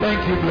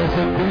Thank you,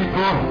 blessed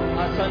people.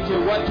 Asante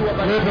watu Let us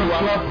wabarikiwa.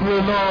 clap to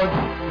the Lord.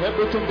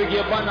 Hebu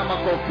tumpigie Bwana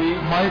makofi.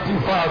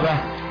 Mighty Father,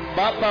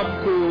 Baba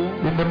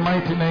mkuu, in the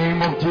mighty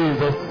name of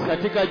Jesus,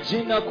 katika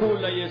jina kuu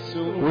la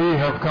Yesu, we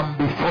have come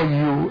before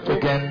you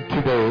again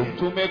today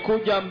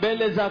tumekuja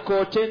mbele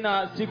zako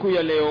tena siku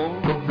ya leo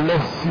to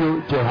bless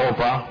you,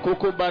 Jehovah,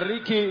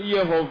 kukubariki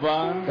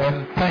Yehova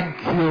and thank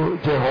you,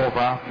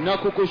 Jehovah, na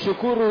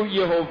kukushukuru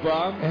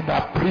Yehova and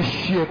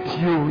appreciate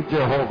you,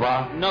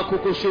 Jehovah, na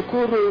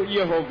kukushukuru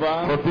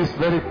Yehova for this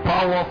very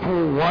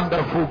powerful,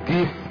 wonderful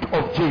gift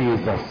of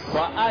Jesus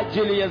kwa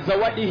ajili ya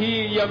zawadi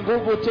hii ya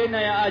nguvu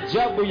tena ya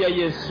ajabu ya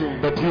Yesu,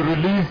 that you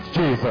released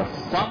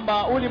Jesus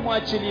kwamba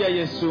ulimwachilia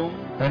Yesu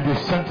and you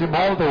sent him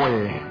all the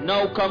way na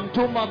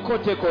ukamtuma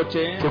kote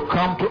kote to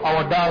come to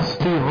our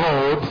dusty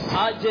roads,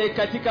 aje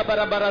katika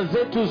barabara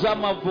zetu za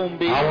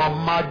mavumbi, our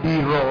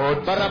muddy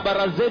roads,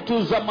 barabara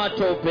zetu za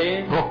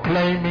matope,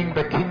 proclaiming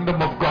the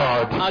kingdom of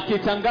God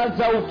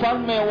akitangaza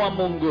ufalme wa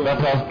Mungu that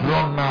has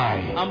drawn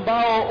nigh.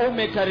 ambao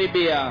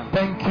umekaribia.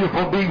 Thank you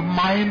for being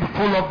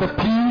mindful of the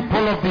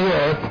people of the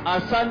earth.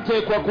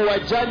 Asante kwa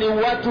kuwajali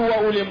watu wa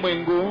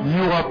ulimwengu,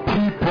 You are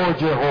people,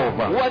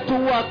 Jehovah. watu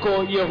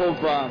wako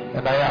Yehova.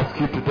 And I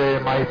ask you today,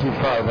 mighty Na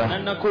Father,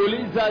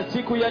 nakuuliza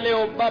siku ya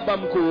leo Baba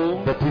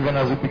mkuu, that even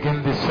as we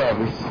begin this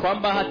service,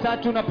 kwamba hata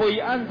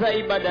tunapoianza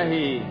ibada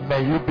hii, may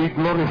you be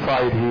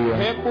glorified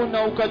here. hebu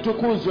na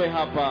ukatukuzwe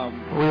hapa.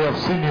 We have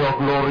seen your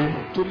glory.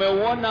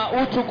 Tumeuona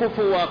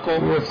utukufu wako,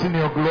 We have seen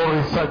your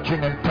glory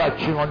searching and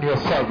touching on your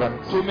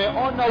servants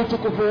tumeona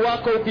utukufu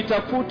wako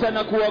ukitafuta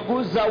na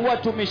kuwaguza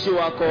watumishi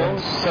wako and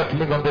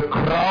settling on the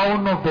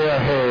crown of their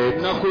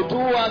heads. na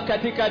kutua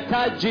katika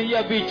taji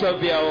ya vichwa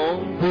vyao.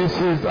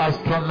 This is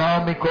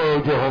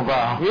astronomical,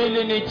 Jehovah.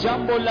 Hili ni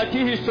jambo la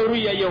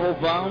kihistoria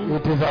Yehova,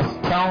 It is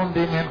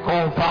astounding and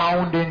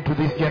confounding to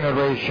this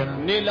generation,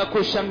 ni la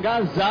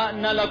kushangaza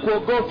na la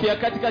kuogofya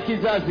katika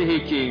kizazi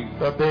hiki,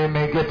 that they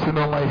may get to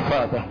know my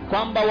Father,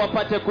 kwamba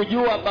wapate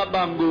kujua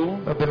babangu,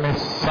 that the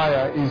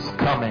Messiah is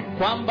coming,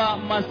 kwamba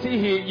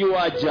Masihi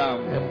yuaja,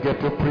 and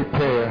get to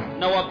prepare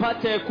na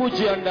wapate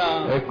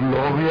kujiandaa, a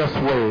glorious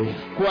way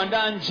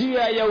kuandaa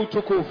njia ya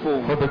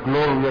utukufu for the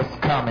glorious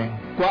coming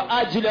kwa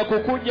ajili ya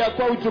kukuja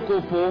kwa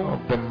utukufu of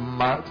the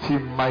mighty,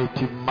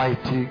 mighty,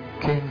 mighty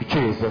King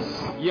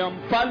Jesus, ya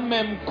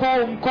mfalme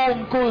mkuu mkuu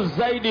mkuu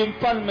zaidi,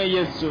 mfalme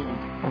Yesu,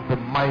 of the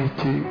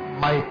mighty,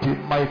 mighty,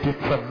 mighty,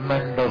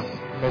 tremendous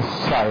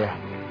Messiah,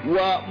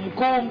 wa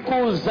mkuu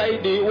mkuu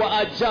zaidi wa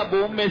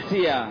ajabu,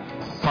 Mesia,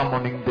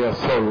 summoning their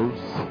souls,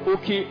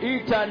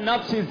 ukiita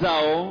nafsi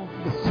zao,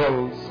 the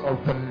souls of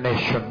the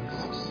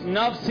nations,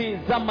 nafsi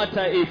za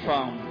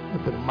mataifa.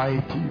 the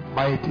mighty,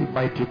 mighty,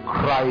 mighty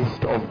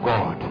Christ of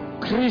God,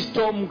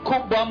 Kristo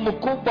mkubwa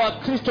mkubwa,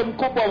 Kristo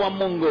mkubwa wa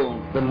Mungu,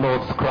 the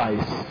Lord's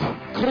Christ,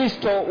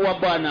 Kristo wa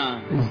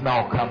Bwana is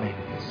now coming,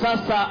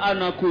 sasa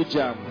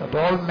anakuja, that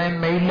all men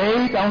may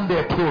lay down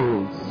their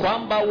tools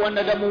kwamba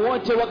wanadamu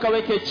wote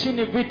wakaweke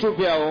chini vitu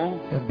vyao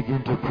and begin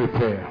to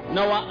prepare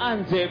na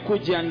waanze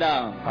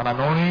kujiandaa, an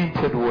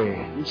anointed way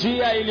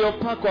njia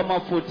iliyopakwa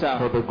mafuta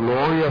for the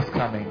glorious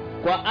coming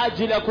kwa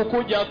ajili ya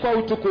kukuja kwa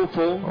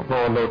utukufu of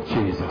our Lord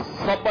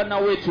Jesus. kwa Bwana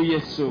wetu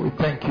Yesu. We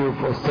thank you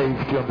for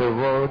safety on the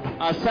road,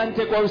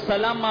 Asante kwa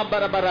usalama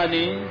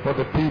barabarani, for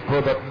the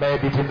people that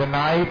made it in the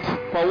night,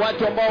 kwa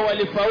watu ambao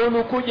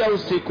walifaulu kuja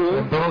usiku,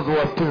 and those who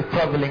are still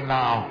traveling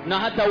now na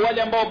hata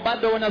wale ambao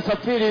bado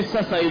wanasafiri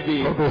sasa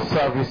hivi, for the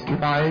service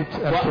tonight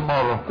and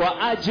tomorrow.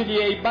 kwa ajili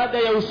ya ibada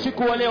ya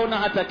usiku wa leo na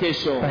hata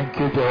kesho. Thank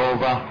you,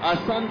 Jehovah,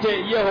 Asante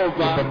in the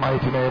Yehova,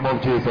 mighty name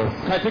of Jesus.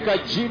 katika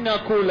jina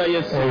kuu la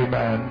Yesu.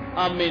 Amen.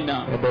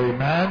 Amina And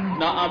amen.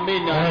 na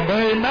amina And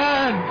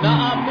amen.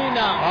 na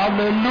amina.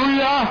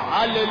 Hallelujah.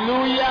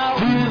 Haleluya,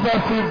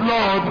 Jesus is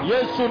Lord.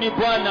 Yesu ni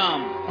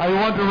Bwana. I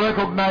want to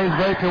recognize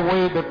right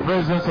away the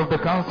presence of the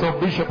Council of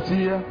Bishops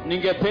here,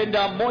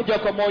 Ningependa moja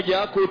kwa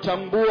moja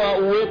kutambua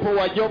uwepo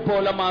wa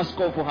jopo la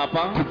maaskofu hapa,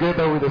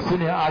 together with the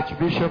senior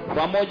archbishop,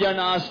 pamoja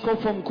na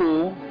askofu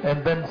mkuu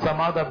and then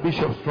some other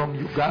bishops from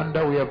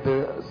Uganda. We have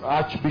the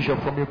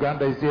archbishop from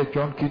Uganda is here,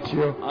 John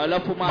Kitio.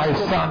 alafu My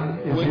son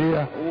is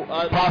here,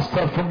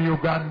 pastor from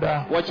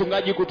Uganda,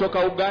 wachungaji kutoka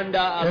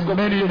Uganda, and askofu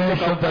many kutoka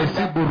nations. I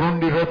see Uganda,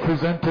 Burundi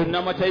represented.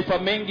 na mataifa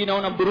mengi.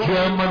 Naona Burundi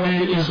Germany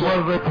is imewakilishwa,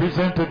 well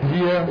represented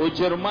here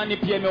Ujerumani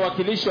pia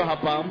imewakilishwa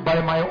hapa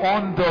by my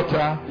own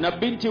daughter, na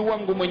binti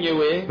wangu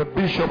mwenyewe, the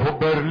Bishop of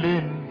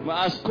Berlin.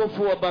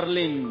 askofu wa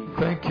Berlin.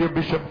 Thank you,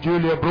 Bishop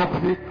Julia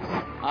Brookvik.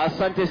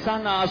 Asante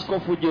sana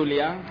askofu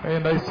Julia.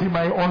 And I see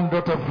my own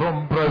daughter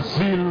from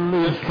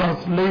Brazil is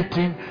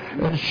translating,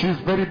 and she's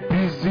very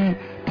busy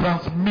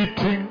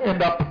transmitting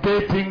and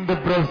updating the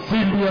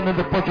Brazilian and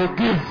the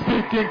Portuguese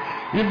speaking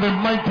in the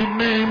mighty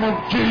name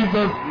of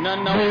Jesus.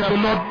 May the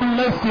Lord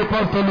bless you,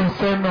 Pastor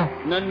Luceno.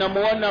 Na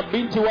namuona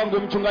binti wangu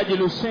mchungaji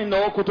Luceno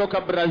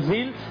kutoka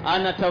Brazil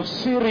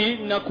anatafsiri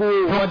na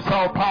from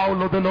Sao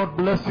Paulo. The Lord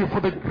bless you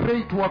for the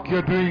great work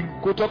you're doing.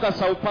 Kutoka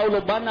Sao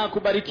Paulo, Bwana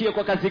akubarikie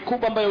kwa kazi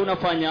kubwa ambayo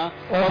unafanya.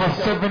 Over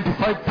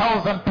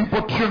 75,000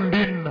 people tuned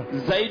in.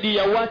 Zaidi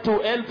ya watu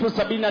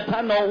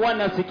 75,000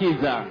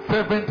 wanasikiza.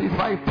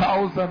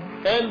 75,000.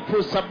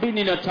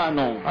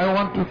 75,000. I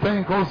want to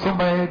thank also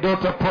my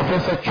daughter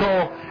Professor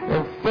Cho,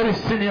 a very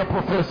senior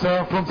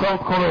professor from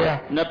South Korea.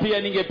 Na pia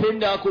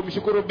ningependa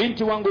kumshukuru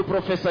binti wangu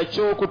Professor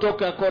Cho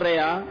kutoka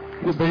Korea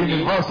The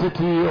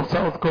University of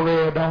South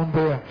Korea down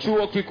there.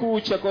 Chuo kikuu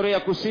cha Korea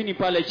Kusini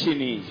pale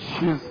chini.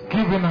 She's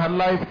given her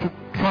life to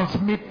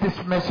transmit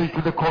this message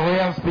to the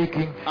Korean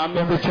speaking and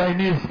the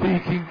Chinese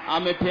speaking.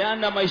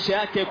 Amepeana maisha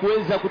yake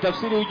kuweza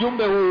kutafsiri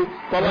ujumbe huu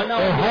kwa wanao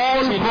a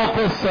whole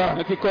professor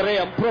na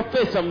Kikorea,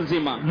 profesa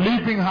mzima,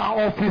 leaving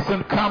her office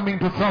and coming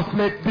to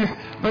translate this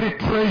very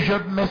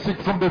treasured message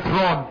from the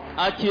throne.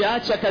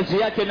 Akiacha kazi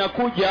yake na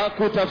kuja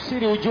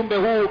kutafsiri ujumbe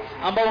huu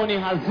ambao ni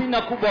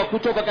hazina kubwa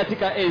kutoka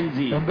katika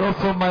enzi. And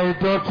also my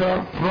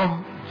daughter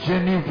from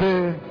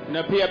Geneva,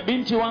 na pia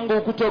binti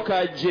wangu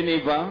kutoka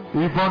Geneva,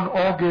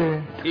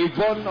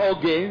 Yvonne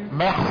Oge.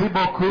 Merci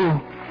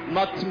beaucoup.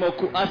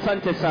 Maximoku,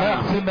 asante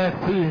sana.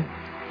 Merci.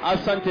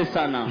 Asante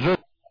sana.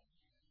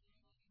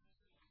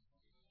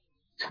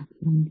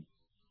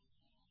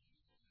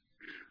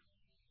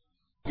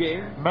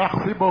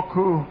 Merci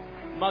beaucoup.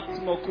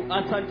 Maximoku,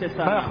 asante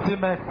sana.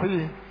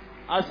 Merci.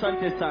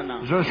 Asante sana.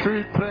 Je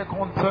suis très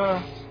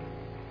content.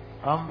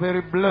 I'm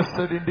very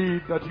blessed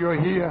indeed that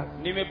you're here.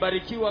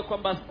 Nimebarikiwa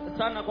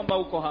sana kwamba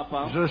uko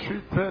hapa. Je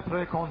suis très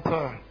très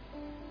content.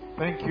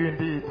 Thank you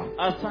indeed.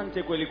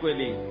 Asante kweli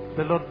kweli.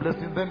 The Lord bless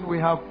you. Then we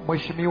have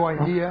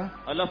Mheshimiwa here.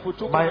 Alafu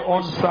tuko my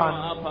own son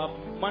hapa,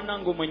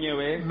 mwanangu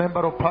mwenyewe.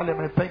 Member of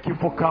Parliament, thank you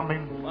for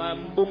coming.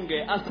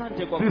 Mbunge,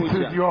 asante kwa kuja. This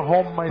is your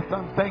home, my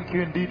son. Thank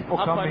you indeed for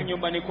coming. Hapa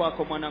nyumbani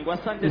kwako mwanangu.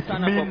 Asante sana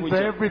kwa kuja. It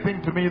means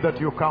everything to me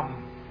that you come.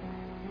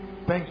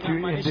 Thank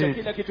you indeed.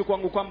 Kila kitu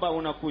kwangu kwamba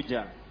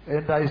unakuja.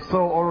 And I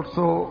saw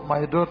also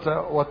my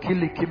daughter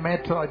Wakili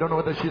Kimeto. I don't know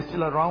whether she's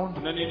still around.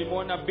 Na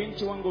nilimuona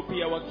binti wangu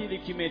pia Wakili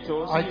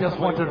Kimeto. I just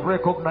wanted to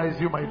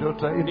recognize you, my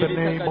daughter, in the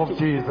name of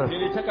Jesus.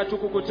 Nilitaka tu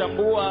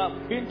kukutambua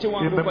binti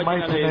wangu kwa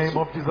jina la Yesu. In the mighty name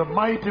of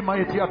Jesus,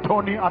 mighty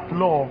attorney at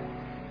law.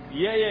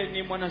 Yeye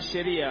ni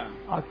mwanasheria.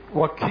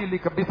 Wakili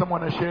kabisa,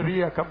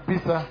 mwanasheria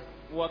kabisa.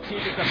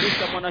 Wakili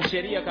kabisa,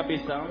 mwanasheria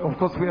kabisa. Of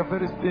course we are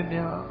very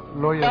senior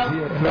lawyers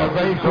here.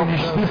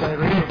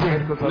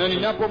 Na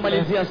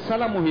ninapomalizia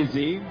salamu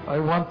hizi, I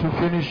want to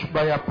finish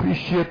by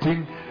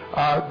appreciating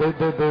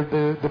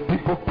the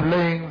people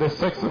playing the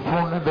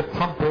saxophone and the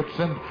trumpets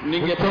and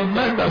the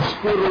tremendous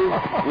shukuru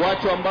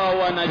watu ambao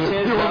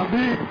wanacheza.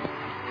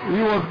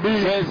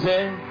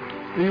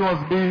 He was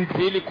big.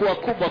 Ilikuwa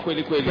kubwa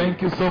kweli kweli.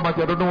 Thank you so much.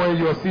 I don't know where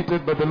you are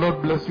seated, but the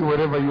Lord bless you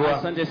wherever you are.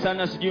 Asante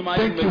sana, sijui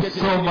mahali mmeketi,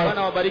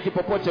 Bwana wabariki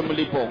popote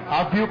mlipo.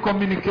 Have you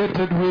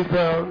communicated with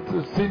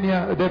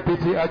Senior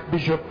Deputy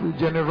Archbishop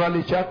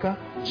General Chaka?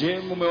 Je,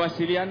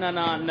 mmewasiliana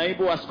na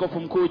naibu askofu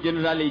mkuu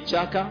General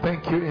Chaka?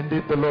 Thank you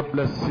indeed. The Lord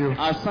bless you.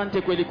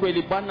 Asante kweli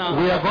kweli Bwana.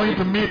 We are going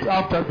to meet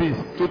after this.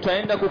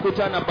 Tutaenda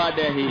kukutana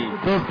baada ya hii.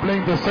 Those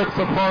playing the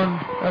saxophone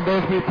and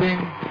everything.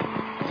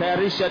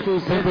 Tayarisha tu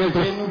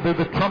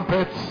the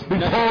trumpets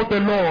before the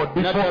Lord,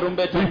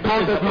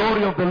 before the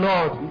glory of the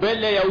Lord.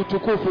 Mbele ya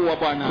utukufu wa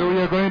Bwana. So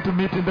we are going to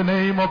meet in the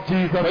name of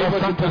Jesus.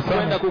 Asante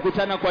sana.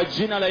 Kukutana kwa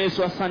jina la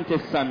Yesu. Asante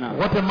sana.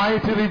 What a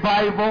mighty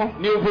revival.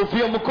 Ni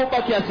uvuvio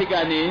mkubwa kiasi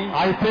gani?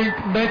 I think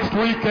next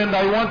weekend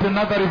I want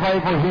another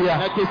revival here.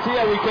 Na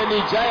kisia weekend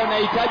ijayo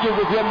nahitaji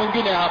uvuvio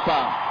mwingine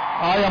hapa.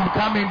 I am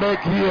coming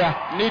back here.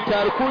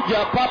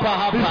 Nitakuja papa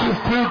hapa. This is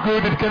too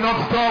good. It cannot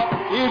stop.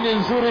 Hii ni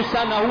nzuri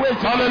sana.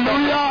 Huwezi.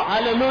 Hallelujah.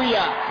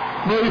 Hallelujah.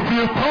 So if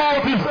you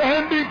thought it's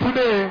ending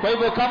today, kwa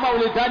hivyo kama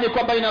ulidhani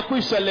kwamba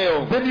inakwisha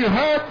leo, then you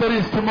heard there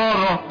is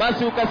tomorrow.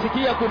 Basi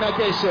ukasikia kuna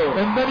kesho.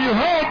 And then you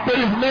heard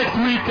there is next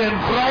weekend,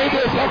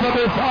 Friday,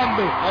 Saturday,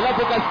 Sunday.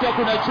 Alafu ukasikia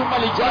kuna juma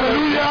lijalo.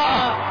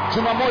 Hallelujah.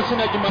 Jumamosi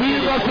na Jumapili.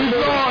 Jesus is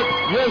Lord.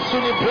 Yesu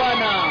ni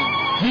Bwana.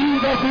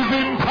 Jesus is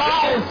in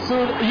town. Yesu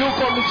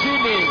yuko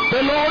mchini.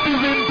 The Lord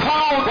is in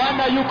town.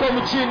 Bwana yuko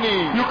mchini.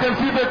 You can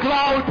see the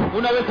cloud.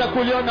 Unaweza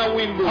kuliona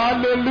wingu.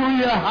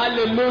 Hallelujah.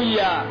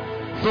 Hallelujah.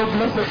 So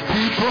blessed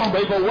people. Kwa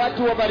hivyo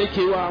watu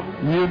wabarikiwa.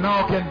 You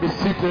now can be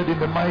seated in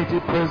the mighty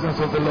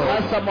presence of the Lord.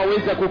 Sasa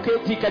mwaweza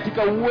kuketi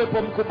katika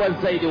uwepo mkubwa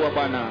zaidi wa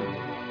Bwana.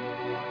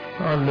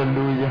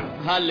 Hallelujah.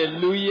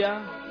 Hallelujah.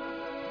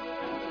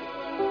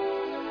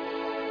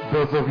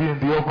 Those of you in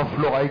the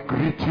overflow, I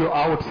greet you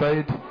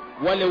outside.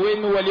 Wale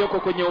wenu walioko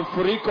kwenye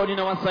ufuriko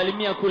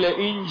ninawasalimia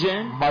kule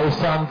nje. My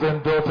sons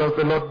and daughters,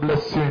 the Lord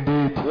bless you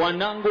indeed.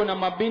 Wanangu na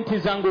mabinti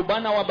zangu,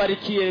 Bwana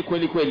wabarikie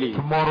kweli kweli.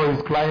 Tomorrow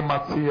is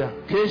climax here.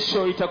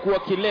 Kesho itakuwa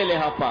kilele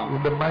hapa.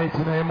 In the mighty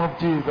name of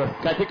Jesus.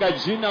 Katika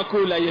jina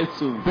kuu la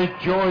Yesu. The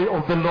joy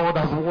of the Lord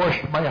has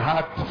washed my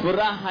heart.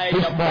 Furaha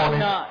ya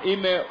Bwana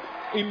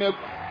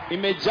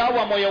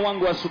imejawa moyo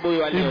wangu asubuhi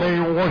wa leo.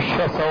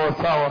 Imeuosha sawa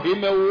sawa.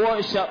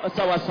 Imeuosha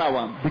sawa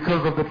sawa.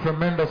 Because of the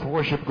tremendous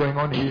worship going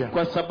on here.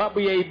 Kwa sababu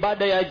ya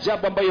ibada ya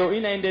ajabu ambayo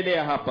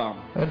inaendelea hapa.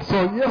 And so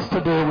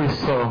yesterday we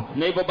saw.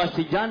 Na hivyo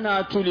basi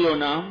jana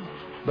tuliona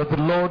that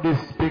the Lord is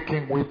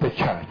speaking with the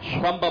church.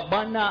 Kwamba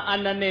Bwana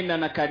ananena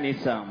na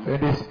kanisa.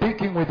 And He's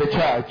speaking with the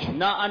church.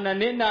 Na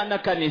ananena na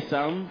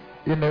kanisa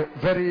in a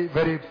very,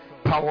 very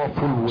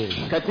powerful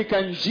way.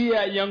 Katika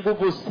njia ya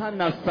nguvu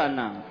sana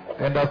sana.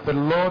 And as the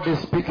Lord is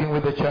speaking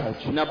with the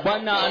church, na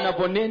Bwana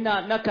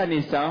anaponena na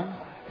kanisa,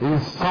 He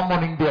is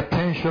summoning the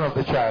attention of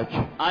the church.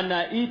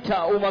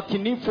 Anaita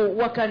umakinifu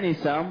wa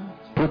kanisa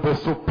to the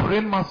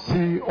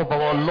supremacy of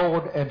our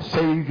Lord and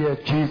Savior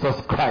Jesus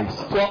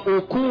Christ. Kwa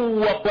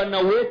ukuu wa Bwana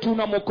wetu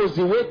na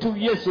Mwokozi wetu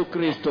Yesu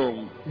Kristo.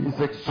 He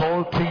is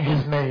exalting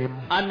His name.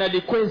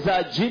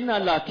 Analikweza jina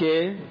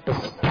lake.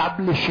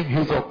 Establishing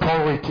His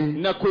authority.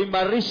 Na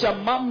kuimarisha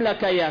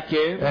mamlaka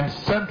yake. And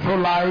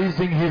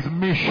centralizing His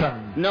mission.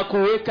 Na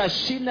kuweka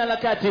shina la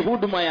kati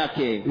huduma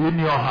yake. In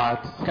your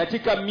hearts.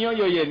 Katika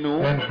mioyo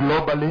yenu. And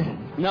globally.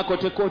 Na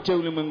kote kote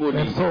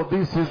ulimwenguni. And so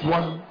this is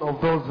one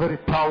of those very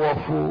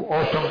powerful,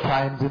 awesome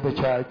times in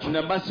the church.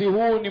 Na basi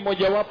huu ni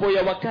mojawapo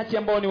ya wakati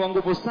ambao ni wa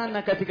nguvu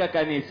sana katika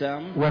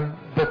kanisa. When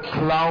the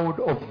cloud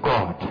of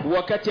God.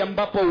 Wakati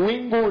ambapo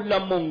wingu la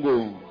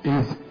Mungu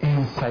is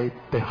inside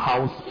the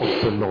house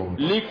of the Lord.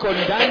 Liko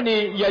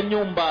ndani ya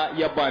nyumba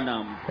ya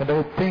Bwana. And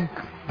I think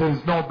there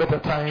is no better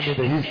time in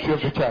the history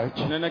of the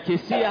church. Na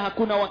nakisia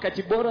hakuna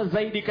wakati bora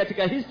zaidi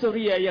katika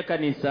historia ya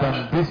kanisa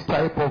than this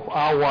type of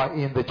hour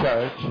in the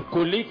church.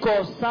 Kuliko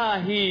saa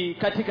hii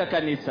katika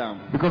kanisa.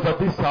 Because at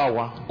this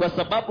hour, kwa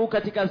sababu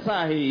katika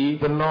saa hii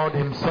the Lord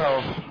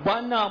Himself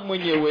Bwana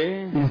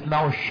mwenyewe is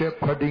now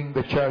shepherding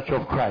the church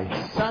of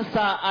Christ.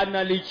 Sasa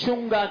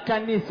analichunga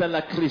kanisa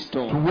la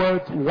Kristo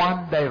towards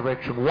one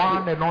direction,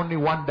 one and only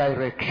one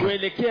direction.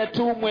 Kuelekea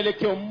tu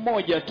mwelekeo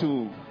mmoja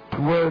tu.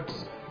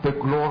 Towards the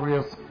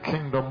glorious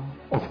kingdom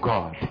of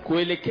God.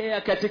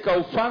 Kuelekea katika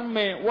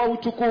ufalme wa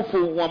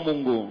utukufu wa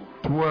Mungu.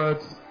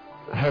 Towards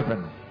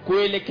heaven.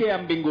 Kuelekea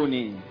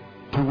mbinguni.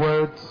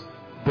 Towards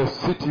the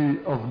city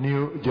of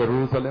New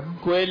Jerusalem.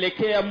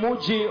 Kuelekea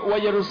mji wa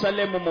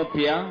Yerusalemu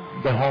mpya.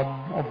 The home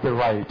of the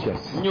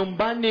righteous.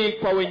 Nyumbani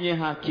kwa wenye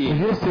haki.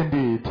 Yes,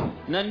 indeed.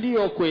 Na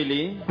ndiyo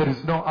kweli. There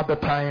is no other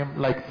time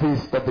like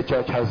this that the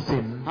church has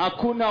seen.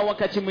 Hakuna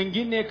wakati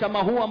mwingine kama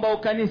huu ambao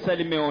kanisa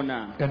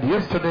limeona. And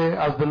yesterday,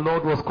 as the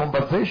Lord was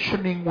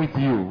conversationing with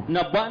you,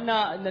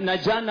 na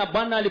jana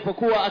Bwana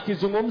alipokuwa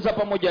akizungumza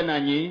pamoja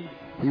nanyi,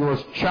 He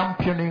was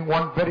championing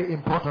one very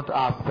important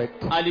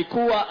aspect.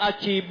 Alikuwa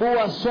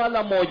akiibua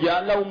swala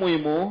moja la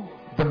umuhimu.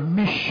 The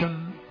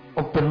mission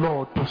of the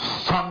Lord to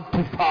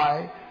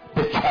sanctify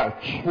the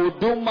church.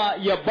 Huduma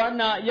ya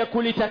Bwana ya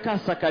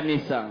kulitakasa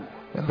kanisa.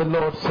 And the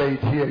Lord said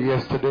here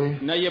yesterday.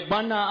 Na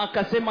Bwana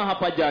akasema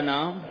hapa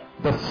jana.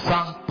 The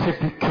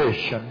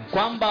sanctification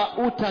kwamba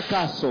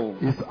utakaso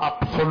is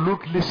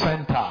absolutely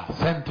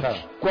center.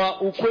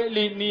 Kwa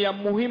ukweli ni ya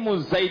muhimu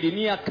zaidi,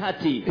 ni ya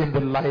kati. In the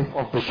life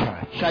of the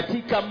church.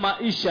 Katika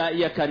maisha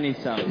ya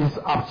kanisa. Is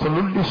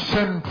absolutely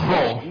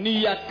central.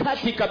 Ni ya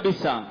kati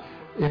kabisa.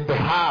 In the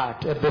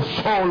heart and the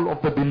soul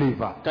of the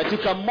believer.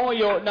 Katika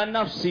moyo na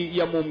nafsi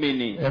ya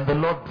muumini. And the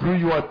Lord drew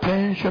your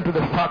attention to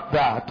the fact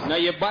that. Na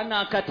Bwana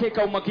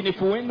akateka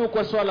umakinifu wenu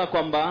kwa swala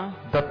kwamba.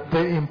 That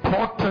the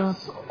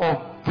importance of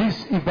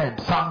this event,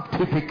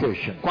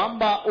 sanctification,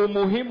 kwamba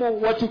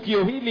umuhimu wa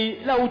tukio hili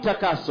la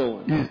utakaso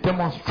is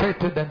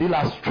demonstrated and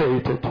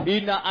illustrated.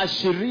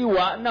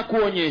 Inaashiriwa na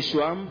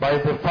kuonyeshwa. By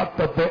the fact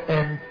that the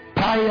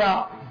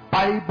entire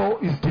Bible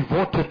is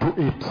devoted to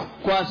it.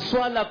 Kwa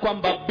swala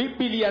kwamba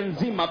Biblia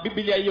nzima,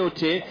 Biblia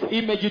yote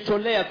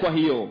imejitolea kwa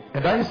hiyo.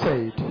 And I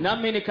said.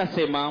 Nami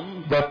nikasema.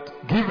 That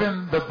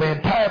given that the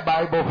entire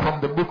Bible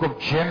from the book of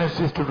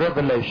Genesis to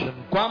Revelation.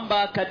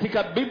 Kwamba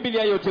katika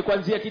Biblia yote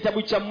kuanzia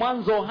kitabu cha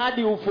Mwanzo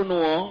hadi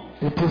Ufunuo.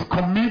 It is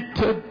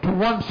committed to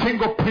one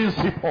single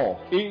principle.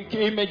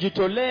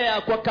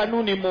 Imejitolea kwa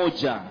kanuni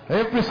moja.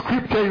 Every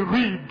scripture you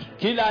read.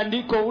 Kila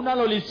andiko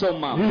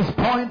unalolisoma. Is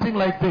pointing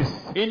like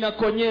this.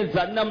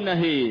 Inakonyeza namna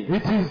hii.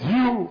 It is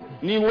you.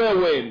 Ni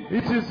wewe.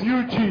 It is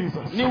you,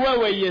 Jesus. Ni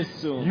wewe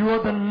Yesu. You are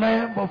the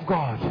Lamb of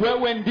God.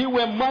 Wewe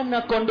ndiwe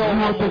mwana kondoo wa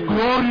Mungu. You are the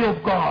glory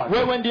of God.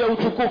 Wewe ndiye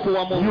utukufu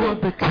wa Mungu. You are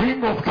the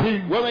King of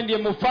Kings. Wewe ndiye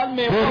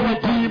mfalme wa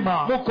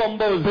Redeemer.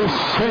 Mkombozi. The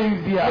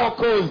Savior.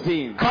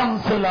 Mwokozi.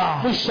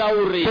 Counselor.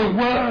 Mshauri. The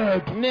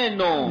Word.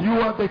 Neno.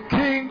 You are the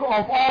King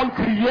of all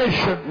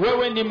creation.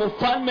 Wewe ni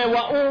mfalme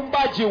wa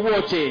uumbaji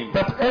wote.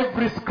 That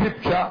every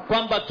scripture.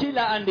 Kwamba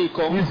kila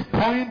andiko. Is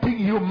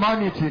pointing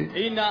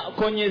humanity.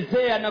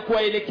 Inakonyezea na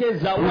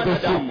kuwaelekeza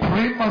wanadamu. The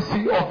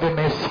supremacy of the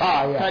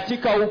Messiah.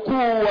 Katika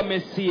ukuu wa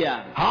Mesia.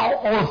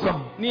 How awesome.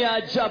 Ni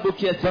ajabu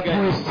kiasi gani.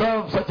 That we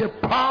serve such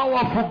a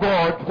powerful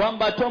God.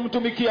 Kwamba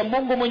tumtumikia huyo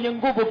Mungu mwenye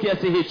nguvu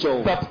kiasi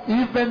hicho, that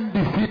even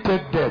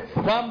defeated death.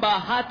 kwamba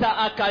hata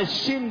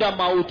akashinda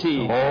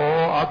mauti.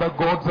 Oh, other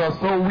gods are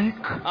so weak.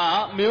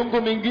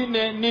 Miungu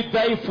mingine ni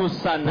dhaifu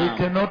sana.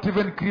 They cannot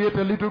even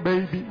create a little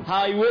baby.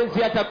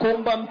 Haiwezi hata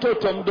kuumba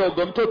mtoto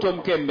mdogo, mtoto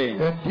mkembe.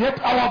 And yet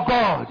our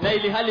God, Na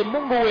ili hali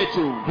Mungu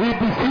wetu, He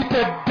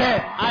defeated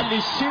death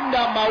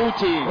alishinda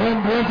mauti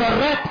and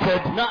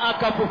resurrected, na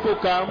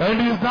akafufuka,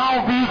 and is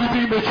now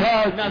visiting the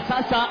church. na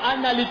sasa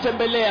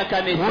analitembelea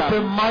kanisa. What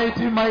a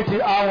mighty,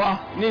 mighty hour.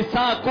 Ni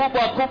saa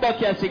kubwa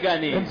kiasi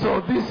gani. And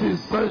so this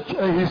is such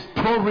a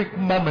historic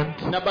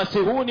moment Na basi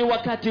huu ni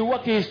wakati wa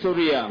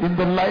kihistoria in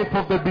the life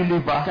of the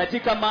believer.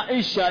 katika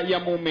maisha ya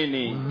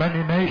muumini.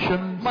 Many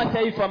nations,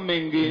 Mataifa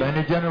mengi,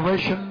 many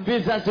generations,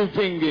 vizazi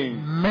vingi,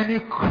 many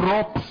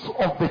crops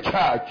of the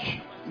church,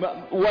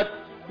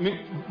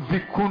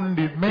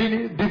 vikundi,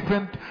 many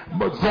different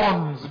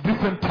zones,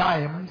 different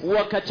times,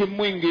 wakati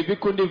mwingi,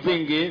 vikundi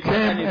vingi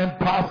came and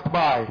passed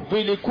by,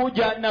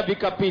 vilikuja na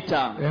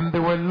vikapita, and they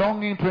were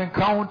longing to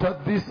encounter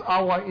this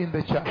hour in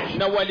the church.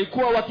 na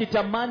walikuwa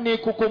wakitamani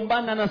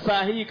kukumbana na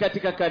saa hii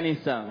katika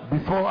kanisa.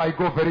 Before I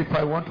go very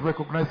far, I want to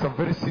recognize some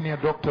very senior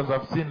doctors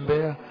I've seen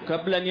there.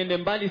 Kabla niende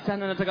mbali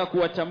sana, nataka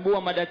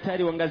kuwatambua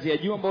madaktari wa ngazi ya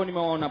juu ambao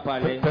nimewaona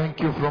pale.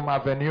 Thank you from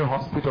Avenue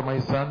Hospital,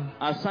 my son.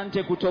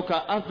 Asante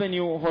kutoka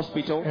Avenue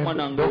Hospital, And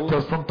mwanangu.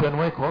 doctors from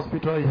Tenwek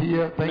Hospital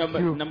here, thank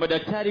you. Na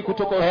madaktari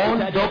kutoka All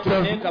hospitali ya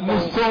doctors, Tenwek,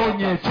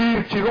 Musonye,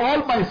 Chirchir,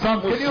 all my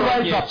sons, can you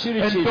rise up?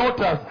 And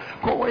daughters,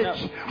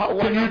 Koech, how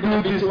can you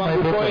do this, my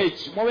daughter?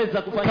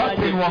 Mwaweza kufanyaje?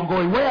 Catherine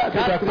Wangoi, where are the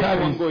Catherine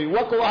doctors? Wangoi,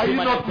 wako Are wapi you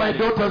not my madaktari?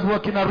 daughters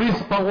working a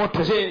RISPA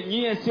water? Je,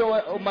 nyie sio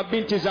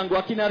mabinti zangu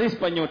akina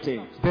Rispa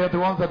nyote? They are the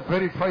ones that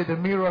verify the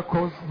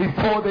miracles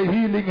before the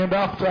healing and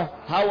after.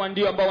 Hawa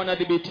ndio ambao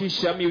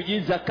wanadhibitisha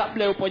miujiza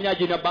kabla ya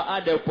uponyaji na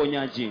baada ya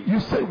uponyaji. You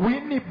say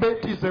Winnipeg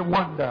is a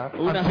wonder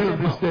until Unasema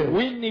this day.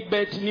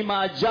 Winnipeg ni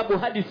maajabu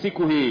hadi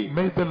siku hii.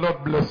 May the Lord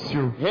bless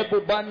you.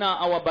 Hebu Bwana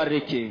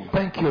awabariki.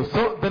 Thank you.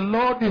 So the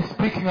Lord is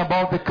speaking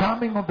about the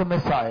coming of the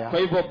Messiah. Kwa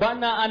hivyo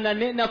Bwana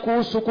ananena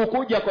kuhusu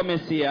kukuja kwa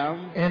Mesia,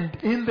 And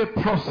in the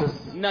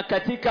process, na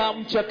katika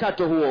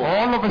mchakato huo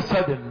all of a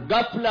sudden,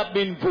 ghafla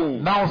binvu,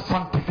 now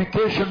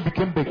sanctification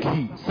became the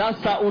key.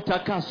 sasa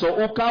utakaso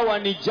ukawa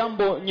ni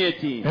jambo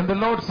nyeti. And the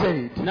Lord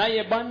said,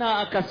 Naye Bwana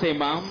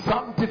akasema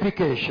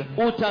sanctification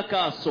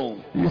utakaso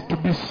is to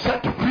be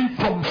set free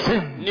from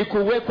sin. ni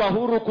kuwekwa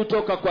huru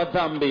kutoka kwa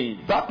dhambi.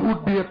 That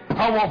would be a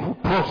powerful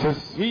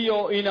process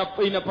Hiyo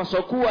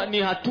inapaswa kuwa ni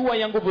hatua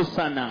ya nguvu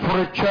sana for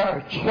a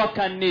church kwa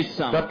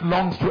kanisa that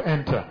longs to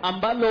enter.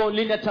 ambalo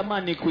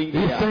linatamani He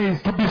kuingia.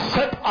 says to be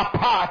set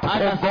apart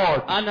for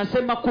God,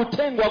 Anasema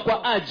kutengwa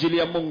kwa ajili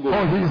ya Mungu,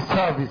 for His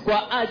service.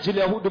 kwa ajili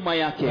ya huduma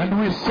yake.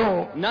 And we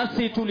saw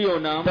Nasi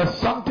tuliona that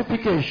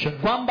sanctification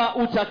kwamba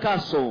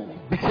utakaso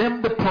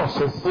became the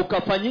process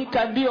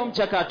ukafanyika ndio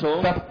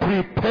mchakato that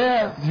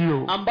prepares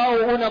you ambao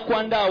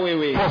unakuandaa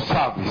wewe for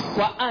service,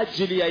 kwa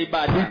ajili ya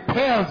ibada,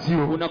 prepares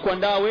you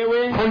unakuandaa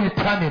wewe for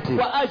eternity.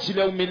 kwa ajili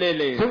ya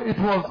umilele. So it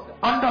was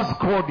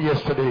underscored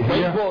yesterday Kwa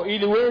here hivyo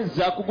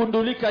iliweza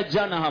kugundulika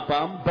jana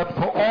hapa that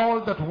for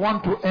all that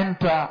want to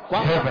enter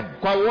heaven,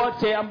 kwa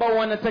wote ambao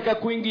wanataka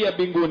kuingia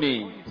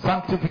mbinguni,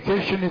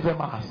 sanctification is a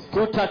must.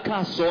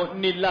 utakaso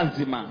ni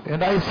lazima.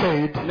 And I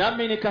said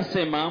Nami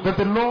nikasema that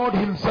the Lord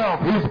Himself,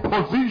 His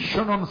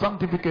position on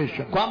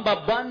sanctification, kwamba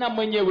Bwana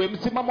mwenyewe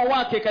msimamo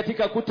wake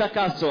katika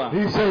kutakaswa,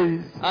 He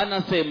says,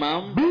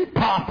 anasema be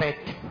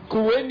perfect,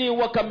 kuweni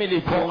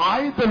wakamilifu, for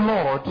I the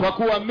Lord, kwa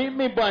kuwa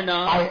mimi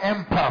Bwana I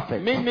am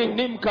perfect. mimi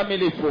ni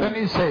mkamilifu. Then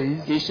He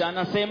says, Kisha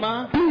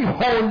anasema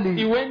be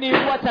holy, iweni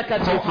for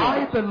watakatifu,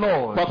 I the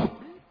Lord, kwa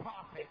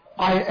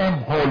I am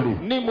holy.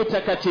 ni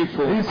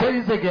mtakatifu. He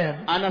says again,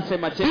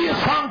 Anasema be tena,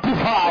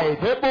 sanctified,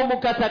 hebu for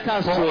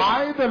mkatakaswe,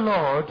 I the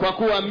Lord, kwa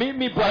kuwa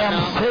mimi I Bwana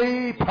am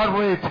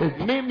separated.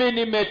 mimi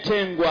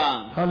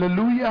nimetengwa.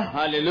 Hallelujah.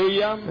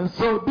 Haleluya. And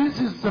so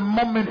this is the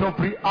moment of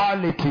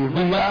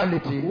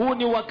reality Huu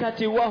ni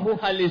wakati wa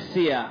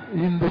uhalisia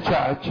in the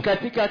church.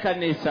 katika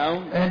kanisa,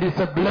 And it's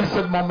a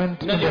blessed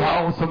moment in the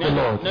house of the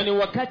Lord. na ni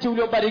wakati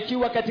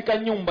uliobarikiwa katika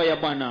nyumba ya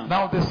Bwana.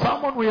 Now the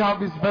sermon we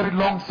have is very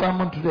long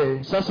sermon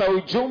today. Sasa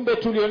ujumbe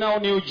tulionao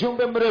ni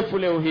ujumbe mrefu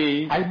leo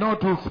hii. I know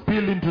it will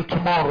spill into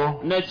tomorrow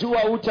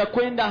Najua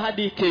utakwenda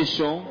hadi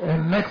kesho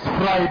and next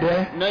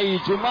Friday, na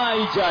Ijumaa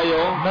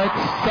ijayo next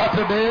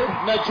Saturday,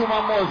 na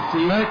Jumamosi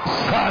next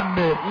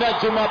Sunday. na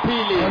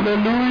Jumapili.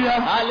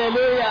 Hallelujah.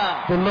 Haleluya.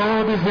 The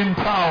Lord is in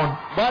town.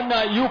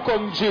 Bwana yuko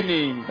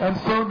mjini. And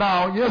so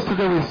now,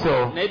 yesterday we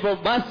saw, Na hivyo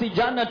basi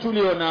jana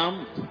tuliona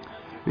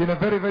in a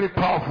very, very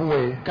powerful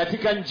way,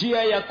 katika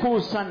njia ya kuu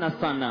sana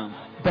sana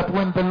that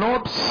when the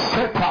Lord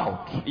set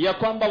out ya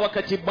kwamba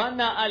wakati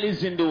Bwana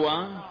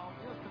alizindua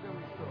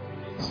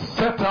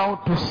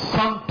to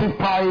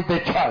sanctify the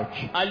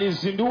church,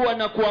 alizindua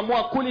na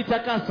kuamua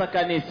kulitakasa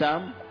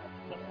kanisa,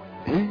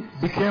 He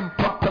became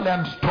totally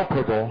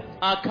unstoppable,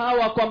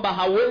 akawa kwamba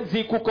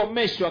hawezi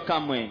kukomeshwa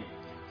kamwe,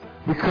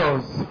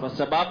 because kwa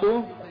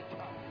sababu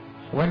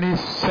when He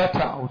set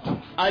out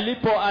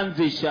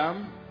alipoanzisha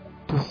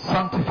to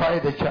sanctify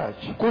the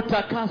church.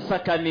 kutakasa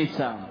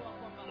kanisa.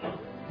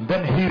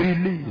 Then he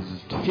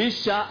released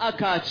Kisha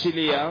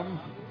akaachilia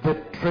the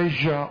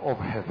treasure of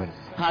heaven.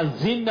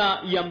 hazina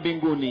ya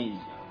mbinguni.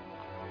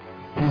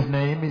 His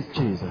name is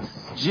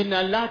Jesus.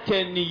 Jina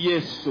lake ni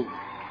Yesu.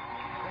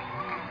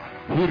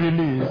 He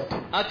released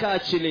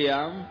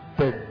Akaachilia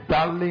the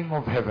darling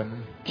of heaven,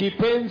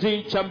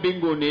 kipenzi cha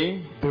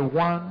mbinguni, the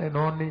one and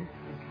only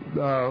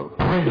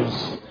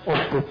prince of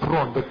the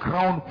throne, the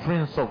crown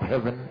prince of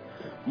heaven,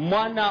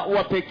 mwana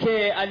wa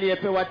pekee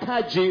aliyepewa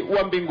taji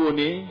wa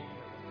mbinguni,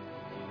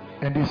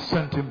 and he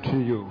sent him to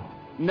you.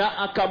 na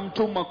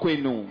akamtuma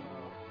kwenu,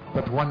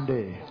 But one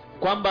day,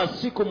 kwamba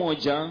siku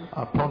moja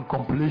upon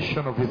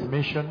completion of his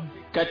mission,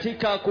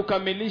 katika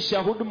kukamilisha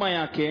huduma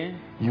yake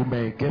you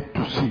may get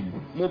to see,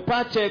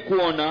 mupate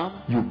kuona,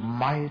 you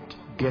might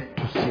get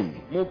to see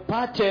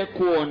mupate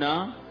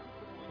kuona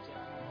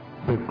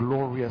the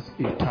glorious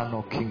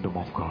eternal kingdom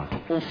of God.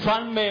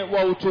 ufalme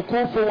wa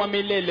utukufu wa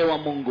milele wa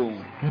Mungu.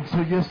 And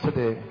so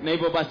yesterday, Na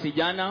hivyo basi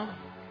jana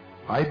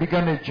I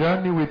began a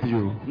journey with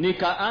you,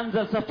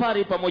 nikaanza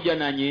safari pamoja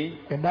nanyi,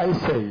 and I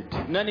said,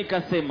 na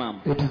nikasema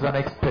it is an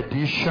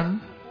expedition,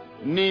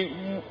 ni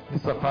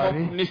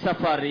ni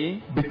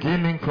safari,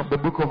 beginning from the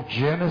book of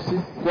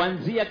Genesis,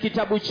 kuanzia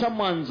kitabu cha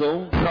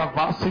Mwanzo,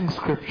 traversing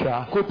scripture,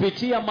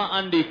 kupitia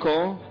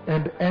maandiko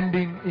and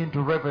ending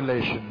into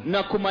Revelation.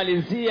 na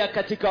kumalizia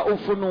katika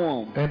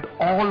Ufunuo, And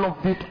all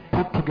of it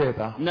put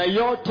together, na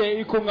yote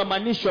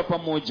ikungamanishwa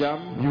pamoja,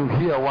 you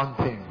hear one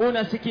thing: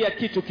 unasikia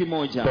kitu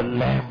kimoja: the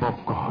Lamb of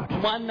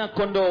God, mwana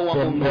kondoo wa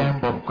the Mungu,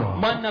 Lamb of God,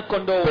 mwana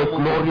kondoo the wa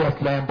Mungu,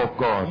 glorious Lamb of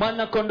God,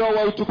 mwana kondoo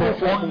wa utukufu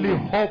the wa only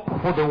Mungu, hope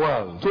for the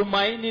world.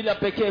 tumaini la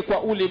pekee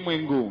kwa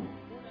ulimwengu.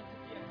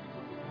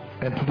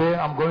 And today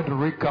I'm going to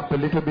recap a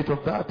little bit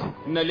of that,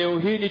 Na leo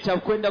hii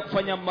nitakwenda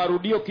kufanya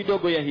marudio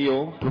kidogo ya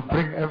hiyo, to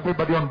bring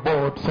everybody on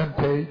board, same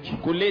page,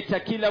 kuleta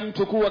kila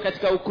mtu kuwa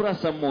katika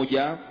ukurasa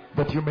mmoja,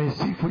 that you may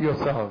see for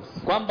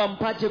yourselves kwamba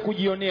mpate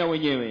kujionea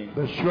wenyewe,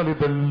 that surely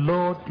the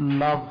Lord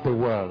loved the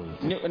world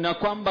na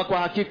kwamba kwa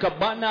hakika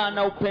Bwana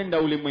anaupenda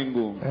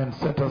ulimwengu and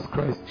sent us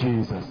Christ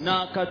Jesus.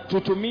 na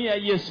akatutumia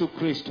Yesu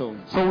Kristo.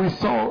 So we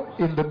saw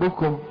in the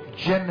book of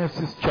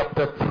Genesis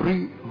chapter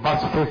 3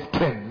 verse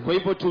 15 Kwa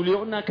hivyo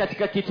tuliona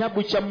katika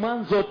kitabu cha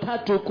Mwanzo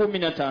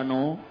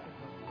 3:15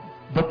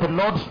 that the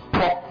Lord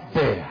spoke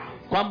there.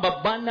 kwamba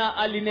Bwana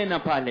alinena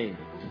pale,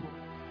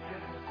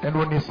 And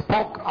when he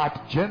spoke at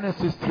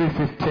Genesis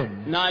 3:15,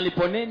 na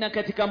aliponena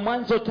katika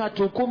Mwanzo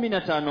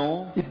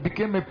 3:15 it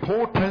became a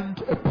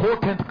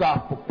potent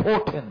gospel,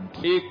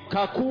 potent,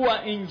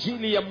 ikakuwa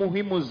injili ya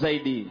muhimu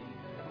zaidi,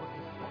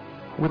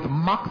 with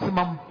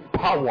maximum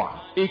power.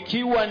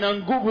 ikiwa na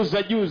nguvu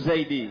za juu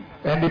zaidi,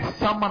 And it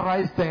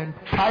summarized the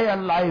entire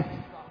life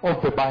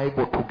of the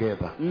Bible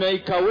together. na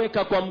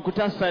ikaweka kwa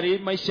mkutasari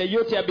maisha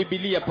yote ya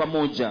Biblia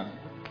pamoja.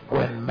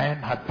 When man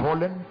had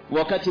fallen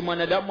Wakati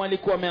mwanadamu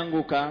alikuwa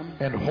ameanguka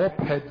and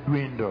hope had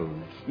dwindled,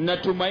 na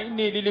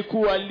tumaini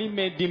lilikuwa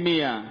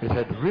limedimia, it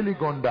had really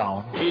gone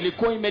down.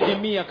 ilikuwa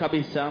imedimia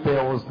kabisa,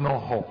 There was no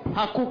hope.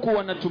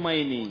 hakukuwa na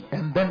tumaini.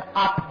 And then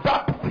at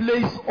that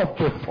place of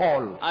the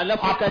fall,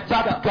 Alafu at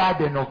that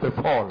garden of the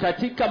fall,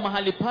 katika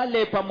mahali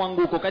pale pa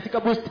mwanguko, katika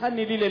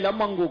bustani lile la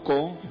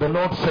mwanguko, the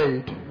Lord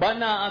said,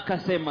 Bwana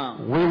akasema,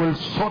 we will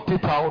sort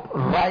it out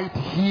right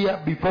here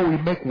before we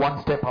make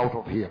one step out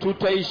of here.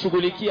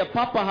 tutaishughulikia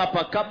papa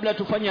hapa kabla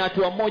tufanye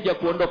hatua moja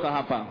kuondoka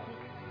hapa.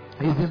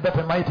 Isn't that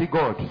a mighty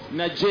God?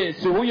 Na je,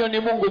 si huyo ni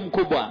Mungu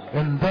mkubwa?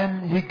 And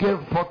then he gave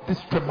forth this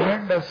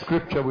tremendous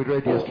scripture we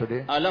read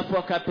yesterday. Alafu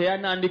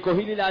akapeana andiko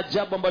hili la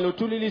ajabu ambalo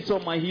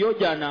tulilisoma hiyo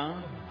jana,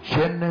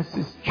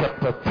 Genesis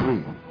chapter 3,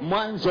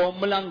 Mwanzo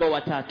mlango wa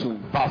 3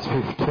 verse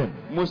 15.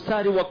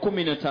 mstari wa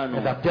And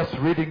 15. I'm just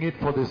reading it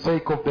for the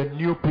sake of the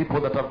new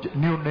people that have,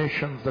 new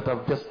nations that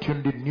have just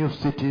tuned in, new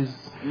cities,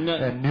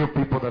 and new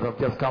people that have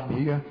just come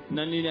here.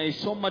 Na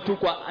ninaisoma tu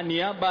kwa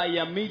niaba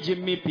ya miji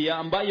mipya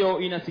ambayo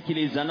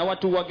inasikiliza na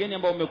watu wageni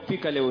ambao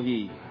wamefika leo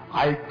hii.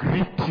 I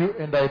greet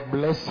you and I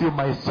bless you,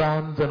 my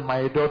sons and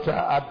my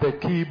daughter at the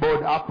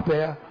keyboard up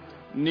there.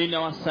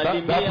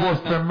 That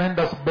was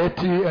tremendous,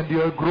 Betty and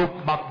your group,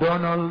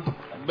 McDonald.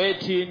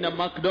 Betty na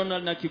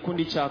McDonald na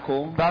kikundi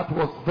chako. That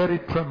was very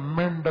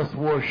tremendous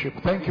worship.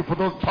 Thank you for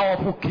those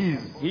powerful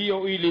keys.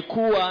 Hiyo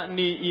ilikuwa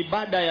ni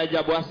ibada ya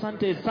ajabu.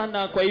 Asante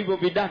sana kwa hivyo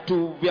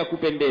vidatu vya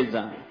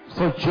kupendeza.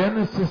 So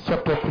Genesis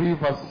chapter 3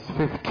 verse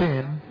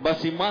 15.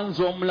 Basi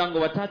Mwanzo mlango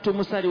wa 3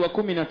 mstari wa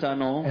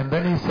 15. And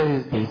then he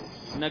says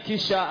this. Na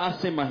kisha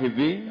asema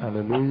hivi.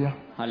 Hallelujah.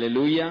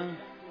 Hallelujah.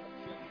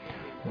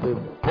 The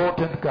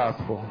potent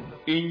gospel,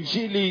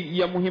 injili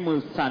ya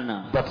muhimu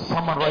sana, that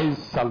summarized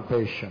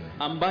salvation,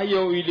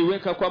 ambayo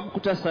iliweka kwa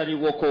mkutasari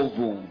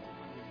wokovu.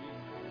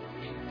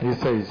 He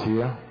says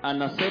here,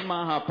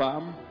 Anasema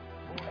hapa,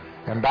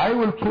 and I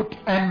will put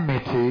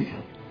enmity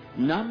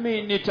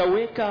nami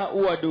nitaweka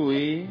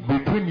uadui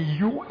between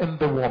you and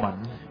the woman,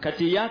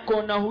 kati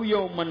yako na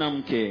huyo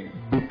mwanamke,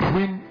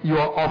 between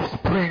your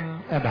offspring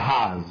and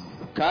hers.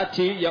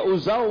 Kati ya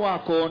uzao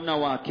wako na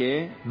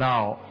wake.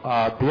 Now,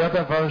 the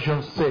other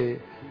versions say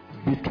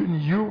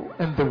between you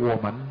and the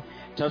woman,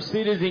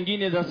 tafsiri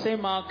zingine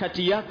zasema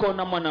kati yako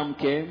na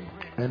mwanamke,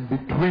 and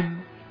between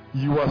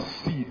your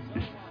seed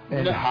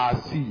and her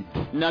seed.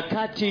 Na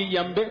kati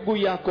ya mbegu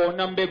yako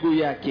na mbegu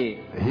yake.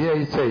 Here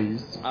he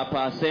says,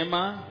 hapa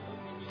asema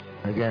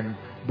again,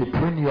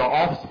 between your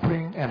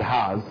offspring and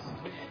hers,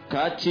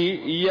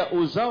 kati ya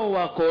uzao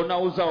wako na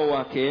uzao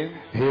wake.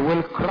 He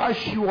will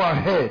crush your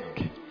head.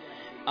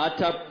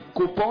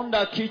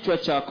 Atakuponda kichwa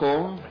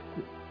chako.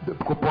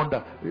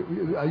 Kuponda.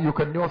 You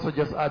can also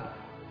just add,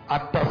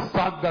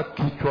 atasaga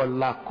kichwa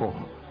lako.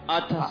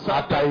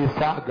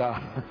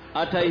 Ataisaga.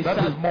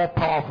 That is more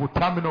powerful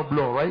terminal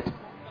blow, right?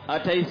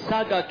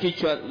 Ataisaga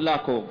kichwa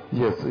lako.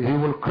 Yes, he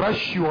will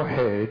crush your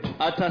head.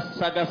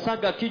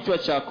 Atasaga kichwa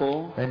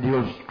chako. And he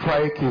will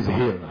strike his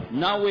heel.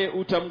 Nawe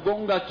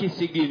utamgonga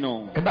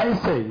kisigino. And I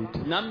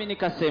said, nami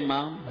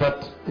nikasema,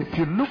 that if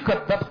you look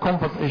at that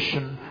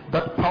conversation,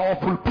 that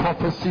powerful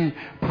prophecy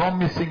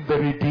promising the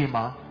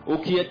Redeemer,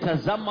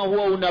 ukitazama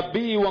huo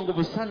unabii wa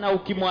nguvu sana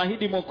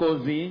ukimwahidi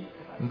Mwokozi,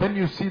 then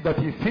you see that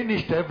he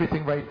finished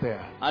everything right there.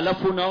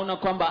 Alafu unaona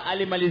kwamba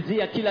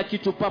alimalizia kila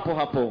kitu papo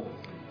hapo.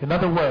 In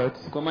other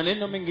words, kwa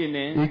maneno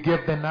mengine, he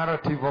gave the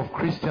narrative of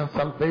Christian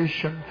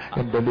salvation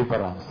and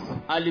deliverance.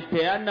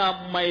 Alipeana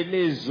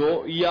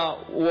maelezo ya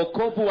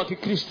wokovu wa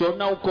Kikristo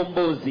na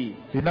ukombozi.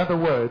 In other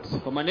words,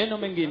 kwa maneno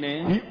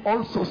mengine, he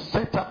also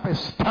set up a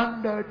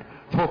standard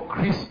for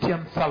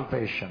Christian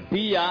salvation.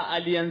 Pia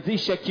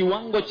alianzisha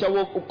kiwango cha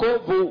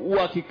wokovu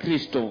wa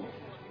Kikristo.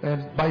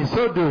 And by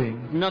so doing,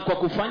 na kwa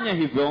kufanya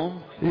hivyo,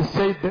 he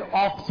said the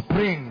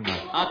offspring.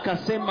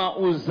 Akasema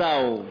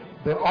uzao.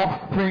 The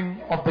offspring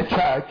of the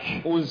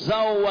church,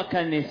 uzao wa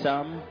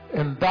kanisa,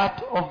 and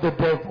that of the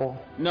devil,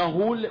 na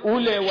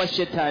ule wa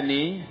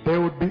shetani, they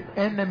would be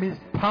enemies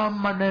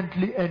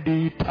permanently and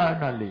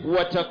eternally.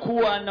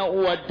 Watakuwa na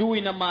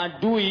uadui na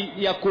maadui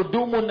ya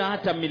kudumu na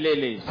hata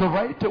milele. So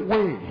right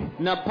away,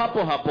 na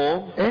papo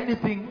hapo,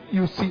 anything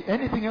you see,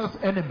 anything else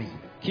enemy,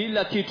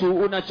 kila kitu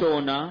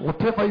unachoona,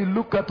 whatever you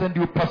look at and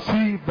you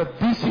perceive that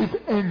this is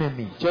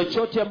enemy,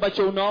 chochote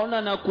ambacho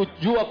unaona na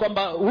kujua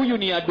kwamba huyu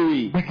ni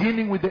adui,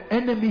 beginning with the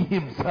enemy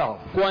himself,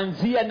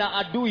 kuanzia na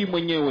adui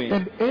mwenyewe,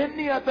 and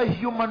any other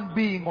human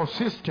being or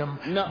system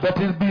that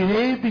is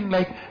behaving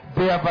like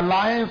they have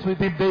alliance with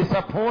him, they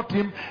support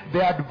him,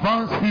 they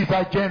advance his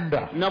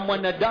agenda. Na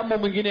mwanadamu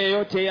mwingine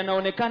yeyote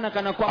yanaonekana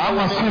kana kwamba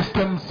ama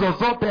systems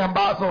zozote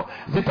ambazo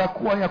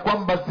zitakuwa ya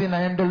kwamba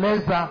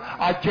zinaendeleza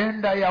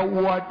agenda ya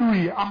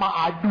uadui ama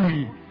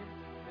adui,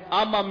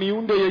 ama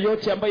miundo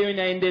yoyote ambayo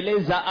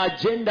inaendeleza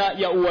agenda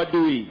ya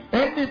uadui.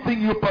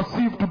 Anything you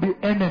perceive to be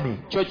enemy,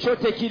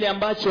 chochote kile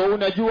ambacho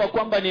unajua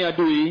kwamba ni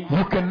adui,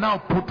 you can now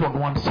put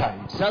on one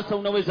side. Sasa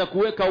unaweza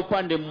kuweka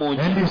upande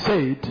mmoja. And he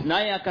said,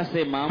 naye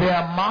akasema,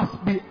 there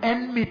must be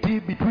enmity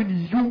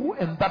between you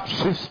and that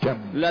system,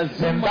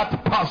 and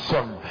that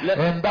person,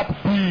 and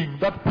that being,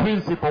 that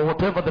principle,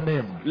 whatever the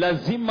name.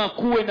 Lazima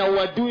kuwe na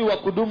uadui wa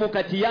kudumu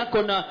kati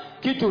yako na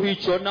kitu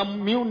hicho na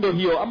miundo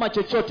hiyo ama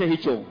chochote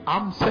hicho.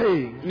 I'm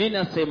saying,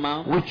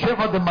 ninasema,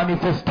 whichever the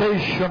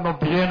manifestation of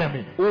the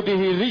enemy,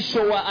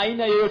 udhihirisho wa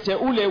aina yoyote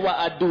ule wa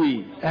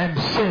adui, and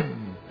sin,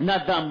 na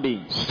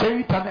dhambi,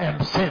 Satan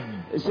and sin,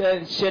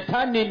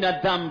 shetani na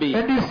dhambi.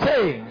 And he's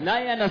saying,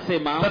 naye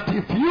anasema, that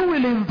if you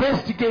will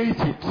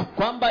investigate it,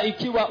 kwamba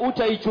ikiwa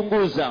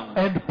utaichunguza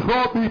and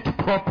probe it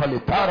properly,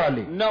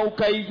 thoroughly, na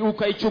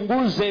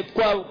ukaichunguze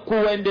kwa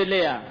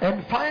kuendelea,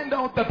 and find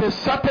out that a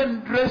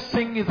certain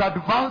dressing is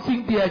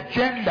advancing the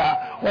agenda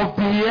of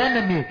the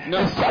enemy,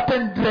 a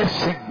certain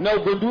dressing, na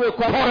ugundue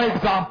kwa, for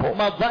example,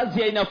 mavazi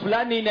ya aina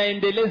fulani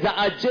inaendeleza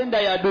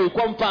agenda ya adui.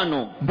 Kwa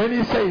mfano, then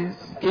he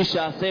says,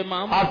 kisha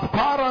asema, as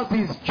far as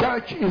his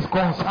church is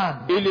concerned,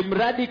 ili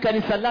mradi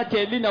kanisa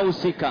lake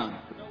linahusika,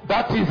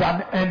 that is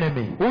an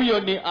enemy. Huyo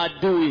ni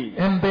adui.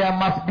 And there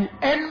must be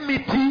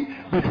enmity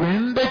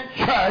between the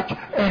church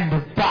and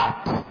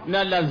that.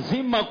 Na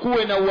lazima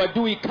kuwe na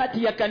uadui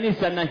kati ya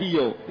kanisa na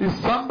hiyo.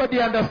 Is somebody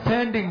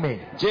understanding me?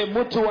 Je,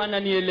 mtu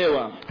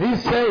ananielewa?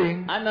 He's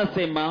saying,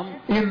 anasema,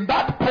 in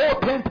that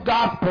potent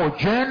gospel,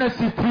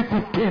 Genesis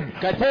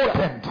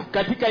 3:15,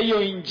 katika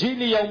hiyo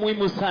injili ya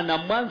umuhimu sana,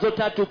 Mwanzo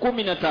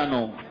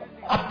 3:15,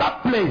 at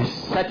that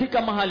place,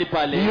 katika mahali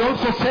pale, he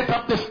also set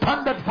up the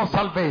standard for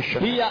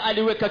salvation. Pia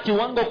aliweka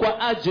kiwango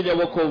kwa ajili ya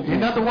wokovu.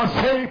 In other words,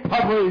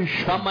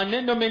 separation. Kwa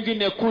maneno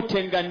mengine,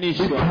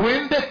 kutenganishwa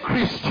between the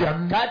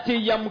Christian,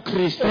 kati ya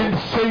Mkristo, and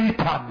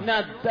Satan,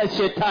 na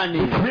shetani,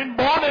 between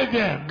born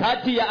again,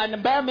 kati ya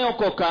ambaye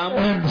ameokoka,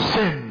 and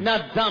sin, na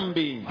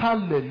dhambi.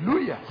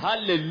 Hallelujah.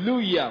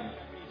 Hallelujah.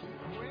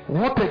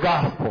 What a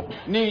gospel.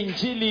 Ni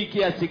injili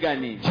kiasi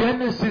gani?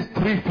 Genesis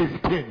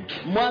 3:15.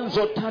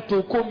 Mwanzo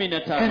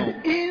 3:15.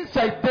 And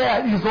inside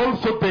there is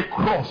also the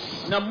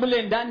cross. Na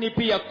mle ndani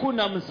pia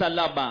kuna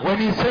msalaba. When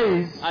he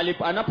says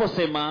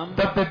anaposema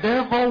that the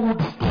devil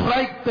would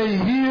strike the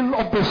heel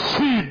of the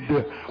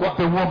seed of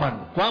the woman,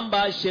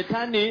 kwamba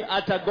shetani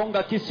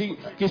atagonga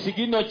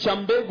kisigino cha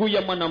mbegu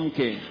ya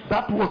mwanamke.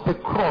 That was the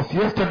cross.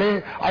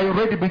 Yesterday I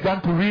already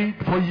began to read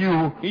for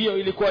you. Hiyo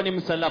ilikuwa ni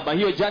msalaba.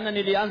 Hiyo jana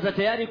nilianza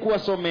tayari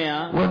kuwasomea.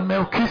 tumesomea when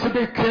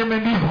Melchizedek came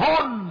and his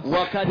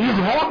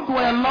horns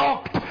were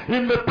locked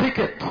in the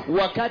thicket.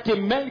 Wakati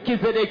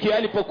Melkizedeki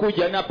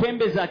alipokuja na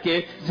pembe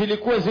zake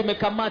zilikuwa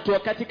zimekamatwa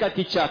katika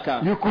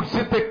kichaka. You could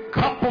see the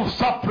cup of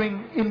suffering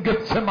in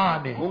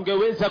Gethsemane.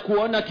 Ungeweza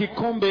kuona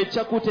kikombe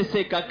cha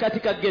kuteseka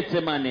katika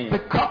Gethsemane. The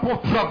cup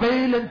of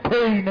travail and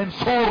pain and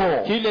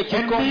sorrow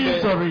and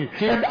misery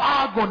and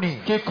agony.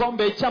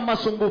 Kikombe cha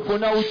masumbufu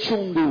na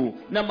uchungu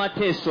na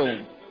mateso.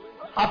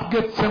 At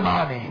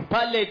Gethsemane.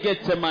 Pale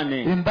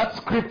Gethsemane. In that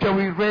scripture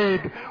we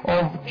read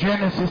of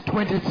Genesis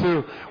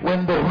 22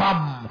 when the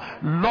ram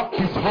locked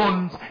his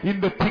horns in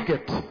the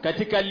thicket.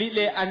 Katika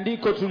lile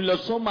andiko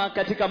tulilosoma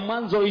katika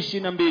Mwanzo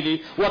 22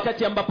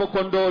 wakati ambapo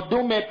kondoo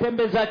dume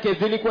pembe zake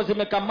zilikuwa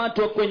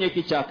zimekamatwa kwenye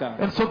kichaka.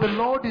 And so the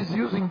Lord is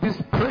using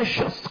this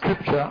precious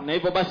scripture. Na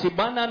hivyo basi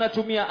Bwana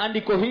anatumia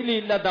andiko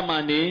hili la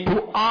dhamani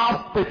to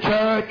ask the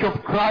church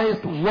of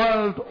Christ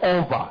world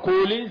over.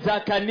 Kuuliza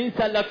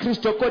kanisa la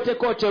Kristo kote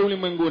kote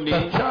ulimwenguni.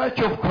 The church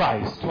of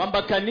Christ.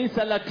 Kwamba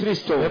kanisa la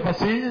Kristo. Ever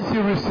since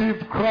you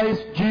received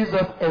Christ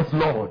Jesus as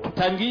Lord.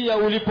 Tangia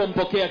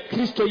ulipompokea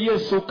Kristo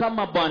Yesu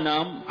kama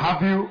Bwana.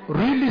 Have you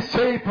really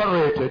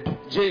separated?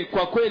 Je,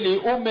 kwa kweli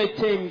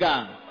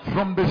umetenga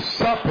from the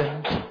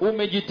serpent?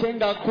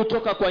 Umejitenga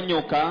kutoka kwa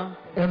nyoka.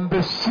 And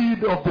the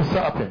seed of the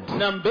serpent.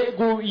 Na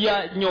mbegu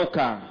ya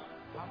nyoka.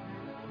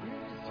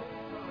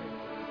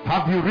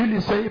 Have you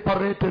really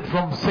separated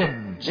from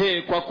sin?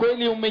 Je, kwa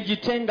kweli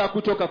umejitenga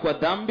kutoka kwa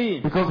dhambi?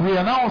 Because we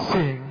are now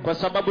seeing kwa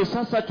sababu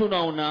sasa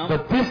tunaona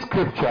that this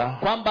scripture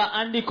kwamba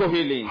andiko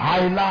hili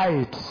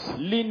highlights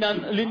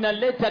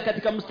linaleta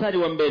katika mstari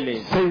wa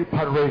mbele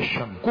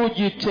separation.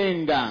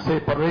 Kujitenga.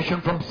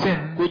 Separation from sin.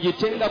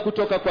 Kujitenga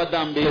kutoka kwa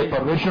dhambi.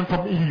 Separation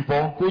from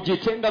evil.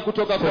 Kujitenga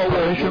kutoka kwa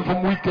separation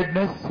from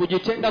wickedness.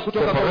 Kujitenga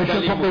kutoka kwa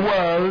separation from the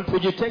world.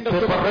 Kujitenga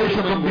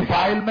separation from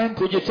defilement.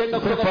 Kujitenga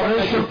kutoka kwa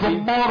separation from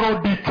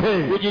moral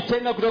decay.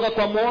 Kujitenga kutoka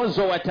kwa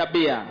mwozo wa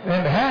tabia.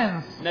 And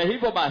hence, na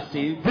hivyo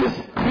basi, this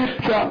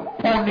scripture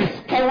on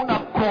its own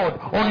accord,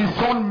 on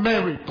its own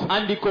merit,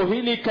 andiko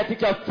hili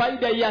katika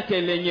faida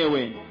yake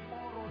lenyewe.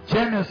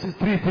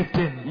 Genesis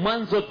 3:15.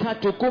 Mwanzo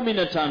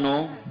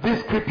 3:15.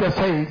 This scripture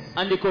says,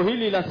 andiko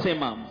hili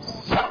lasema,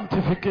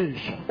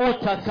 sanctification,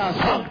 utakaso,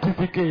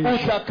 sanctification,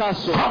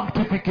 utakaso,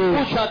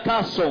 sanctification,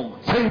 utakaso,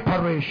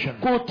 separation,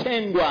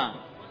 kutengwa.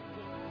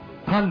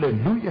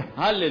 Hallelujah.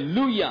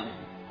 Hallelujah.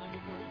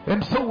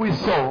 And so we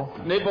saw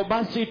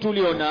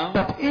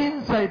that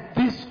inside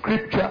this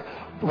scripture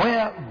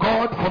where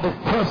God for the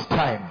first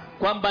time,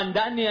 kwamba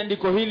ndani ya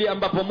andiko hili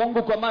ambapo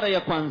Mungu kwa mara ya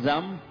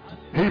kwanza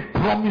he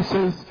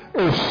promises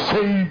a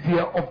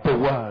savior of the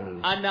world.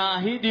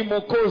 Anaahidi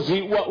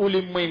mwokozi wa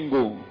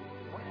ulimwengu.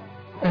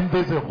 And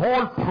there's a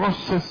whole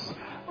process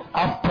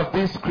after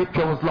this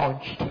scripture was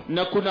launched.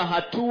 Na kuna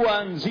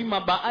hatua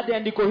nzima baada ya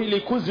andiko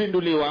hili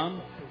kuzinduliwa.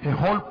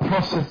 A whole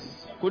process.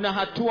 Kuna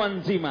hatua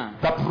nzima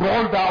that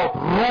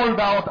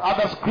rolled out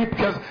other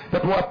scriptures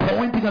that were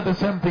pointing at the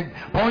same thing,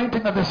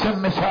 pointing at the same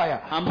Messiah,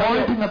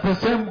 pointing at the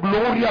same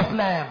glorious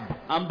Lamb,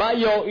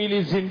 ambayo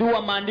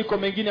ilizindua maandiko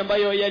mengine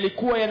ambayo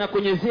yalikuwa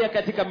yanakonyezea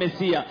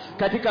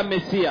katika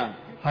Mesia.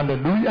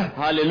 Hallelujah.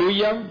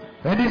 Hallelujah.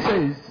 And he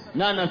says,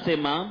 na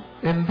anasema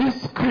in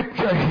this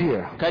scripture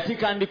here,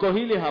 katika andiko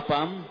hili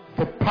hapa,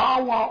 the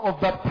power of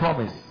that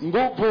promise,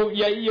 nguvu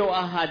ya hiyo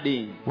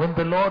ahadi, when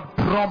the Lord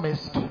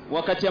promised,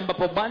 wakati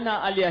ambapo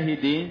Bwana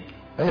aliahidi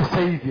a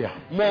savior,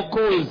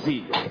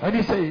 mwokozi, and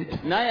he said,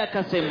 naye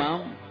akasema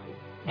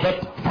that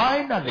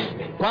finally,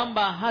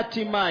 kwamba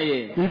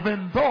hatimaye,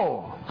 even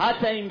though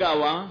hata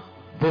ingawa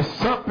the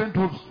serpent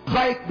would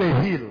strike the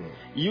heel,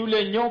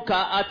 yule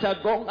nyoka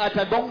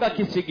atagonga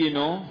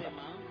kisigino,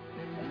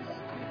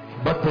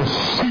 but the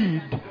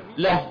seed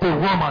of the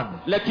woman,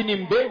 lakini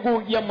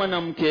mbegu ya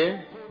mwanamke,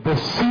 the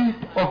seed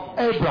of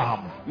Abraham,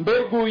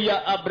 mbegu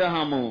ya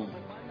Abrahamu,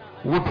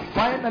 would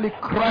finally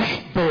crush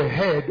the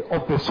head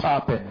of the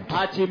serpent.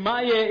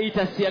 Hatimaye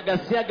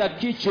itasiagasiaga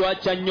kichwa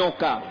cha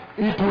nyoka.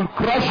 It will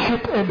crush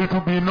it and it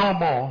will be no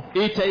more.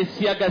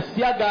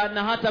 Itaisiagasiaga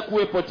na hata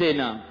kuwepo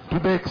tena. To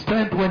the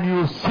extent when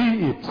you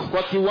see it.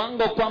 Kwa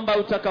kiwango kwamba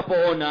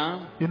utakapoona.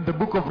 In the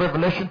book of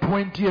Revelation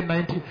 20 and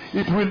 19,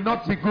 it will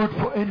not be good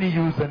for any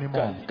use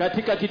anymore.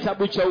 Katika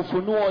kitabu cha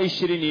Ufunuo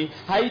 20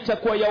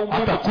 haitakuwa ya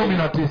umuhimu. Hata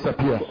 19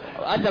 pia.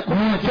 Hata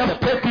 19. Just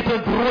take it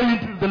and throw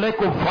it into the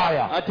lake of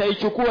fire.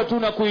 Ataichukua tu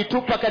na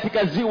kuitupa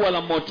katika ziwa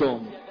la moto.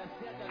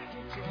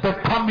 The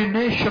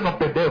termination of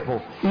the devil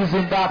is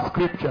in that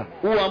scripture.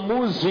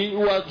 Uamuzi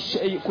wa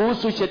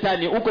kuhusu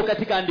shetani uko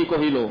katika andiko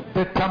hilo.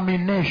 The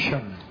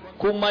termination.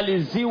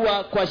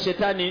 Kumaliziwa kwa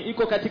shetani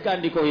iko katika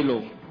andiko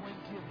hilo.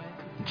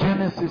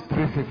 Genesis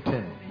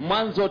 3:15.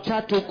 Mwanzo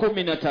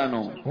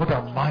 3:15. What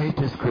a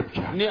mighty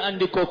scripture. Ni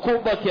andiko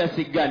kubwa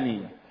kiasi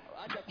gani.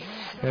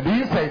 And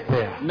inside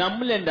there, na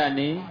mle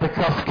ndani, the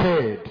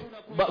cascade,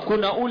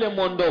 kuna ule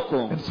mwondoko.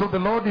 And so the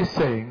Lord is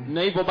saying,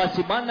 na hivyo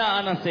basi Bwana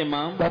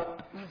anasema that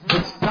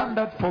the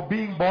standard for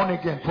being born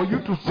again, for you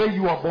to say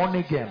you are born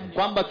again,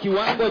 kwamba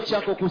kiwango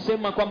chako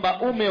kusema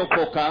kwamba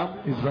umeokoka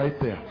is right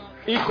there.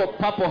 Iko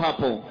papo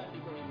hapo.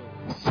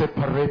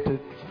 Separated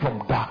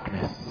from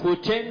darkness.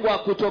 Kutengwa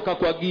kutoka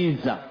kwa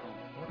giza.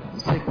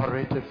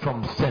 Separated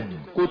from sin.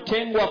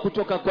 Kutengwa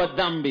kutoka kwa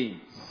dhambi.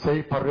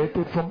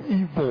 Separated from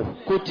evil.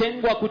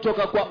 Kutengwa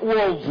kutoka kwa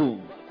uovu.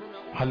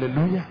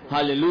 Hallelujah.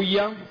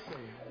 Hallelujah.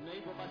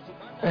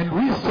 And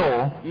we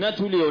saw, na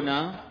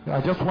tuliona,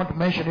 I just want to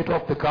mention it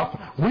off the cuff,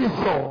 we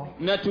saw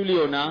na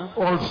tuliona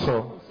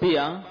also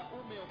pia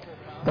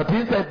that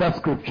inside that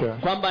scripture,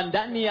 kwamba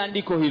ndani ya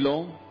andiko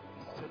hilo,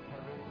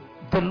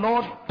 the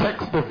Lord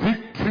takes the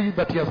victory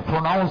that he has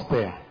pronounced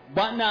there,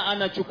 Bwana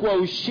anachukua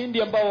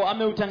ushindi ambao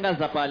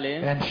ameutangaza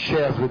pale, and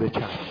shares with the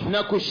church.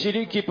 na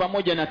kushiriki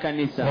pamoja na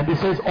kanisa. And he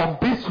says, on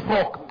this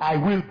rock I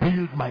will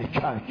build my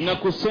church. Na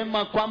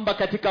kusema kwamba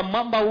katika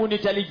mwamba huu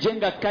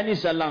nitalijenga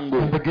kanisa langu.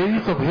 And the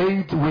gates of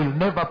hate will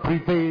never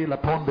prevail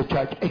upon the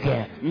church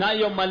again.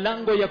 Nayo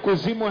malango ya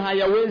kuzimu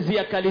hayawezi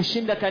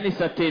yakalishinda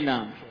kanisa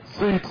tena.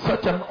 So it's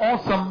such an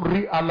awesome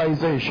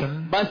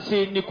realization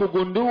Basi ni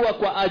kugundua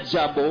kwa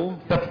ajabu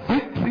that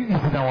victory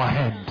is in our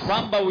hands.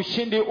 kwamba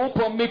ushindi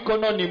upo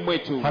mikononi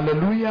mwetu.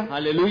 Hallelujah.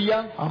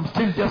 Hallelujah. I'm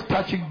still just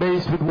touching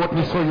base with what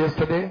we saw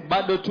yesterday.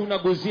 Bado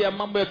tunaguzia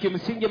mambo ya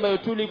kimsingi ambayo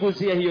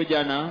tuliguzia hiyo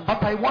jana.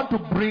 But I want to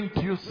bring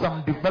to you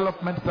some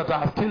developments that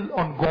are still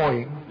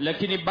ongoing.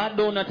 Lakini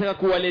bado nataka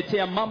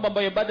kuwaletea mambo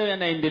ambayo bado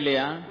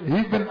yanaendelea.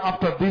 Even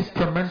after this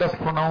tremendous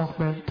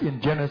pronouncement in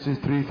Genesis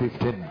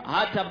 3:15.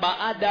 Hata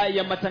baada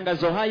ya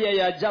matangazo haya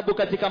ya ajabu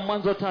katika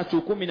Mwanzo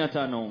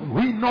 3:15.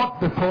 We note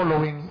the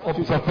following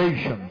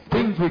observations,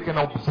 things we can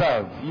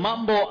observe.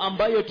 Mambo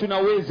ambayo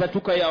tunaweza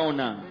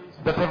tukayaona.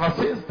 That ever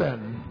since then,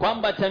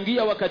 kwamba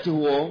tangia wakati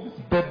huo,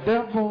 the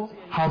devil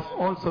has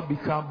also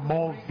become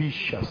more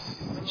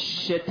vicious.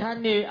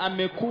 Shetani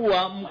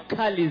amekuwa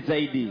mkali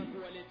zaidi.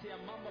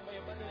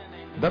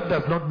 That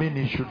does not mean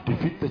he should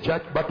defeat the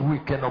church, but we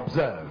can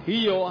observe.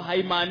 Hiyo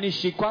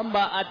haimaanishi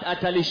kwamba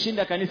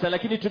atalishinda kanisa,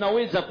 lakini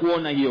tunaweza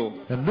kuona hiyo.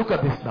 And look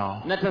at this now.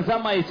 Na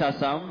tazama hii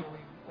sasa.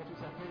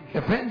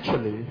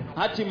 Eventually,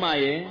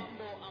 hatimaye,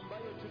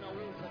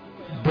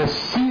 the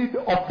seed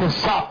of the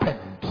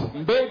serpent,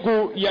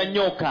 mbegu ya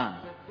nyoka,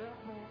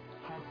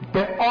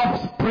 the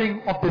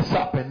offspring of the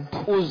serpent,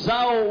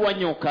 uzao wa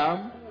nyoka,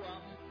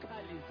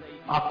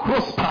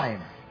 across time,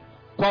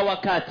 kwa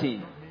wakati,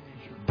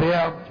 they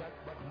have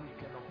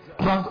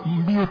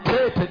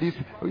transmutated,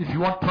 if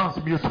you want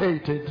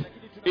transmutated,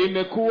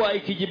 imekuwa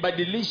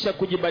ikijibadilisha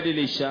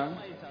kujibadilisha,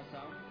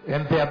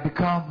 and they have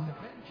become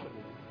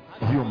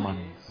humans.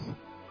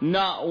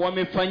 Na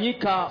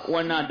wamefanyika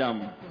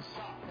wanadamu.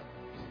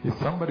 Is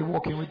somebody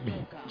walking with me?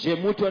 Je,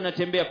 mtu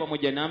anatembea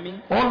pamoja nami?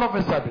 All of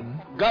a sudden,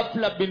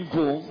 ghafla bin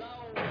vu,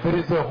 there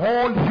is a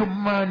whole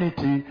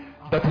humanity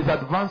that is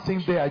advancing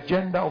the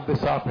agenda of the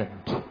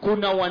serpent.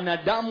 Kuna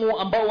wanadamu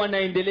ambao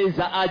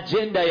wanaendeleza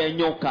agenda ya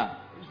nyoka.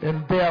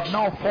 And they have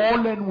now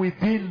fallen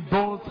within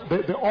those,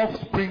 the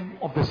offspring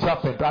of the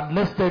serpent,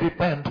 unless they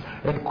repent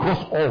and cross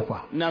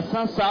over. Na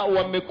sasa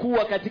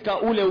wamekuwa katika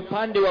ule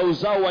upande wa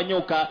uzao wa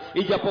nyoka,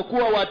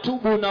 ijapokuwa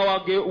watubu na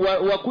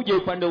wakuje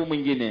upande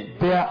mwingine.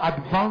 They are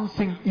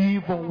advancing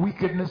evil,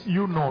 wickedness,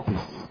 you know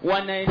this.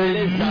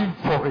 They live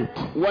for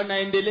it.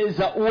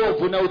 Wanaendeleza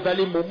uovu na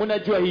udhalimu,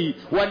 mnajua hii,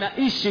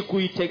 wanaishi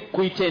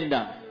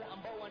kuitenda.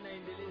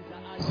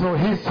 So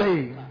he's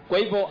saying, kwa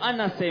hivyo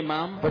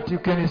anasema, but you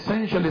can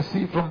essentially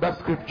see from that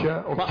scripture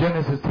of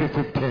Genesis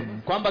 3:15,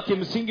 kwamba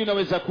kimsingi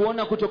unaweza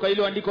kuona kutoka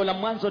ile andiko la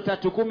Mwanzo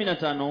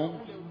 3:15,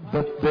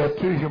 that there are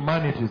two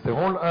humanities. The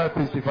whole earth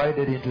is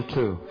divided into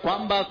two.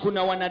 Kwamba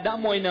kuna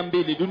wanadamu aina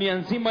mbili, dunia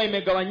nzima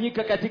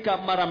imegawanyika katika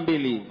mara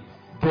mbili.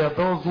 There are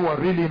those who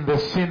are really in the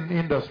sin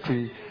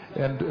industry,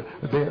 and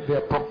they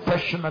are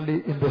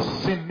professionally in the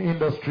sin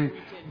industry.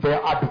 They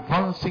are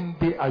advancing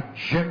the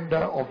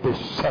agenda of the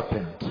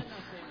serpent.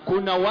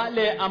 Kuna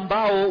wale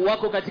ambao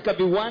wako katika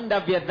viwanda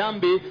vya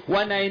dhambi,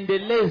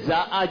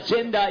 wanaendeleza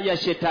agenda ya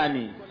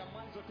shetani.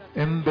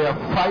 And they are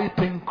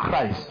fighting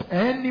Christ.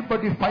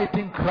 Anybody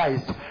fighting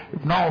Christ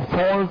now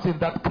falls in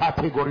that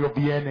category of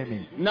the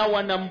enemy. Na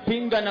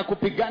wanampinga na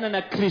kupigana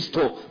na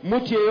Kristo.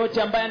 Mtu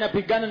yeyote ambaye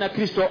anapigana na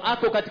Kristo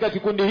ako katika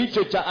kikundi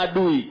hicho cha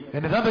adui.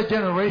 And another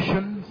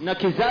generation, na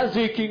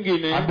kizazi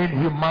kingine,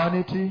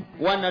 humanity,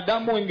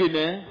 wanadamu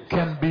wengine,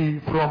 can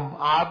be from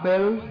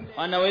Abel,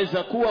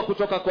 anaweza kuwa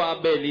kutoka kwa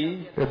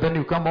Abeli, and then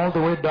you come all the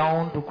way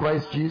down to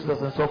Christ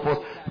Jesus and so forth.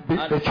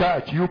 The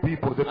church, you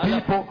people, the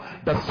people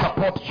that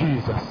support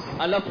Jesus.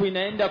 Alafu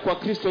inaenda kwa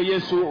Kristo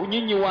Yesu,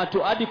 nyinyi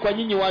watu, hadi kwa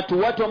nyinyi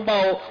watu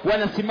ambao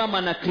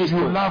wanasimama na Kristo.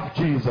 You love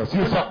Jesus,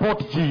 you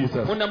support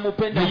Jesus,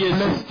 mnampenda you Yesu,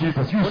 bless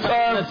Jesus, you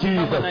serve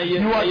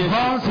Jesus, you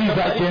advance his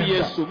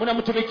agenda.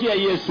 Mnamtumikia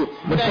Yesu,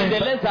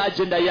 mnaendeleza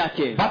agenda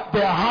yake. But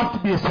there has to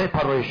be a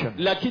separation.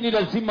 Lakini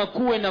lazima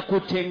kuwe na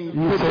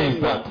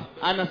kutengwa.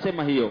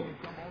 Anasema hiyo.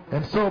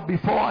 And so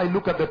before I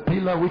look at the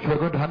pillar, which we're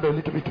going to handle a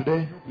little bit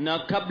today, na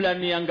kabla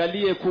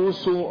niangalie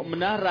kuhusu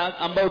mnara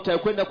ambao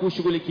tutakwenda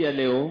kushughulikia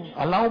leo,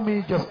 allow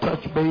me just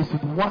touch base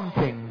with one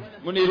thing.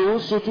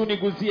 Mniruhusu tu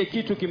niguzie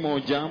kitu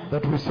kimoja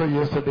that we saw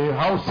yesterday,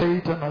 how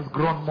Satan has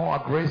grown more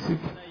aggressive,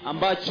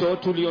 ambacho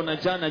tuliona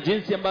jana,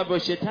 jinsi ambavyo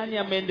shetani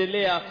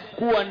ameendelea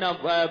kuwa na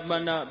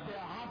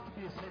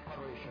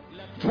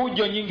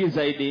fujo nyingi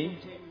zaidi,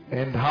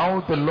 and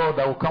how the Lord,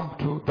 I will come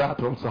to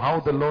that also, how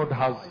the Lord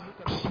has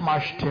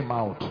smashed him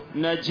out.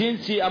 na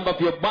jinsi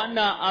ambavyo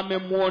Bwana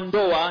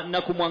amemuondoa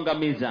na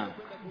kumwangamiza.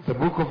 The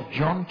book of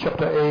John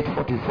chapter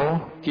 8:44.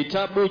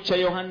 Kitabu cha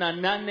Yohana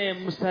 8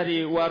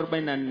 mstari wa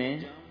 44.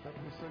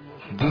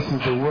 This is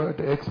the word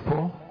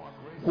expo.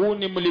 Huu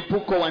ni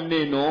mlipuko wa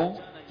neno.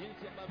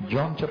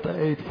 John chapter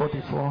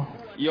 8:44.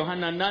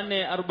 Yohana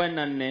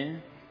 8:44.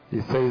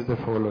 He says the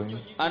following.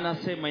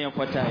 Anasema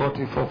yafuatayo.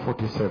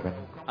 44:47.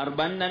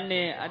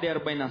 44 hadi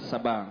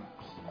 47.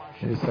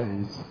 He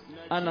says.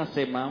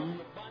 Anasema.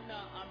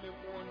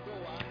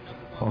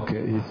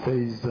 Okay, he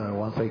says,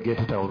 once I get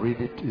it, I'll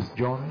read it. It's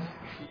John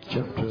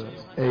chapter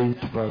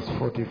 8 verse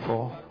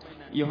 44.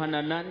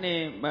 Yohana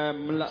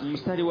 8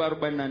 mstari wa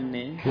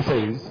 44. He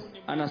says,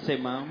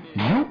 anasema,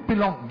 you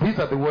belong,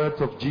 these are the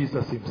words of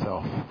Jesus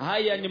himself.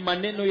 Haya ni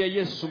maneno ya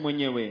Yesu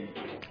mwenyewe.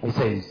 He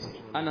says,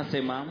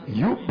 anasema,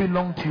 you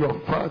belong to your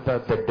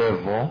father the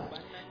devil.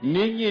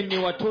 Ninyi ni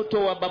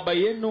watoto wa baba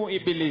yenu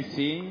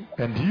Ibilisi.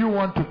 And you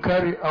want to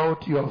carry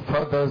out your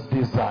father's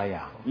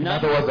desire. In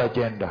other words,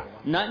 agenda.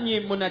 Nanyi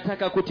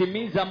mnataka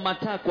kutimiza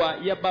matakwa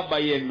ya baba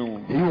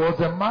yenu. He was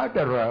a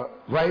murderer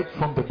right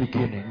from the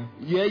beginning.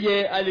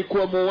 Yeye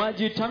alikuwa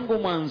muuaji tangu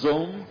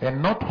mwanzo.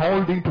 And not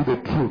holding to the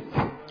truth.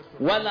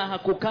 Wala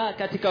hakukaa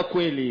katika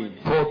kweli.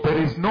 For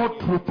there is no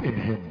truth in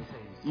him.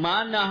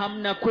 Maana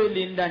hamna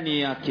kweli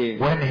ndani yake.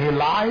 When he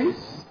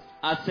lies,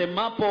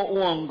 asemapo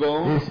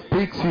uongo, he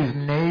speaks his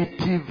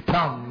native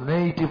tongue,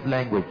 native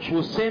language.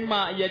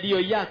 Husema yaliyo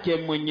yake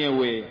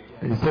mwenyewe.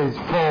 He says,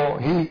 for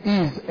he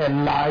is a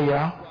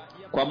liar.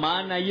 Kwa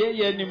maana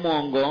yeye ni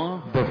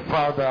mwongo. The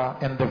father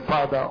and the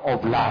father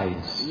of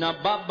lies. Na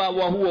baba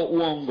wa huo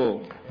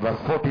uongo. Verse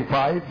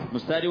 45.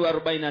 Mstari wa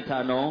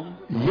 45.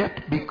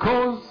 Yet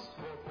because,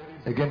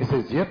 again he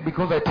says, yet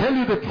because I tell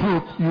you the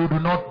truth, you do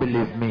not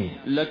believe me.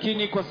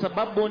 Lakini kwa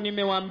sababu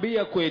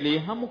nimewaambia kweli,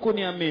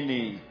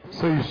 hamkuniamini.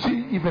 So you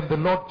see, even the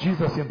Lord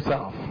Jesus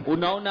himself,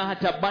 unaona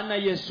hata Bwana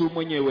Yesu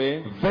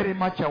mwenyewe, very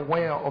much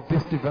aware of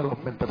this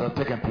development that had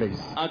taken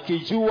place.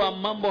 Akijua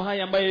mambo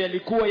haya ambayo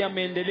yalikuwa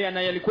yameendelea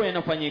na yalikuwa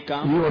yanafanyika.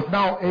 He was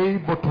now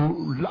able to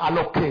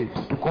allocate,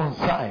 to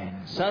consign.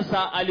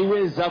 Sasa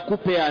aliweza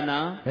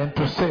kupeana and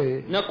to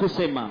say, na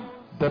kusema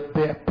that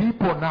there are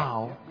people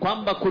now,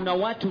 kwamba kuna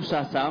watu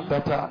sasa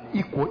that are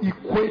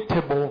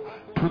equatable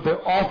to the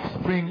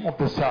offspring of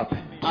the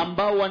serpent,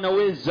 ambao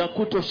wanaweza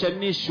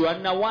kutoshanishwa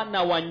na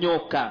wana wa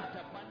nyoka.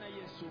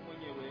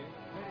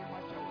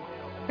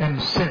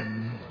 and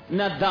sin,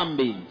 na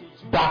dhambi,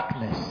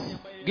 darkness,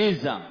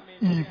 giza,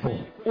 evil,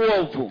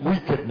 uovu,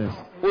 wickedness,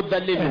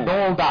 udhalimu, and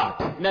all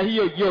that na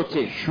hiyo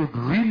yote should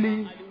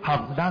really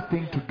have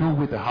nothing to do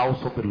with the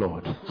house of the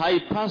Lord.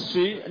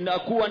 Haipaswi na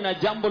kuwa na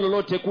jambo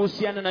lolote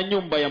kuhusiana na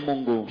nyumba ya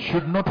Mungu.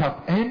 Should not have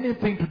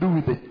anything to do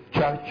with the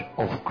church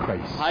of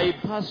Christ.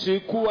 Haipaswi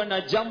kuwa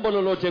na jambo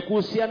lolote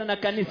kuhusiana na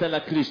kanisa la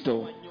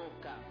Kristo.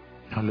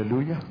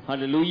 Hallelujah.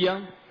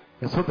 Hallelujah.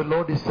 And so the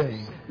Lord is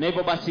saying, na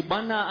hivyo basi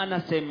Bwana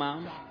anasema,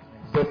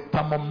 the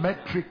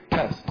thermometric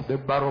test, the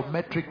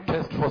barometric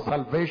test for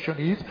salvation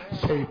is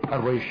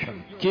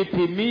separation.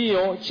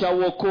 Kipimio cha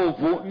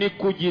wokovu ni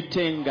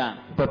kujitenga.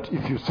 That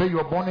if you say you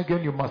are born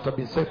again, you must have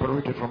been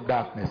separated from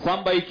darkness.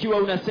 Kwamba ikiwa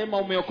unasema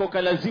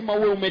umeokoka lazima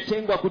uwe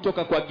umetengwa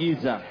kutoka kwa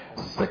giza.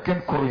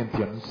 2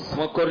 Corinthians,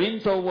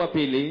 Wakorintho wa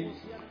pili,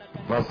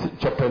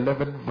 chapter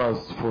 11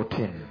 verse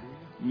 14.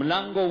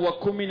 Mlango wa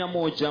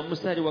 11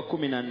 mstari wa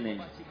 14.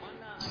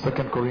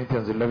 2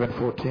 Corinthians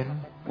 11:14.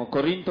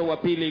 Wakorintho wa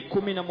pili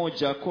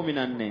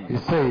 11:14. He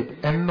said,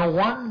 and no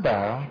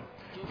wonder,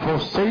 for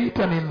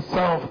Satan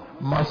himself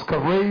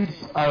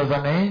masquerades as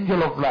an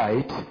angel of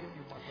light.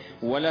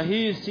 Wala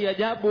hii si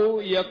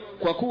ajabu ya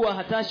kwa kuwa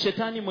hata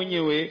shetani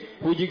mwenyewe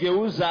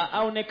hujigeuza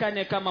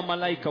aonekane kama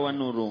malaika wa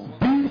nuru.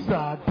 These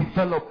are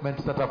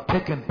developments that have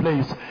taken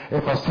place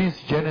ever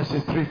since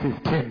Genesis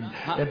 3:15,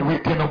 and we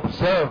can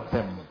observe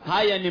them.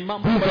 Haya ni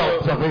mambo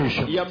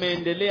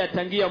yameendelea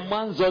tangia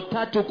Mwanzo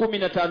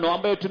 3:15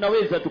 ambayo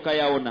tunaweza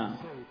tukayaona.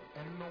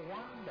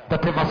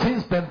 That ever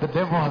since then the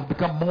devil has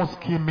become more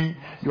schemy.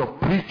 Your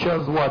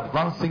preachers who are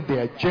advancing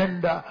the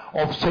agenda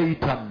of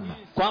Satan.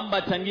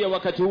 Kwamba tangia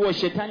wakati huo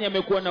shetani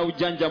amekuwa na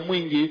ujanja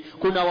mwingi.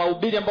 Kuna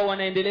wahubiri ambao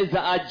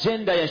wanaendeleza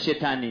agenda ya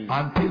shetani.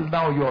 Until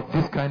now you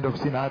have this kind of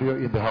scenario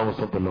in the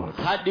house of the Lord.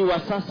 Hadi wa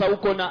sasa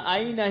uko na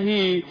aina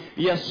hii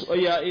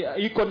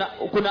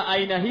kuna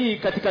aina hii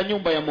katika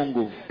nyumba ya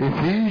Mungu.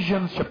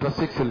 Ephesians chapter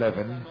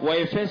 6:11.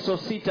 Waefeso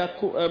 6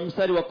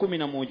 mstari wa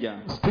 11.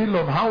 Still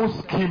on how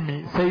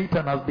schemy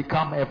Satan has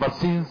become ever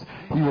since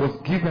he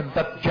was given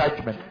that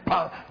judgment.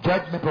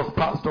 Judgment was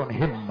passed on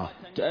him.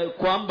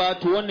 Kwamba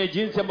tuone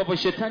jinsi ambavyo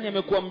shetani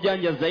amekuwa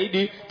mjanja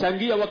zaidi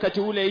tangia wakati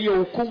ule hiyo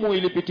hukumu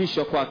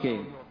ilipitishwa kwake.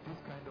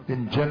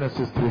 In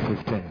Genesis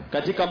 3:15.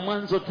 Katika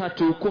Mwanzo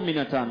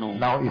 3:15.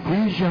 Now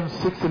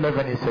Ephesians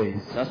 6:11 he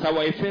says. Sasa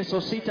Waefeso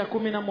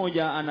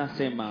 6:11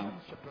 anasema.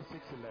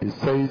 He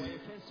says,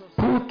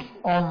 put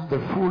on the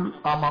full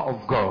armor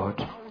of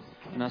God.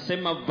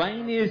 Nasema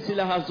vaini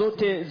silaha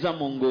zote za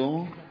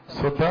Mungu.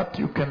 So that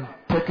you can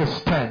take a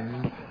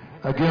stand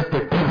against the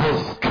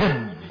devil's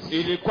schemes.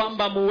 Ili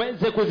kwamba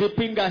muweze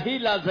kuzipinga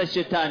hila za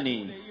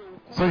shetani.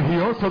 So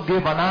he also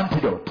gave an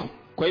antidote.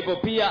 Kwa hivyo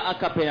pia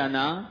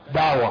akapeana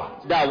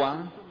dawa.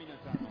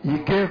 He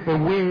gave a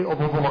way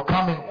of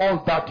overcoming all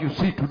that you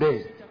see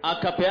today.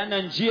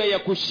 Akapeana njia ya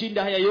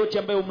kushinda haya yote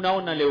ambayo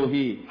mnaona leo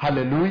hii.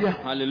 Hallelujah.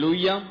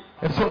 Hallelujah.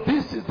 And so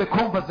this is the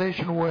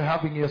conversation we were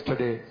having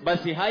yesterday.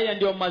 Basi haya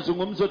ndio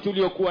mazungumzo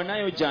tuliyokuwa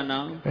nayo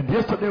jana. And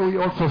yesterday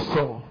we also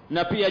saw,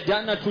 na pia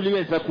jana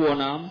tuliweza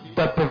kuona,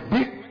 that the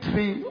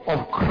victory of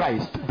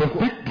Christ,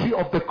 the victory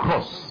of the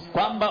cross,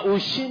 kwamba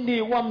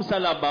ushindi wa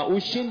msalaba,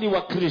 ushindi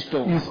wa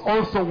Kristo, is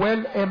also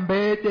well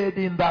embedded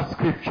in that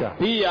scripture.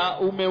 Pia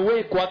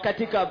umewekwa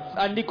katika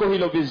andiko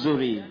hilo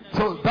vizuri.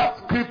 So that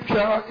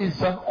scripture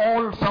is an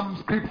awesome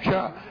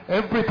scripture.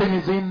 Everything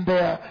is in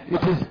there.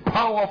 It is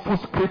powerful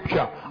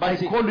scripture. I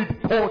call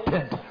it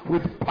potent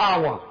with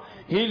power.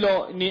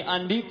 Hilo ni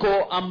andiko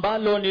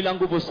ambalo ni la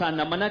nguvu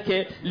sana,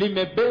 manake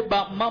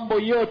limebeba mambo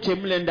yote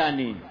mle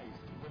ndani.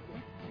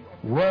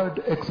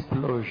 Word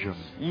explosion.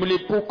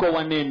 Mlipuko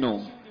wa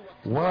neno.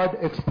 Word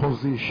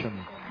exposition.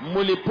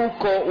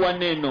 Mlipuko wa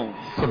neno.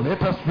 So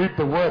let us read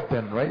the word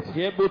then, right?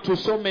 Hebu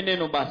tusome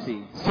neno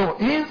basi. So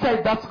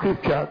inside that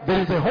scripture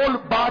there is a whole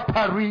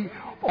battery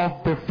of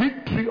the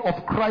victory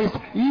of Christ,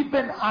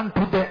 even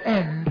unto the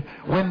end,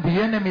 when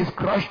the enemy is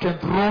crushed and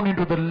thrown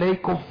into the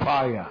lake of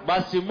fire.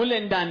 Basi mule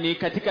ndani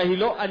katika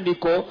hilo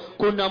andiko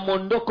kuna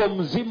mondoko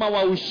mzima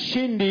wa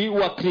ushindi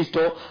wa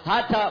Kristo,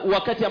 hata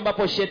wakati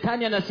ambapo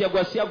shetani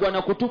anasiagwa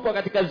na kutupwa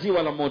katika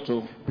ziwa la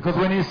moto. Because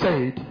when he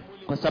said,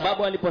 kwa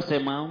sababu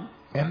aliposema,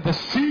 and the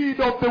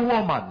seed of the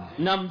woman,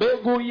 na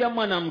mbegu ya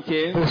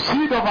mwanamke, the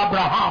seed of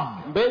Abraham,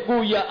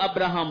 mbegu ya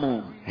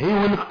Abrahamu, he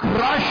will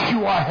crush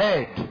your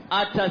head.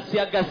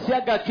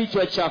 Atasiaga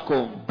kichwa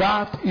chako.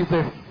 That is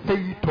a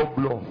fatal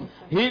blow.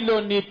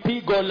 Hilo ni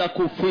pigo la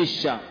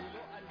kufisha.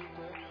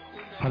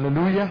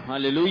 Hallelujah.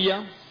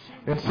 Hallelujah.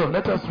 And so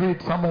let us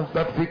read some of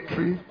that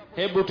victory.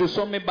 Hebu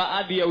tusome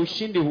baadhi ya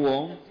ushindi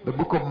huo. The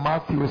book of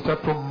Matthew, we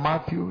start from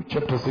Matthew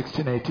chapter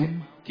 16:18.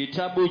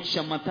 Kitabu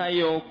cha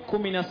Mathayo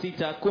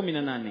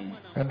 16:18.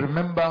 And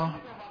remember,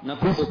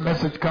 this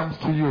message comes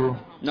to you.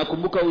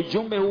 Nakumbuka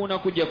ujumbe huu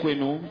unakuja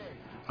kwenu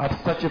at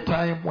such a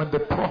time when the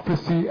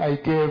prophecy I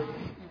gave,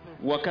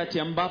 wakati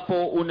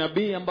ambapo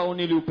unabii ambao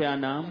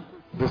niliupeana,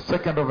 the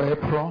 2nd of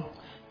April,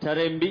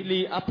 tarehe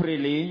 2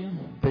 Aprili,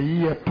 the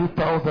year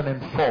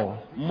 2004,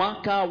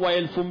 mwaka wa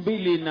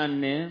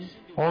 2004,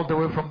 all the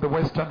way from the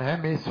western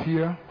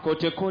hemisphere,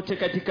 kote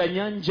katika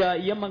nyanja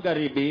ya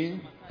magharibi.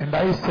 And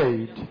I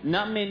said,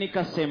 nami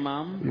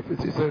nikasema, if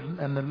it is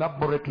an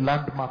elaborate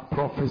landmark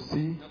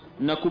prophecy,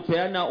 na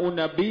kupeana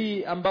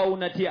unabii ambao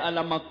unatia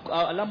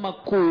alama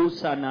kuu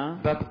sana,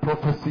 that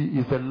prophecy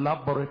is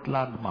elaborate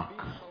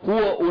landmark.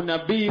 Huo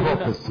unabii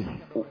prophecy.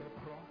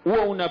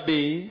 Huo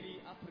unabii,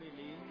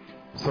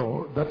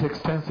 so that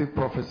extensive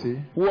prophecy,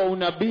 huo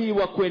unabii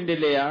wa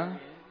kuendelea,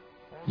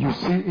 you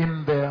see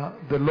in there,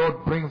 the Lord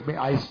brings me,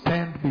 I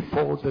stand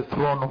before the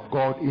throne of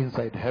God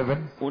inside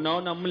heaven.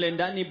 Unaona mle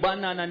ndani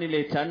Bwana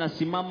ananileta,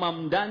 nasimama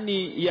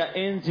ndani ya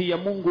enzi ya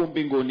Mungu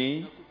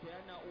mbinguni.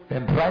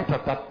 And right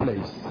at that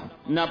place,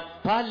 na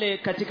pale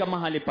katika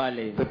mahali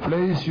pale, the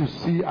place you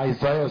see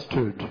Isaiah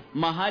stood,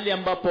 mahali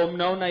ambapo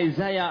mnaona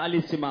Isaiah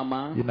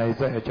alisimama, in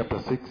Isaiah chapter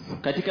 6,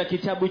 katika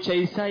kitabu cha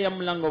Isaiah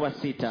mlango wa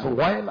 6. So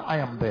while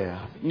I am there,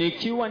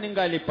 nikiwa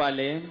ningali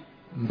pale,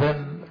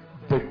 then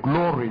the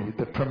glory,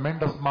 the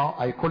tremendous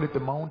I call it the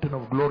mountain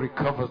of glory,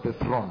 covers the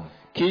throne.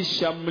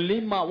 Kisha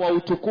mlima wa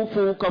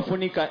utukufu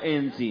ukafunika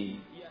enzi.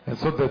 And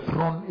so the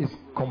throne is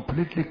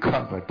completely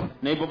covered.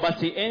 Na hivyo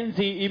basi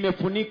enzi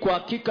imefunikwa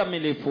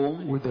kikamilifu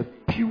with a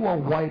pure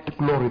white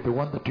glory, the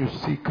one that you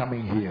see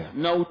coming here.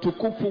 Na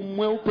utukufu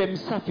mweupe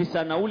msafi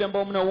sana, ule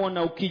ambao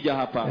mnaoona ukija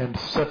hapa. And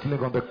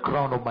settling on the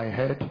crown of my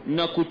head.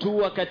 Na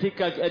kutua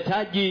katika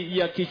taji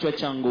ya kichwa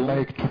changu.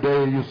 Like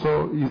today you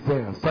saw is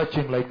there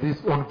searching like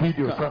this on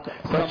video,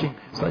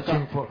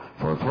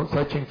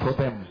 searching for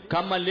them.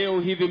 Kama leo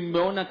hivi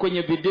mmeona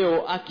kwenye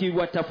video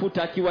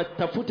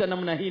akiwatafuta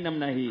namna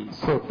hii.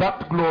 So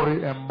that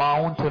glory, a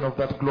mountain of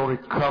that glory,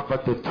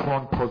 covered the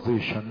throne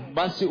position.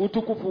 Basi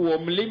utukufu wa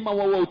mlima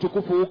wa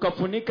utukufu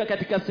ukafunika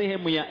katika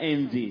sehemu ya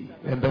enzi.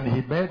 And then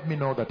he made me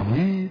know that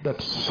he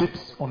that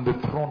sits on the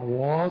throne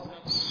was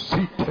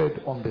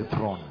seated on the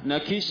throne. Na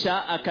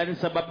kisha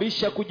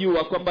akanisababisha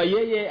kujua kwamba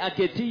yeye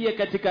aketie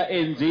katika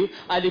enzi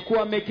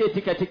alikuwa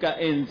ameketi katika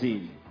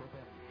enzi.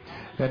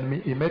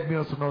 And he made me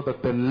also know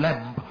that the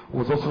Lamb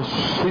was also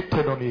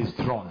seated on his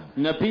throne.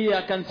 Na pia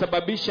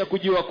akanisababisha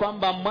kujua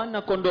kwamba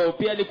mwana kondoo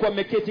pia alikuwa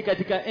ameketi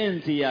katika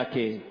enzi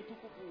yake.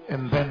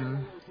 And then,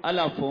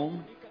 alafu,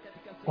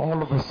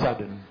 all of a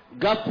sudden,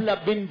 ghafla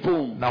bin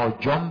boom, now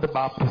John the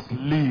Baptist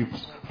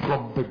leaves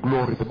from the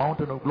glory, the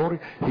mountain of glory.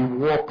 He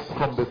walks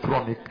from the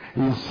throne.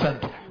 He is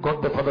sent.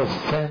 God the Father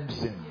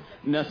sends him.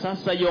 Na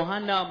sasa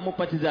Yohana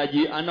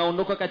Mbatizaji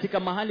anaondoka katika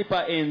mahali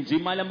pa enzi,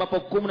 mahali ambapo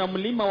kuna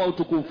mlima wa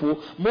utukufu.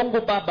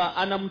 Mungu Baba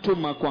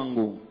anamtuma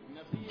kwangu.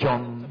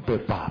 John the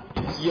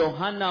Baptist.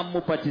 Yohana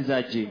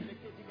Mbatizaji.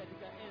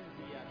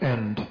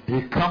 And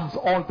he comes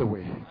all the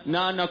way.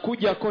 Na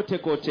anakuja kote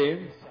kote.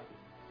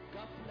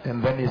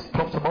 And then he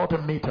stops about a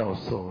meter or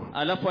so.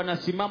 Alafu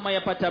anasimama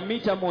yapata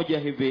mita moja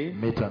hivi.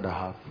 Meter and a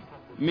half.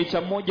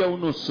 Mita moja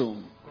unusu.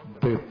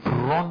 The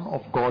throne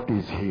of God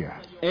is here.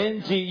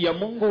 Enzi ya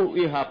Mungu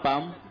i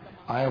hapa.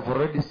 I have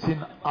already seen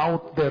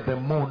out there the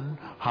moon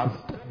has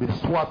been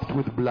swathed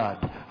with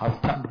blood, has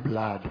turned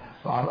blood.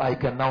 I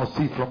can now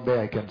see from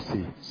there, I can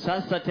see.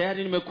 Sasa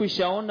tayari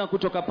nimekwisha ona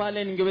kutoka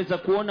pale, ningeweza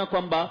kuona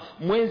kwamba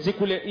mwezi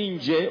kule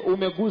nje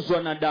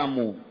umeguzwa na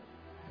damu.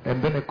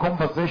 And then a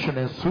conversation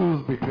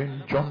ensues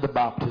between John the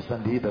Baptist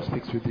and he that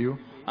speaks with you.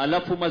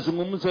 Alafu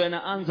mazungumzo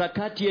yanaanza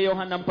kati ya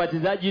Yohana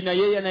Mbatizaji na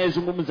yeye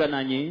anayezungumza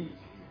nanyi.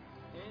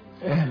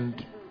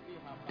 And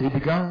he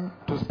began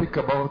to speak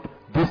about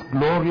this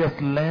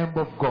glorious Lamb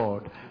of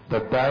God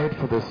that died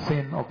for the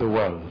sin of the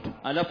world.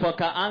 Alafu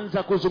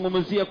akaanza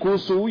kuzungumzia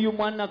kuhusu huyu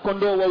mwana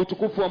kondoo wa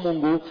utukufu wa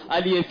Mungu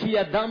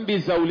aliyefia dhambi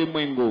za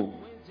ulimwengu.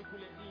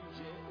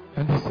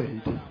 And he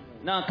said,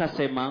 na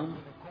akasema,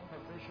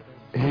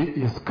 he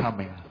is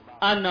coming.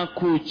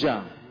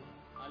 Anakuja.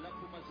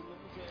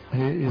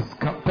 He is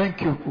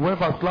thank you.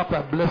 Whoever clapped,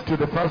 I blessed you.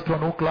 The first one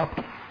who clapped,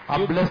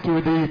 I blessed you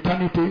with the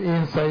eternity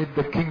inside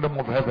the kingdom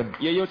of heaven.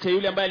 Yeyote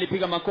yule ambaye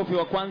alipiga makofi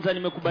wa kwanza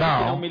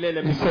nimekubariki na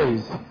umilele. He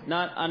says,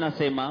 na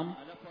anasema,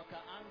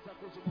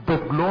 the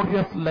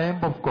glorious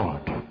Lamb of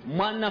God,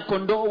 mwana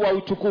kondoo wa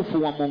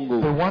utukufu wa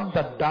Mungu, the one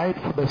that died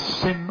for the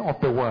sin of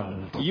the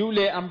world,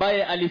 yule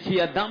ambaye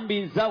alifia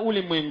dhambi za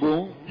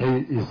ulimwengu, he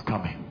is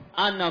coming.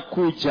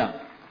 Anakuja.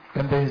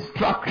 And the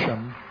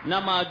instruction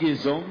na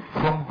maagizo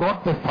from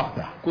God the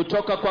Father,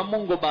 kutoka kwa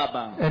Mungu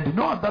Baba. And you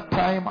know, at that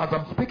time, as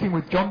I'm speaking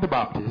with John the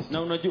Baptist,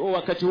 na unajua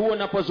wakati huo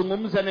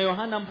napozungumza na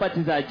Yohana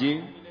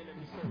Mbatizaji,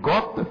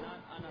 God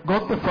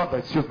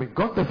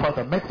the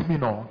Father makes me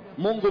know.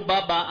 Mungu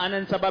Baba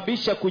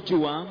ananisababisha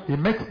kujua. He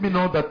makes me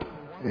know that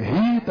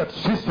he that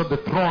sits on the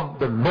throne,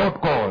 the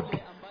Lord God,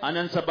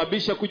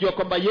 ananisababisha kujua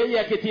kwamba yeye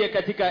aketie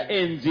katika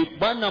enzi,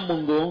 Bwana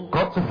Mungu,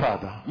 God the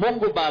Father,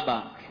 Mungu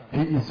Baba,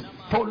 he is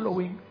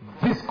following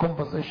this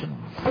conversation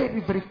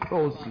very, very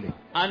closely.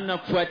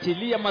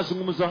 Anafuatilia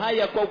mazungumzo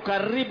haya kwa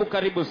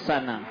karibu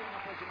sana.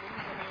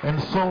 And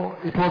so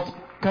it was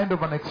kind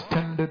of an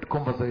extended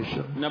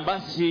conversation. Na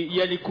basi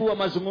yalikuwa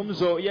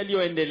mazungumzo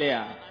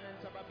yaliyoendelea.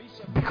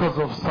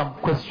 Because of some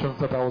questions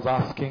that I was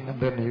asking, and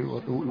then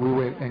we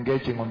were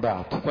engaging on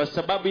that. Kwa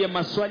sababu ya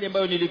maswali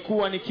ambayo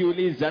nilikuwa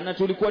nikiuliza na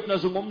tulikuwa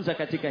tunazungumza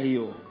katika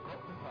hiyo.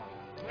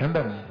 And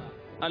then,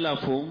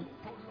 alafu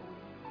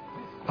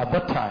at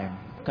that time,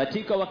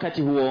 katika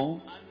wakati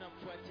huo,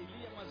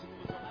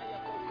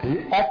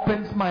 he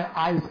opens my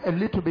eyes a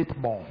little bit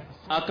more.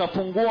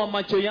 Akafungua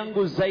macho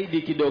yangu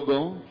zaidi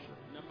kidogo.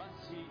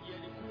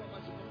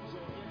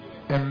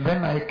 And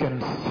then I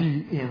can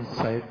see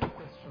inside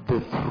the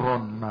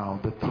throne now,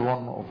 the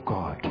throne of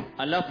God.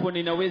 Alafu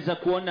ninaweza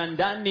kuona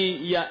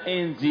ndani ya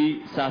enzi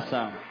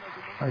sasa.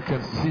 I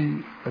can see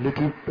a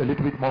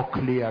little bit more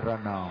clearer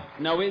now.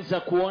 Naweza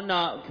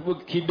kuona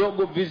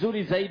kidogo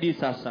vizuri zaidi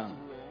sasa.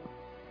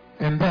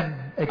 And then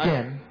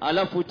again,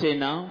 alafu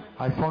tena,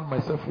 I found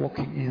myself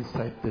walking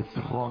inside the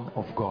throne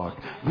of God.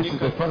 This is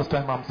the first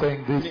time I'm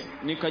saying this.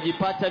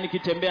 Nikajipata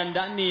nikitembea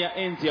ndani ya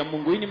enzi ya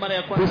Mungu. Hii ni mara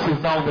ya kwanza. This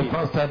is now the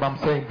first time I'm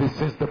saying this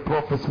since the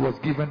prophecy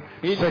was given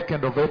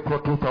 2nd of April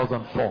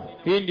 2004.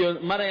 Hii ndio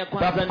mara ya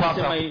kwanza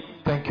nisema hii.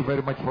 Thank you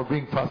very much for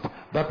being fast.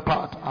 That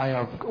part I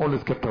have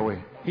always kept away.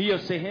 Hiyo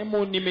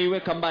sehemu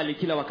nimeiweka mbali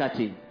kila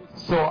wakati.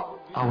 So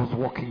I was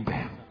walking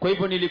there. Kwa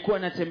hivyo nilikuwa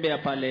natembea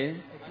pale.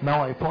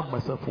 Now I found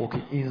myself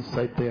walking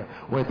inside there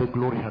where the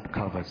glory had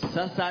covered.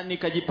 Sasa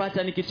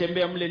nikajipata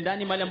nikitembea mle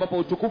ndani mahali ambapo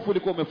utukufu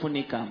ulikuwa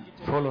umefunika.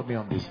 Follow me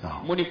on this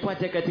now.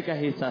 Munifuate katika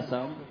hii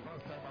sasa.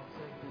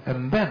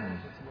 And then,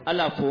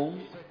 alafu,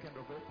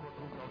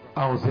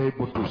 I was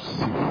able to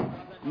see.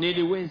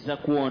 Niliweza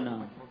kuona.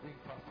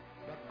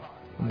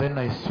 Then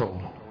I saw.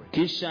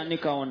 Kisha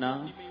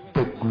nikaona.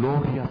 The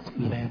glorious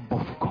Lamb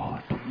of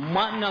God.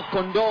 Mwana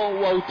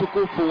kondoo wa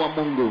utukufu wa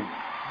Mungu.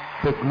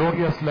 The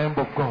glorious Lamb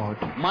of God,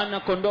 mwana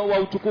kondoo wa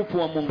utukufu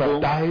wa Mungu,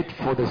 that died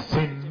for the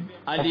sin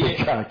of the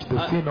church,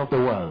 the sin of the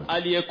world.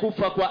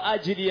 Aliyekufa kwa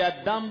ajili ya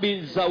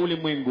dhambi za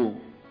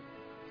ulimwengu.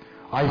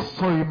 I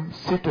saw him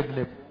seated in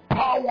a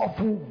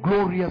powerful,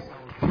 glorious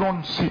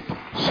throne seat,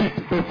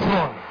 the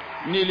throne.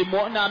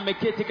 Nilimwona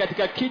ameketi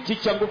katika kiti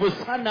cha nguvu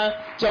sana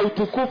cha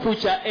utukufu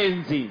cha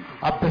enzi.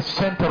 At the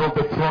center of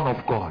the throne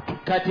of God.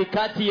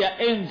 Katikati ya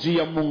enzi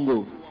ya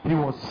Mungu. He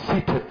was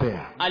seated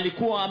there.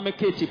 Alikuwa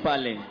ameketi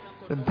pale.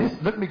 And this,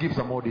 let me give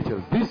some more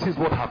details. This is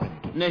what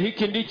happened. Na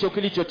hiki ndicho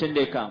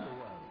kilichotendeka.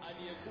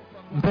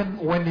 Then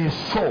when he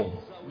saw,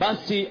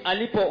 basi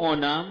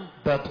alipoona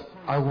that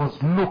I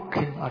was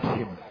looking at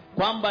him,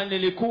 kwamba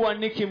nilikuwa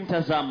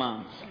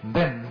nikimtazama,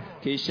 then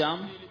kisha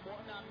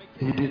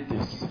he did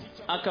this.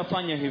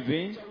 Akafanya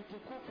hivi.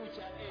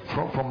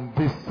 From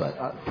this side,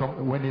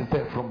 from when he's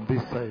there, from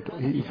this side,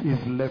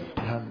 his left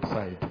hand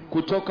side.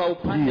 Kutoka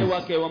upande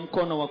wake wa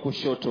mkono wa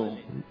kushoto.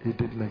 He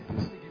did like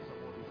this.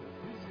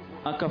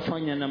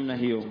 Akafanya namna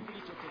hiyo.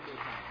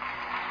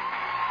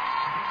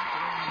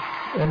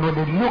 And when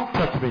he looked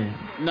at me,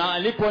 na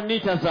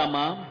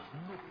aliponitazama,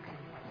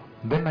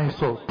 then I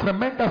saw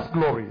tremendous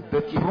glory.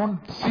 The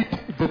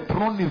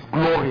throne is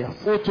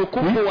glorious.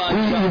 utukufu wa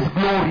He is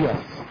glorious.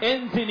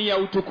 enzi ni ya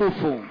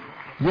utukufu.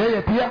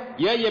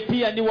 Yeye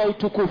pia ni wa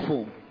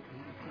utukufu.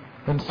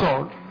 And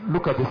so,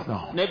 look at this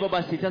now. Na hivyo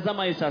basi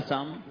tazama hii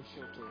sasa.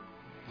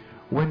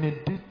 When he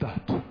did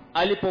that,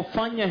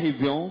 alipofanya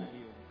hivyo,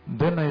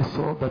 then I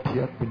saw that he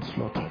had been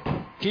slaughtered.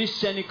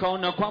 kisha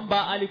nikaona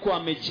kwamba alikuwa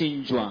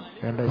amechinjwa.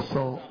 And I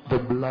saw the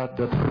blood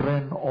that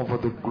ran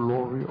over the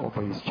glory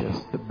over his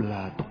chest. The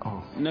blood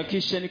of. Na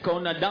kisha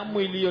nikaona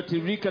damu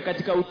iliyotirika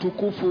katika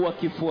utukufu wa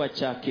kifua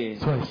chake.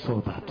 So I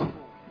saw that.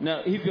 Na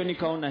hivyo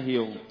nikaona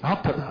hiyo.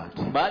 After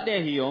that, baada ya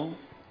hiyo,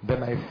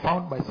 then I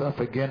found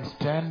myself again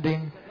standing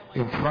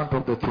in front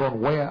of the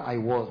throne where I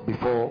was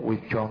before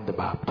with John the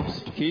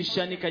Baptist.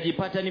 Kisha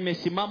nikajipata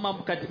nimesimama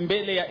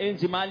mbele ya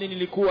enzi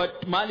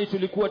mahali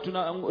tulikuwa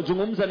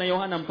tunazungumza na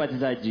Yohana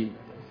Mbatizaji.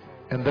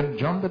 And then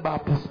John the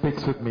Baptist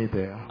speaks with me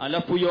there.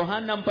 Alafu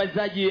Yohana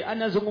Mbatizaji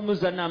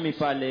anazungumza nami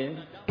pale.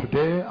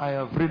 Today I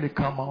have really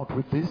come out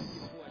with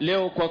this.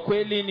 Leo kwa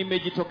kweli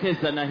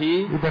nimejitokeza na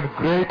hii. Even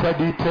greater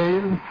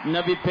detail.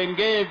 Na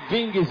vipengee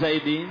vingi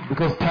zaidi.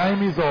 Because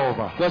time is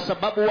over. Kwa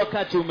sababu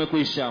wakati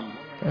umekwisha.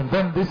 And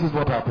then this is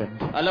what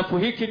happened. Alafu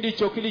hiki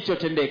ndicho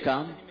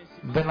kilichotendeka.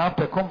 Then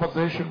after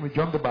conversation with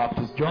John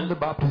the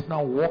Baptist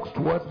now walks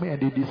towards me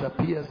and he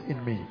disappears in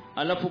me.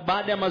 Alafu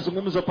baada ya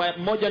mazungumzo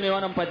pamoja na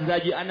Yohana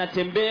Mbatizaji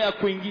anatembea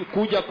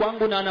kuja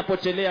kwangu na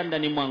anapotelea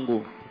ndani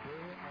mwangu.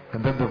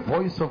 And then the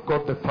voice of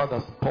God the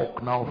Father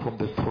spoke now from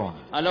the throne.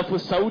 Alafu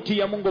sauti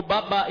ya Mungu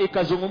Baba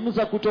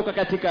ikazungumza kutoka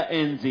katika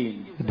enzi.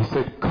 And he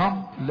said,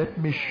 "Come, let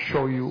me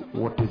show you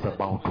what is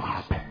about to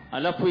happen."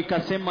 Alafu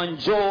ikasema,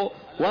 njoo,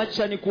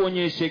 wacha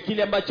nikuonyeshe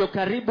kile ambacho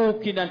karibu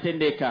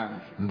kinatendeka.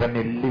 And then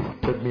he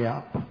lifted me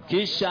up.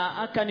 Kisha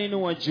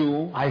akaninua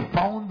juu. I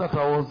found that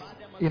I was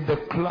in the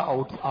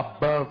clouds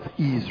above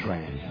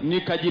Israel.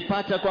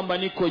 Nikajipata kwamba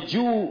niko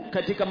juu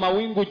katika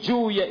mawingu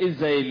juu ya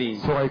Israeli.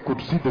 So I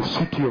could see the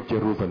city of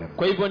Jerusalem.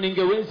 Kwa hivyo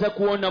ningeweza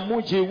kuona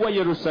mji wa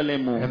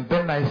Yerusalemu. And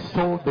then I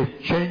saw the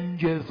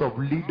changes of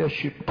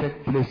leadership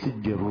take place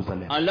in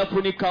Jerusalem.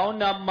 Alafu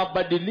nikaona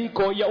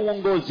mabadiliko ya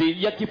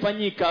uongozi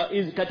yakifanyika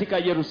katika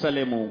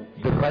Yerusalemu.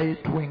 The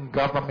right wing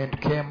government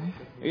came.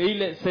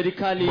 Ile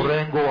serikali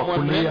mrengo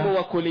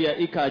wa kulia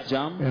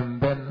ikaja.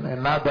 And then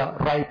another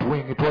right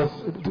wing. It was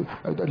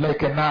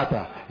like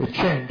a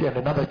change and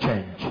another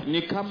change.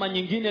 Ni kama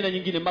nyingine na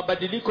nyingine,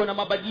 mabadiliko na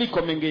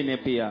mabadiliko mengine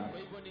pia.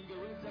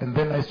 And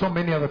then I saw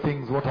many other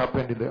things what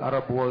happened in the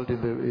Arab world,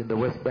 in the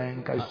West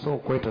Bank. I saw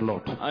quite a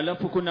lot.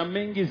 Alafu kuna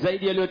mengi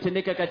zaidi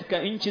yaliyotendeka katika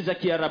nchi za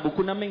Kiarabu.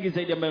 Kuna mengi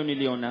zaidi ambayo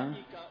niliona.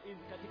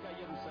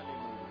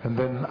 And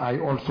then I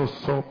also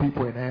saw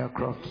people in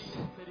aircrafts.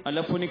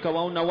 Alafu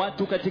nikawaona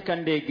watu katika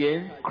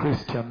ndege,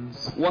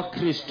 Christians, wa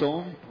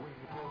Kristo.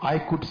 I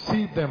could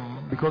see them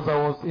because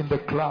I was in the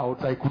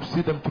clouds. I could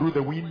see them through the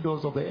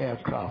windows of the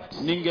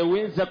aircraft.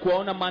 Ningeweza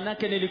kuwaona,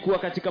 manake nilikuwa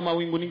katika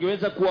mawingu.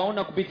 Ningeweza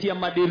kuwaona kupitia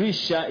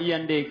madirisha ya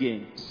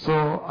ndege.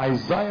 So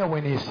Isaiah,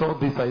 when he saw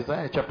this,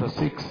 Isaiah chapter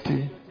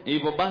 60,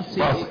 hivyo basi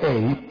verse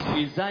 8,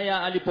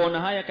 Isaya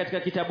alipoona haya katika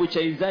kitabu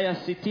cha Isaya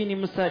 60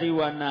 mstari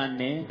wa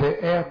 8,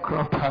 the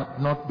aircraft had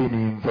not been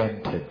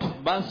invented.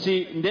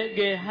 Basi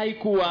ndege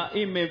haikuwa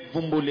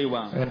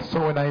imevumbuliwa. And so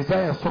when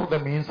Isaiah saw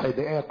them inside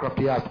the aircraft,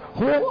 he asked,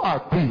 "Who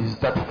are these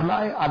that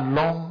fly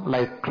along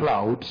like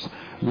clouds,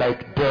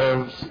 like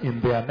doves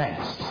in their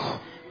nests?"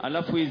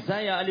 Alafu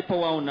Isaya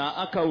alipowaona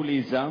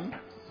akauliza,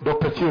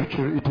 Dr.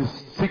 Churchill, it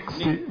is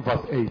 60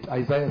 verse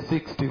 8. Isaiah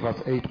 60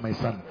 verse 8, my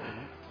son.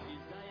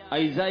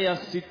 Isaya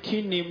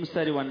 60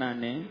 mstari wa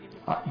 8.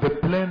 The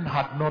plane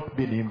had not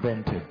been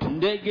invented.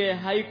 Ndege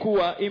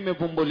haikuwa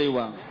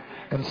imevumbuliwa.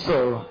 And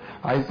so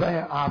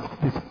Isaiah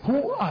asked this,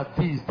 "Who are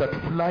these that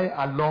fly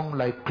along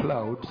like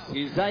clouds,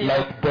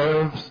 like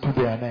doves to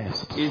their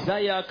nest?"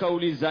 Isaya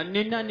akauliza,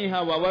 ni nani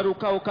hawa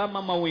warukao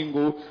kama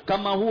mawingu,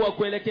 kama huwa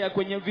kuelekea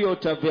kwenye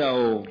viota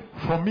vyao?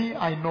 For me,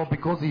 I know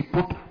because he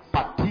put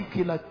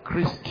particular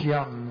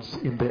Christians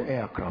in the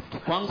aircraft.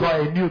 So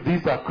I knew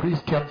these are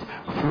Christians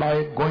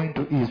going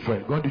to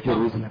Israel, going to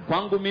Jerusalem.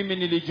 Kwangu mimi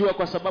nilijua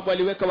kwa sababu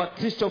aliweka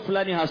Wakristo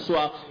fulani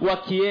haswa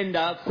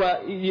wakienda kwa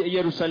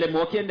Yerusalemu,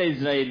 wakienda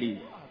Israeli.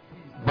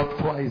 But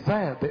for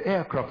Isaiah, the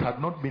aircraft had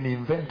not been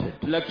invented.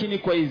 Lakini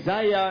kwa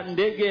Isaya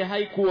ndege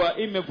haikuwa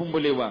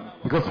imevumbuliwa.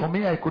 Because for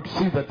me, I could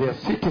see that they are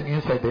sitting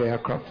inside the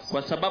aircraft.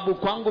 Kwa sababu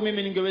kwangu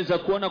mimi ningeweza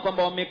kuona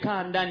kwamba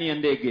wamekaa ndani ya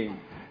ndege.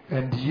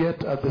 And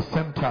yet at the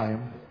same time,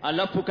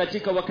 alafu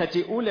katika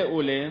wakati ule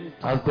ule,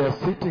 as they are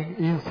sitting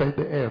inside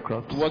the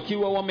aircraft,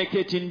 wakiwa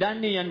wameketi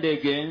ndani ya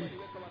ndege,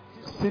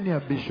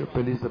 Senior Bishop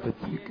Elizabeth,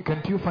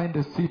 can't you find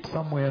a seat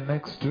somewhere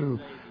next to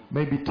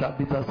maybe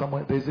Tabitha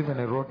somewhere? There's even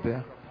a road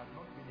there.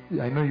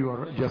 I know you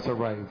are just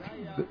arrived.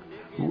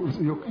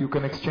 You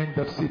can exchange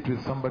that seat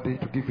with somebody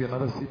to give you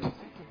another seat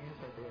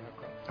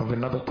of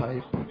another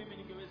type.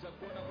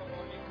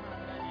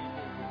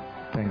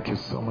 Thank you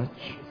so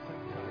much.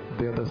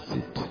 The other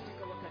seat.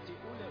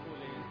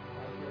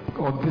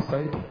 On this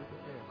side.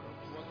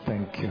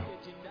 Thank you.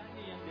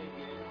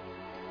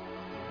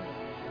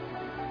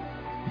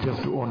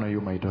 Just to honor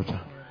you, my daughter.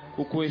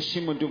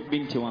 kukuheshimu ndugu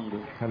binti wangu.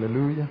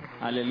 Hallelujah.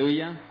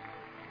 Hallelujah.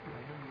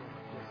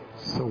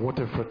 So what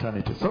a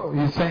fraternity. So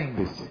he's saying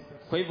this.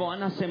 Kwa hivyo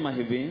anasema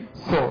hivi,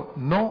 So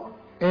no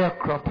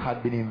aircraft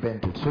had been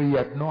invented. So he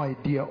had no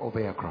idea of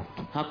aircraft.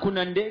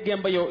 hakuna ndege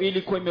ambayo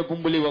ilikuwa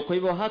imevumbuliwa, kwa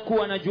hivyo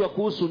hakuwa anajua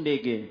kuhusu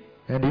ndege.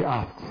 And he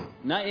asks,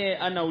 Naye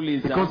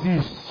anauliza because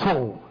he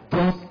saw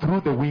just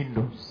through the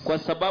windows, kwa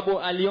sababu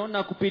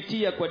aliona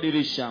kupitia kwa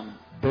dirisha.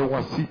 they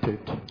were seated,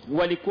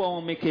 Walikuwa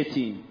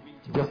wameketi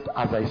just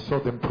as I saw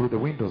them through the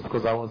windows,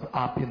 because I was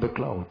up in the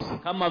clouds.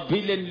 kama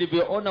vile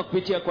nilivyoona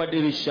kupitia kwa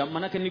dirisha,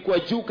 manake nilikuwa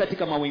juu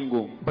katika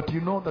mawingu. But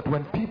you know that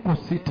when people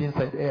sit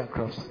inside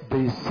aircrafts,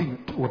 they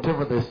sit,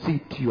 whatever the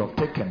seat you have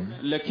taken,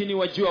 Lakini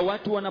wajua,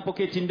 watu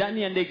wanapoketi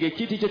ndani ya ndege,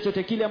 kiti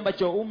chochote kile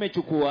ambacho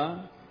umechukua,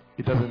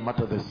 it doesn't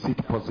matter the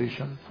seat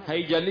position,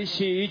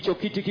 haijalishi hicho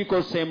kiti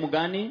kiko sehemu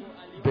gani,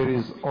 there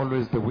is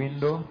always the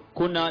window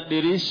kuna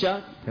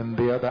dirisha and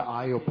the other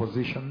aisle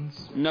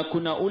positions. na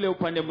kuna ule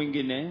upande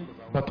mwingine,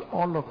 But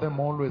all of them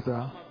always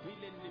are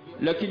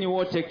lakini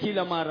wote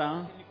kila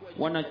mara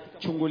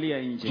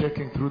wanachungulia nje,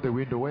 checking through the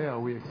window. Where are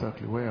we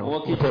exactly? Where?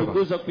 Whatever.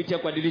 wakichunguza kupitia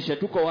kwa dirisha,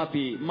 tuko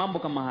wapi, mambo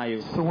kama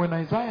hayo. So when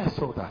Isaiah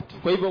saw that,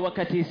 Kwa hivyo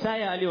wakati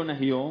Isaya aliona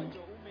hiyo,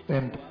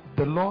 and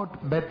the Lord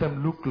made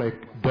them look like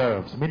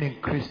doves,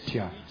 meaning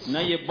Christians.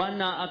 naye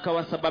Bwana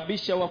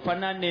akawasababisha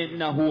wafanane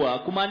na hua,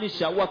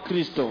 kumaanisha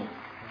Wakristo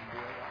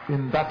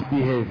In that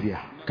behavior,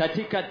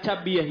 katika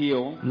tabia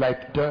hiyo, like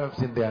doves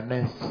in their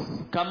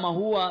nests. kama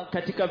hua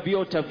katika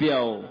viota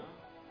vyao.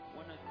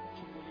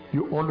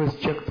 You always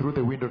check through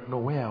the window to know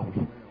where are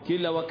we.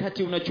 Kila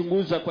wakati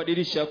unachunguza kwa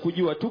dirisha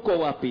kujua tuko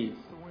wapi.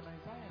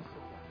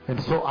 And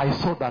so I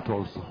saw that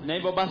also. Na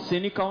hivyo basi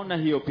nikaona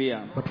hiyo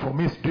pia. But for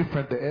me it's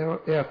different. The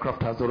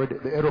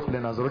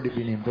aeroplane has already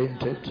been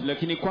invented.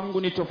 Lakini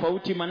kwangu ni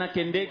tofauti,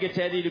 manake ndege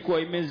tayari ilikuwa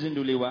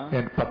imezinduliwa.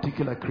 And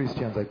particular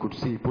Christians I could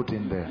see put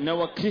in there. Na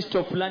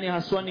Wakristo fulani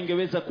haswa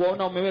ningeweza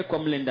kuona umewekwa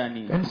mle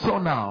ndani. And so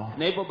now,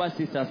 Na hivyo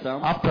basi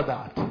sasa, after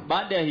that,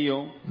 baada ya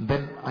hiyo,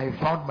 then I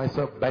found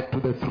myself back to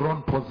the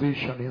throne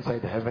position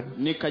inside heaven.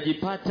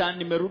 nikajipata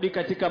nimerudi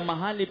katika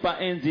mahali pa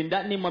enzi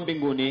ndani mwa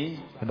mbinguni.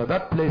 And at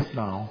that place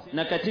now,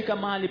 Na katika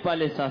mahali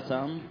pale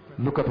sasa,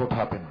 look at what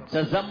happened.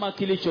 tazama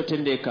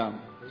kilichotendeka.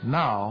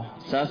 Now,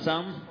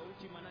 Sasa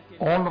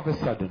all of a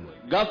sudden,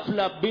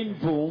 ghafla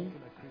binvu,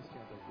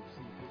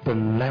 the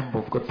Lamb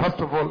of God. First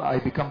of all, I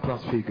become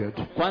transfigured.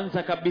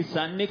 kwanza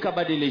kabisa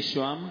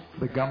nikabadilishwa,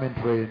 The garment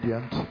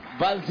radiant.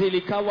 vazi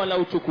likawa la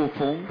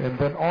utukufu. And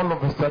then all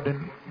of a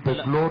sudden, the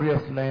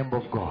glorious Lamb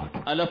of God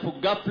Alafu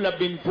ghafla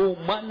binvu,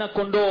 mwana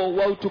kondoo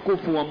wa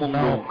utukufu wa now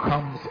Mungu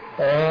comes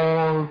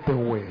all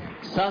the way.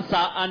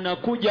 sasa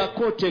anakuja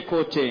kote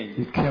kote.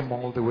 He came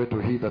all the way to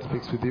he that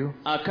speaks with you.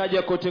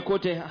 Akaja kote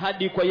kote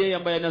hadi kwa yeye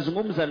ambaye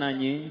anazungumza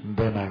nanyi. And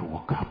then I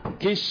woke up.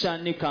 Kisha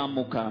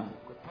nikaamuka.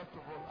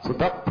 So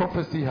that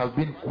prophecy has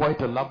been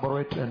quite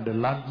elaborate and a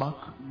landmark.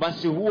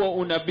 Basi huo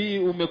unabii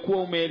umekuwa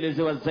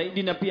umeelezewa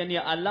zaidi na pia ni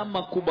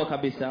alama kubwa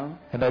kabisa.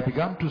 And I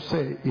began to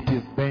say, it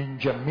is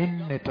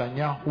Benjamin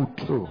Netanyahu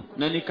too.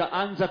 Na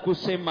nikaanza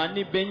kusema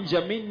ni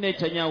Benjamin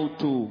Netanyahu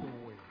tu.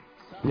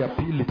 Ya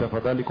pili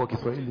tafadhali kwa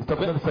Kiswahili.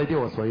 Tafadhali saidia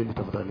Waswahili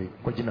tafadhali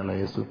kwa jina la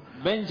Yesu.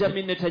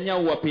 Benjamin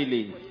Netanyahu wa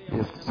pili.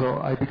 Yes,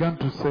 so I began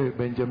to say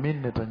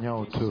Benjamin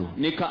Netanyahu too.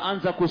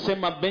 Nikaanza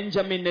kusema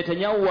Benjamin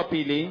Netanyahu wa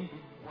pili.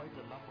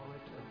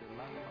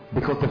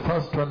 Because the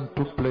first one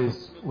took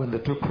place when the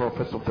two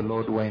prophets of the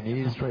Lord were in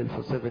Israel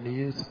for 7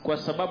 years. Kwa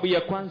sababu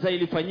ya kwanza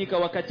ilifanyika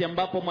wakati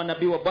ambapo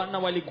manabii wa Bwana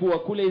walikuwa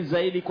kule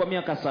Israeli kwa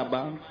miaka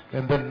 7.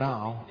 And then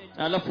now,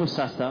 Alafu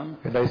sasa,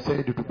 and I said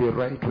it would be a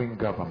right-wing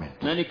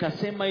government. na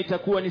nikasema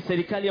itakuwa ni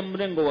serikali ya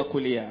mrengo wa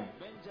kulia.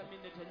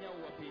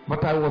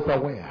 But I was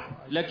aware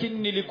Lakini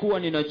nilikuwa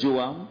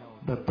ninajua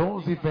that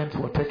those events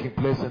were taking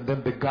place and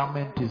then the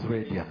garment is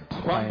radiant.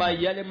 kwamba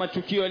Finally. yale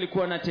matukio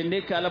yalikuwa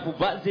yanatendeka, alafu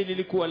vazi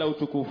lilikuwa la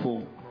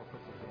utukufu.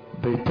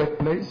 They take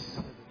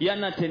place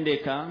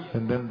Yanatendeka,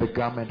 and then the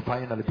garment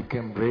finally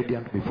became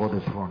radiant before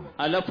the throne.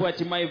 alafu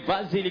hatimaye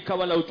vazi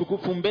likawa la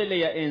utukufu mbele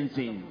ya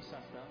enzi.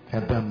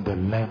 And then the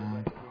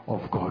Lamb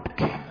of God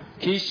came.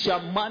 Kisha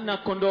mwana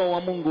kondoo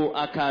wa Mungu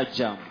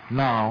akaja.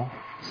 Now,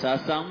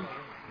 Sasa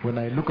when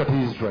I look at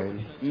Israel,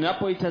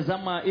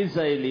 ninapoitazama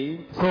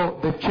Israeli, so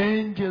the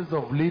changes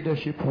of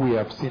leadership we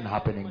have seen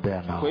happening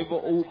there kwa now.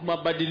 hivyo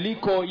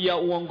mabadiliko ya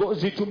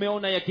uongozi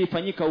tumeona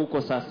yakifanyika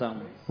huko sasa.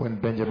 When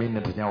Benjamin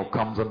Netanyahu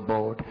comes on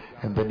board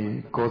and then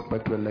he goes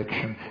back to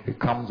election, he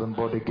comes on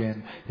board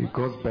again, he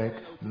goes back.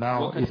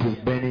 Now it is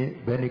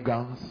Benny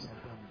Gantz.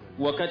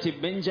 Wakati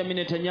Benjamin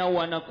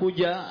Netanyahu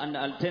anakuja,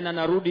 tena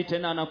anarudi,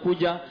 tena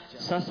anakuja,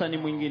 sasa ni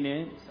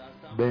mwingine,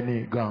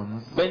 Benny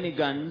Gantz. Benny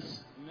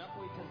Gantz.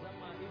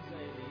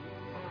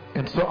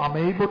 And so I'm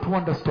able to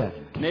understand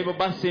Na hivyo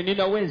basi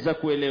ninaweza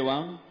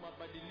kuelewa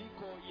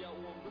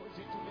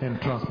and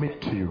transmit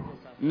to you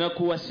na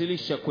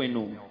kuwasilisha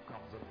kwenu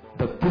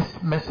that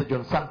this message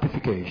on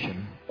sanctification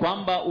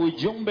kwamba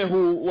ujumbe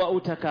huu wa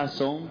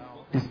utakaso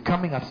is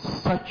coming at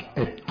such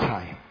a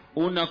time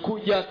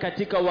unakuja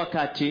katika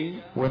wakati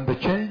when the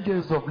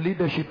changes of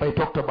leadership I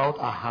talked about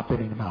are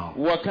happening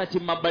now. wakati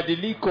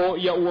mabadiliko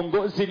ya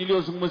uongozi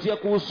niliyozungumzia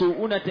kuhusu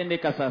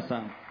unatendeka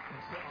sasa.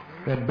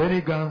 And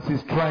Benny Gantz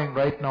is trying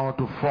right now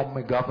to form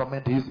a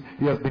government.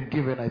 He has been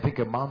given, I think,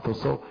 a month or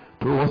so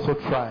to also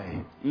try.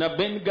 Na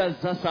Benny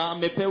Gantz sasa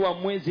amepewa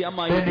mwezi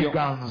ama Benny hivyo.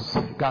 Gantz.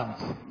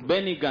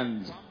 Benny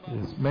Gantz.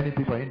 Yes, many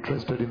people are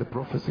interested in the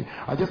prophecy.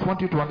 I just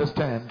want you to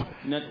understand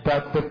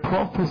that the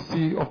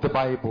prophecy of the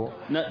Bible,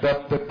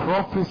 that the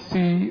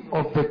prophecy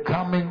of the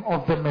coming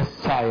of the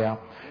Messiah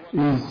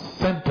is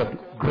centered,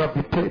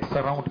 gravitates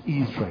around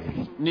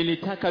Israel.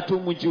 Nilitaka tu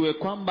mjue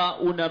kwamba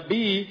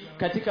unabii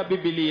katika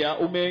Biblia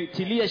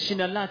umetilia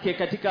shina lake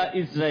katika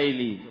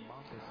Israeli.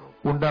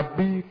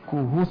 Unabii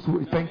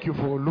kuhusu, thank you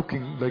for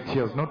looking like she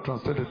has not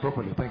translated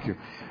properly. Thank you.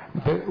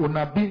 The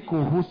unabii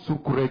kuhusu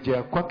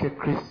kurejea kwake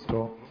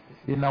Kristo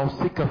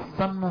inahusika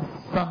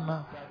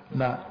sana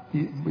na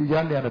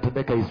yale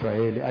yanatendeka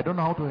Israeli. I don't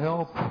know how to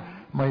help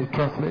my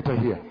translator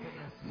here.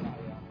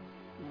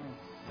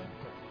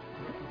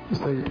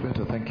 Say it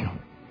better, thank you.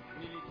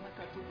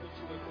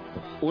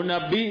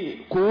 Unabii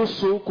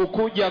kuhusu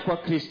kukuja kwa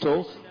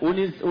Kristo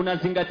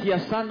unazingatia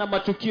sana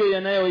matukio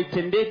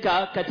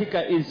yanayotendeka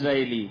katika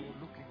Israeli.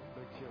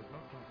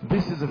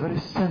 This is a very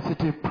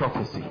sensitive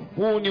prophecy.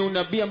 Huu ni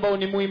unabii ambao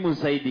ni muhimu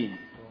zaidi.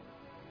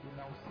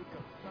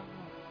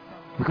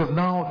 Because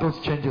now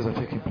those changes are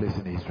taking place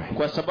in Israel.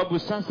 Kwa sababu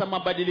sasa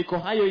mabadiliko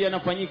hayo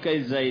yanafanyika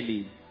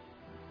Israeli.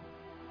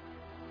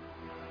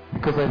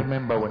 Because I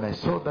remember when I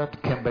saw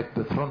that, came back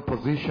to the throne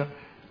position,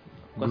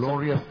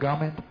 glorious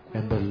garment,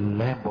 and the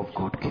Lamb of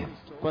God came.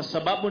 Kwa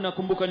sababu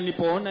nakumbuka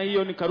nilipoona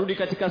hiyo nikarudi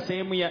katika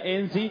sehemu ya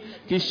enzi,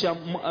 kisha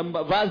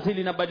vazi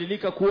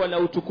linabadilika kuwa la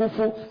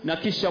utukufu na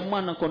kisha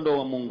mwana kondoo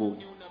wa Mungu.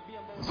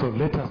 So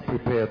let us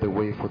prepare the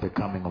way for the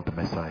coming of the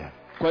Messiah.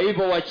 Kwa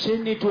hivyo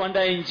wacheni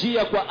tuandae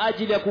njia kwa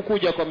ajili ya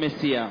kukuja kwa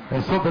Mesia.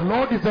 And so the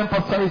Lord is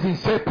emphasizing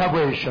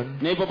separation.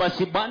 Na hivyo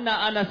basi Bwana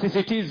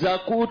anasisitiza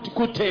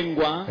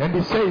kutengwa. And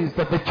he says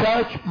that the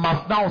church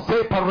must now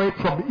separate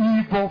from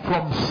evil,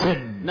 from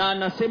sin. Na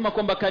anasema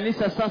kwamba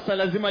kanisa sasa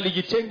lazima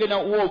lijitenge na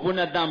uovu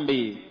na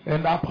dhambi.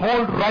 And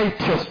uphold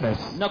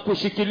righteousness. Na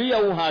kushikilia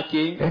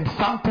uhaki. And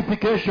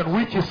sanctification,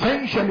 which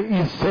essentially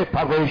is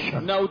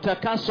separation. Na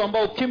utakaso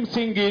ambao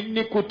kimsingi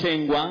ni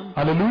kutengwa.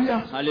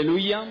 Hallelujah.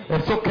 Hallelujah.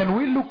 And so can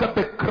we look at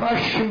the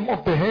crushing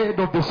of the head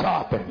of the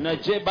serpent? Na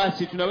je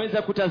basi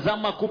tunaweza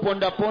kutazama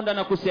kuponda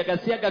na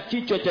kusiagasiaga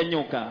kichwa cha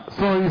nyoka.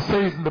 So he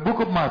says in the book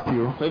of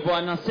Matthew. Kwa hivyo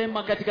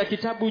anasema katika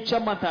kitabu cha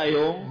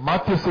Mathayo.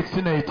 Matthew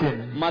 16:18.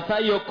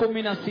 Mathayo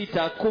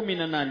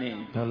 16:18.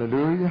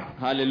 Hallelujah.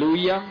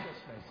 Hallelujah.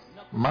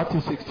 Matthew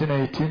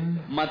 16:18.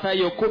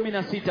 Mathayo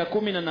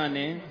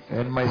 16:18.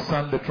 And my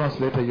son, the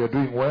translator, you're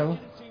doing well.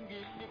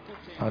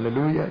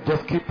 Hallelujah.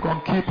 Just keep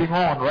on keeping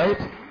on, right?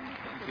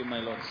 Thank you, my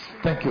Lord.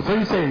 Thank you. So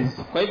he says,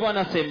 kwa hivyo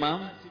anasema,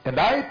 and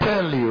I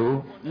tell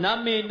you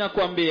nami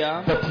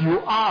nakwambia that you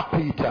are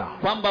Peter,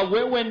 kwamba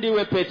wewe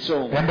ndiwe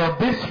Petro, and on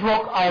this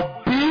rock I'll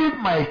build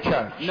my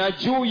church, na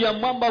juu ya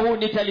mwamba huu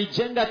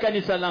nitalijenga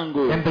kanisa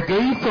langu, and the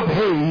gates of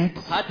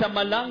Hades hata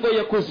malango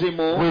ya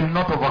kuzimu will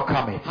not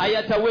overcome it,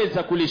 hayataweza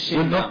will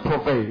kulishinda, not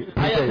prevail.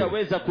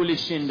 hayataweza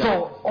kulishinda.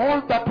 So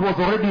all that was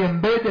already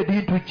embedded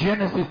into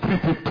Genesis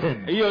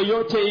 3:15, hiyo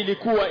yote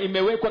ilikuwa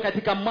imewekwa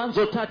katika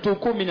Mwanzo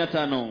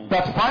 3:15,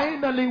 that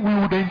finally we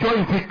would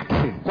enjoy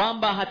victory,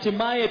 kwamba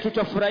hatimaye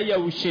tutafurahia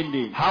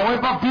ushindi.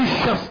 however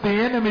vicious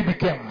the enemy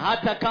became.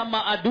 Hata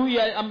kama adui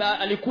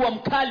alikuwa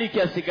mkali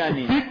kiasi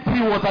gani,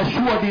 Victory was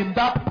assured in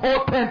that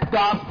potent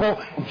gospel,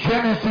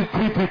 Genesis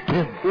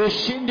 3:15.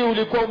 ushindi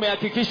ulikuwa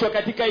umehakikishwa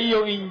katika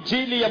hiyo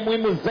injili ya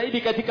muhimu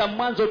zaidi katika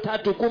Mwanzo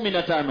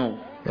 3:15.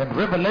 And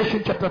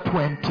Revelation chapter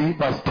 20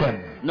 verse 10.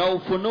 Na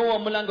Ufunuo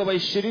mlango wa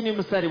 20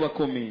 mstari wa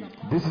 10.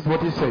 This is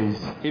what he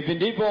says. Hivi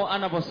ndivyo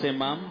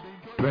anavyosema.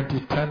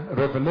 2010,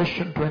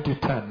 Revelation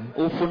 20:10.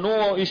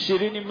 Ufunuo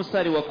 20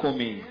 mstari wa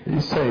 10.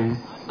 He says,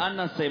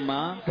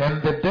 Anasema,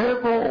 and the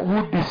devil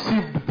who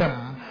deceived them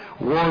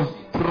was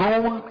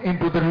thrown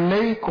into the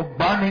lake of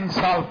burning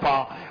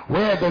sulfur,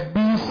 where the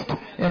beast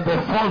and the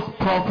false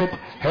prophet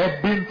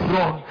had been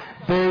thrown.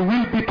 They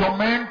will be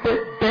tormented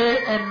day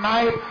and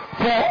night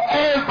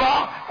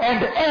forever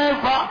and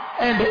ever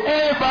and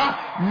ever,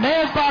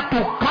 never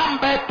to come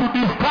back to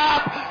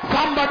disturb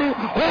somebody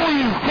who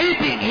is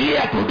sitting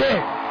here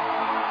today.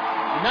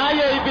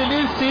 naye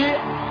ibilisi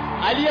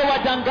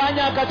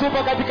aliyewadanganya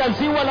akatupa katika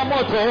ziwa la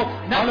moto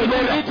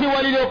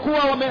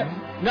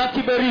na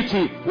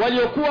kiberiti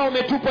waliokuwa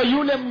wametupa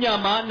yule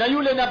mnyama na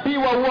yule nabii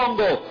wa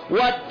uongo,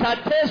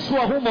 watateswa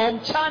humo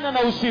mchana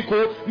na usiku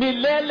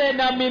milele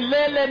na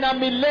milele na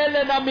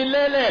milele na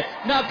milele,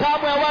 na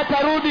kamwe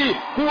hawatarudi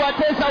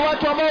kuwatesa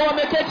watu ambao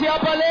wameketi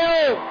hapa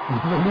leo.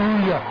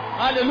 Hallelujah.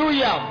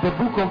 Hallelujah. The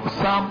book of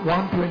Psalm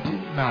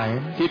 129,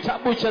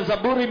 kitabu cha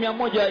Zaburi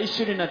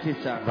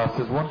 129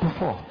 verses 1 to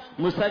 4.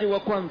 mstari wa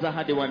kwanza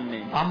hadi wa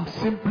 4. I'm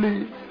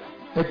simply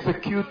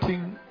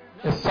executing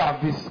a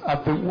service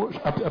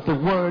at the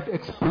word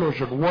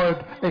explosion, word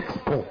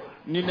expo.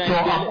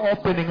 I'm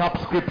opening up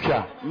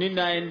scripture.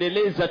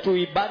 ninaendeleza tu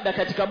ibada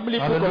katika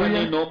mlipuko wa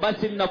Hallelujah. neno,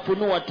 basi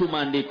ninafunua tu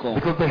maandiko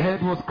Because the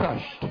head was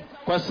crushed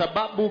kwa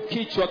sababu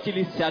kichwa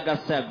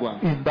kilisagwa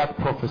in that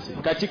prophecy.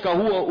 katika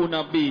huo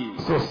unabii.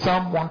 So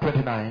Psalm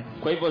 129,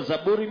 Kwa hivyo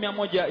Zaburi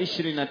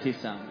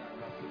 129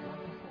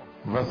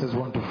 verses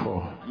 1 to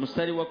 4.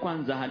 mstari wa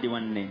kwanza hadi wa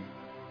 4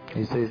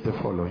 He says the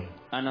following.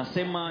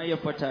 anasema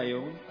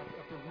yafuatayo.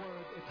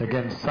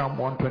 Again, Psalm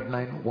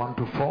 129, 1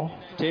 to 4.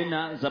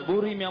 Tena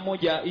Zaburi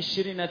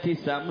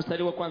 129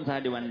 mstari wa kwanza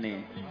hadi wa 4.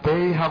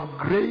 They have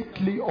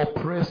greatly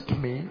oppressed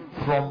me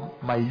from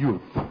my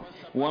youth.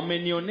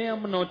 Wamenionea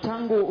mno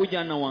tangu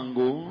ujana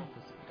wangu.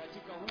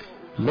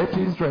 Let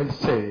Israel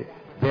say,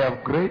 they have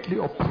greatly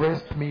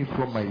oppressed me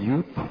from my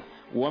youth.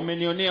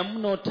 Wamenionea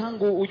mno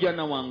tangu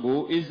ujana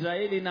wangu.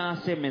 Israeli na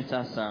aseme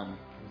sasa.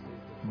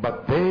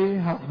 But they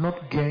have not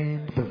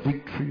gained the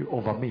victory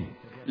over me.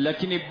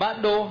 Lakini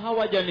bado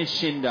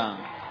hawajanishinda.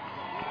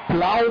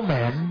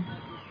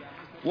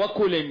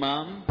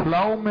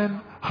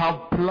 Plowmen have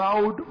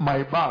plowed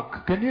my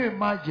back. Can you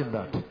imagine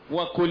that?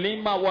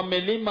 Wakulima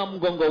wamelima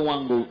mgongo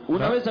wangu.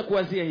 Unaweza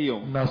kuwazia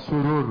hiyo?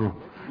 Nasururu.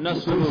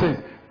 Nasururu. It says,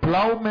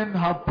 plowmen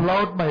have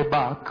plowed my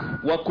back.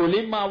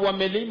 Wakulima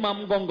wamelima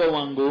mgongo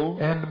wangu.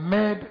 And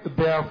made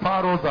their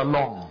furrows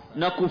along.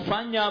 Na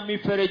kufanya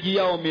mifereji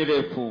yao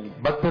mirefu.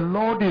 But the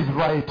Lord is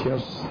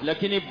righteous.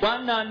 Lakini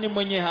Bwana ni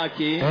mwenye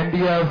haki. And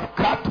he has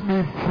cut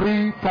me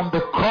free from the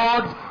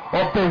cords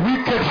of the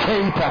wicked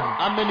Satan.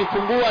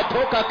 Amenifungua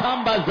toka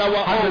kamba za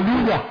waovu.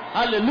 Hallelujah.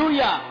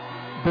 Hallelujah.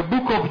 The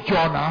book of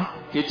Jonah.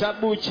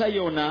 Kitabu cha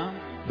Yona.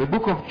 The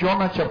book of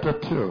Jonah chapter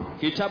 2.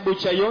 Kitabu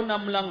cha Yona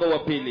mlango wa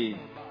pili.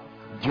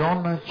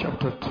 Jonah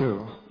chapter 2.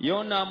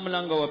 Yona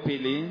mlango wa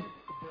pili.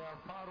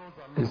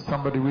 Is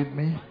somebody with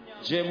me?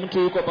 Je, mtu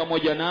yuko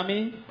pamoja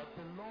nami?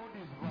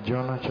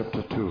 Jonah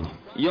chapter 2.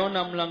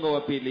 Yona mlango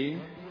wa pili.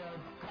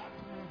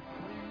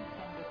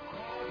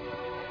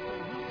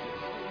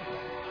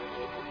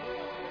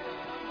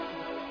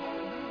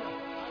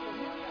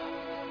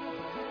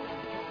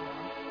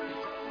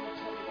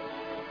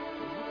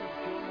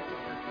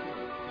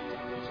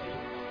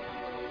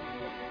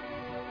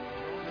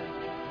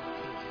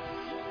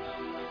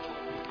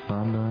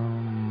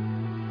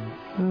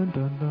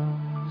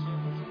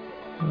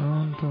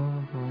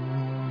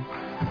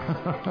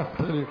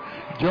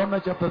 Jonah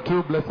chapter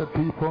 2, blessed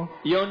people.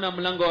 Yona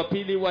mlango wa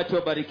pili, watu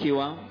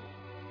wabarikiwa.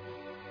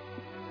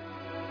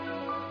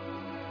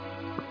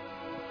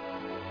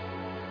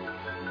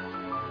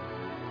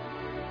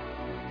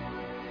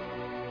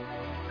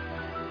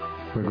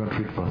 We're going to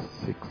read verse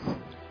 6.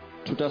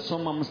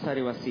 Tutasoma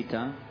mstari wa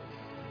 6.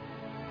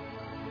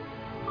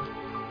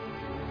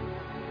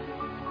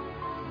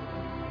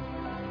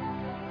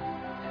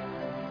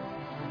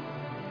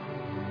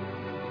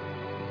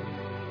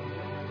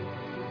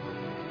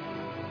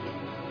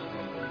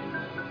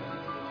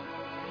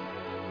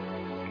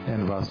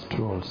 And verse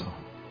 2 also.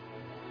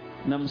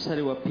 Na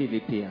mstari wa pili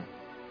pia.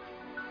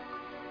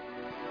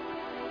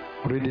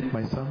 Read it,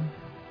 my son.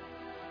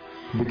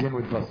 Begin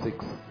with verse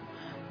 6.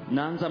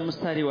 Naanza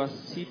mstari wa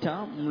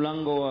 6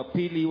 mlango wa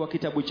pili wa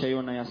kitabu cha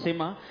Yona,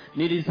 yasema,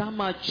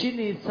 nilizama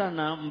chini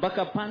sana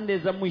mpaka pande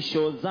za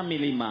mwisho za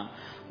milima.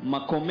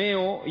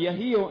 Makomeo ya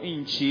hiyo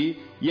nchi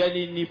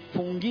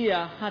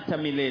yalinifungia hata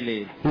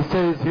milele. He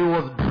says he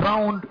was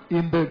drowned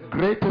in the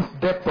greatest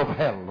depth of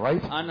hell,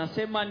 right?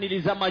 Anasema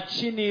nilizama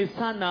chini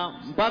sana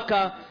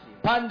mpaka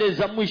pande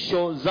za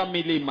mwisho za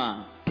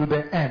milima. To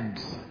the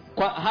ends.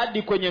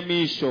 Hadi kwenye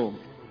miisho.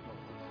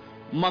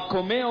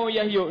 Makomeo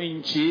ya hiyo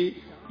nchi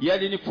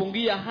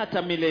yalinifungia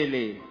hata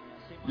milele.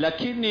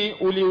 Lakini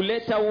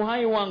uliuleta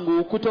uhai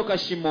wangu kutoka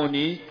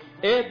shimoni,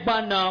 e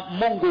Bwana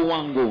Mungu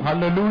wangu.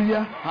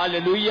 Hallelujah.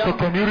 Hallelujah. So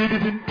can you read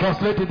it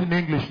translate it in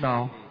English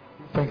now?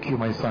 Thank you,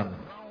 my son.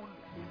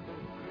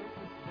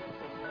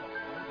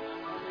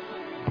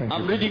 Thank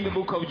I'm you. reading the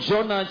book of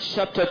Jonah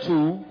chapter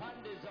 2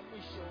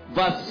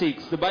 verse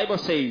 6. The Bible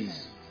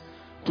says,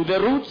 to the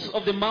roots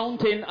of the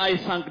mountain I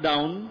sank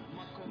down,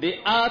 the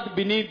earth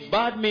beneath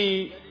barred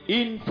me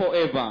in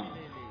forever.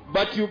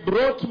 But you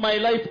brought my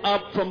life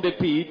up from the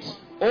pit,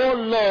 O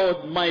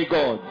Lord my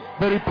God.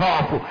 Very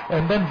powerful.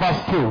 And then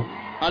verse 2.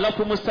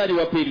 Alafu mstari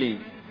wa pili.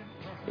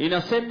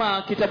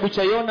 Inasema kitabu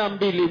cha Yona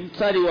 2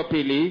 mstari wa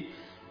pili.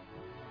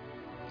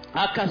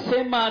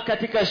 Akasema,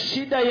 katika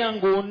shida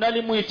yangu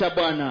nalimuita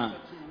Bwana,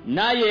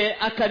 naye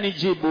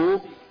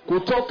akanijibu,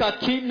 kutoka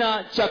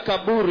kina cha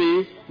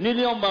kaburi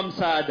niliomba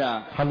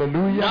msaada.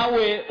 Hallelujah.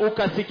 Nawe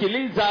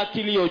ukasikiliza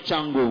kilio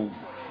changu.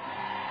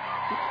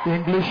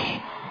 English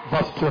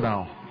verse 2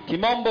 now.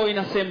 Kimombo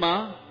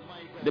inasema,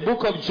 the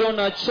book of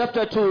Jonah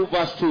chapter 2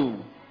 verse 2.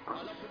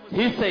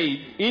 He said,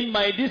 in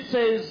my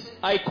distress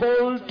I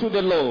called to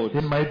the Lord.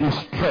 In my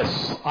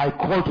distress I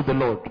called to the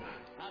Lord.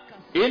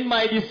 In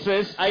my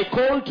distress I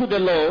called to the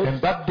Lord.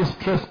 And that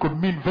distress could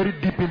mean very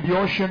deep in the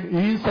ocean,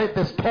 inside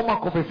the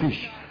stomach of a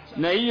fish.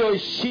 Na hiyo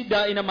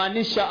shida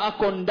inamaanisha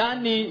ako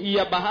ndani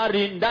ya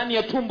bahari, ndani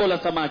ya tumbo la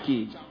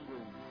samaki.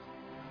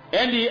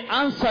 And he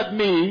answered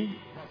me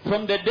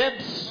from the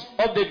depths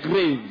of the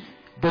grave.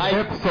 The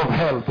depths of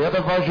hell. The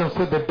other version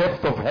said the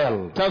depths of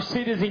hell.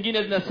 Tafsiri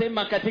zingine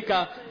zinasema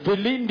katika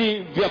vilindi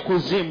vya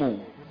kuzimu.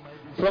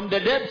 From the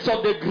depths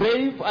of the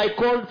grave I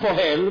called for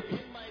help,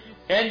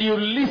 and you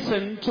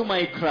listened to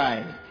my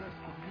cry.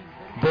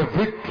 The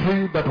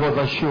victory that was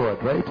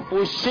assured, right?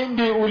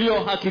 Ushindi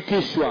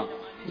uliohakikishwa.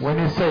 When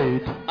he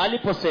said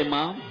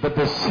aliposema that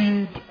the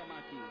seed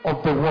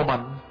of the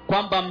woman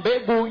kwamba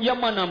mbegu ya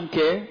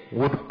mwanamke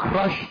would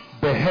crush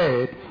the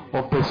head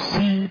of the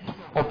seed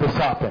of the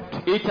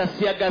serpent.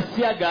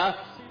 Itasiagasiaga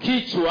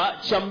kichwa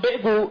cha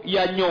mbegu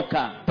ya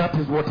nyoka. That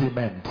is what he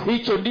meant.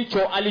 Hicho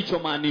ndicho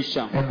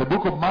alichomaanisha. In the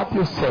book of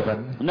Matthew 7,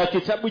 na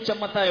kitabu cha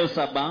Mathayo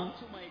 7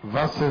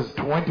 verses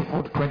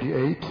 24 to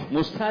 28,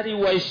 mstari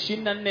wa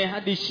 24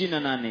 hadi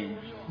 28.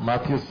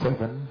 Matthew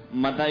 7,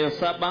 Mathayo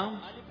 7,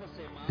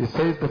 he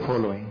says the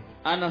following.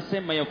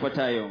 Anasema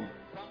yafuatayo.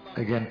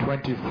 Again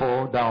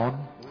 24 down.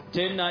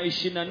 Tena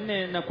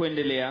 24 na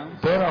kuendelea.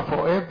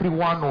 Therefore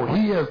everyone who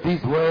hears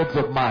these words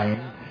of mine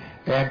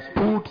and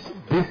puts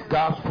this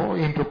gospel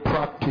into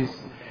practice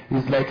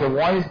is like a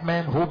wise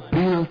man who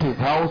built his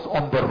house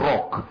on the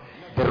rock.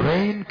 The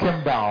rain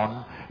came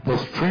down, the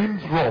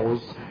streams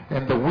rose,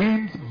 and the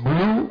winds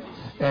blew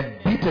and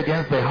beat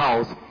against the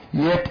house,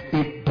 yet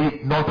it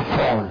did not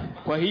fall.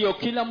 Kwa hiyo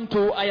kila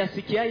mtu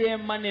ayasikiaye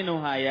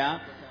maneno haya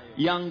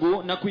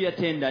yangu na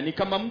kuyatenda ni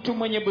kama mtu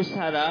mwenye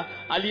busara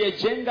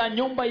aliyejenga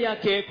nyumba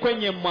yake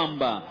kwenye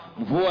mwamba.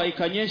 Mvua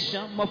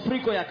ikanyesha,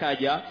 mafuriko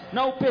yakaja,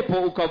 na upepo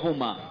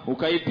ukavuma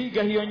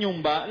ukaipiga hiyo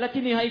nyumba,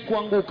 lakini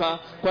haikuanguka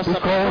kwa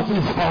sababu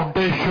its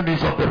foundation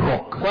is on the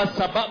rock. Kwa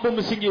sababu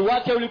msingi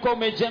wake ulikuwa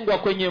umejengwa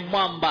kwenye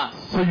mwamba.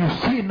 So you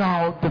see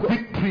now the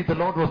victory the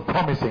Lord was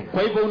promising.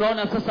 Kwa hivyo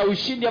unaona sasa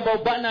ushindi ambao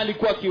Bwana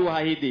alikuwa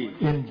akiuahidi.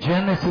 In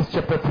Genesis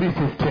chapter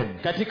 3:15.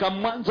 Katika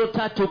Mwanzo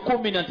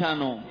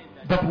 3:15.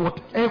 That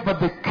whatever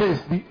the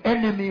case, the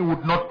enemy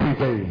would not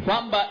prevail.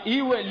 Kwamba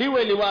iwe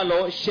liwe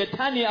liwalo,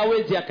 shetani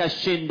hawezi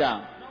akashinda.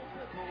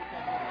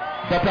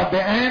 That at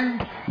the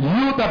end,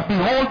 you that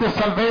behold the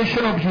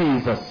salvation of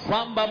Jesus,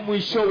 kwamba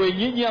mwishowe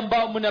nyinyi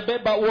ambao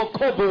mnabeba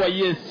wokovu wa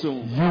Yesu,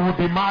 you would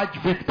emerge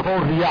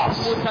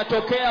victorious,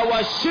 utatokea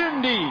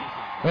washindi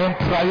and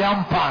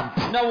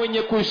triumphant, na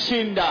wenye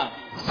kushinda.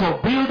 So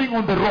building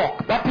on the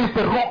rock, that is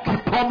the rock he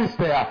promised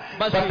there,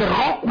 that the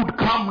rock would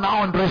come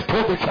now and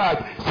restore the church,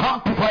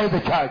 sanctify the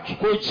church.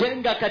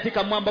 Kujenga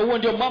katika mwamba, huo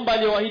ndio mwamba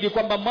alioahidi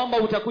kwamba mwamba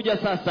utakuja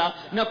sasa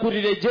na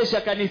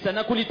kulirejesha kanisa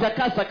na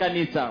kulitakasa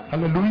kanisa.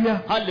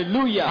 Hallelujah.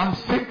 Hallelujah. I'm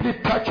simply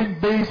touching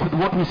base with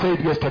what we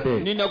said yesterday.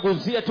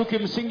 Ninaguzia tu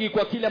kimsingi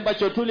kwa kile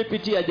ambacho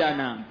tulipitia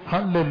jana.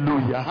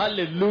 Hallelujah.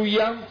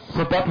 Hallelujah.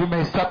 So that we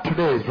may start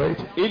today, right?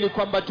 Ili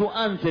kwamba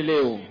tuanze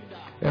leo.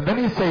 And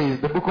then he says,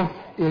 the book of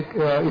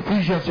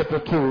Ephesians chapter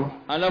 2.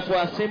 Alafu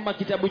asema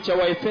kitabu cha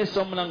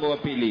Waefeso mlango wa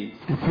 2.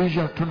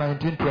 Ephesians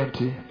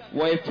 2:19-20.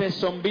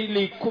 Waefeso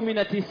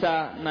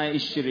 2:19 na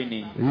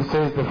 20. He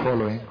says the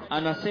following.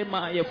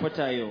 Anasema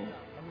yafuatayo.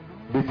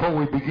 Before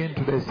we begin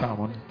today's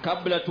sermon,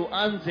 kabla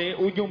tuanze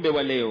ujumbe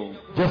wa leo,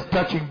 just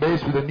touching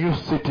base with the new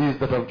cities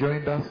that have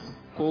joined us.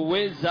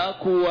 Kuweza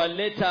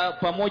kuwaleta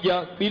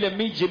pamoja ile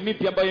miji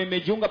mipya ambayo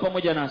imejiunga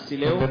pamoja nasi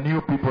leo. And the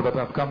new people that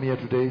have come here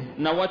today.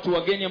 Na watu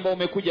wageni ambao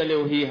wamekuja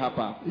leo hii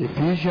hapa.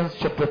 Ephesians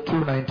chapter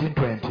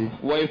 2:19-20.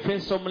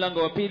 Waefeso mlango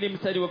wa 2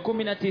 mstari wa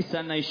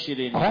 19 na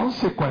 20.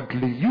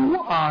 Consequently,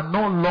 you are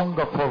no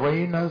longer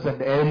foreigners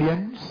and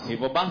aliens.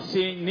 Hivyo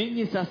basi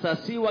ninyi sasa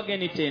si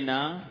wageni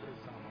tena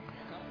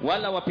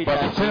wala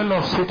wapitaji, but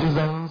fellow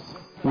citizens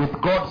with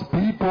God's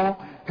people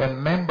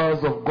and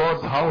members of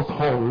God's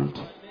household.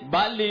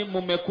 Bali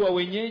mumekuwa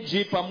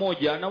wenyeji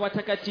pamoja na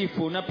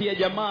watakatifu na pia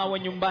jamaa wa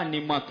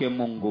nyumbani mwake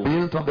Mungu.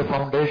 Built on the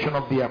foundation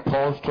of the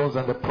apostles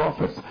and the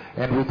prophets,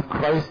 and with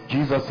Christ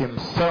Jesus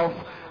himself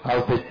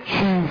as the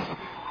chief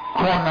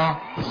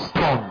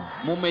cornerstone.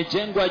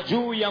 Mumejengwa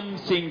juu ya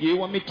msingi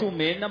wa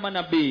mitume na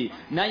manabii,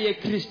 naye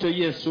Kristo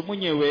Yesu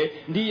mwenyewe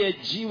ndiye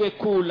jiwe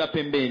kuu la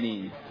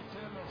pembeni.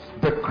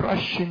 The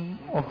crushing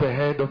of the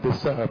head of the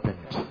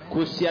serpent.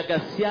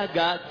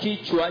 Kusiagasiaga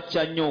kichwa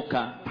cha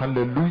nyoka.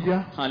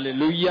 Hallelujah.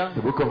 Hallelujah.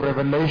 The book of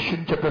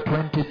Revelation chapter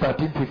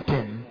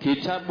 20:13-15.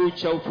 Kitabu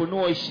cha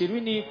Ufunuo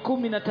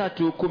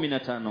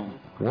 20:13-15.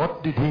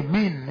 What did he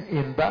mean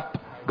in that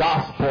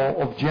gospel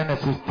of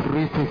Genesis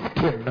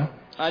 3:15?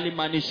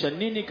 Alimaanisha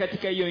nini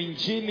katika hiyo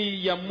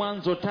injili ya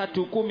Mwanzo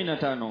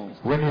 3:15?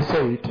 When he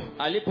said,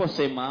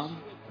 aliposema,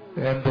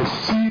 and the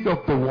seed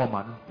of the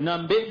woman, na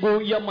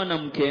mbegu ya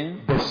mwanamke,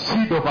 the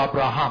seed of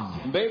Abraham,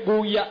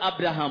 mbegu ya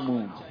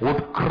Abrahamu,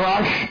 would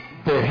crush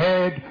the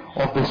head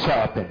of the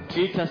serpent.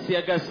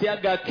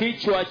 Itasiagasiaga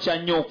kichwa cha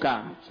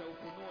nyoka.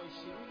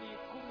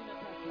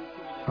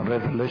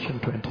 Revelation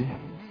 20.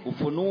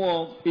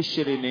 Ufunuo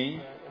 20.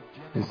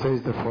 It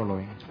says the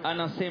following.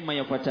 Anasema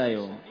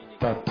yafuatayo.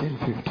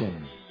 13:15.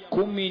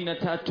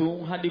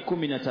 13 hadi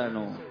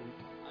 15.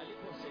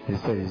 He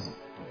says,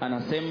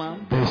 anasema,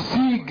 the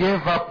sea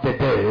gave up the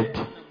dead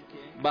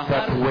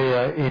that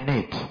were in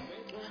it.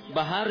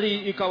 Bahari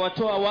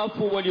ikawatoa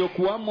wafu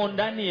waliokuwamo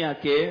ndani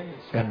yake.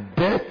 And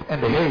death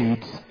and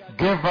Hades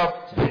gave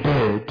up the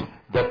dead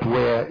that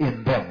were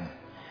in them.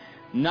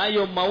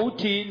 nayo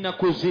mauti na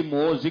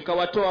kuzimu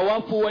zikawatoa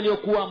wafu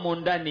waliokuwa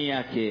ndani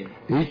yake.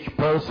 Each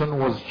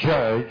person was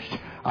judged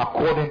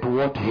according to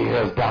what he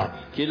has done.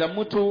 Kila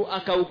mtu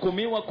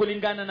akahukumiwa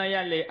kulingana na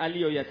yale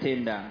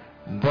aliyoyatenda.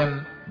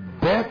 Then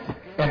death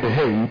and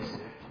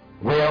Hades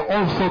were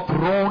also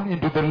thrown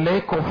into the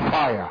lake of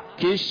fire.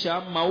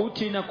 Kisha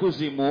mauti na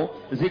kuzimu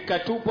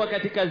zikatupwa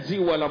katika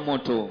ziwa la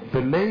moto.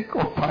 The lake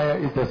of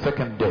fire is the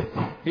second death.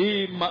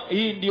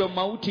 Hii ndiyo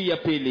mauti ya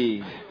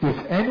pili.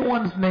 If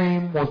anyone's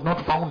name was not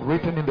found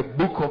written in the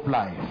book of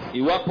life,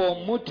 iwapo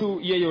mtu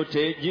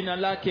yeyote jina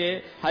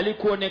lake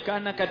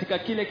halikuonekana katika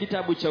kile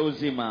kitabu cha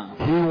uzima,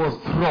 he was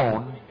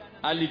thrown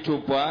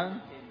alitupwa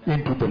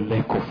into the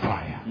lake of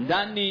fire.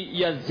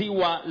 Ndani ya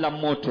ziwa la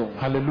moto.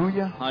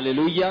 Hallelujah.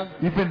 Hallelujah.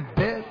 Even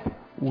death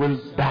will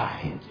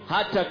die.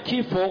 Hata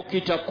kifo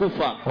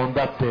kitakufa on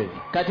that day.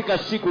 Katika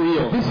siku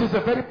hiyo. This is a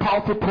very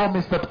powerful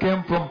promise that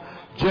came from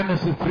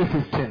Genesis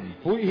 3:15.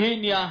 Hii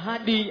ni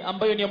ahadi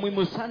ambayo ni ya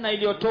muhimu sana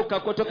iliyotoka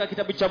kutoka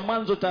kitabu cha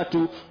Mwanzo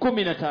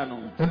 3:15.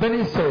 And then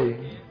he say,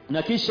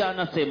 na kisha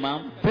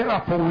anasema,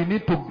 therefore we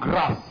need to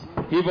grasp.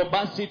 Hivyo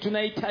basi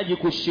tunahitaji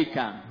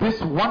kushika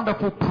this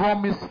wonderful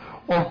promise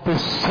of the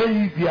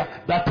Savior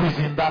that is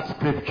in that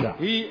scripture.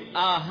 Hii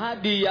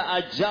ahadi ya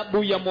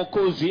ajabu ya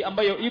Mwokozi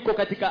ambayo iko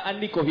katika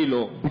andiko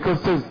hilo. Because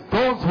it says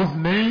those whose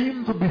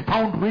names will be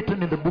found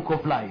written in the book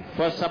of life.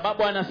 Kwa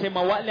sababu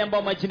anasema wale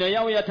ambao majina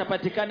yao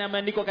yatapatikana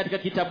yameandikwa katika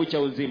kitabu cha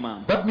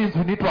uzima. That means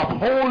we need to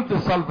uphold the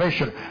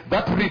salvation,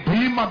 that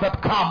redeemer that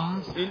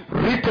comes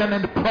written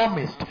and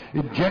promised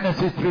in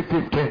Genesis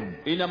 3:15.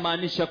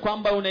 Inamaanisha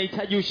kwamba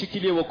unahitaji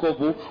ushikilie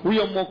wokovu,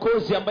 huyo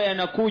Mwokozi ambaye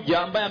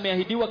anakuja, ambaye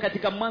ameahidiwa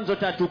katika Mwanzo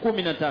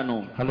 3:15.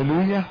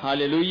 Hallelujah.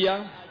 Hallelujah.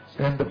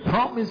 And the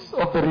promise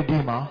of the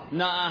redeemer,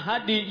 na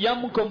ahadi ya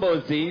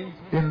mkombozi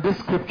in this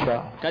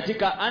scripture,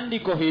 katika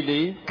andiko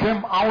hili,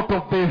 came out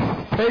of the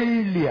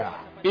failure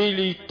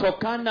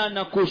ilitokana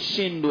na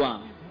kushindwa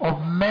of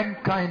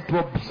mankind to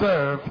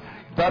observe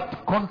that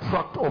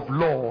contract of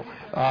law,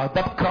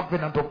 that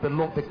covenant of the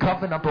law, the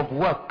covenant of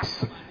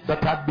works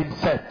that had been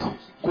set.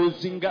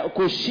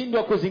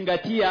 Kushindwa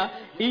kuzingatia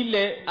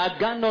ile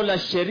agano la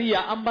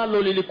sheria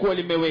ambalo lilikuwa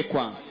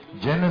limewekwa.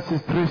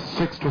 Genesis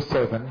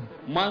 3:6-7.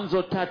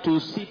 Mwanzo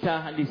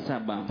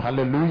 3:6-7.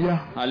 Hallelujah.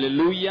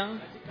 Hallelujah.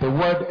 The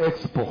word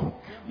expo.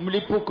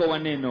 Mlipuko wa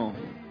neno.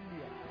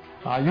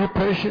 Are you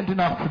patient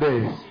enough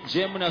today?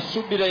 Je, mna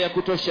subira ya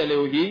kutosha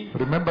leo hii?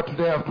 Remember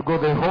today I have to go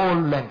the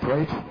whole length,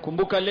 right?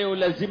 Kumbuka leo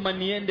lazima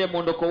niende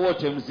mwondoko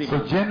wote mzima. So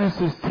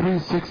Genesis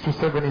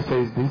 3:6-7 he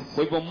says this.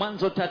 Kwa hivyo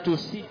Mwanzo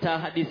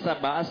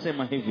 3:6-7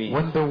 asema hivi.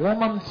 When the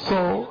woman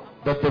saw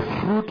that the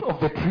fruit of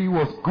the tree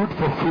was good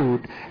for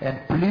food and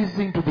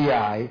pleasing to the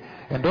eye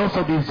and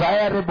also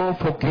desirable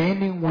for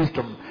gaining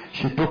wisdom,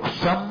 she took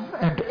some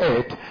and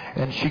ate,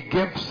 and she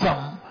gave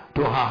some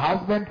to her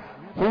husband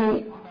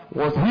who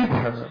was with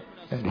her,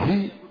 and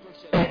he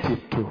ate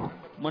it too.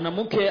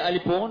 Mwanamke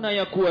alipoona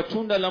ya kuwa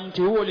tunda la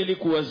mti huo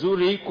lilikuwa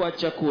zuri kwa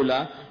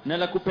chakula na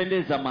la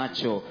kupendeza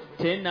macho,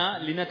 tena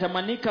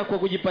linatamanika kwa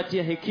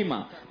kujipatia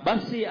hekima,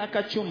 basi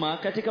akachuma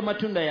katika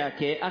matunda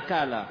yake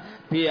akala,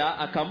 pia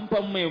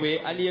akampa mumewe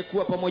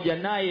aliyekuwa pamoja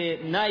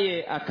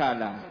naye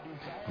akala.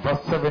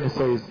 Verse 7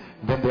 says,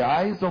 then the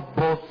eyes of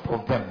both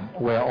of them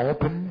were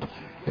opened,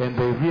 and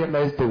they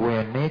realized they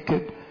were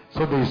naked,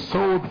 so they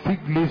sewed fig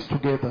leaves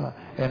together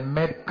and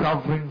made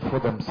covering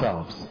for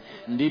themselves.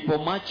 Ndipo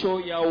macho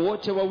ya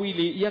wote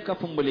wawili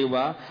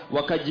yakafumbuliwa,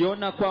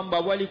 wakajiona kwamba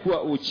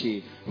walikuwa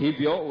uchi,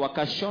 hivyo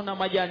wakashona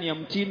majani ya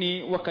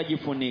mtini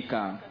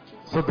wakajifunika.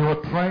 So they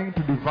were trying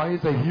to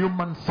devise a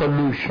human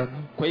solution.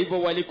 Kwa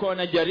hivyo walikuwa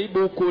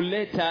wanajaribu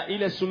kuleta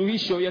ile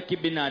suluhisho ya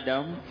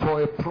kibinadamu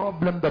for a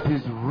problem that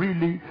is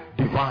really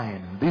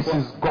divine. This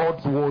is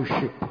God's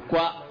worship.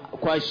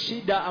 Kwa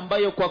shida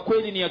ambayo kwa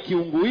kweli ni ya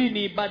kiungu. Hii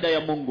ni ibada ya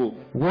Mungu.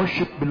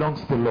 Worship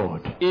belongs to the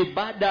Lord.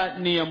 Ibada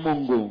ni ya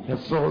Mungu. And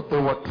so they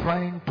were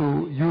trying to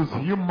use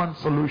human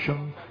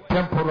solution,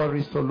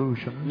 temporary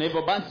solution. Na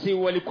hivyo basi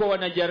walikuwa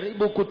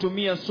wanajaribu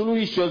kutumia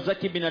suluhisho za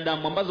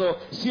kibinadamu ambazo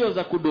sio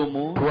za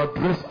kudumu, to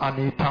address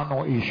an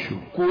eternal issue.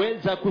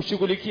 kuweza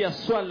kushughulikia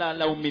swala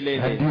la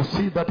umilele. And you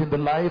see that in the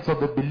lives of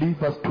the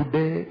believers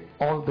today,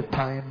 all the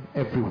time,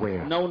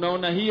 everywhere. Na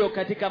unaona hiyo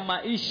katika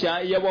maisha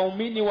ya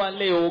waumini wa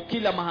leo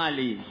kila mahali.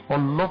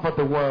 All over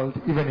the world,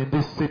 even in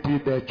this city,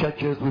 there are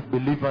churches with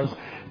believers.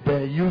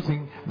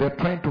 They're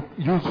trying to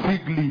use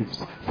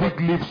fig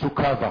leaves to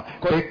cover.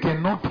 They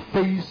cannot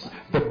face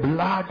the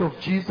blood of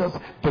Jesus,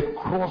 the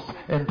cross,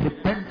 and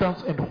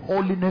repentance and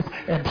holiness,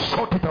 and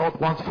sort it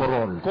out once for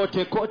all.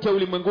 Kote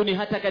ulimwenguni,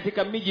 hata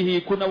katika miji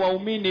hii kuna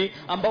waumini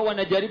ambao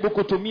wanajaribu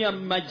kutumia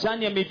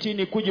majani ya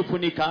mitini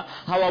kujifunika.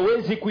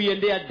 Hawawezi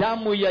kuiendea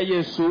damu ya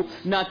Yesu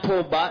na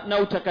toba na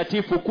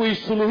utakatifu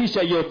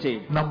kuisuluhisha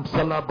yote. Na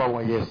msalaba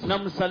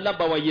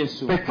wa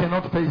Yesu. They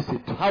cannot face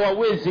it.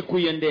 Hawawezi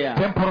kuiendea.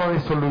 Temporary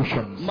solutions.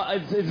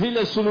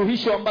 Zile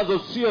suluhisho ambazo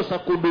sio za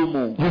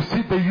kudumu. You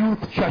see the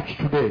youth church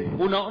today.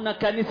 Unaona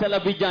kanisa la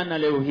vijana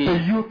leo hii.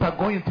 The youth are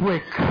going through a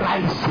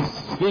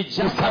crisis. It's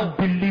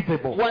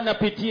unbelievable.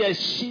 Wanapitia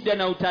shida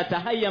na utata,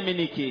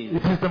 haiaminiki.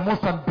 It is the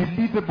most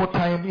unbelievable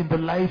time in the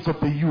lives of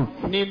the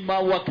youth. Ni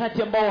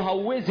wakati ambao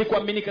hauwezi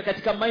kuaminika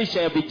katika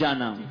maisha ya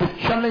vijana.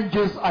 The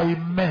challenges are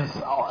immense.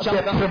 They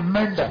are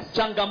tremendous.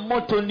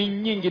 Changamoto ni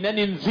nyingi na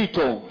ni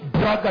nzito.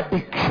 Drug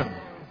addiction.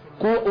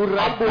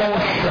 Uraibu wa dawa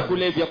za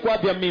kulevya,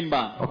 kuavya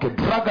mimba. Okay,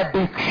 drug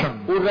addiction.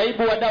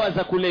 Uraibu wa dawa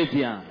za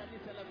kulevya.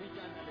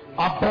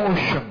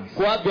 Abortion.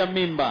 Kuavya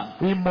mimba.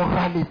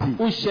 Immorality.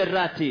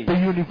 Usherati. The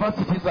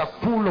universities are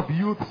full of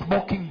youth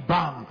smoking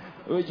bang.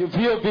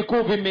 Vyuo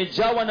vikuu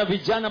vimejawa na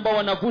vijana ambao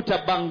wanavuta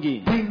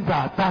bangi. Things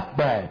are that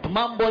bad.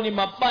 Mambo ni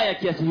mabaya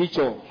kiasi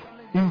hicho.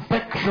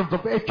 Infections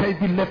of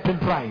HIV left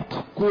and right.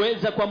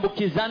 Kuweza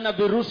kuambukizana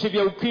virusi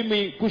vya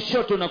ukimwi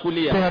kushoto na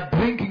kulia. They are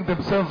drinking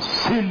themselves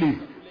silly.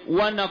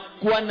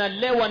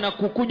 Wanalewa na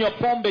kukunywa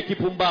pombe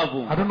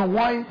kipumbavu. I don't know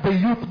why the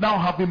youth now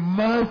have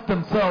immersed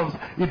themselves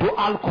into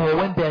alcohol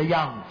when they are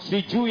young.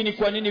 Sijui ni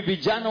kwa nini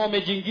vijana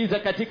wamejiingiza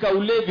katika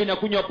ulevi na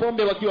kunywa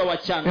pombe wakiwa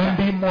wachanga. And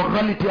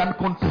immorality,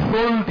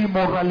 uncontrolled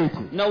immorality.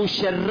 Na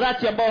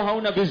usherati ambao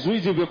hauna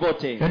vizuizi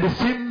vyovyote. And it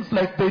seems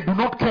like they do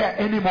not care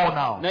anymore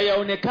now. Na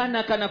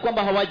yaonekana kana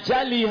kwamba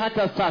hawajali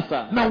hata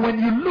sasa. Now when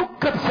you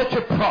look at such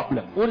a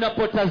problem,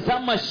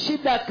 unapotazama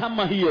shida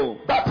kama hiyo,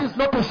 that is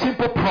not a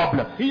simple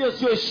problem. Hiyo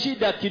sio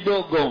shida kidogo.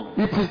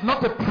 It is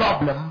not a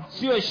problem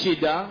sio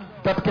shida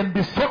that can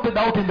be sorted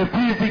out in the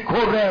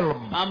physical realm,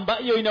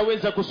 ambayo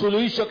inaweza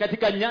kusuluhishwa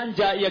katika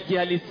nyanja ya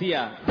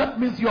kihalisia. That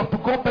means you have to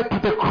go back to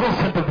the cross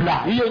and the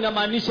blood. Hiyo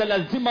inamaanisha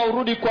lazima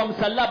urudi kwa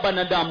msalaba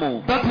na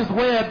damu. That is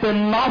where the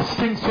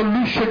lasting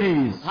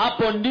solution is.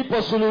 Hapo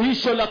ndipo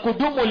suluhisho la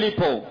kudumu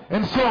lipo.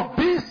 And so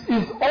this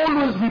is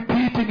always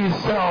repeating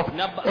itself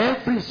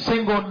every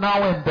single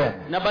now and then.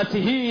 Na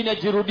basi hii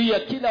inajirudia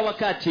kila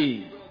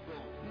wakati.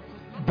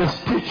 The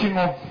stitching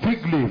of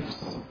fig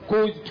leaves,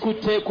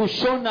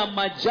 kushona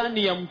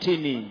majani ya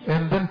mtini,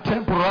 and then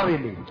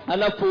temporarily,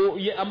 alafu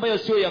ambayo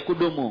sio ya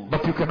kudumu.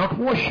 But you cannot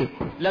worship.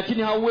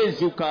 Lakini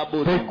hauwezi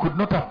ukaabudu. They could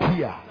not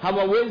appear.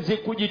 Hawawezi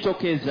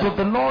kujitokeza. So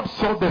the Lord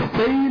saw the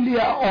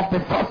failure of the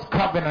first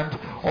covenant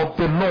of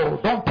the law.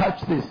 Don't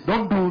touch this,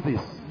 don't do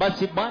this.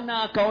 Basi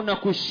Bwana akaona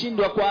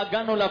kushindwa kwa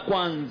agano la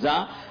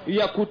kwanza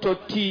ya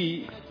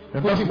kutotii.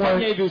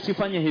 Usifanye hivi,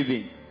 usifanye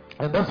hivi.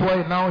 And that's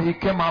why now he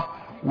came up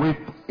with,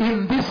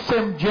 in this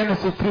same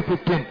Genesis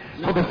 3:15,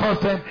 for the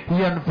first time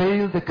he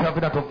unveiled the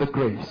covenant of the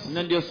grace.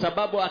 Na ndio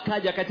sababu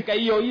akaja katika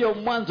hiyo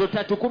Mwanzo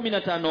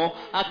 3:15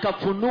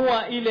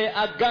 akafunua ile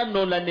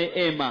agano la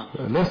neema.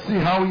 Let's see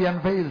how he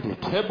unveiled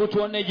it. Hebu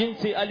tuone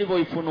jinsi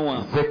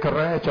alivyoifunua.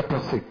 Zechariah chapter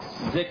 6.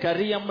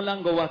 Zekaria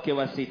mlango wake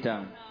wa 6.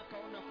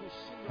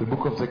 The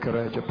book of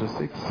Zechariah chapter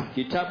 6.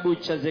 Kitabu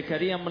cha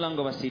Zekaria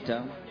mlango wa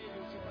 6.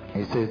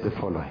 He says the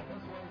following.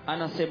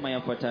 Anasema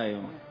yafuatayo.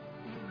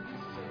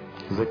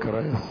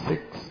 Zechariah 6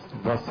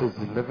 verses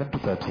 11 to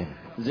 13.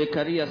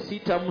 Zekaria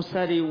 6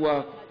 mstari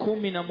wa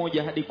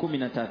 11 hadi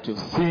 13.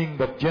 Seeing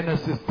that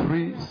Genesis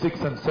 3,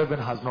 6 and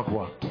 7 has not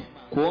worked.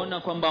 Kuona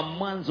kwamba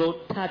Mwanzo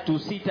 3,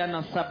 6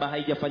 na 7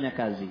 haijafanya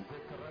kazi.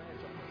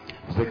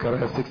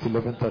 Zechariah 6,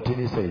 11, 13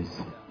 he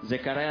says.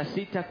 Zekaria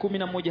 6,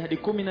 11 hadi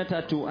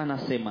 13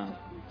 anasema.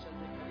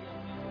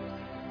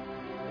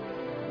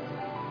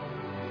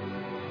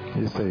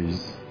 He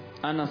says.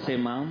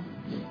 Anasema.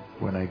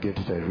 When I get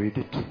it, I read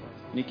it.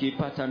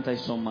 Nikipata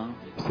nitaisoma.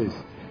 It says,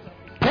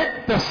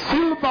 take the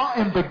silver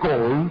and the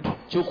gold,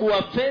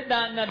 chukua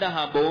fedha na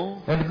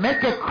dhahabu, and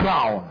make a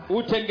crown,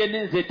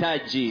 utengeneze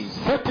taji,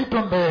 set it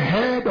on the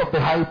head of the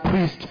high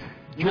priest,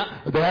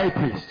 the high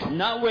priest,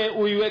 nawe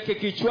uiweke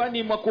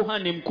kichwani mwa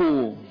kuhani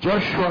mkuu,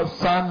 Joshua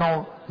son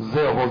of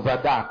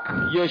Jehozadak.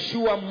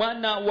 Yoshua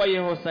mwana wa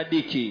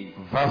Yehosadiki.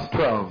 Verse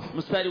 12.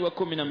 Mstari wa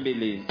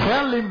 12.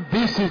 Tell him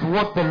this is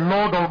what the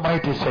Lord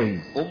Almighty says.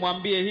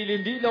 Umwambie hili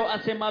ndilo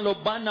asemalo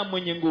Bwana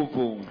mwenye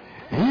nguvu.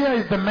 Here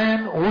is the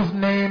man whose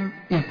name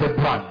is the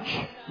branch.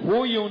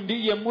 Huyu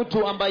ndiye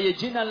mtu ambaye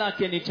jina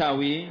lake ni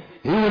tawi.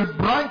 He will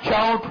branch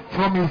out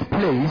from his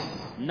place,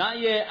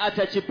 naye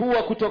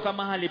atachipua kutoka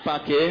mahali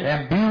pake,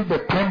 and build the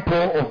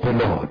temple of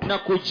the Lord. Na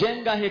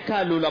kujenga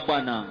hekalu la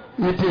Bwana.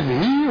 It is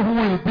he who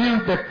will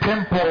build the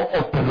temple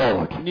of the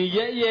Lord. Ni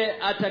yeye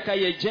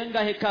atakayejenga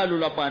hekalu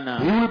la Bwana.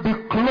 He will be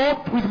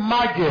clothed with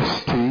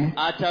majesty,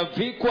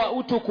 atavikwa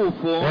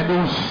utukufu, and he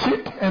will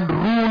sit and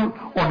rule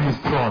on his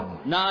throne.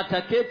 Na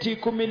ataketi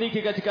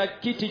kumiliki katika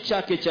kiti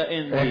chake cha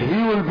enzi. And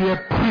he will be a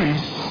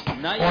priest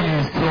on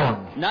his throne.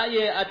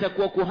 Naye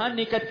atakuwa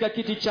kuhani katika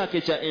kiti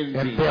chake cha enzi.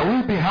 And there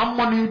will be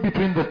harmony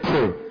between the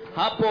two.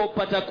 Hapo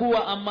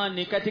patakuwa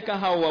amani katika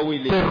hao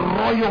wawili. The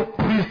royal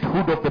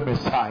priesthood of the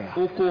Messiah.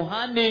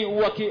 Ukuhani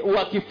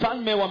wa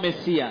kifalme wa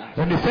Mesia.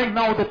 And he's saying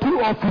now the two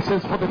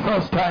offices for the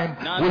first time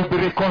will be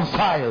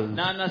reconciled.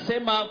 Na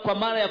anasema kwa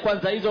mara ya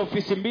kwanza hizo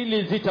ofisi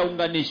mbili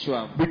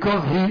zitaunganishwa.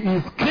 Because he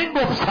is king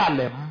of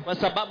Salem. kwa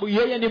sababu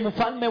yeye ni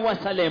mfalme wa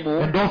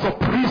Salemu and also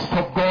priest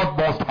of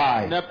God Most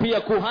High. na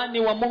pia kuhani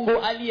wa Mungu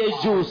aliye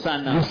juu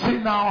sana. You see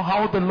now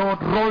how the Lord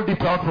rolled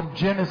it out from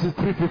Genesis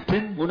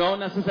 3:15.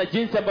 Unaona sasa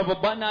jinsi ambavyo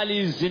Bwana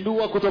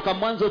alizindua kutoka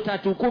Mwanzo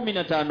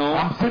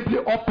 3:15. I'm simply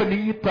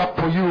opening it up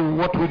for you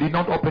what we did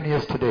not open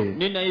yesterday,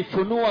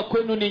 Ninaifunua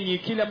kwenu ninyi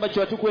kile ambacho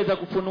hatukuweza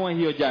kufunua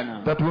hiyo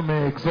jana, that we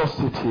may exhaust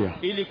it here.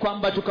 ili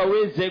kwamba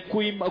tukaweze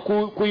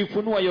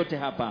kuifunua yote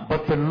hapa.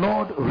 But the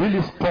Lord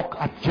really spoke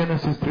at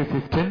Genesis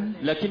 3:15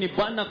 Lakini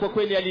Bwana kwa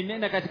kweli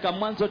alinena katika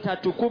Mwanzo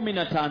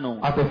 3:15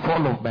 at the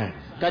fall of man.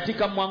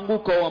 katika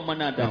mwanguko wa And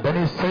mwanadamu. then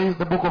he says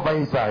the book of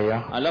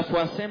Isaiah, Alafu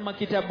asema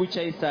kitabu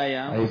cha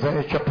Isaya,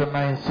 Isaiah chapter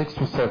 9, 6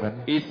 to 7.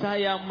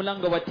 Isaya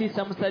mlango wa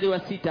 9 mstari wa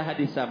 6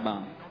 hadi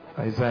 7.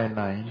 Isaiah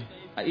 9,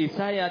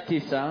 Isaya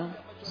 9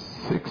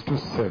 6 to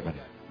 7.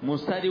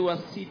 mstari wa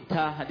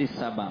 6 hadi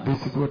 7.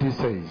 This is what he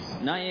says.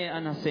 Naye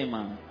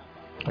anasema,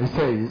 He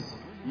says,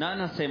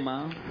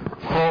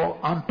 for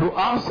unto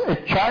us a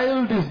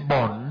child is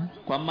born,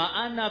 kwa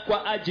maana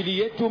kwa ajili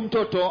yetu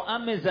mtoto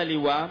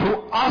amezaliwa,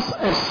 to us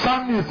a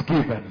son is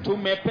given,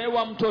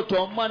 tumepewa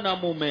mtoto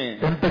mwanamume,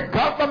 and the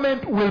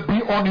government will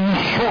be on his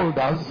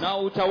shoulders, na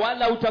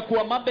utawala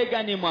utakuwa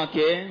mabegani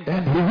mwake,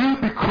 and he will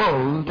be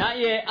called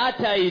naye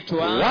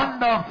ataitwa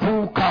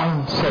Wonderful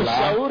Counselor,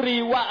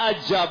 Mshauri wa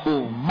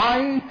ajabu,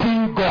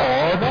 Mighty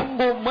God,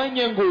 Mungu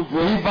mwenye nguvu,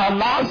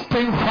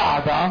 Everlasting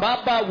Father,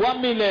 Baba wa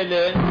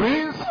milele,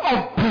 Prince of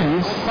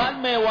Peace.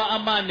 Mfalme wa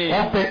amani.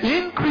 Of the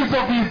increase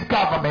of his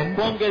government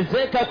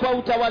kuongezeka kwa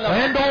utawala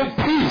and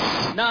of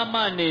peace na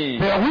amani,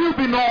 there will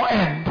be no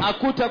end.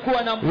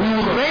 hakutakuwa na He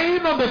will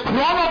reign on the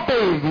throne of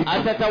David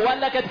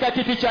atatawala katika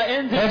kiti cha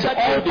enzi and cha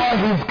Daudi over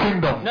his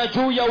kingdom, na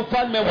juu ya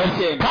ufalme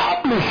wake,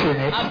 establishing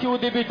it and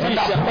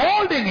akiudhibitisha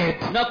upholding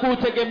it na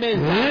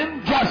kuutegemeza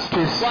in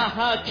justice kwa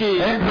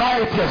haki and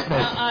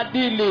righteousness na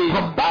adili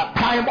from that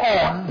time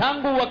on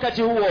tangu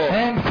wakati huo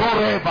and na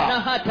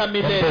forever. hata And the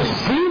milele.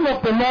 seal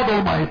of the Lord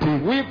Almighty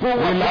Wivu wa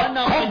will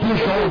Bwana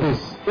accomplish all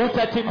this.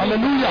 utatimia.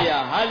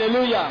 Hallelujah.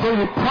 Haleluya. So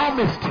he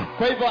promised,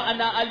 Kwa hivyo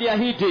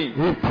aliahidi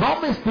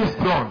this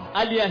throne,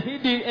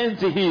 aliahidi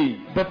enzi hii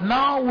that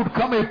now would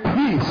come a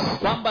priest,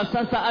 kwamba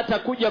sasa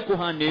atakuja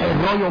kuhani, a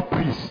royal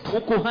priest,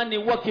 ukuhani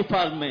wa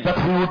kifalme, that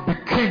he would be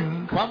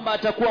king kwamba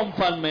atakuwa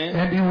mfalme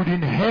and he would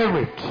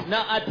inherit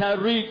na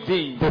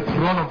atarithi the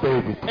throne of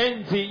David.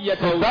 enzi ya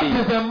So that Daudi.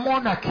 is a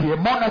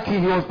monarchy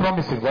he was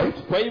promising, right?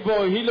 Kwa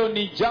hivyo hilo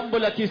ni jambo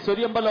la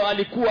kihistoria ambalo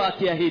alikuwa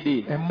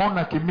akiahidi. A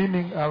monarchy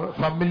meaning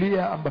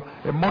familia,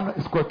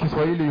 kwa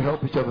Kiswahili you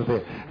help each other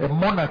there. A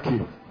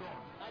monarchy.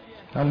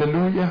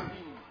 Hallelujah.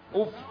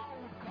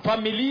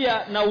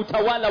 Familia na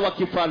utawala wa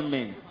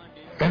kifalme.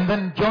 And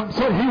then John,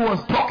 so he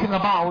was talking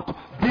about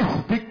this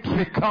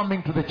victory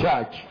coming to the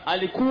church.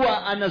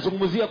 Alikuwa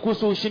anazungumzia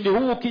kuhusu ushindi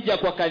huu ukija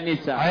kwa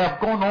kanisa. I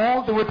have gone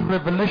all the way to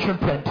Revelation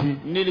 20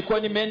 Nilikuwa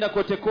nimeenda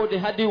kote kote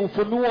hadi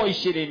Ufunuo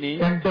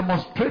 20 and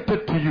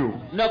demonstrated to you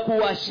na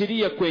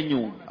kuashiria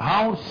kwenyu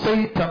how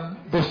Satan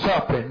the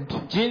serpent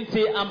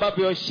jinsi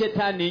ambavyo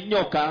shetani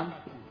nyoka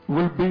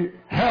will be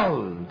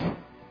held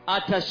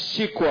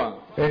atashikwa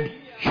and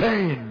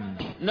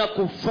chained na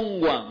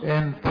kufungwa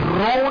and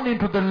thrown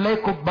into the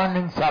lake of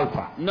burning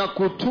sulfur. na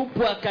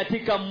kutupwa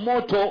katika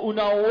moto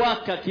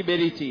unaowaka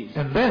kiberiti.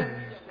 And then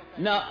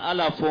Na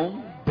alafu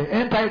the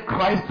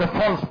Antichrist, the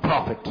false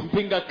prophet,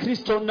 mpinga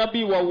Kristo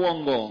nabii wa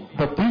uongo,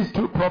 but these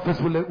two prophets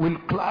will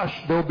clash.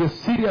 There will be a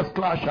serious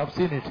clash. I've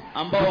seen it. It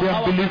ambao will be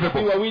hawa manabii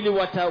unbelievable. wawili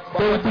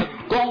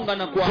watagonga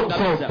na So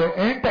kuangamiza.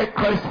 the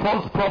Antichrist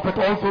false prophet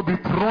also be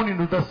thrown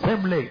into the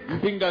same lake.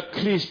 Mpinga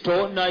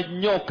Kristo na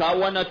nyoka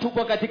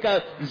wanatupwa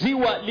katika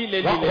ziwa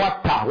lile lile,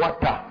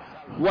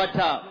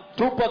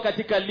 watatupwa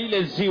katika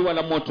lile ziwa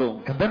la moto.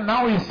 And then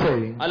now he's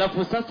saying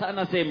Alafu sasa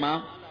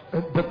anasema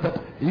that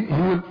he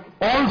will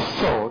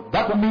also,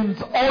 that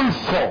means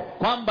also,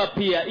 kwamba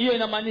pia hiyo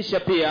inamaanisha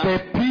pia the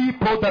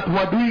people that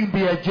were doing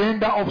the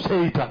agenda of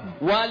Satan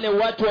wale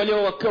watu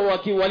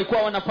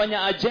walikuwa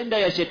wanafanya agenda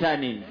ya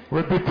shetani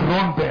will be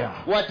thrown there.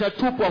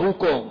 watatupwa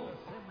huko.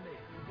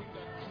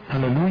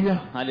 Hallelujah.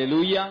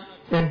 Haleluya.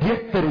 And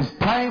yet there is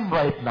time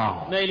right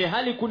now. Na ile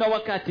hali kuna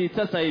wakati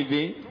sasa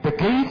hivi The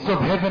gates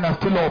of heaven are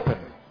still open.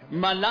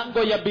 malango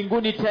ya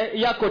mbinguni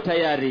yako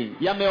tayari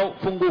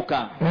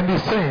yamefunguka. And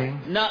he's saying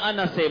Na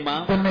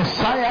anasema the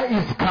Messiah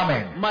is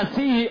coming.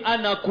 Masihi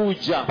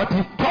anakuja. But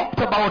he talked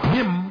about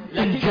him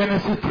in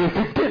Genesis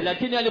 3:15.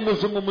 Lakini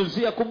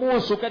alimzungumzia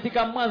kumuhusu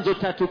katika Mwanzo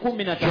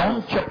 3:15.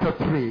 John chapter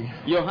 3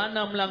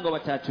 Yohana mlango wa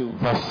 3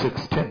 verse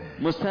 16.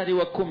 mstari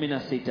wa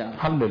 16.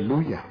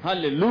 Hallelujah.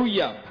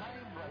 Haleluya.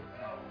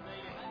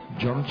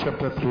 John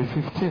chapter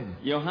 3:15.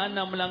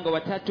 Yohana mlango wa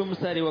 3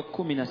 mstari wa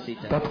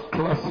 16. That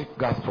classic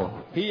gospel.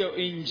 Hiyo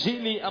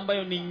injili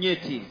ambayo ni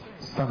nyeti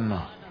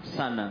sana.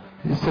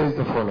 He says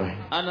the following.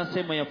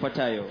 Anasema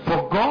yafuatayo: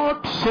 For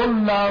God so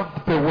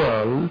loved the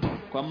world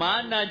Kwa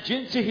maana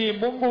jinsi hii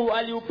Mungu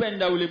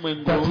aliupenda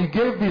ulimwengu that he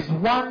gave his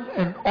one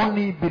and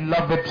only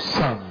beloved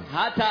Son,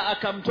 hata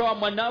akamtoa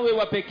mwanawe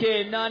wa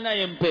pekee na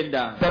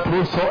anayempenda, that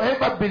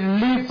whosoever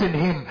believes in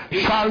him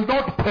shall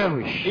not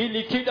perish,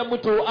 ili kila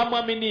mtu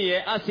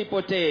amwaminie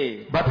asipotee,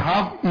 but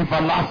have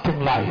everlasting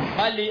life.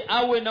 bali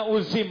awe na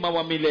uzima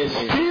wa milele.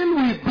 Still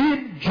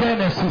within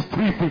Genesis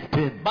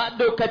 3:15.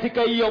 Bado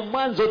katika hiyo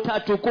Mwanzo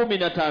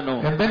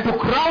 3:15. And then to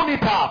crown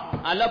it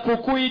up, Alafu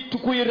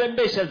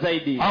kuirembesha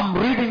zaidi, I'm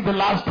reading the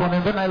last one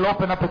and then I'll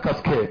open up a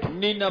cascade.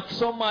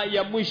 ninasoma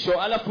ya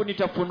mwisho alafu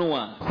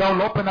nitafunua. So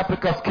I'll open up a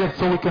cascade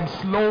so we can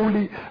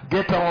slowly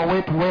get our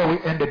way to where we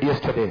ended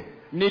yesterday.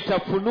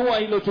 Nitafunua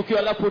hilo tukio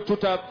alafu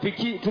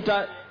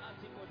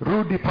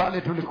Rudi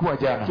pale tulikuwa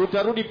jana.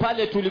 tutarudi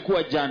pale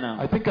tulikuwa jana.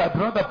 I think I'd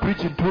rather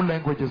preach in two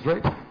languages,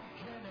 right?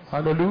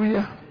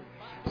 Hallelujah.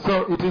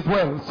 So it is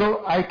well.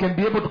 So I can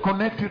be able to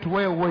connect you to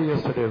where we were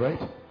yesterday, right?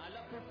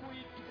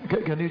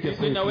 Can you just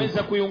say it, Ninaweza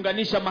please?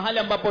 kuiunganisha mahali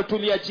ambapo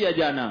tuliachia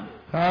jana.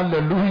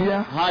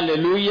 Hallelujah.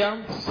 Hallelujah.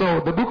 So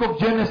the book of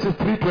Genesis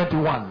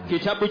 3:21.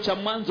 Kitabu cha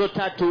Mwanzo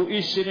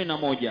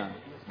 3:21.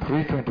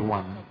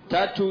 3:21.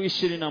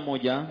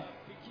 3:21.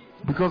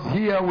 Because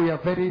here we are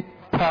very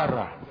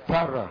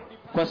thorough.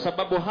 Kwa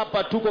sababu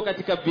hapa tuko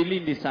katika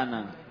vilindi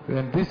sana.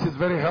 And this is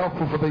very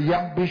helpful for the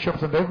young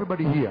bishops and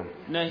everybody here.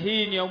 Na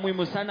hii ni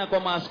muhimu sana kwa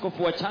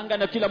maaskofu wachanga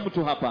na kila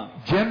mtu hapa.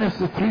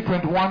 Genesis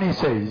 3:21 he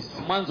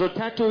says. Mwanzo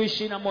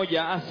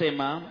 3:21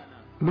 asema,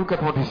 Look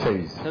at what he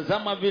says.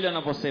 tazama vile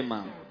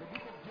anavyosema.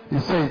 He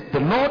says, the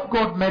Lord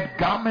God made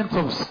garments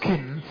of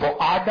skin for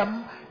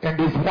Adam and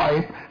his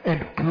wife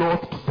and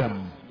clothed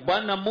them.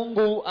 Bwana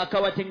Mungu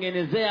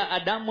akawatengenezea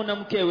Adamu na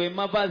mkewe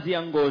mavazi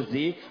ya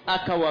ngozi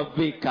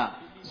akawavika.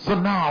 So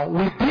now,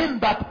 within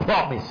that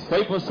promise Kwa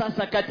hivyo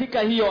sasa katika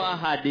hiyo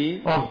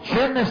ahadi of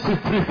Genesis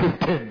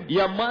 3:15,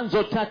 ya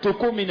Mwanzo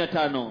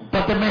 3:15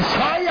 that the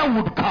Messiah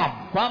would come,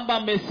 kwamba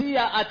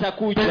Mesia the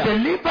atakuja,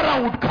 deliverer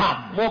would come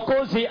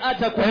Mwokozi and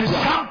atakuja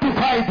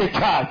sanctify the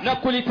church na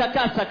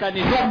kulitakasa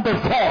kanisa from the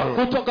fall.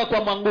 kutoka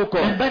kwa mwanguko.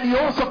 And then he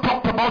also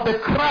talked about the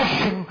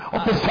crushing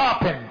of the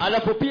serpent.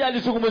 Alafu pia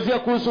alizungumzia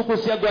kuhusu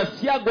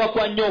kusiagwa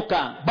kwa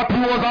nyoka. But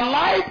he was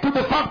alive to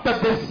the fact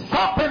that the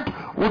serpent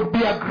would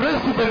be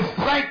aggressive and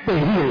strike the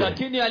heel.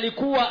 Lakini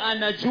alikuwa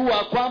anajua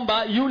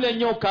kwamba yule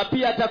nyoka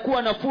pia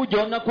atakuwa na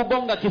fujo na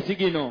kugonga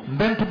kisigino.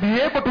 Then to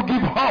be able to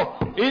give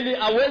hope, Ili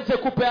aweze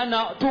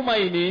kupeana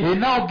tumaini, he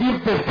now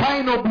gives the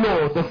final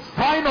blow, the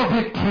final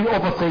victory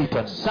over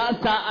Satan.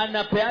 sasa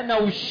anapeana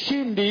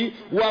ushindi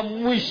wa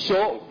mwisho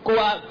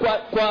kwa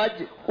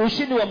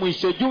ushindi wa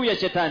mwisho juu ya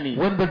shetani.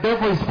 When the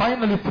devil is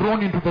finally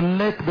thrown into the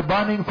lake, the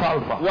burning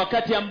sulfur.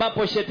 Wakati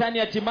ambapo shetani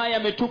hatimaye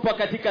ametupwa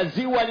katika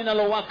ziwa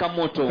linalowaka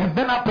moto. And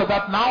then after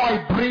that, now I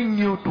bring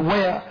you to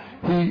where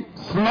he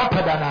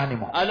slaughtered an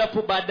animal.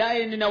 Alafu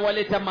baadaye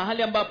ninawaleta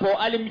mahali ambapo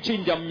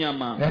alimchinja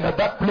mnyama. And at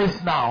that place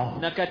now,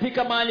 Na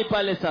katika mahali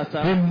pale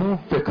sasa he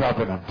moved the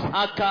covenant.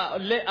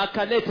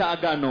 akaleta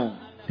agano,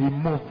 He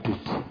moved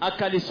it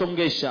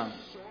akalisongesha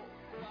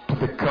to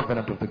the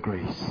covenant of the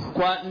grace.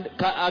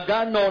 kwa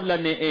agano la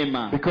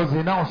neema, Because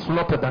he now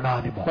slaughtered an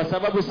animal. kwa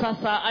sababu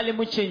sasa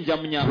alimchinja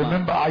mnyama.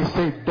 Remember, I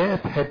said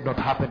death had not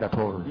happened at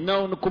all. Na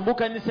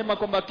unakumbuka nisema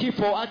kwamba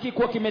kifo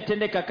hakikuwa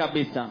kimetendeka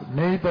kabisa,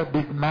 Neither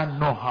did man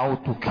know how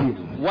to kill.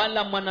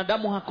 wala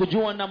mwanadamu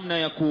hakujua namna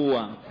ya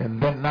kuua.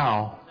 And then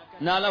now,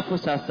 Na alafu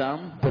sasa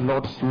the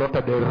Lord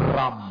slaughtered a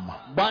ram.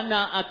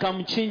 Bwana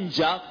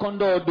akamchinja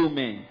kondoo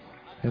dume,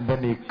 And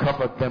then he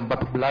covered them, but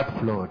blood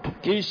flowed.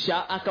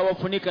 kisha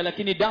akawafunika,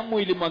 lakini damu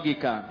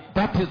ilimwagika.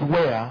 That is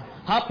where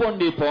Hapo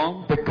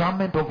ndipo the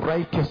garment of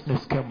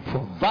righteousness came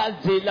from.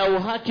 vazi la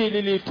uhaki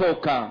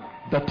lilitoka,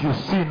 That you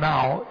see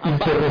now is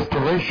the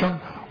restoration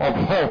of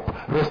hope,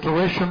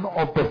 restoration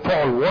of the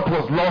fall, what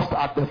was lost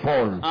at the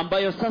fall.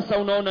 ambayo sasa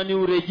unaona ni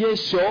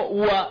urejesho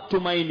wa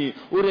tumaini,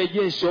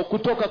 urejesho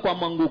kutoka kwa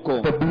mwanguko.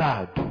 The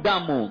blood.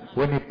 Damu,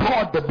 When he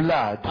poured the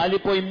blood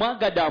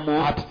alipoimwaga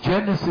damu at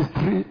Genesis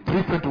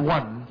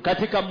 3:21,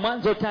 katika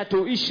Mwanzo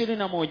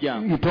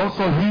 3:21, it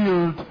also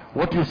healed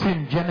what you see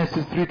in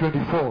Genesis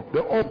 3:24,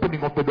 the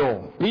opening of the door.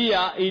 pia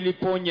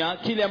iliponya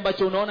kile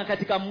ambacho unaona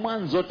katika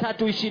Mwanzo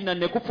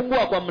 3:24,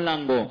 kufungua kwa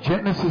mlango.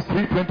 Genesis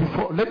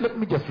 3:24. Let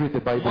me just read the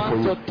Bible for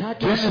you.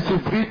 Genesis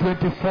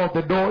 3:24,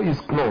 the door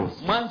is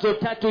closed. Mwanzo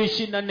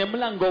 3:24,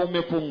 mlango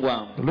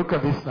umefungwa. Look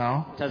at this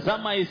now.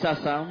 Tazama hii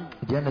sasa,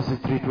 Genesis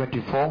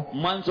 3:24.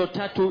 Mwanzo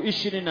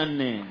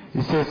 3:24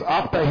 It says,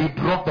 after he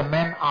drove the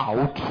man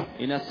out,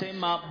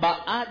 inasema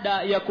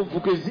baada ya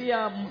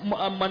kumfukuzia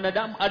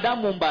mwanadamu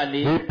Adamu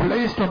mbali, he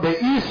placed on the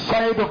east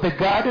side of the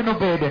Garden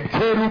of Eden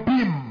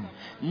cherubim.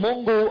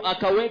 Mungu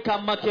akaweka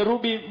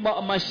makerubi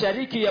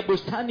mashariki ya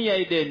bustani ya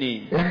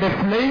Edeni, And the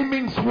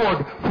flaming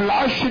sword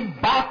flashing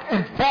back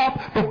and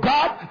forth to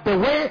guard the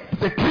way to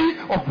the tree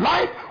of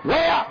life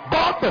where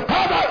God the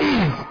Father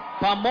is.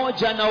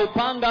 pamoja na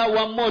upanga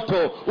wa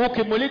moto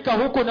ukimulika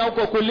huku na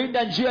huko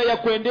kulinda njia ya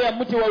kuendea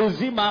mti wa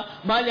uzima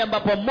mahali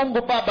ambapo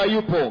Mungu Baba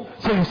yupo.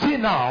 So you see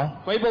now,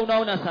 Kwa hivyo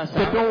unaona the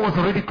sasa door was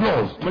already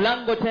closed.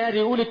 mlango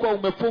tayari ulikuwa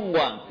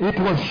umefungwa. It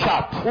was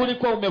shut.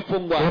 Ulikuwa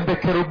umefungwa. And the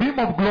cherubim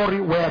of glory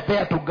were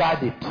there to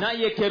guard it.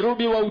 Naye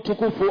kerubi wa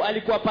utukufu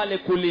alikuwa pale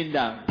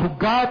kulinda. To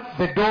guard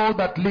the door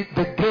that leads,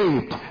 the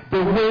gate, the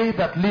way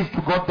that leads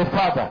to God the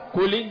Father.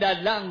 Kulinda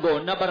lango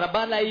na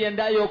barabara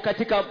iendayo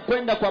katika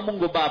kwenda kwa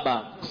Mungu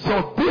Baba.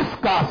 So this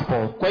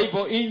gospel Kwa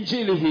hivyo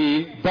injili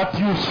hii that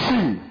you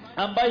see,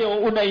 ambayo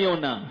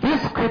unaiona,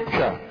 this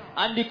scripture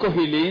andiko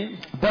hili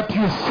that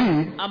you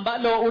see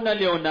ambalo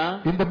unaliona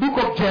in the book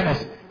of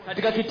Genesis,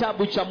 katika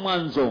kitabu cha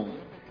Mwanzo,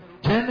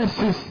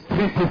 Genesis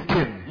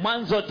 3:15,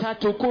 Mwanzo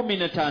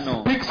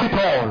 3:15, speaks it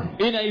all.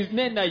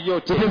 inanena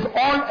yote. It is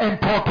all and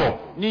total.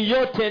 Ni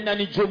yote na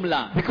ni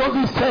jumla. Because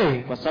he's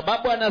saying Kwa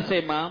sababu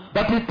anasema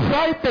that he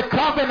tried the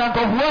covenant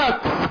of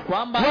works.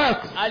 kwamba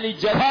Works.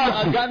 alijaribu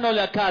Kazi. agano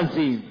la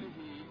kazi,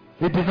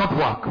 It did not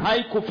work.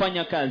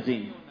 haikufanya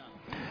kazi.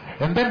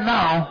 And then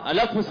now,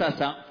 Alafu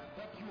sasa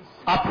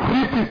at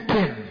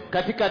 3:15,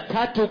 katika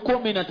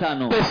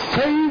 3:15 the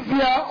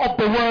Savior of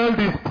the world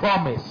is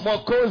promised.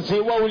 Mwokozi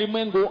wa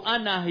ulimwengu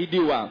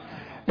anaahidiwa.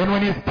 And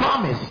when he's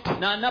promised,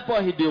 Na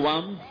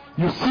anapoahidiwa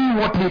you see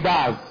what he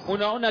does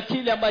unaona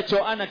kile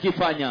ambacho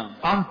anakifanya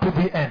unto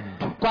the end.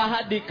 kwa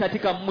hadi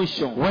katika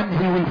mwisho, When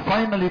he will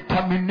finally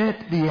terminate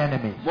the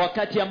enemy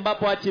wakati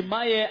ambapo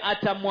hatimaye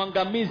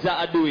atamwangamiza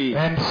adui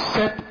and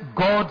set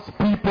God's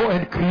people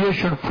and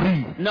creation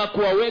free. na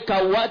kuwaweka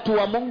watu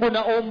wa Mungu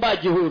na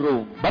uumbaji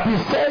huru. But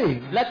he's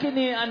saying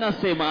Lakini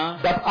anasema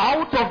that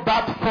out of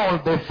that fall,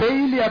 the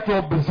failure to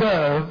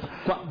observe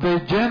the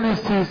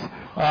Genesis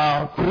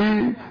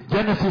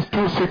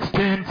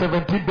 2:16,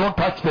 17, don't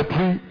touch the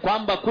tree.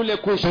 kwamba kule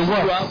kushindwa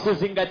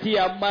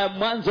kuzingatia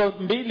Mwanzo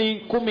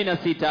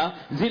 2:16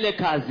 zile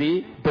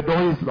kazi, The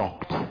door is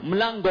locked.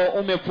 mlango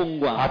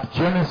umefungwa. At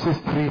Genesis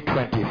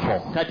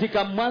 3:24.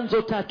 Katika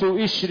Mwanzo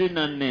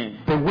 3:24,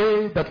 The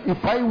way that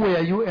if I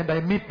were you and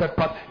I meet that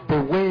part,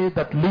 the way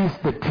that leads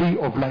the tree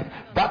of life,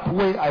 that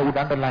way I would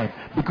underline.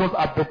 Because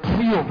at the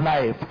tree of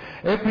life,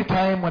 every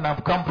time when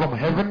I've come from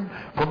heaven,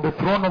 from the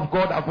throne of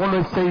God, I've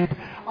always said,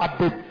 at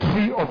the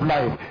tree of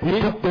life, he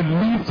took the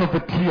leaves of the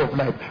tree of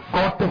life,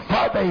 God the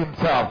Father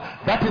himself.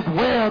 That is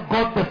where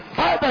God the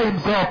Father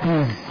himself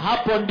is.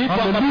 hapo ndipo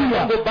ambapo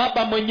Hallelujah. Mungu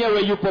Baba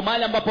mwenyewe yupo,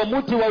 mahali ambapo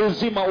mti wa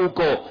uzima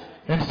uko.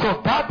 And so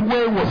that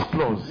way was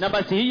closed. Na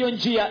basi hiyo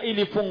njia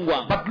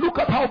ilifungwa. But look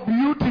at how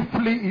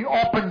beautifully he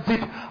opens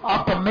it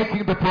after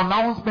making the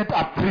pronouncement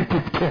at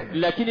 3:15.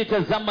 Lakini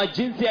tazama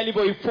jinsi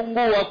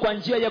alivyoifungua kwa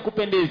njia ya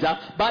kupendeza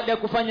baada ya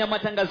kufanya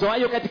matangazo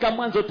hayo katika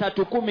Mwanzo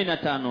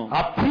 3:15.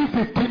 At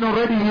 3:15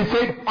 already he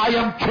said, I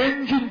am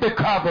changing the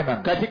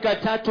covenant. Katika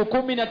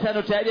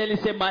 3:15 tayari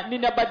alisema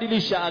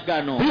ninabadilisha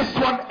agano. This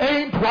one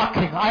ain't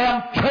working. I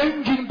am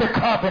changing the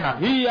covenant.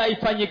 Hii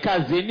haifanyi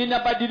kazi,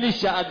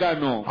 ninabadilisha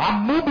agano. I'm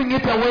moving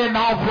it away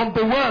now from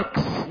the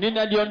works.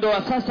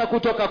 Ninaliondoa sasa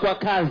kutoka kwa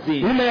kazi.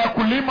 Ile ya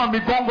kulima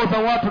migongo za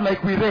watu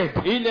like we read.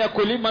 Ile ya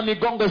kulima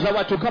migongo za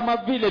watu kama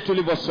vile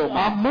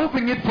tulivyosoma. I'm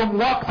moving it from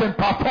works and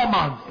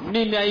performance.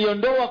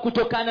 Ninaiondoa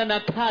kutokana na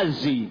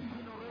kazi.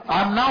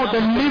 I'm now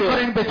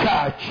delivering the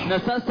church. Na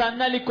sasa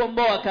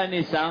nalikomboa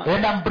kanisa.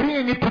 And I'm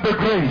bringing it to the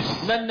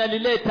grace. Na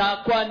nalileta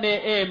kwa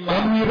neema.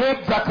 And we read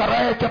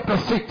Zechariah chapter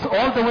 6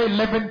 all the way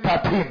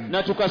 11-13.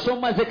 Na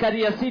tukasoma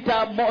Zekaria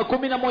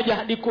 6:11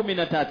 hadi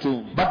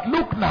 13. But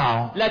look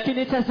now,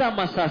 Lakini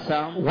tazama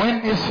sasa,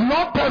 when he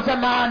slaughters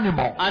an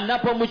animal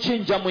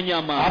anapomchinja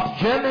mnyama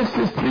at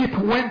Genesis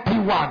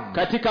 3:21,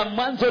 katika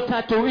Mwanzo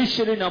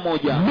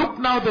 3:21. look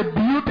now the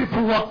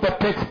beautiful work that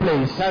takes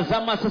place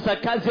Tazama sasa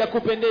kazi ya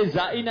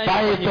kupendeza by the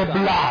inayofanyika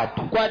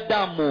blood. kwa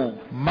damu.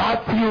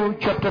 Matthew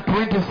chapter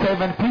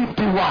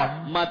 27:51,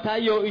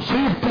 Mathayo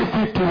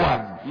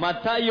 50-51.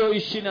 Mathayo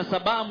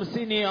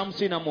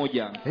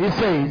 27:50-51. He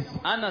says,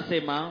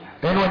 Anasema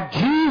and when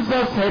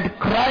Jesus had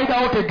cried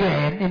out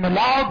again in a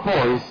loud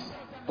voice,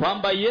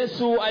 kwamba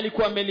Yesu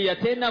alikuwa amelia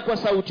tena kwa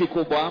sauti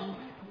kubwa,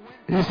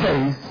 he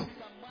says,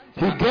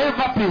 he gave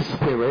up his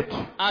spirit.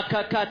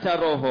 akakata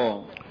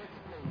roho.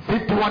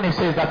 51, he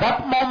says, at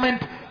that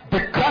moment the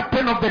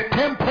curtain of the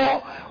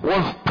temple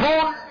was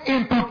torn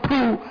into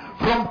two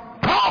from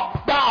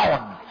top down.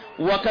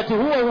 Wakati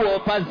huo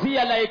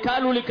pazia la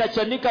hekalu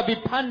likachanika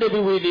vipande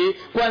viwili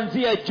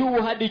kuanzia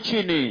juu hadi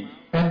chini.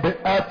 And the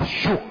earth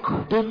shook.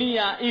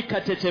 Dunia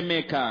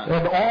ikatetemeka.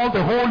 And all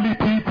the holy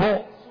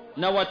people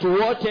Na watu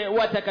wote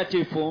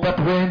watakatifu that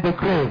were in the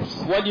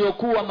graves,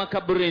 waliokuwa they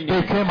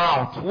makaburini came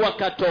out.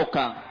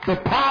 wakatoka. The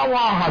power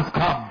has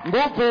come.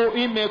 Nguvu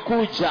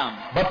imekuja.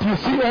 But you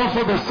see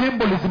also the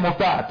symbolism of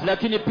that.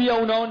 Lakini pia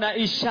unaona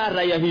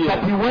ishara ya hiyo,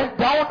 That he went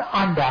down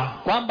under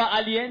kwamba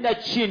alienda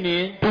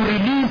chini to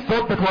release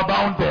release those that were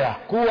bound there.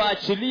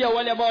 kuwaachilia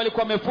wale ambao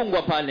walikuwa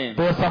wamefungwa pale.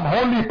 There are some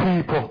holy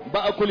people.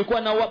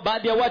 Kulikuwa na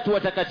baadhi ya watu There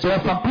are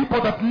watakatifu. some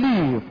people that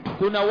lived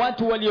Kuna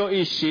watu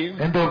walioishi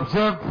and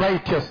observed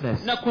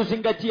righteousness. na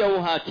kuzingatia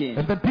uhaki.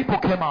 And then people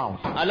came out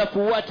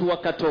Alafu watu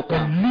wakatoka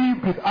and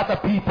lived with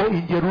other people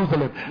in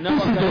Jerusalem. na This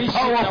is the wakaishi na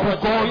powerful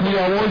watu God wengine we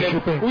are Yerusalemu.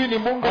 worshiping. Huyu ni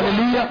Mungu wa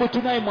Hallelujah. ajabu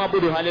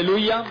tunayemwabudu.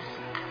 Haleluya.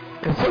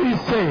 And so he's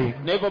saying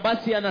Na hivyo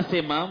basi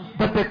anasema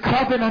that the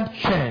covenant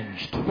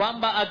changed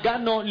kwamba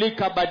agano at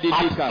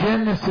likabadilika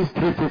Genesis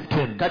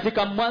 3:15.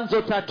 katika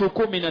Mwanzo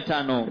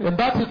 3:15. And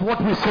that is what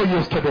we saw Na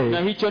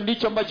yesterday. hicho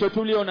ndicho ambacho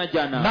tuliona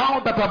jana,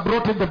 Now that I've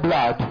brought in the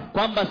blood,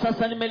 kwamba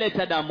sasa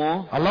nimeleta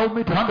damu. allow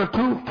me to handle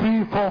 2,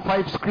 3, 4,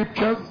 5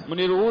 scriptures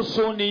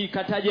Mniruhusu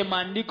nikataje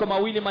maandiko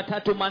 2, 3,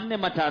 4,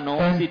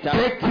 5, and 6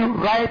 take you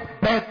right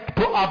back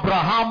to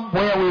Abraham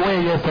where we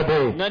were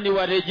yesterday. na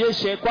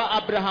niwarejeshe kwa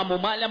Abrahamu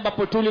mahali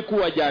ambapo tulikuwa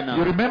You jana.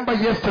 remember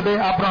yesterday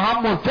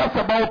Abraham was just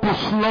about to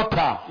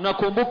slaughter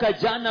Nakumbuka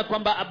jana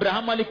kwamba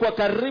Abrahamu alikuwa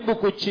karibu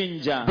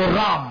kuchinja the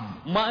ram.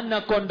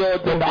 mwana kondoo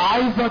And dume.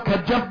 Isaac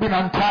had just been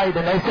untied,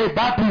 and I said,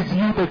 that is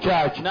you, the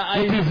church. Na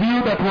It is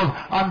you that was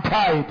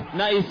untied.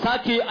 Na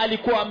Isaki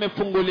alikuwa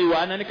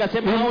amefunguliwa, na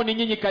nikasema hao ni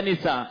nyinyi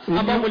kanisa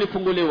ambao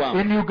mlifunguliwa.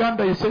 In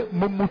Uganda you say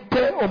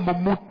mumute or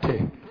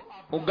mumute.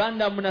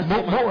 Uganda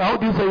mnasema How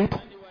do you say it?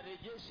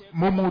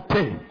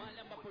 Mumute.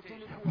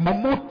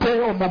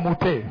 Mumute or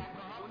mumute.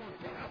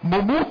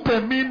 Mumute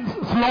means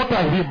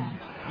slaughter him.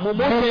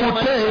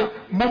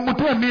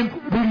 Mumute means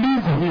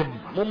release him.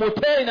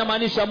 Mumute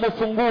inamaanisha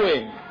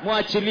mufungue,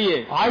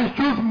 muachilie. I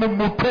choose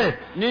mumute.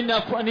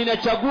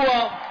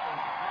 Ninachagua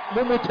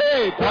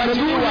mumute,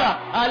 kuachiliwa.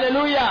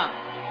 Haleluya.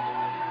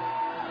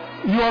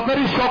 You are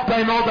very shocked,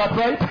 I know that,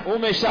 right?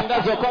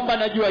 Umeshangazwa kwamba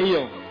najua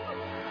hiyo.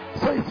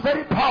 So it's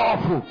very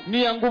powerful.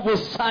 Ni ya nguvu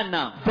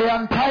sana. They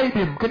untied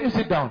him. Can you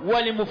sit down?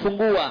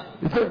 Walimfungua.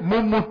 It's a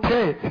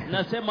mumute.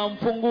 Nasema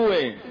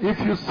mfungue.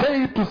 If you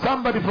say it to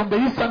somebody from the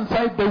eastern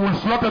side, they will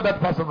slaughter that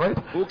person, right?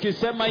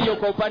 Ukisema hiyo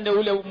kwa upande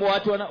ule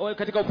watu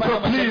katika upande wa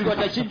So mashariki please,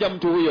 watachinja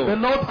mtu The huyo.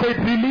 Lord said,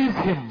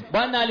 release him.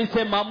 Bwana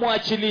alisema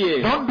muachilie.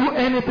 Don't do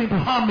anything to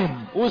harm him.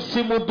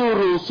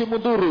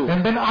 Usimudhuru.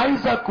 And then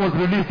Isaac was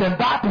released, and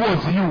that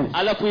was you.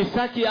 Alafu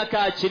Isaki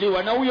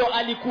akaachiliwa, na huyo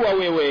alikuwa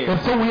wewe. And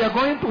so we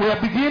are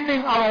beginning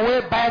our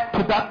way back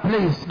to that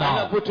place now.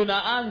 Alafu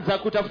tunaanza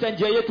kutafuta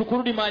njia yetu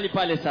kurudi mahali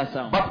pale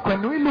sasa. But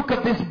when we look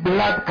at this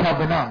blood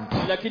covenant,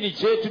 Lakini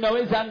je,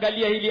 tunaweza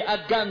angalia hili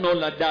agano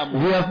la damu?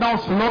 he has now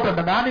slaughtered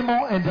an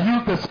animal and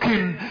used the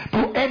skin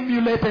to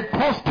emulate and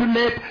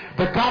postulate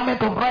the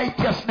garment of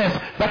righteousness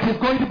that is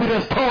going to be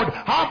restored,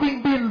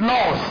 having been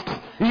lost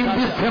in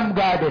this same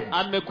garden.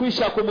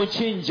 Amekwisha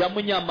kumchinja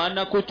mnyama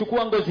na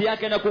kuchukua ngozi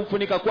yake na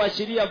kumfunika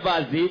kuashiria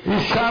vazi.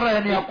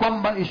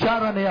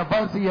 Ishara ni ya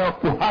vazi ya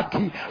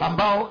uhaki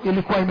ambao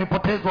ilikuwa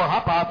imepotezwa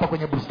hapa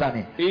kwenye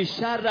bustani.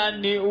 Ishara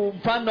ni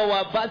mfano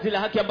wa vazi la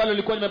haki ambalo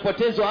lilikuwa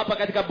limepotezwa hapa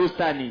katika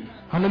bustani.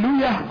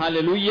 Hallelujah.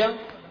 Hallelujah.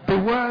 The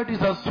word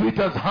is as sweet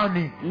as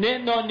honey.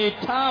 Neno ni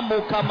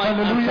tamu kama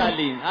Hallelujah.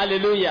 asali.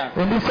 Hallelujah.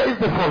 And he says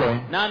the following.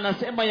 Na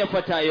anasema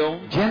yafuatayo.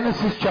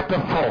 Genesis chapter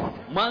 4.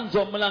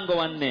 Mwanzo mlango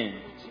wa 4.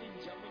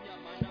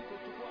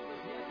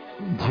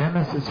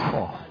 Genesis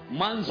 4.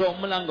 Mwanzo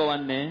mlango wa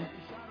 4.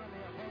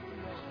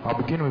 I'll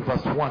begin with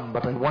verse 1,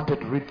 but I wanted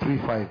to read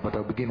 3:5, but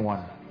I'll begin 1.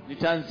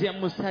 Nitaanzia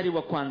mstari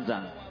wa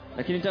kwanza,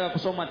 lakini nataka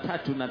kusoma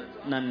 3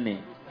 na 4.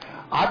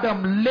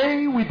 Adam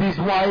lay with his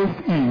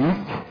wife Eve,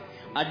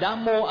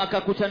 Adamu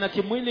akakutana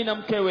kimwili na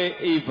mkewe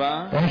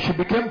Eva, and she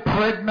became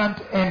pregnant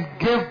and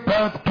gave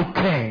birth to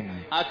Cain.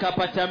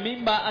 akapata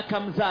mimba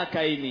akamzaa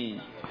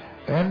Kaini.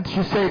 And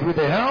she said, with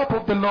the help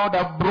of the Lord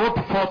I brought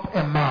forth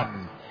a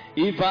man.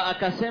 Eva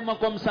akasema,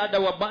 kwa msaada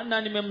wa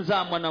Bwana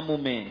nimemzaa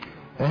mwanamume.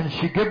 And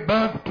she gave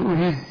birth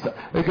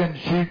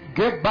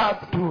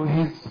to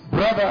his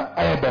brother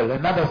Abel,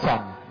 another son.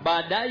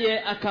 Baadaye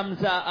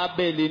akamzaa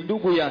Abeli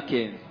ndugu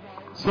yake.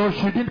 So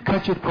she didn't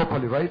catch it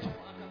properly, right?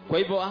 Kwa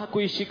hivyo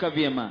hakuishika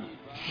vyema.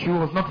 She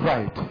was not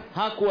right.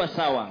 Hakuwa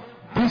sawa.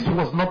 This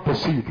was not the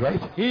seed,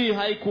 right? Hii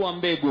haikuwa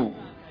mbegu.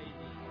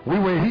 We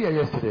were here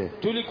yesterday.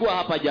 Tulikuwa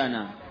hapa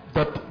jana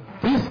That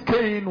this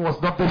Cain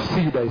was not the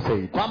seed, I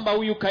said. kwamba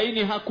huyu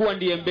Kaini hakuwa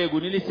ndiye mbegu.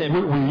 Nilisema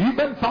We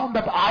even found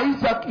that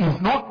Isaac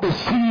is not the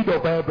seed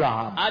of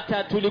Abraham.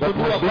 hata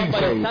tuligundua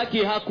kwamba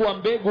Isaki hakuwa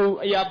mbegu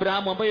ya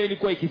Abrahamu ambayo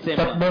ilikuwa That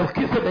ikisema.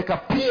 Melchizedek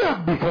appeared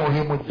before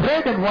him with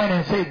bread and wine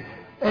and said,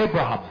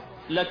 Abraham,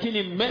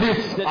 Lakini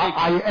this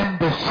I am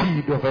the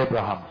seed of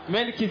Abraham.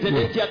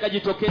 Melkizedeki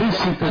akajitokeza This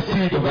is the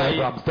seed of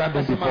Abraham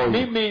standing before you.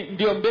 mimi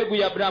ndio mbegu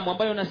ya Abrahamu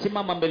ambayo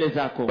nasimama mbele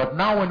zako. But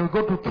now when we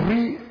go to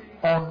 3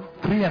 and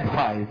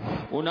 5,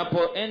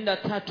 Unapoenda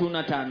 3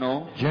 na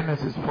 5,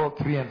 Genesis 4,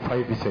 3 and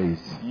 5, he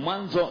says,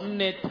 Mwanzo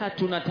 4,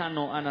 3 na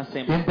 5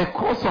 anasema, in the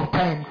course of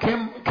time,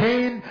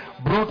 Cain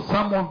brought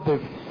some of the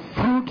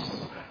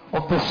fruits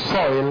of the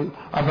soil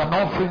as an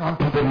offering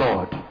unto the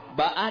Lord.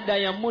 Baada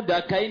ya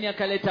muda Kaini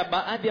akaleta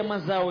baadhi ya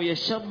mazao ya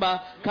shamba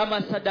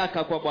kama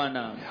sadaka kwa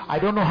Bwana. I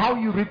don't know how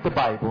you read the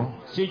Bible,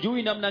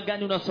 Sijui namna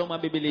gani unasoma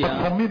but Biblia,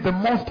 for me the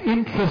most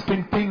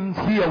interesting things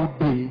here would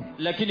be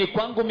lakini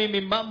kwangu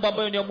mimi mambo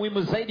ambayo ni ya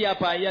muhimu zaidi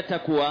hapa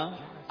yatakuwa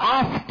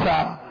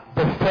after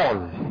the fall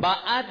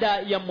baada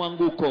ya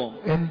mwanguko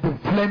and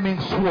the flaming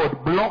sword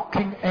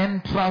blocking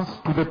entrance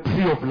to the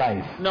tree of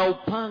life. na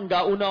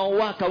upanga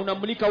unaowaka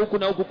unamulika huku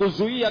na huku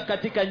kuzuia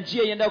katika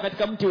njia iendayo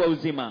katika mti wa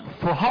uzima.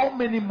 For how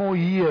many more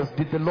years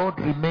did the Lord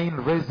remain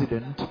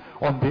resident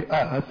on the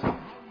earth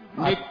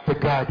at the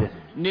garden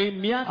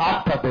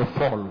after the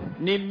fall?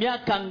 Ni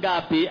miaka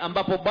ngapi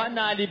ambapo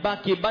Bwana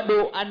alibaki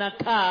bado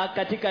anakaa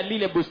katika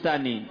lile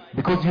bustani?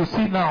 Because you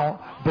see now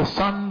the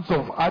sons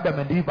of Adam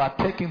and Eve are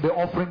taking the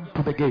offering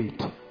to the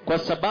gate. Kwa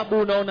sababu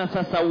unaona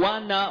sasa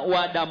wana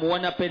wa Adamu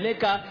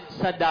wanapeleka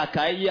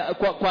sadaka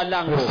kwa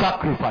lango, The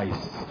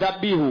sacrifice.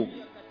 dhabihu.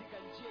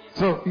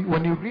 So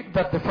when you read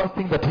that, the first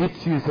thing that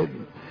hits you is that,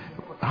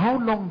 how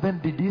long then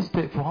did he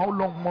stay? For how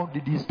long more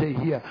did he stay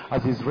here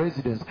as his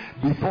residence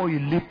before he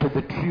lifted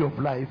the tree of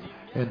life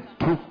and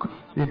took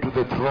into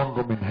the throne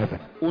room in heaven?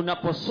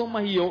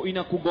 Unaposoma hiyo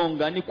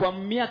inakugonga, ni kwa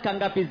miaka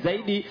ngapi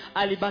zaidi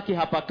alibaki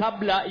hapa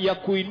kabla ya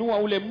kuinua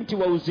ule mti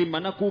wa uzima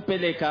na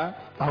kuupeleka?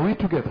 Are we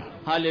together?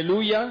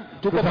 Haleluya,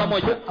 tuko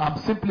pamoja. I'm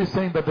simply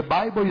saying that the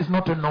Bible is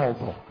not a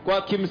novel.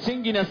 Kwa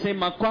kimsingi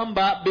nasema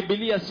kwamba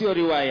Biblia sio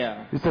riwaya.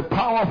 It's a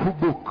powerful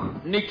book.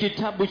 Ni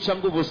kitabu cha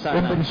nguvu And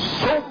there sana. is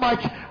so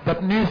much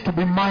that needs to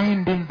be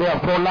mined in there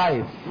for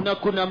life. Na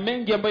kuna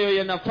mengi ambayo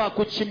yanafaa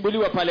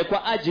kuchimbuliwa pale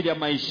kwa ajili ya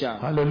maisha.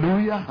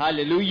 Hallelujah.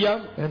 Haleluya.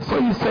 And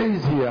so he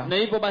says here Na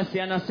hivyo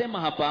basi anasema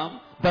hapa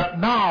that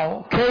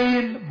now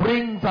Cain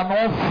brings an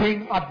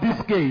offering at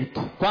this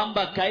gate.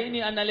 kwamba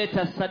Kaini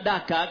analeta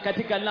sadaka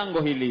katika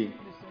lango hili.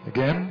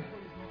 Again,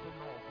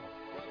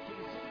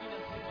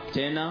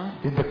 Tena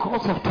in the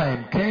course of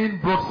time, Cain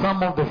brought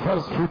some of the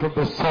first fruit of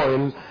the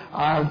soil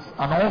as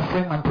an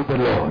offering unto the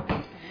Lord.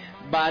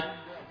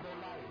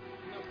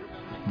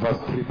 Verse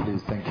 3,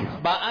 please. Thank you.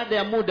 baada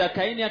ya muda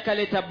Kaini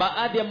akaleta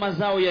baadhi ya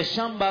mazao ya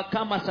shamba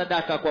kama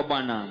sadaka kwa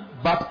Bwana.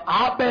 But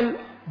Abel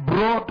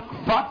brought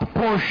fat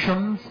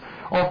portions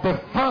of the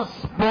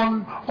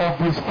firstborn of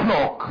his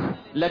flock.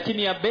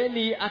 Lakini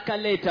Abeli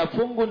akaleta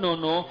fungu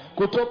nono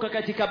kutoka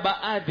katika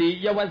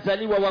baadhi ya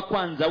wazaliwa wa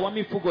kwanza wa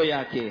mifugo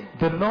yake.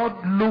 The Lord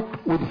looked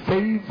with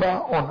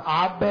favor on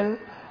Abel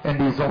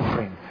and his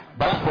offering.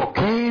 But for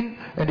Cain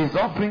and his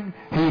offering,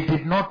 he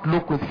did not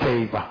look with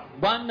favor.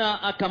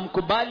 Bwana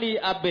akamkubali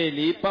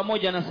Abeli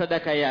pamoja na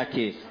sadaka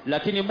yake,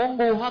 lakini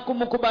Mungu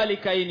hakumkubali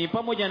Kaini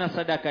pamoja na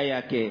sadaka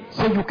yake.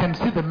 So you can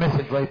see the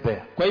message right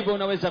there. Kwa hivyo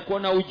unaweza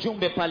kuona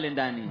ujumbe pale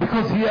ndani.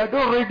 Because he had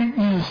already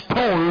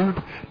installed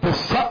the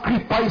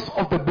sacrifice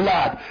of the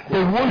blood,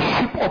 the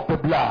worship of the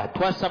blood.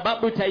 Kwa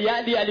sababu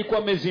tayari alikuwa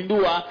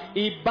amezindua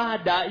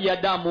ibada ya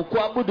damu,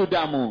 kuabudu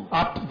damu.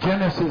 At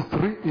Genesis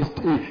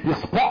 3, he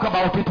spoke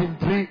about it in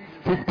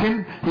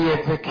 3:15. He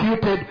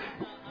executed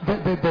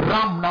the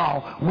ram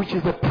now, which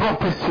is a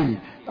prophecy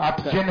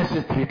at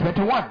Genesis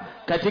 3:21.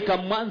 Katika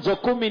Mwanzo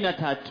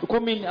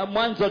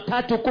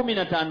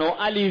 3:15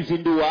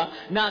 aliizindua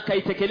na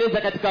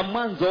akaitekeleza katika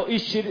Mwanzo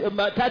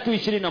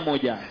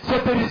 3:21. So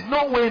there is no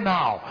way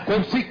now.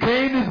 You see,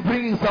 Cain is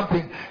bringing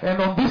something,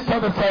 and on this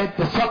other side,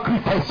 the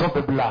sacrifice of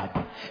the blood.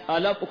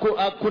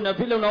 Kuna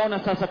vile unaona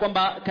sasa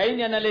kwamba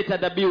Kaini analeta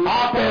dhabihu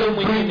Abel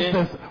mwingine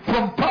brings this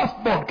from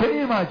firstborn. Can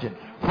you imagine?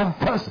 From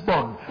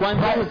firstborn,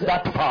 right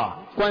that far.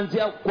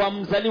 Kuanzia kwa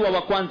mzaliwa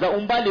wa kwanza,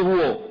 umbali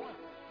huo.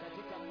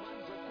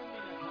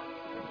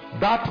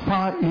 That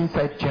far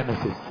inside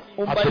Genesis. At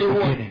the Umbali huo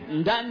beginning.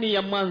 ndani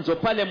ya mwanzo,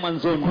 pale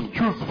mwanzoni. Could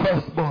choose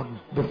firstborn,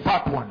 the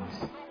fat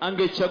ones.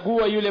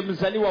 Angechagua yule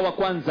mzaliwa wa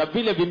kwanza,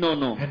 vile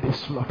vinono, And they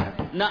slaughtered.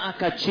 na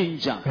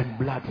akachinja, And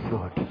blood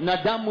flowed. na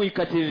damu And the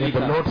ikatiririka.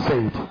 Lord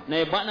said,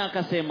 Naye Bwana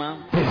akasema,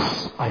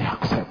 this I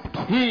accept.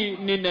 hii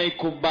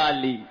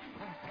ninaikubali.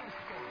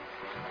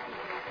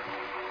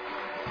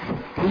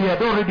 He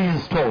had already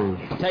installed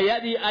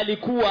Tayari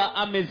alikuwa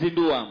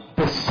amezindua,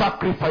 the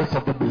sacrifice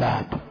of the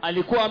blood.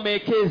 alikuwa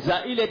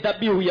amewekeza ile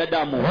dhabihu ya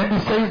damu. And he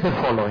says the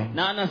following.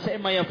 Na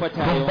anasema From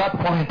yafuatayo that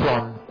point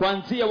on,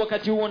 kuanzia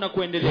wakati huo na in the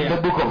kuendelea.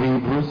 book of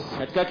Hebrews,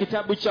 Katika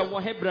kitabu cha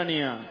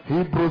Waebrania,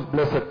 Hebrews,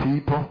 blessed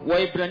people.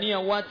 Waebrania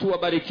watu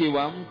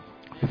wabarikiwa.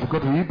 If you go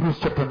to Hebrews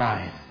chapter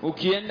 9,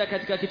 Ukienda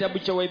katika kitabu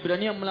cha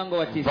Waebrania mlango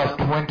wa verse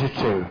 9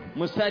 22,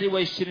 mstari wa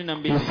he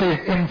 22. says,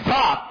 in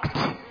fact,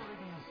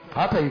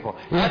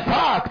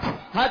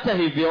 Hata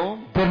hivyo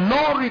the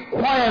law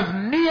requires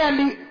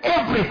nearly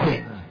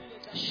everything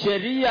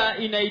sheria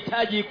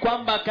inahitaji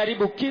kwamba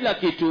karibu kila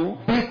kitu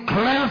be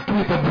cleansed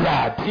with the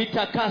blood.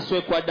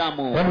 kitakaswe kwa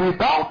damu. And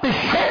without the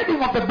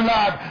shedding of the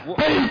blood,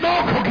 there is no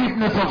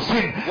forgiveness of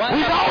sin.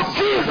 Without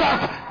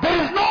Jesus,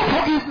 there is no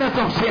forgiveness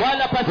of sin.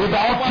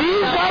 Without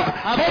Jesus,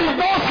 there is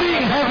no sin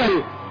in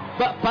heaven.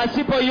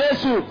 Pasipo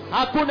Yesu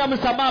hakuna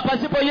msamaha,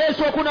 pasipo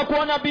Yesu hakuna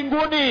kuona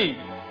mbinguni.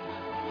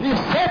 He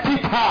set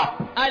it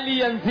up,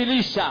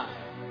 Alianzilisha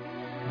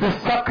the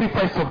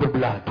sacrifice of the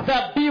blood.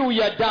 dhabihu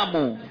ya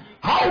damu.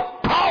 How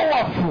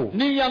powerful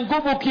ni ya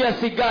nguvu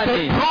kiasi the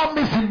gani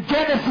promise in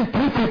Genesis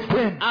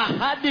 3:15.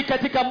 ahadi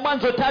katika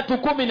Mwanzo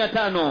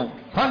 3:15.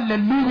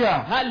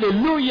 Hallelujah.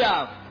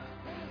 Hallelujah.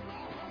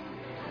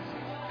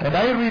 And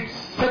I read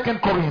 2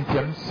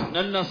 Corinthians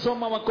Na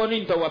ninasoma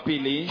Wakorintho wa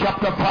pili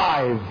chapter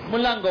 5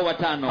 mlango wa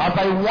 5 as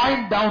I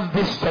wind down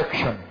this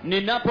section.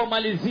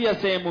 ninapomalizia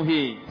sehemu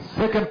hii.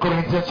 2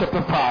 Corinthians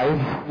chapter 5.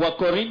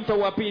 Wakorintho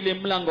wa pili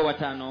mlango wa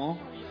 5.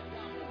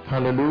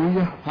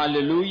 Hallelujah.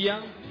 Hallelujah.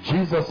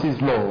 Jesus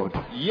is Lord,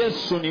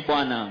 Yesu ni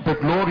Bwana, the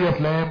glorious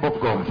Lamb of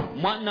God.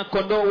 mwana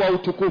kondoo wa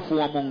utukufu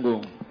wa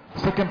Mungu.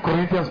 2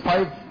 Corinthians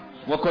 5:21.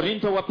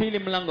 Wakorintho wa pili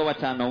mlango wa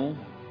 5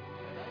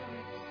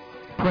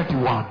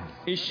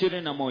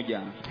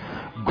 21.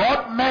 God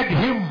made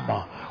him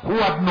who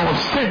had no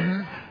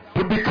sin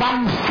to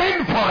become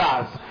sin for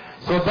us,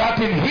 so that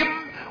in him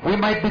we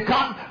might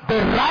become the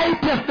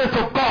righteousness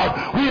of God.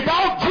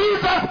 Without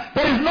Jesus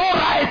there is no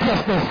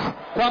righteousness.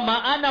 Kwa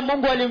maana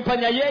Mungu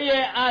alimfanya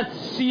yeye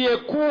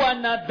asiyekuwa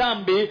na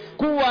dhambi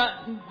kuwa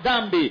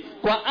dhambi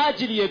kwa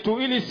ajili yetu,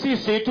 ili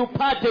sisi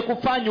tupate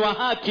kufanywa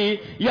haki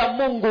ya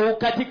Mungu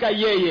katika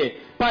yeye.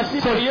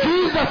 Pasipo So Yesu,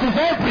 Jesus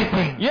is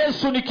everything.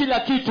 Yesu ni kila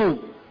kitu.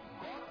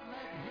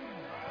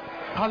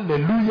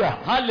 Hallelujah.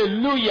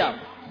 Hallelujah.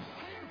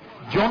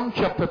 John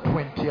chapter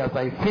 20, as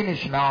I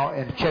finish now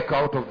and check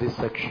out of this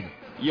section.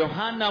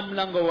 Yohana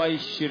mlango wa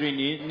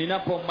 20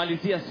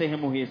 ninapomalizia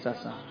sehemu hii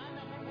sasa.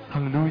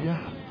 Hallelujah.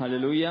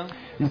 Hallelujah.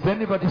 Is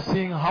anybody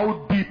seeing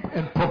how deep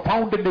and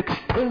profound and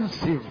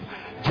extensive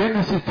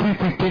Genesis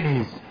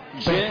 3:15 is?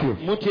 Thank you.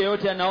 Mtu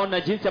yeyote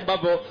anaona jinsi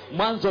ambavyo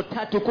Mwanzo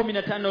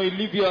 3:15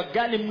 ilivyo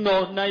ghali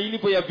mno na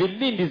ilivyo ya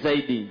vilindi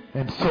zaidi.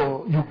 And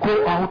so you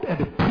go out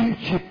and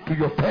preach it to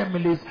your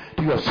families,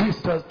 to your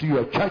sisters, to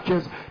your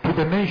churches, to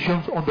the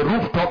nations, on the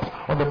rooftops,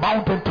 on the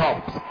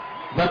mountaintops.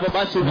 That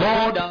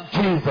Lord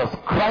Jesus,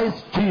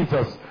 Christ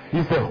Jesus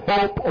is the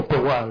hope of the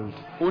world.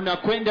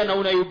 Unakwenda na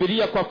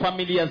unaihubiria kwa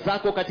familia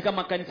zako, katika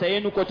makanisa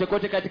yenu, kote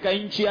kote katika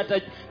nchi,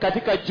 hata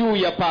katika juu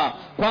ya paa,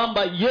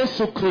 kwamba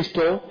Yesu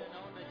Kristo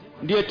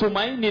ndiye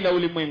tumaini la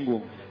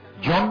ulimwengu.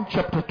 John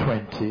chapter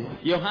 20.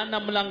 Yohana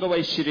mlango wa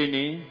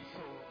 20.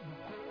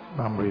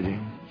 I'm reading.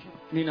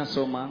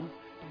 Ninasoma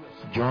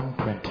John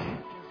 20.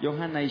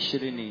 Yohana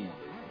 20.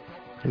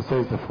 He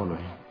says the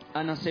following.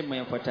 Anasema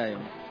yafuatayo.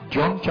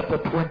 John chapter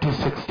 20,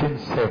 16,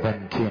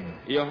 17.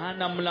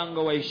 Yohana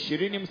mlango wa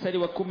 20 mstari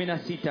wa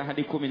 16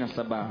 hadi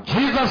 17.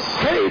 Jesus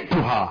said to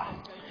her,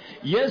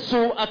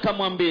 Yesu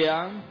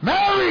akamwambia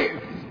Mary.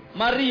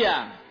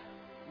 Maria.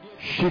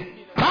 She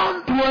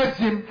turned towards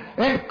him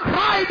and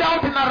cried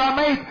out in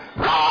Aramaic,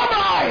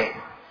 Rabbi!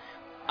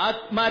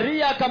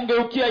 Maria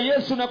akamgeukia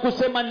Yesu na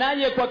kusema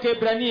naye kwa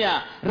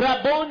Kiebrania,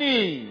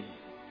 Raboni.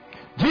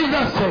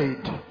 Jesus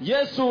said,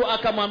 Yesu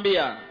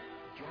akamwambia,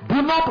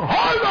 do not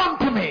hold on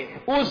to me.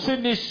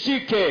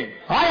 usinishike.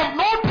 I have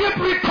not yet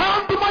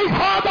returned to my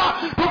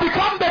Father to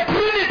become the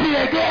Trinity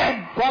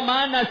again. Kwa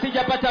maana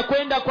sijapata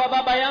kwenda kwa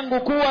Baba yangu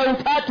kuwa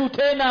utatu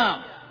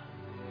tena.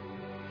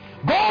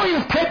 Go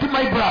instead to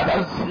my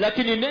brothers,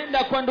 lakini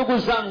nenda kwa ndugu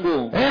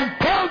zangu and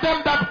tell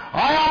them that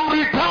I am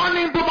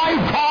returning to my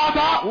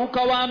Father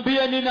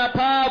ukawaambie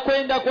ninapaa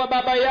kwenda kwa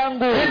Baba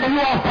yangu and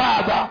your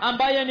Father,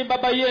 ambaye ni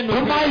Baba yenu,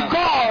 to my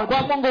God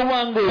kwa Mungu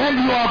wangu and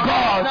your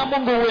na God.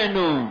 Mungu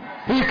wenu.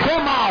 He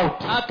came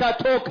out.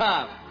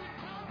 Akatoka.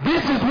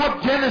 This is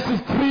what Genesis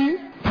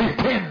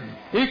 3:15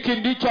 Hiki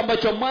ndicho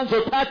ambacho Mwanzo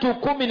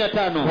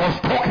 3:15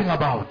 was talking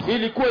about.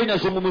 ilikuwa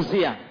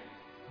inazungumzia.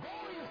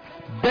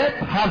 Death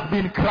has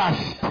been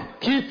crushed.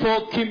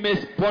 Kifo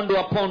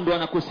kimepondwa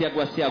na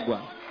kusiagwa.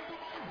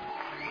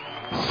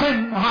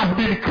 Sin has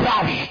been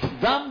crushed.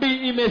 Dhambi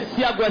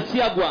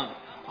imesiagwa.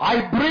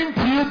 I bring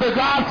to you the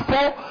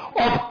gospel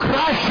of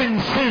crushing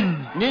sin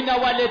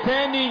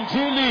Ninawaleteni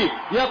injili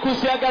ya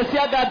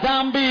kusiaga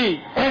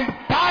dhambi and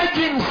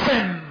purging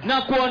sin.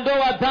 na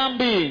kuondoa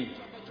dhambi.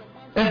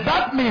 And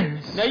that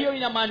means Na hiyo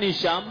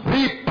inamaanisha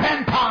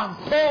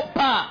repentance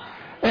toba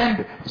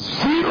and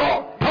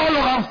zero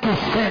tolerance to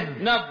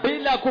sin. na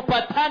bila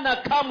kupatana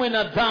kamwe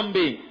na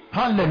dhambi.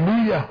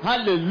 Hallelujah.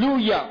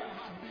 Hallelujah.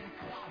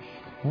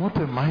 What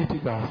a mighty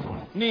gospel.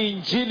 Ni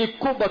injili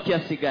kubwa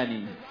kiasi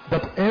gani,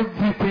 That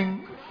everything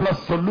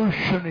plus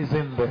solution is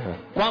in there.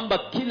 kwamba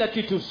kila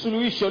kitu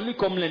suluhisho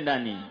liko mle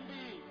ndani.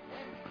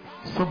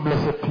 So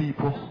blessed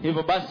people,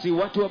 Hivyo basi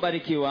watu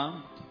wabarikiwa.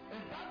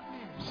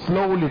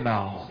 slowly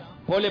now,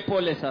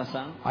 Pole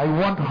sasa I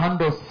want to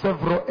handle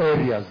several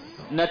areas.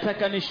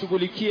 nataka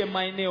nishughulikie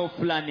maeneo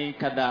fulani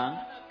kadhaa,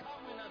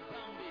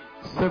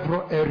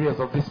 Several areas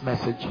of this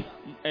message.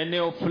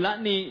 eneo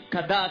fulani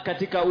kadhaa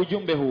katika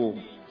ujumbe huu.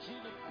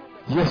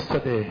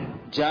 Yesterday,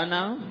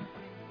 Jana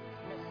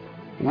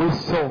we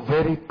saw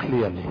very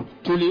clearly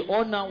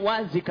tuliona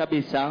wazi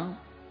kabisa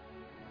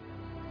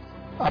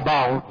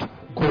about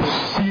the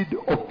seed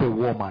of the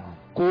woman.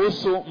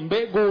 kuhusu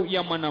mbegu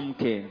ya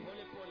mwanamke.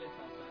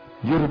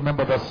 You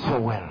remember that so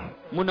well.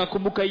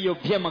 Mnakumbuka hiyo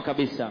vyema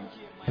kabisa.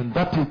 And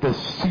that is the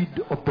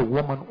seed of the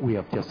woman we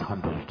have just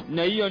handled.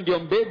 Na hiyo ndio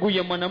mbegu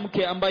ya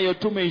mwanamke ambayo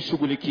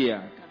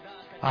tumeishughulikia.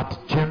 at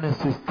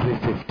Genesis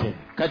 3:15,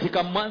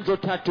 katika Mwanzo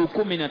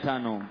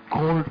 3:15,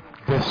 called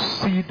the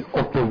seed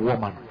of the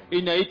woman,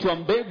 inaitwa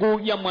mbegu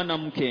ya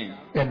mwanamke,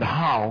 and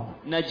how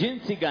na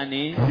jinsi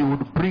gani he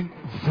would bring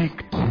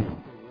victory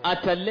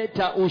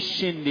ataleta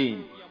ushindi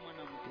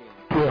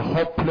to a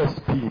hopeless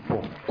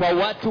people. kwa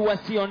watu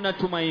wasio na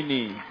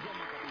tumaini.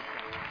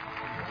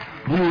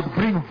 He would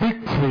bring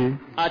victory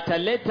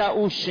Ataleta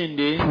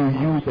ushindi to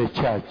you, the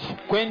church.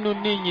 kwenu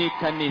ninyi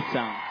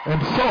kanisa.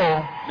 And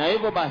so, Na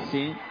hivyo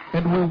basi,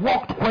 and we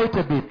walked quite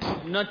a bit.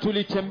 na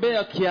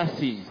tulitembea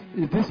kiasi.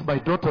 Is this my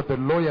daughter, the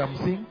lawyer I'm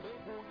seeing?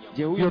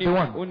 Je, You're the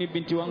one. huyu ni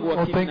binti wangu wa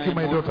Oh, kike thank you,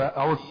 my na daughter.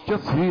 I was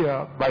just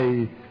here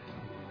by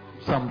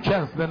some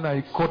chance, then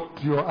I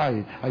caught your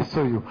eye. I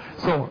saw you.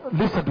 So,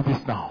 listen to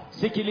this now.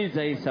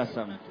 Sikiliza hii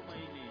sasa.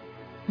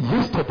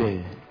 Yesterday,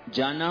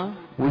 Jana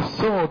we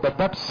saw that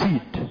that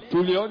seed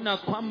tuliona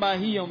kwamba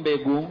hiyo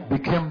mbegu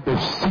became the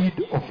seed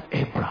of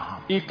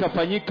Abraham.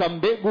 ikafanyika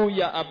mbegu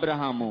ya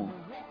Abrahamu.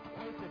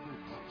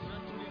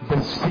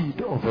 The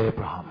seed of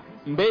Abraham.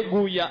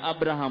 Mbegu ya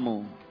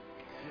Abrahamu.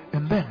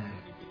 And then,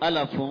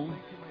 Alafu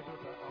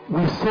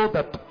we saw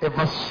that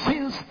ever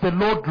since the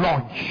Lord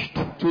launched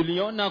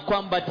tuliona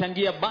kwamba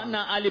tangia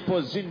Bwana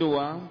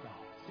alipozindua,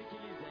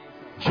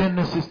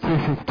 Genesis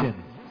 3:15,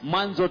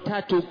 Mwanzo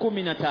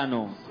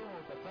 3:15,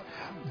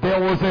 there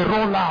was a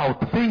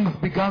rollout. Things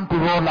began to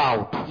roll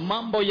out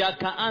mambo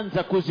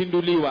yakaanza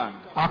kuzinduliwa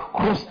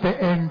across the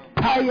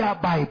entire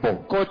Bible.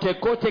 kote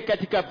kote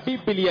katika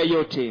Biblia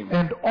yote,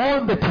 And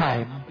all the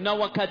time, na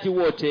wakati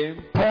wote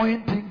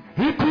pointing,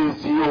 it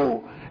is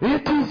you,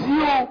 it is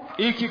you.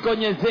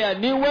 ikikonyezea,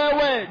 ni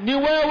wewe, ni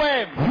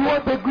wewe, You are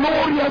the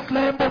glorious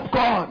Lamb of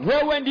God.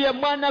 wewe ndiye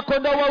mwana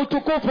kondoo wa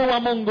utukufu wa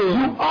Mungu,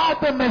 You are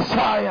the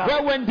Messiah.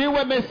 wewe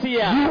ndiwe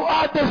Mesia, You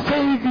are the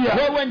Savior.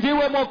 wewe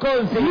ndiwe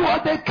Mwokozi, You are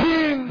the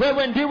King.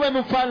 wewe ndiwe You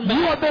mfalme,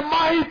 are the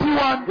mighty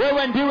one.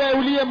 wewe ndiwe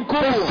uliye The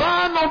mkuu,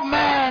 Son of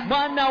Man.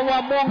 mwana wa You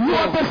are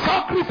Mungu, the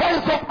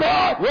sacrifice of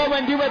God.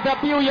 wewe ndiwe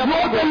dhabihu ya You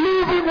are Mungu, the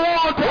living wewe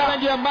water.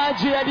 ndiye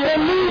maji The yaliyo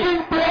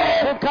living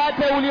bread.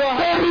 mkate ulio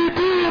The hai,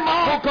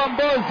 Redeemer.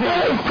 mkombozi,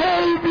 The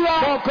Savior.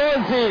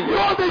 mwokozi, You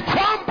are the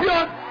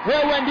champion.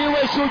 wewe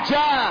ndiwe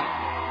shujaa.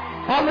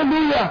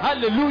 Hallelujah.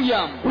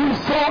 Haleluya. We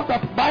saw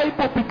that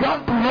Bible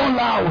began to roll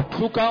out.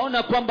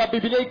 Tukaona kwamba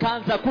Biblia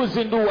ikaanza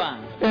kuzindua,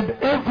 And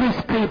every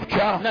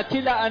scripture na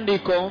kila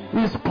andiko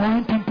is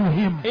pointing to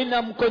Him.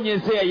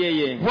 inamkonyezea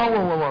yeye.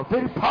 Wow.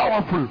 Very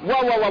powerful.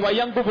 Wawa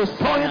ya nguvu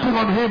Pointing sana,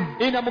 on Him.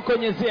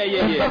 inamkonyezea And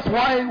yeye. that's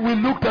why we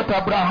looked at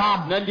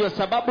Abraham. Na ndio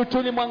sababu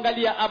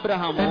tulimwangalia And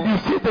Abrahamu, you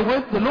see the way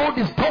the Lord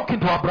is talking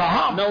to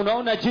Abraham na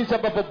unaona jinsi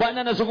ambapo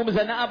Bwana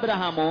anazungumza na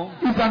Abrahamu,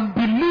 is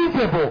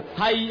unbelievable.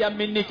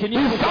 haiaminiki. Ni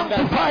He kushangaza.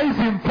 sanctifies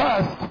him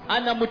first.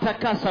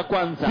 Anamtakasa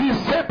kwanza, He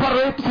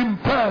separates him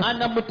first.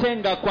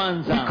 anamtenga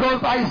kwanza,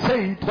 Because I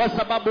said, kwa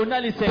sababu there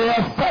nalisema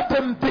are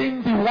certain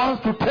things he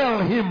wants to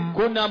tell him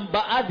kuna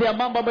baadhi ya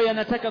mambo ambayo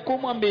yanataka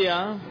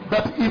kumwambia,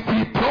 that if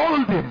he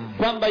told him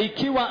kwamba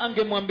ikiwa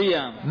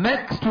angemwambia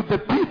next to the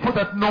people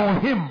that know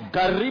him,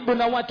 karibu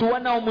na watu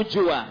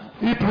wanaomjua,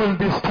 it will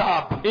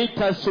disturb.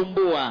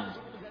 itasumbua.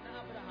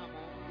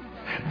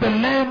 The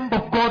Lamb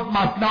of God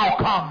must now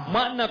come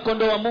Mwana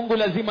kondoo wa Mungu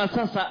lazima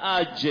sasa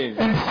aje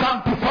and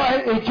sanctify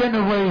a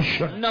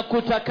generation na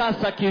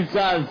kutakasa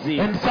kizazi,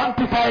 and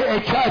sanctify a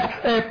church,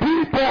 a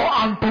people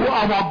unto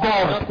our na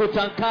God.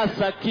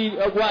 kutakasa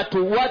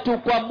watu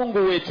kwa Mungu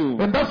wetu.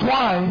 And that's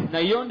why Na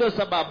hiyo ndio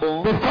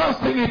sababu the first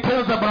thing he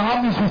tells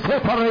Abraham is to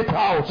separate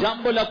out,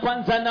 jambo la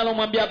kwanza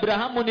analomwambia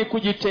Abrahamu ni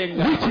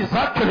kujitenga, which is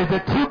actually the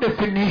true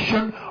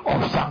definition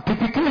of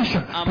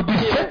sanctification, to be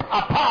set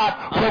apart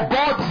for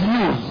God's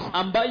use.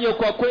 ambayo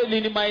kwa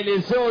kweli ni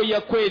maelezeo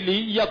ya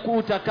kweli ya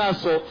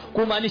kutakaso,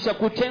 kumaanisha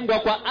kutengwa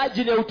kwa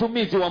ajili ya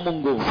utumizi wa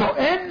Mungu.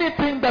 So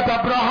anything that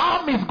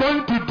Abraham is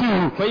going to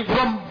do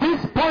from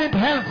this point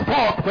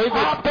henceforth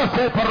after Kwa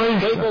separation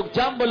hivyo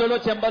jambo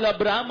lolote ambalo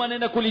Abrahamu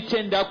anaenda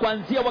kulitenda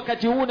kuanzia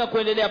wakati huu na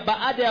kuendelea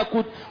baada ya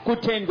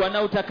kutengwa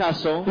na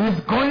utakaso,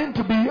 is going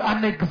to be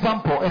an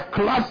example, a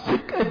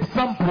classic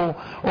example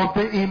of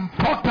the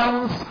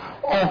importance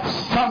of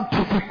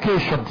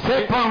sanctification,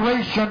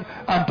 separation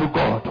unto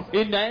God.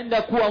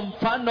 inaenda kuwa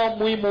mfano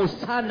muhimu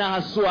sana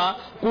haswa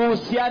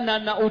kuhusiana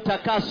na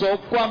utakaso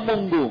kwa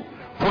Mungu.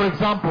 For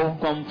example,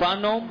 Kwa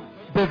mfano,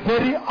 the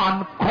very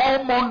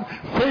uncommon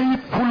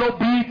faithful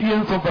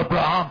obedience of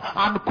Abraham,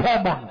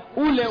 uncommon,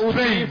 ule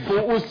utiifu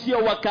usio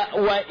wa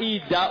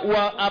kawaida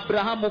wa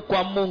Abrahamu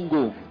kwa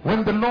Mungu.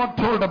 when the Lord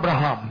told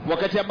Abraham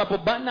Wakati ambapo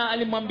Bwana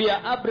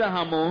alimwambia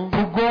Abrahamu to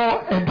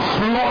go and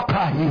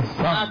slaughter his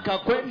son.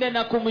 akakwenda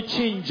na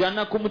kumchinja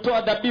na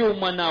kumtoa dhabihu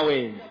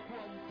mwanawe.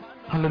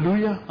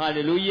 Hallelujah.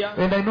 Haleluya.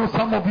 And I know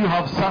some of you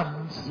have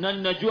sons, Na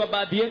ninajua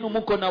baadhi yenu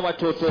mko na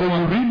watoto, so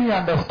you really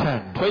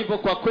understand kwa hivyo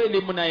kwa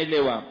kweli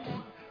mnaelewa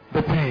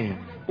the pain,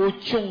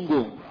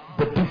 uchungu,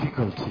 the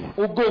difficulty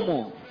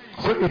ugumu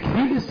So it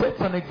really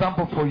sets an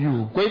example for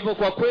you Kwa hivyo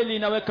kwa kweli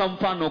inaweka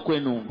mfano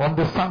kwenu on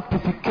the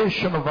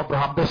sanctification of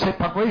Abraham. The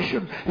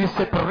separation, he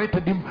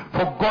separated him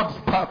for God's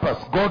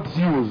purpose, God's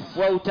use.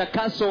 wa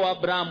utakaso wa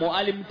Abrahamu.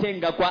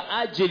 Alimtenga kwa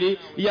ajili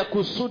ya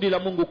kusudi la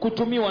Mungu,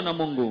 kutumiwa na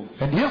Mungu.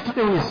 And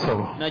yesterday we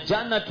saw Na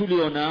jana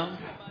tuliona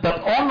that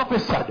all of a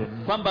sudden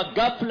kwamba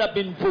ghafla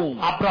bin boom,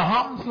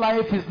 Abraham's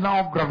life is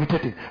now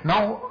gravitating,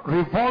 now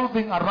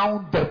revolving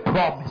around the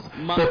promise,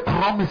 the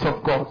promise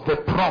of God, the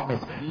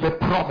promise, the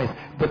promise,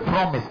 the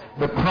promise,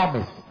 the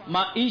promise.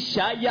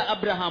 maisha ya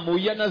Abrahamu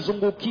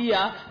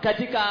yanazungukia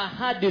katika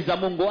ahadi za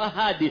Mungu,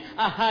 ahadi.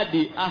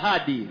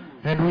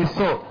 And we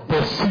saw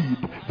the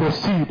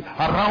seed,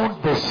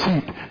 around the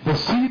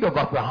seed of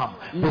Abraham,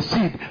 the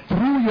seed.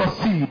 Through your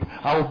seed,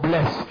 I will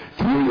bless.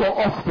 Through your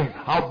offspring,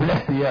 I will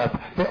bless the earth.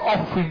 The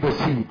offering, the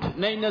seed.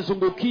 Na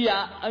inazungukia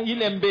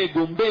ile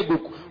mbegu,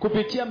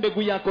 kupitia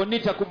mbegu yako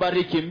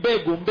nitakubariki.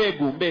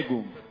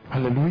 Mbegu.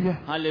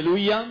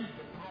 Hallelujah.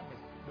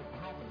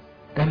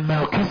 And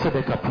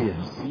Melchizedek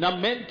appears. Na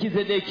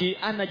Melkizedeki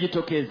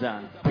anajitokeza,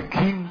 The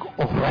king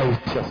of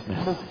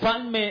righteousness.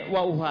 mfalme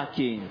wa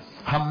uhaki.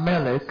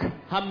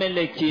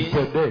 Hameleki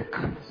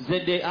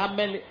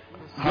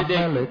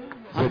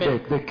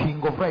Zedek, the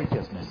king of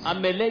righteousness.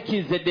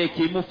 Ameleki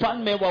Zedeki,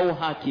 mfalme wa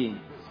uhaki.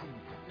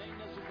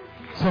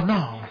 So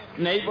now,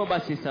 na hivyo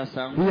basi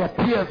sasa he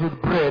appears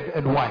with bread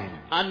and wine.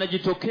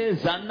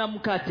 Anajitokeza na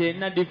mkate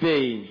na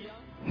divei.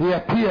 He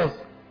appears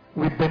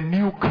with the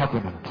new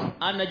covenant.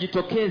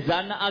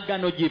 Anajitokeza na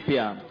agano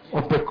jipya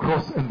of the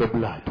cross and the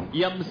blood.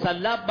 ya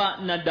msalaba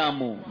na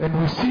damu.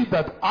 And we see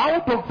that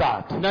out of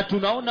that, na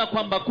tunaona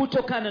kwamba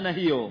kutokana na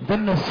hiyo,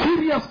 then a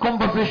serious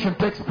conversation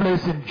takes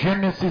place in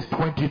Genesis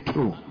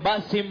 22.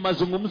 basi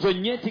mazungumzo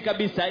nyeti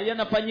kabisa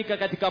yanafanyika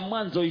katika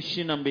Mwanzo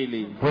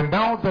 22. When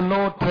now the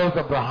Lord tells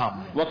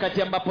Abraham,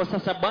 wakati ambapo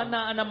sasa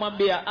Bwana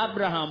anamwambia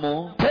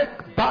Abrahamu, take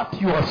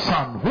that your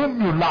son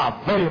whom you love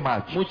very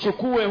much,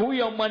 mchukue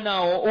huyo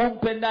mwanao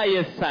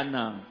umpendaye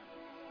sana,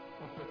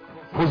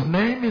 whose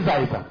name is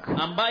Isaac,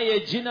 ambaye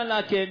jina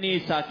lake ni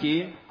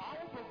Isaki,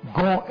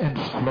 go and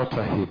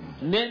slaughter him.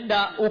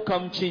 nenda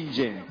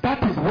ukamchinje.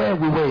 That is where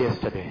we were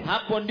yesterday.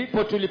 Hapo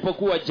ndipo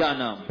tulipokuwa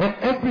jana. And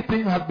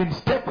everything has been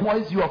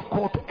stepwise. You have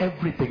caught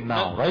everything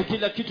now, right?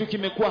 Kila kitu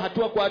kimekuwa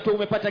hatua kwa hatua,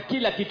 umepata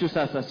kila kitu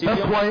sasa, sivyo?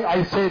 That's why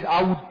I said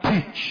I would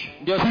teach.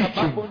 Ndio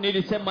sababu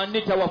nilisema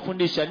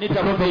nitawafundisha,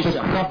 Because of the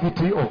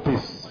gravity of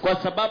this. kwa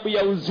sababu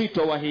ya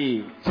uzito wa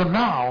hii. So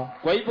now,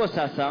 kwa hivyo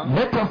sasa,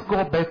 let us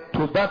go back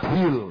to that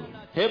hill.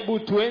 Hebu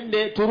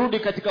turudi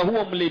katika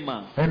huo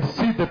mlima and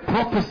see the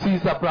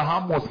prophecies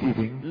Abraham was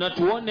giving, na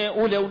tuone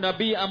ule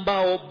unabii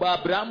ambao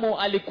Abrahamu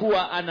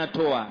alikuwa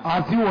anatoa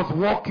as he was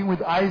walking with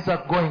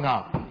Isaac going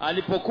up,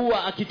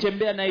 alipokuwa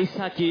akitembea na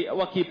Isaki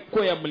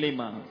wakikwea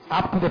mlima,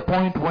 up to the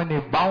point when he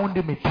bound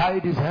him, he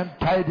tied his hand,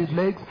 tied his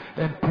legs,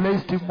 and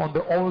placed him on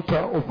the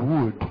altar of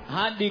wood.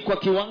 hadi kwa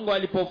kiwango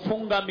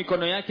alipofunga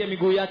mikono yake,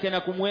 miguu yake, na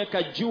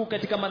kumweka juu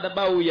katika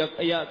madhabahu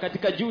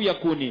katika juu ya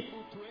kuni,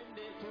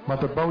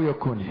 madhabahu ya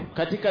kuni,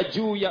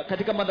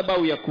 katika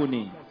madhabahu ya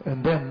kuni.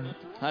 And then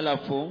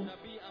halafu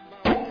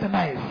took the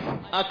knife,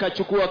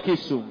 akachukua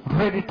kisu,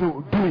 ready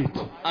to do it.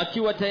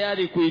 akiwa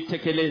tayari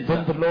kuitekeleza.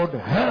 Then the Lord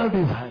held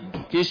his hand.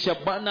 Kisha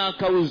Bwana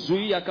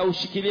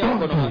akaushikilia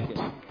mkono wake,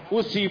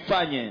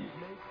 usifanye.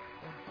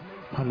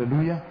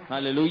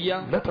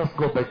 Hallelujah. Let us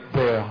go back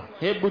there.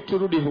 Hebu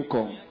turudi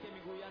huko.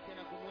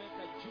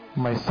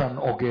 My son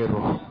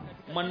Ogero.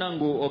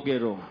 Mwanangu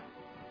Ogero.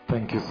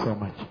 Thank you so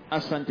much.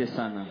 Asante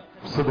sana.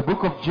 So the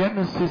book of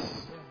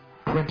Genesis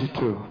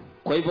 22.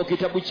 Kwa hivyo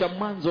kitabu cha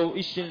Mwanzo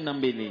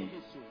 22.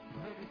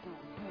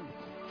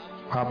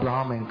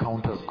 Abraham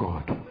encounters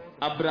God.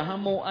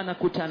 Abrahamu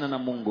anakutana na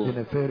Mungu in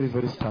a very,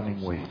 very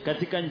stunning way.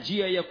 katika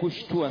njia ya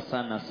kushtua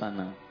sana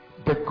sana.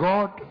 The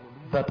God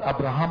that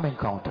Abraham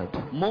encountered,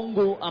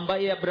 Mungu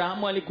ambaye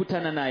Abrahamu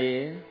alikutana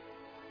naye,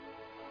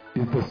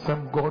 is the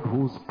same God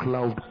whose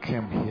cloud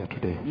came here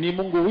today. ni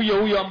Mungu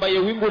huyo ambaye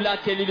wingu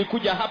lake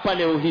lilikuja hapa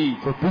leo hii.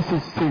 So this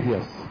is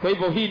serious. Kwa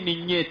hivyo hii ni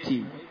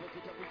nyeti.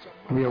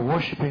 We are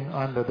worshiping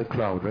under the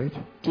cloud, right?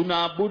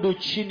 Tunaabudu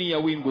chini ya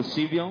wingu,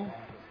 sivyo?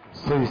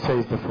 So he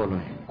says the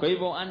following. Kwa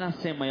hivyo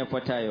anasema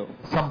yafuatayo.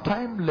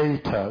 Sometime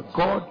later,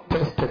 God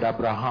tested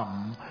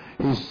Abraham.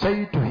 He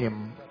said to him,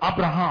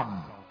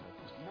 Abraham.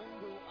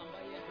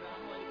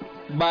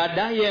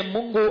 Baadaye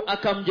Mungu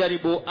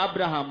akamjaribu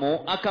Abrahamu,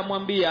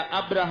 akamwambia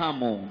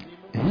Abrahamu.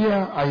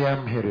 Here I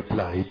am, he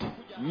replied.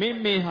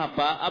 Mimi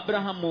hapa.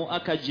 Abrahamu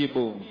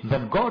akajibu.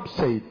 Then God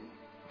said,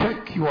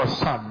 take your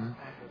son,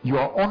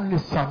 your only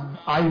son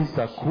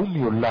Isaac, whom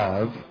you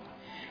love.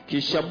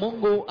 Kisha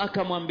Mungu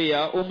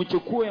akamwambia,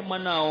 umchukue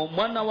mwanao,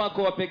 mwana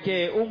wako wa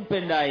pekee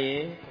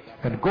umpendaye,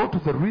 and go to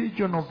the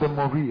region of the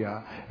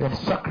Moriah and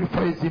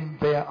sacrifice him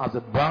there as a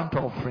burnt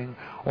offering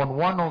on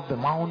one of the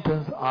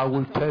mountains I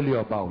will tell you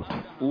about.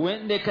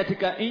 Uende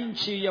katika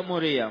nchi ya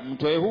Moria,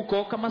 mtoe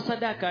huko kama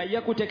sadaka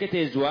ya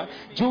kuteketezwa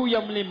juu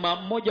ya mlima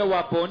mmoja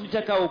wapo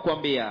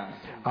nitakaokuambia.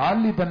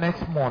 Early the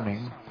next morning,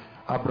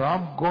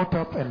 Abraham got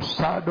up and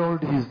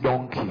saddled his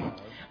donkey.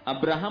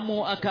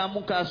 Abrahamu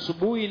akaamuka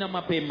asubuhi na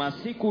mapema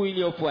siku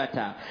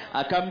iliyofuata,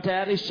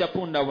 akamtayarisha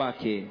punda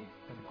wake.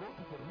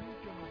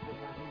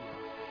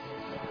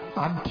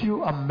 Aren't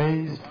you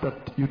amazed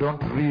that you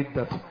don't read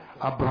that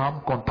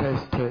Abraham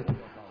contested,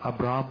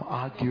 Abraham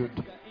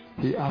argued,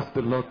 he asked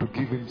the Lord to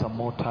give him some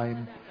more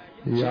time,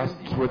 he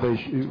asked whether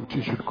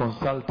he should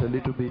consult a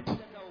little bit.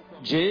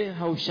 Je,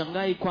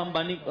 haushangai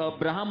kwamba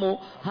Abrahamu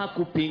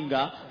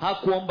hakupinga,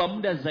 hakuomba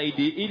muda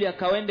zaidi ili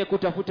akaende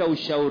kutafuta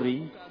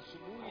ushauri?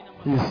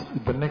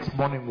 The next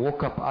morning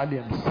woke up early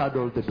and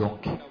saddled the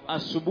donkey.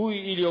 Asubuhi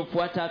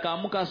iliyofuata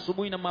akaamuka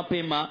asubuhi na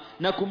mapema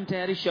na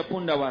kumtayarisha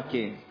punda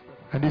wake.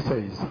 And he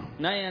says,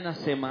 naye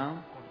anasema,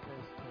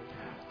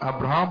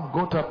 Abraham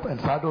got up and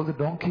saddled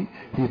the donkey.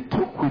 He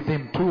took with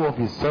him 2 of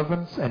his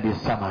servants and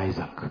his son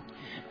Isaac.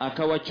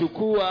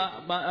 Akawachukua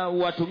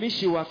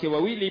watumishi wake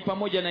wawili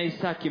pamoja na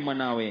Isaki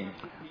mwanawe.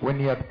 When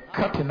he had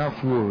cut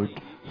enough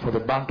wood for the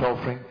burnt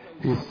offering,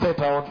 he set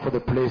out for the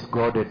place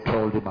God had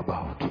told him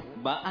about.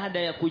 Baada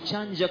ya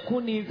kuchanja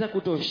kuni za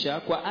kutosha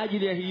kwa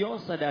ajili ya hiyo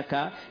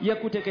sadaka ya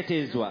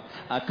kuteketezwa,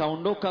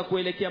 akaondoka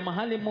kuelekea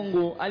mahali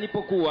Mungu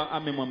alipokuwa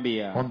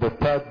amemwambia. On the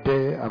 3rd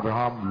day,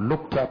 Abraham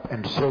looked up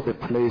and saw the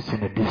place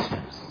in a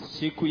distance.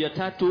 Siku ya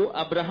 3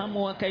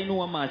 Abrahamu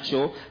akainua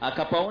macho,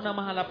 akapaona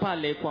mahala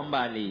pale kwa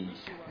mbali.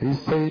 He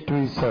said to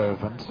his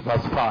servants,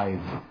 verse 5.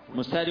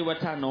 Mstari wa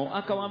 5,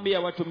 akawaambia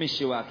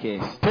watumishi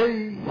wake,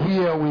 stay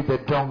here with the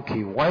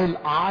donkey while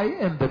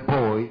I and the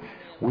boy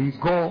we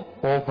go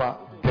over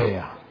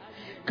there.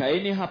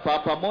 Kaeni hapa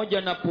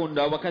pamoja na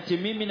punda wakati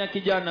mimi na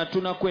kijana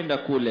tunakwenda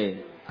kule.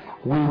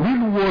 We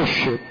will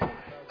worship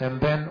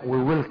and then we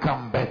will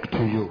come back to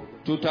you.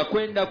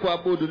 Tutakwenda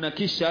kuabudu na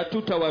kisha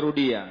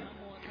tutawarudia.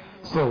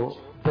 So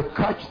the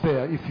catch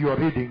there, if you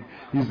are reading,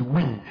 is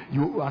we.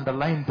 You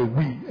underline the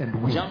we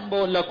and we.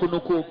 Jambo la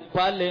kunuku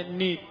pale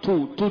ni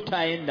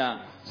tutaenda.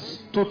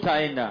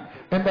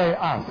 And I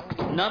asked,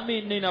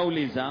 nami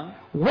ninauliza,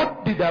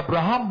 what did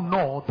Abraham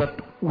know that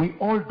we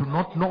all do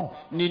not know?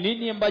 Ni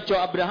nini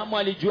ambacho Abrahamu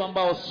alijua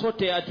ambao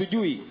sote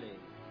hatujui?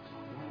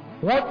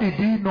 What did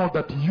he know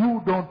that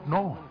you don't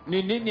know?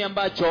 Ni nini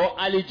ambacho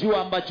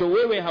alijua ambacho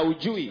wewe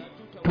haujui?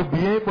 To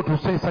be able to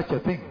say such a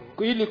thing.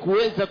 Ili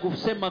kuweza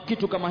kusema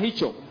kitu kama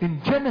hicho. In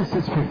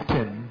Genesis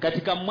 15,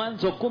 katika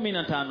Mwanzo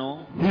 15,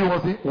 he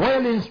was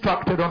well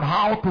instructed on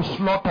how to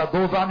slaughter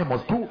those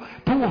animals,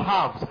 two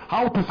halves,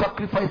 how to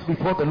sacrifice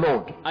before the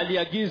Lord.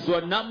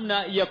 Aliagizwa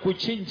namna ya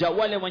kuchinja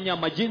wale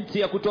wanyama, jinsi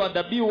ya kutoa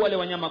dhabihu wale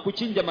wanyama,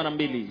 kuchinja mara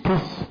mbili. To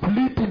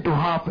split into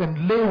half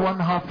and lay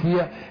one half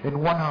here and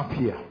one half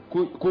here.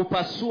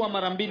 Kupasua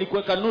mara mbili,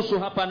 kuweka nusu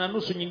hapa na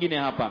nusu nyingine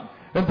hapa.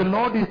 And the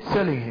Lord is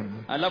telling him,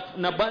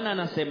 na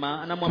Bwana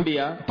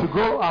anamwambia to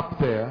go up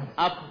there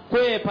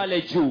akwe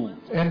pale juu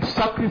and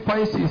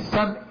sacrifice his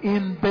son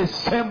in the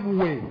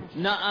same way.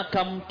 Na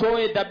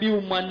akamtoe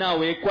dhabihu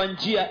mwanawe kwa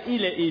njia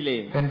ile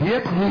ile. And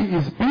yet he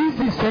is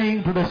busy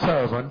saying to the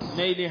servants,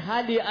 na ile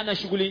hali ana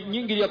shughuli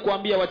nyingi ya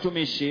kuambia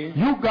watumishi,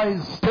 you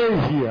guys stay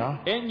here,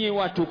 enyi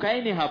watu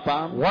kaeni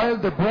hapa, while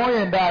the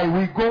boy and I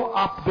we go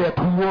up there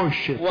to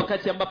worship.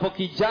 Wakati ambapo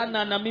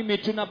kijana na mimi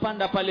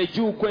tunapanda pale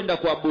juu kwenda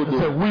kuabudu.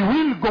 So we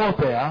will go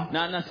there,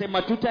 na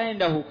anasema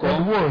tutaenda huko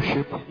and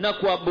worship, na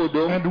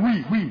kuabudu, and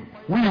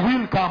we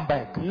will come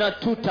back. Na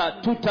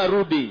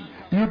tutarudi.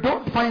 You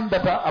don't find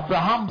that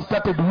Abraham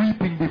started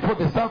weeping before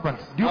the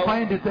servants. Do you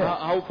find it there?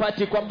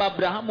 Haupati kwamba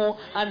Abrahamu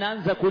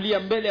anaanza kulia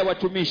mbele ya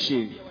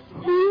watumishi.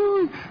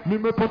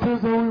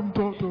 Nimepoteza huyu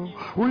mtoto,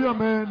 huyu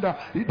ameenda.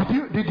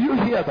 Did you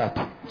hear that?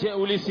 Je,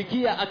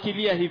 ulisikia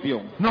akilia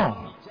hivyo? No.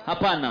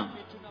 Hapana.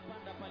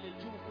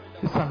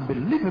 It's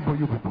unbelievable,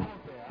 you people.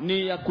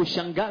 Ni ya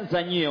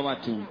kushangaza nyie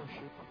watu.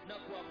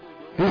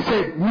 He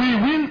said, we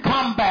will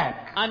come back.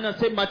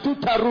 Anasema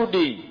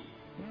tutarudi.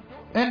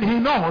 And he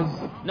knows,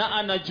 na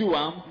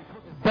anajua,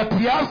 that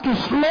he has to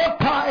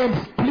slaughter and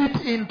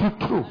split into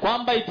 2.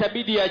 Kwamba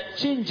itabidi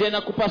achinje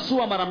na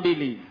kupasua mara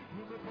mbili.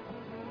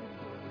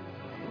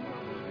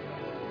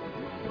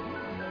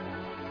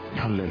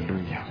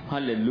 Hallelujah.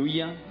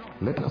 Hallelujah.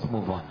 Let us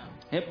move on.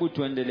 Hebu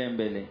tuendelee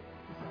mbele.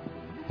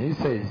 He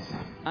says,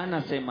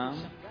 anasema,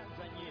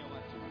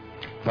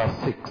 verse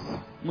 6.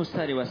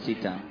 Mstari wa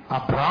 6.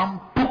 Abraham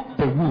took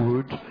the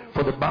wood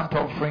for the burnt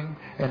offering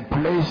and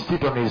placed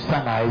it on his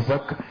son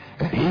Isaac,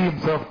 and he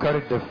himself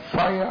carried the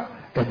fire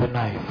and the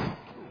knife.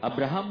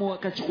 Abrahamu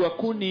akachukua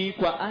kuni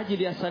kwa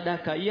ajili ya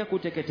sadaka ya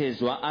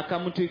kuteketezwa,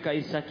 akamtwika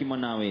Isaki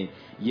mwanawe.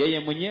 Yeye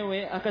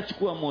mwenyewe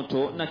akachukua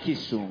moto na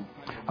kisu.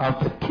 As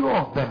the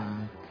 2 of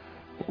them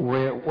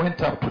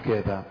went up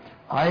together,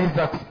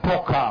 Isaac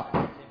spoke up.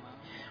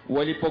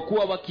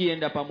 Walipokuwa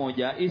wakienda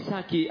pamoja,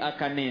 Isaki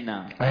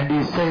akanena. And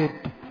he said,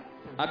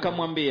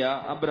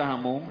 akamwambia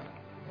Abrahamu,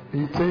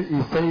 he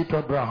said to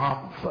Abraham,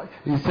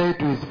 he said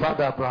to his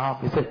father Abraham,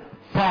 he said,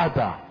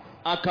 Father.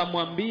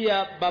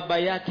 Akamwambia baba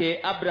yake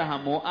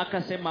Abrahamu,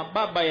 akasema,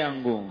 baba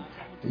yangu.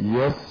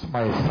 Yes,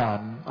 my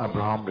son,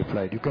 Abraham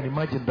replied. You can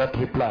imagine that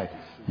reply.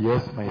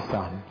 Yes, my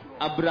son.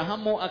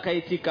 Abrahamu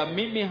akaitika,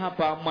 mimi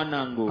hapa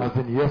mwanangu. As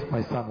in, yes,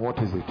 my son,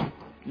 what is it?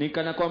 Ni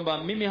kana kwamba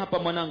mimi hapa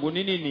mwanangu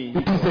ni nini?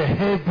 It is a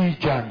heavy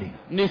journey.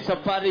 Ni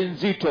safari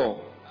nzito.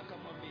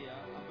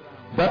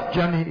 That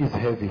journey is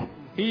heavy.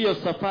 Hiyo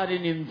safari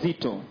ni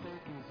nzito.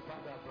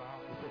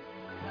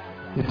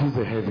 It is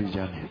a heavy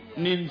journey.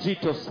 Ni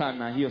nzito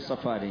sana hiyo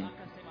safari.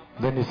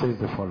 Then he says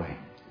the following.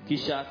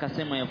 Kisha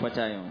akasema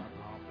yafuatayo.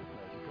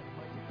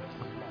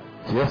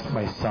 Yes,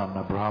 my son,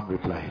 Abraham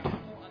replied.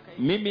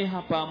 Mimi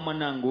hapa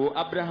mwanangu,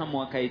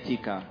 Abrahamu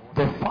akaitika.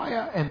 The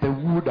fire and the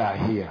wood are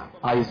here,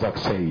 Isaac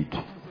said.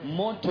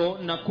 Moto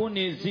na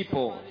kuni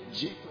zipo.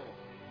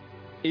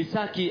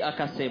 Isaki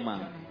akasema.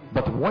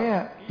 But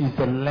where is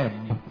the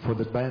lamb for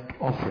the burnt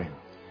offering?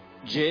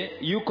 Je,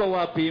 yuko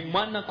wapi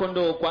mwana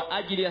kondoo kwa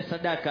ajili ya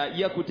sadaka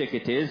ya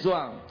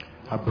kuteketezwa?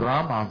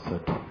 Abraham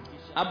answered.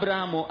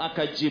 Abrahamu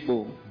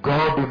akajibu.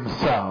 God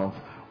himself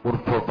will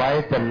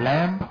provide the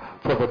lamb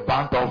for the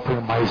burnt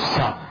offering, my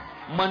son.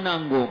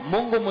 Mwanangu,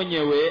 Mungu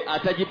mwenyewe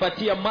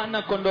atajipatia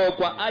mwana kondoo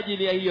kwa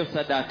ajili ya hiyo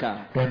sadaka.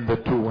 And the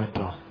two went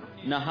on.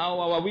 Na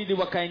hawa wawili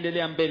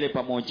wakaendelea mbele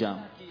pamoja.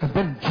 And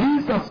then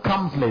Jesus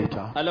comes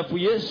later. Alafu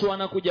Yesu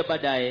anakuja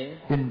baadaye.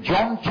 In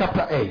John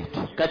chapter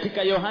 8.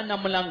 Katika Yohana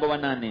mlango wa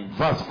 8.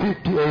 Verse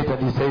 58,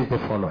 and he says the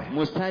following.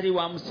 Mstari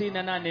wa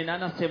 58 na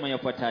anasema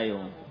yafuatayo.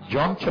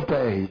 John chapter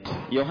 8.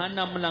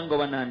 Yohana mlango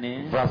wa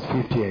 8. Verse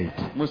 58.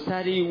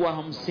 Mstari wa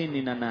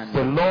 58.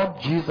 The Lord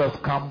Jesus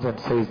comes and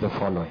says the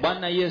following.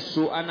 Bwana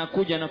Yesu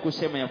anakuja na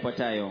kusema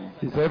yafuatayo.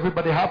 Is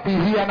everybody happy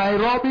here in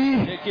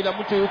Nairobi? Kila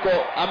mtu yuko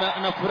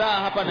ana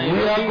furaha hapa We are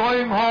Nairobi.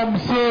 going home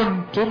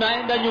soon.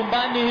 Tunaenda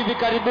nyumbani hivi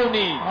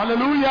karibuni.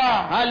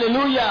 Hallelujah.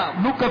 Hallelujah.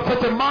 Look at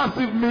such a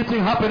massive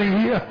meeting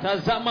happening here.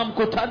 Tazama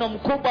mkutano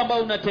mkubwa ambao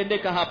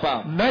unatendeka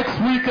hapa. Next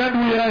weekend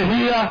we are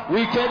here.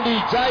 Weekend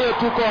ijayo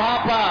tuko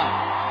hapa.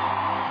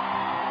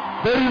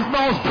 There is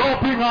no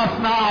stopping us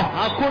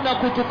now. Hakuna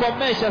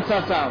kutukomesha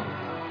sasa.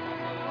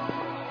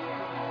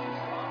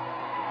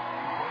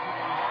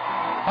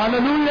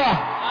 Hallelujah.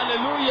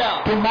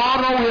 Hallelujah.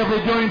 Tomorrow we have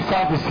a joint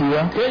service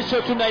here.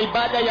 Kesho tuna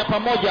ibada ya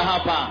pamoja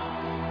hapa.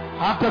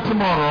 After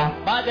tomorrow,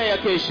 Baada ya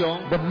kesho,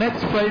 the next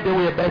Friday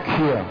we are back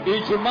here.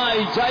 Ijumaa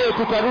ijayo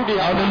tutarudi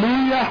hapa.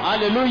 Hallelujah.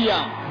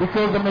 Hallelujah.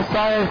 Because the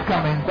Messiah is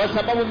coming. Kwa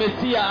sababu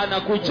Mesia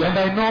anakuja. And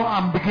I know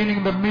I'm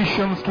beginning the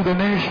missions to the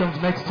nations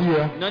next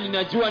year. Na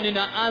ninajua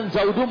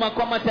ninaanza huduma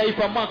kwa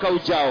mataifa mwaka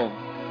ujao.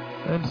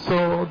 And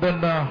so then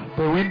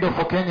the window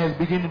for Kenya is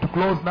beginning to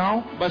close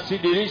now. Basi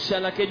dirisha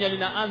la Kenya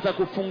linaanza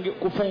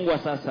kufungwa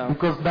sasa.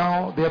 Because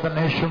now the other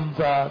nations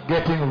are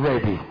getting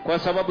ready. Kwa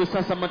sababu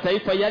sasa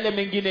mataifa yale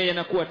mengine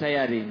yanakuwa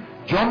tayari.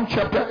 John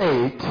chapter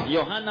 8.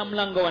 Yohana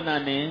mlango wa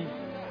 8.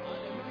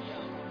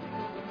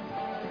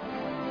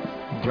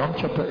 John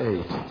chapter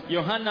 8.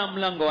 Yohana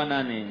mlango wa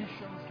 8.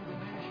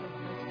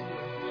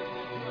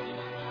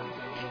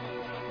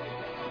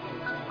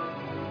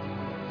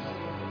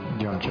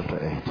 John chapter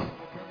 8.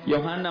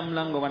 Yohana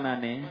mlango wa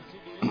 8.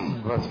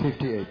 Verse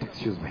 58,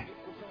 excuse me.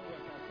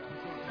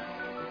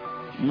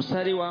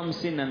 Mstari wa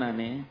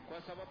 58.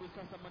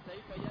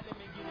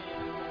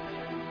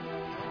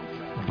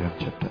 John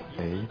chapter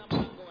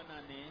 8.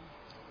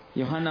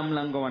 Yohana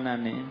mlango wa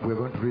 8. We're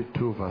going to read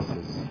two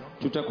verses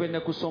Tutakwenda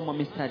kusoma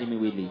mistari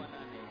miwili.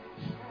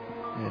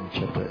 in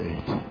chapter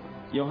 8.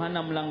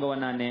 Yohana mlango wa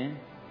 8.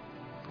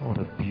 What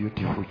a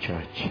beautiful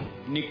church.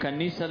 Ni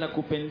kanisa la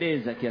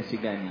kupendeza kiasi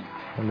gani.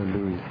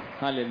 Hallelujah.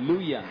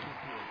 Hallelujah.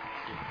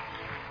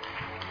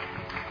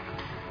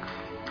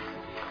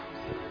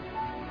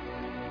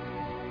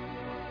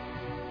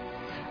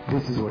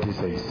 This is what he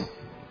says.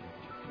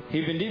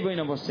 Hivi ndivyo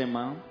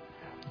inavyosema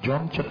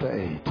John chapter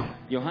 8,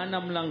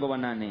 Yohana mlango wa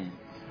 8.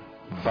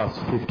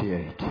 verse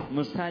 58.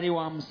 Mstari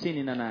wa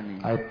 58.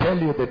 I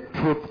tell you the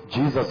truth,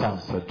 Jesus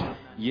answered.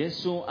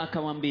 Yesu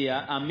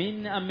akamwambia,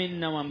 amin amin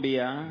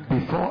nawaambia,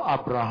 Before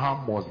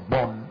Abraham was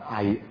born,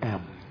 I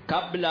am.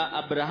 kabla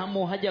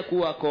Abrahamu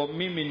hajakuwako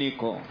mimi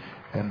niko.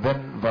 And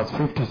then verse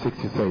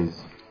 56 he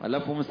says,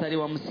 Alafu mstari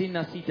wa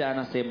 56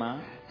 anasema,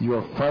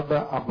 your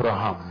father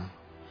Abraham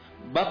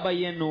baba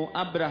yenu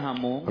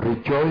Abrahamu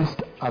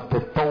rejoiced at the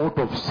thought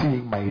of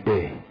seeing my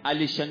day.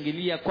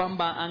 alishangilia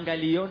kwamba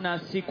angaliona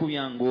siku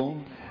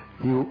yangu,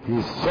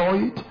 He saw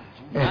it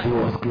and he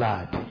was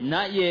glad.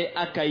 naye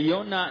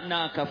akaiona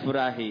na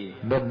akafurahi.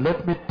 Then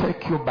let me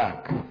take you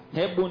back.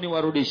 Hebu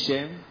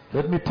niwarudishe.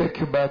 Let me take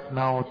you back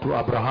now to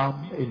Abraham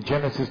in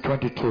Genesis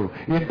 22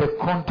 in the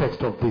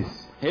context of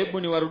this. Hebu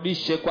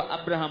niwarudishe kwa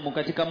Abrahamu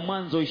katika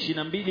Mwanzo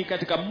 22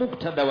 katika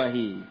muktadha wa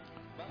hii.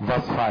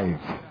 Verse 5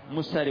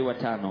 Mstari wa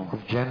 5.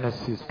 of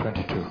Genesis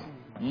 22.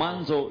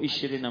 Mwanzo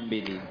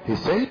 22. He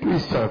said to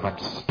his servant,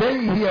 stay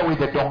here with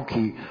the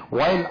donkey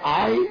while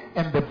I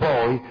and the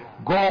boy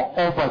go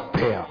over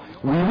there.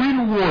 We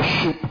will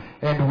worship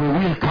and we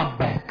will come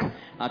back.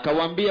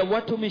 Akawaambia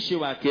watumishi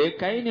wake,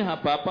 kaini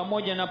hapa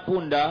pamoja na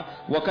punda,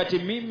 wakati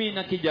mimi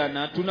na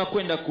kijana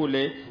tunakwenda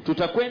kule,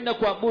 tutakwenda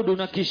kuabudu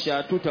na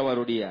kisha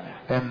tutawarudia.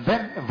 And then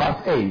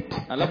verse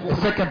 8, the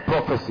second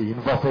prophecy in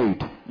verse 8.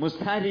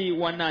 Mstari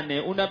wa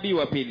 8, unabii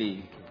wa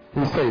pili.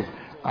 He says,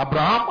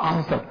 Abraham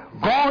answered,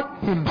 God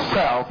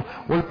himself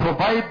will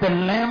provide the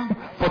lamb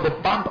for the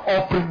burnt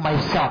offering, my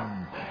son.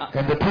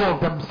 And the two of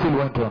them still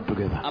went on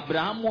together.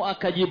 Abrahamu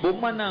akajibu,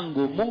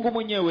 mwanangu, Mungu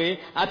mwenyewe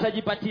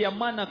atajipatia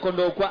mwana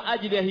kondoo kwa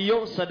ajili ya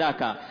hiyo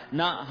sadaka.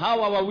 Na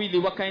hawa wawili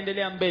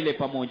wakaendelea mbele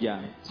pamoja.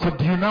 So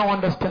do you now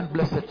understand,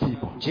 blessed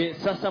people? Je,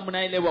 sasa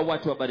mnaelewa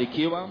watu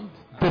wabarikiwa?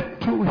 The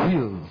two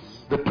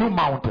hills, the two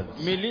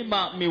mountains,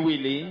 Milima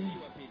miwili,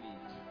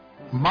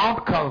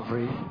 Mount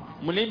Calvary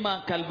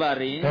mlima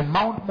Kalvari and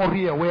Mount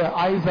Moriah, where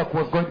Isaac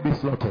was going to be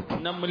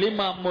slaughtered. na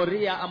mlima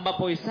Moria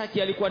ambapo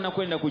Isaki alikuwa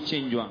anakwenda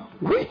kuchinjwa.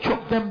 Which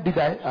of them did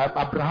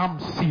Abraham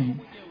see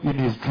in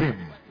his dream?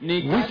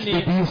 Which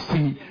did he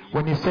see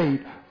when he said,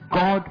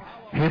 God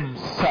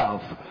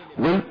himself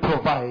will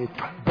provide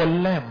the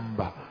lamb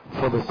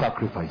for the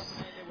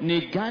sacrifice?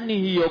 Ni gani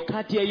hiyo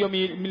kati ya hiyo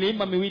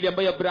milima miwili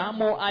ambayo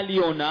Abrahamu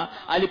aliona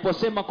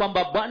aliposema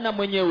kwamba Bwana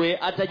mwenyewe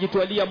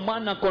atajitwalia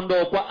mwana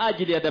kondoo kwa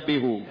ajili ya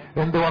dhabihu?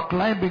 And they were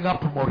climbing up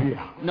to Moriah.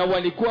 Na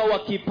walikuwa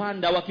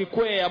wakipanda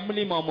wakikwea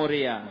mlima wa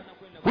Moria.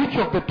 Which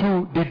of the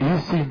two did he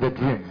see in the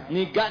dream?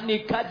 Ni gani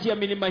kati ya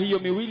milima hiyo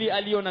miwili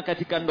aliona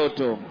katika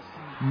ndoto?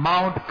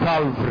 Mount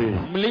Calvary.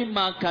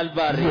 Mlima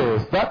Kalvari.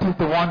 Yes, that is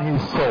the one he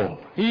saw.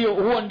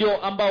 Huo ndio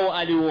ambao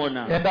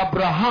aliuona. And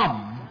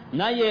Abraham,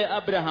 naye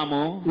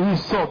Abrahamu, he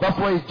saw. That's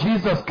why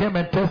Jesus came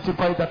and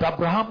testified that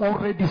Abraham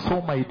already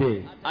saw my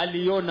day.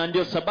 aliona.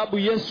 Ndio sababu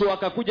Yesu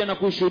akakuja na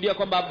kushuhudia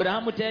kwamba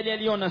Abrahamu tayari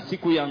aliona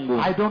siku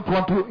yangu. I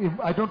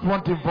don't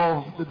want to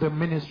involve the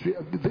ministry.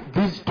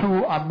 These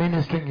two are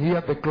ministering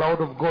here. The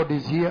cloud of God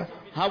is here.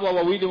 Hawa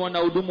wawili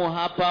wanahudumu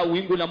hapa,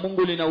 wingu la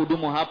Mungu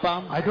linahudumu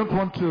hapa. I don't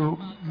want to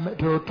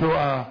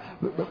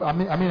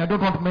I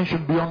don't want to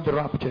mention beyond the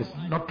rapture. It's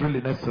not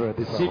really necessary at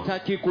this hour.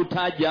 Sitaki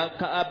kutaja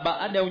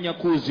baada ya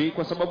unyakuzi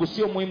kwa sababu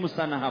sio muhimu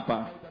sana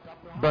hapa.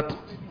 But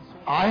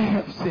I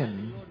have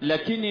seen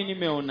Lakini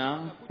nimeona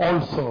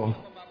also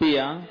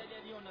pia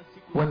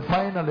when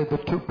finally the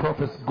two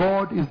prophets,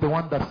 God is the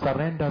one that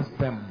surrenders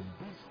them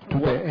to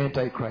the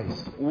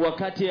Antichrist.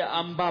 wakati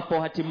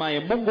ambapo hatimaye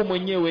Mungu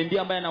mwenyewe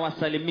ndiye ambaye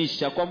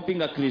anawasalimisha kwa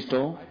mpinga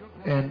Kristo.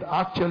 And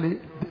actually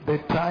the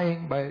tying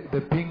by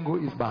the pingu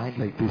is behind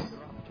like this.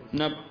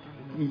 Na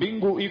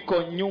mbingu iko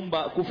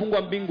nyumba,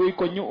 kufungwa mbingu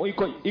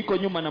iko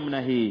nyuma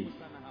namna hii.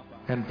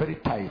 And very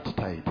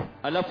tight.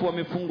 Alafu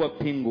wamefungwa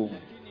pingu.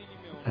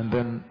 And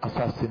then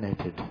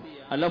assassinated.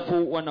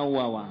 Alafu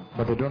wanauawa.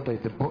 But they don't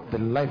like the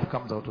life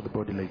comes out of the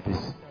body like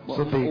this.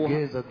 So they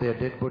gaze at their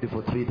dead body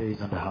for 3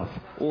 days and a half.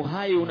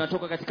 Uhai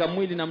unatoka katika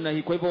mwili namna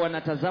hii. Kwa hivyo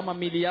wanatazama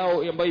mili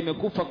yao ambayo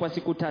imekufa kwa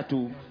siku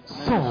 3.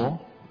 So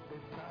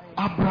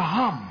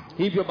Abraham,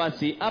 hivyo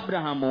basi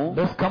Abrahamu,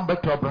 let's come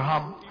back to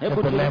Abraham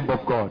and the Lamb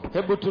of God.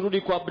 Hebu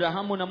turudi kwa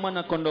Abrahamu na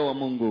mwana kondoo wa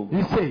Mungu.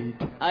 He said,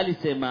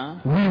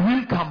 alisema, we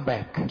will come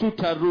back.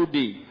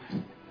 Tutarudi.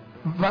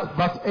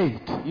 Verse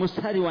 8.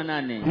 Mstari wa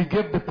 8. He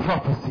gave the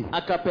prophecy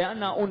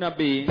akapeana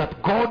unabii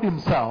that God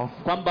himself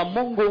kwamba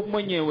Mungu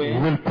mwenyewe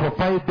will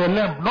provide the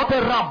lamb, not a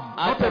ram,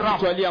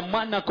 atajitwalia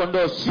mwana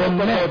kondoo, sio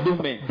kondoo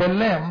dume. The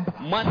lamb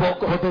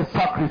for the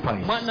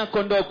sacrifice. Mwana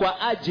kondoo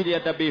kwa ajili ya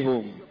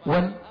dhabihu.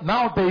 When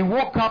now they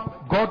woke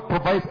up, God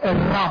provides a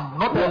ram,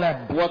 not a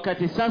lamb.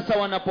 Wakati sasa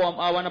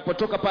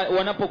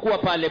wanapokuwa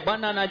pale,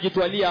 Bwana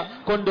anajitwalia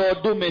kondoo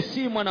dume,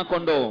 si mwana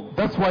kondoo.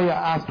 That's why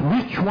I asked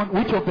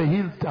which of the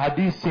hills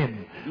had he seen?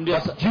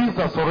 But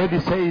Jesus already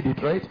said it,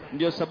 right?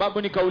 Ndio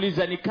sababu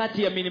nikauliza ni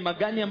kati ya milima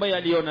gani ambayo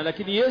aliona,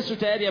 lakini Yesu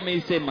tayari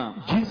ameisema.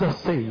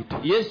 Jesus said,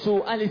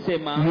 Yesu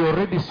alisema, he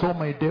already saw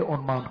my day on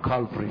Mount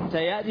Calvary.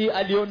 Tayari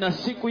aliona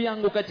siku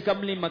yangu katika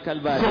mlima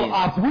Kalvari. So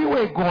as we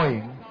were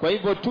going, kwa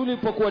hivyo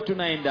tulipokuwa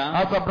tunaenda,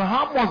 as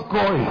Abraham was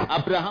going,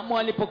 Abrahamu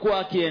alipokuwa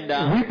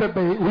akienda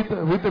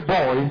with the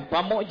boy,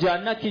 pamoja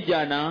na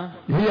kijana,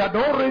 he had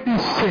already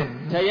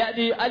seen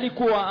tayari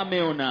alikuwa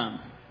ameona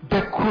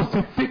the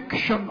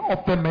crucifixion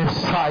of the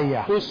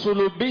Messiah,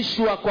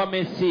 kusulubishwa kwa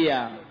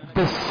Mesia,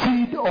 the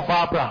seed of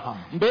Abraham.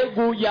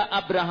 Mbegu ya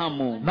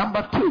Abrahamu.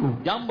 Number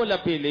 2, jambo la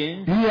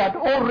pili, he had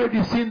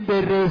already seen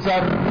the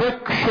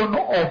resurrection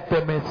of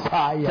the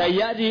Messiah.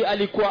 Tayari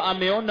alikuwa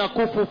ameona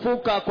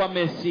kufufuka kwa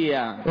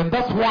Mesia. And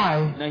that's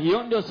why, na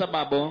hiyo ndio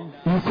sababu,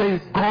 he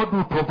says God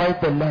will provide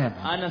the lamb.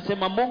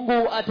 Anasema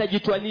Mungu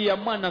atajitwalia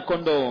mwana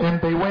kondoo.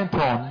 And they went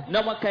on.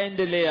 Na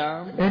wakaendelea.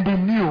 And he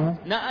knew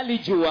na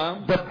alijua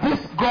that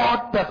this God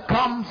that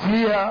comes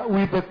here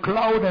with the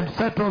cloud and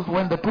settles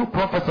when the two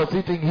prophets are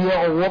sitting here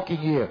or walking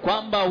here,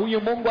 kwamba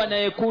huyu Mungu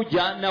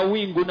anayekuja na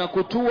wingu na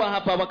kutua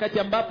hapa wakati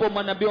ambapo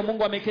manabii wa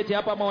Mungu ameketi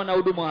hapa ama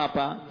wanahudumu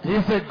hapa,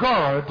 is a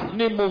God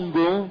ni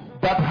Mungu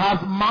that has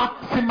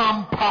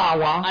maximum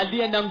power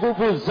aliye na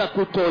nguvu za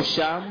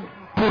kutosha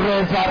to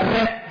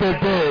resurrect the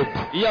dead.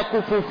 ya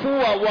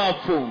kufufua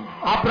wafu.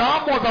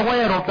 Abraham was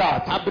aware of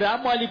that.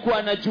 Abrahamu alikuwa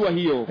anajua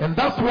hiyo. And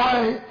that's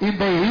why in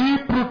the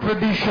Hebrew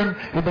tradition,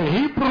 in the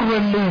Hebrew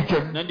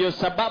religion, na ndio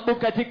sababu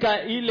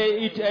katika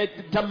ile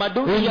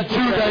tamaduni ya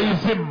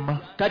Judaism,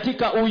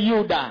 katika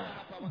Uyuda,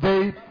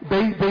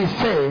 they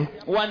say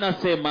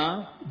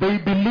wanasema they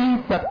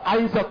believe that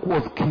Isaac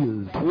was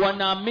killed.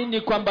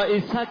 wanaamini kwamba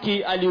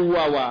Isaki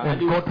aliuawa, And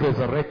God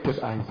resurrected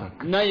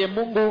Isaac. naye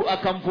Mungu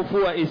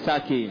akamfufua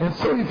Isaki. And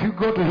so if you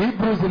go to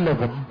Hebrews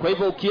 11, Kwa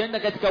hivyo ukienda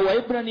katika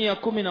Waebrania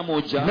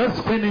 11,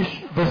 let's finish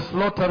the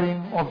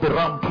slaughtering of the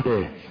ram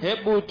today.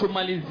 hebu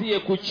tumalizie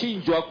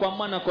kuchinjwa kwa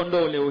mwana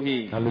kondoo leo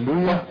hii.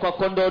 Hallelujah. Kwa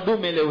kondoo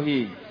dume leo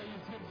hii.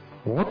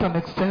 What an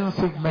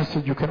extensive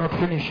message. You cannot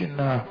finish in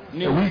a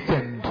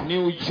weekend. Ni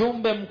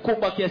ujumbe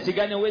mkubwa kiasi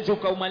gani uweze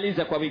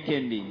ukaumaliza kwa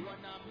wikendi.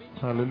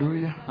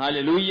 Hallelujah.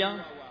 Hallelujah.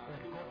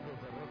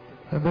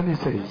 And then he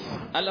says,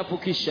 Alafu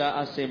kisha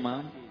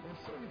asema,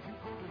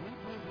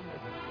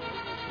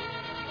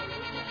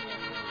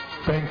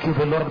 thank you,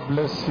 the Lord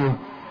bless you.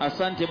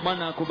 asante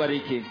Bwana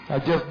akubariki. I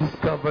just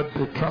discovered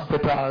the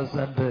trumpeters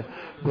and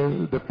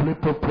the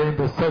people playing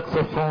the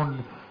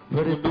saxophone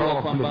very Ndio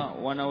powerfully. kwamba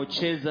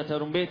wanaocheza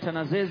tarumbeta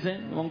na zeze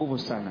ni wa nguvu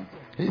sana.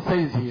 He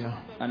says here,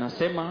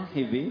 Anasema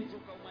hivi,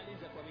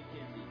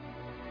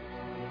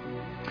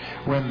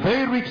 when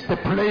they reached the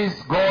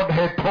place God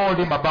had told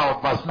him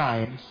about, verse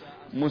 9,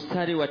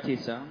 mstari wa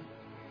 9.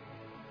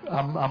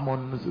 I'm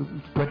on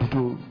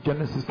 22,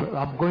 Genesis.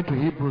 I'm going to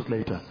Hebrews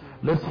later.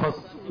 Let's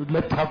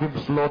have him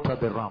slaughter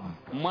the ram.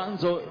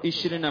 Mwanzo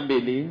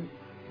 22.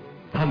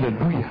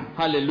 Hallelujah.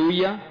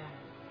 Hallelujah.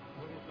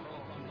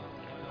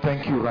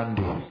 Thank you,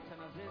 Randy.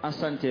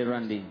 Asante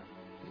Randy.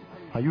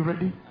 Are you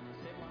ready?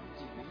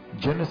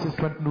 Genesis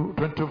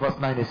 22 verse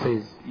 9, it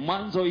says,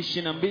 Mwanzo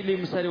 22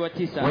 mstari wa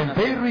 9. when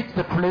they reached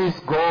the place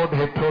God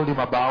had told him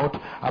about,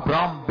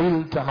 Abraham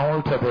built an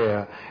altar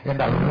there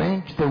and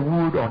arranged the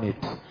wood on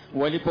it.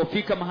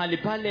 Walipofika mahali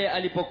pale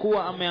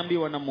alipokuwa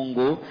ameambiwa na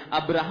Mungu,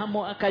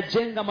 Abrahamu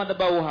akajenga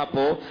madhabahu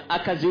hapo,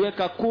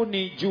 akaziweka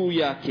kuni juu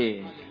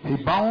yake. He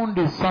bound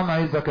his son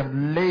Isaac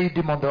and laid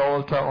him on the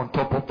altar on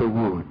top of the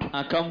wood.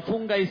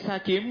 Akamfunga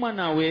Isaki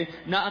mwanawe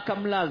na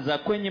akamlaza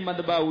kwenye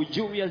madhabahu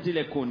juu ya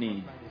zile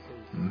kuni.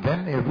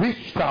 Then he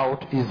reached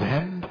out his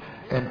hand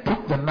and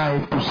took the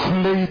knife to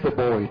slay the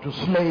boy, to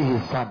slay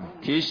his son.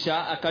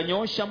 Kisha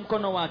akanyoosha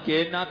mkono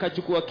wake na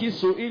akachukua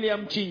kisu ili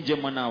amchinje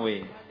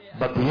mwanawe.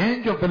 But the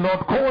angel of the Lord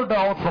called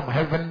out from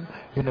heaven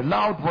in a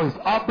loud voice,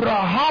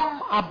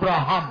 Abraham,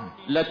 Abraham.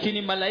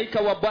 Lakini malaika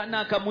wa Bwana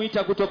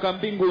akamuita kutoka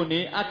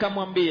mbinguni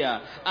akamwambia,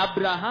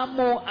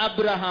 Abrahamu,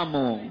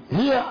 Abrahamu.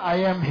 Here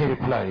I am, he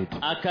replied.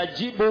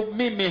 Akajibu,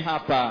 mimi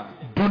hapa.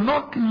 Do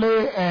not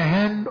lay a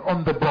hand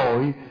on the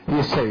boy,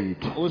 he said.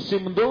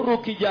 Usimdhuru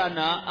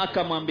kijana,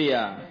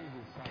 akamwambia.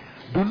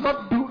 Do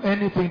not do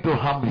anything to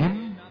harm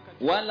him.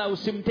 Wala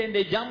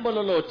usimtende jambo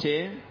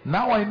lolote.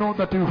 Now I know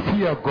that you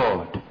fear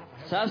God,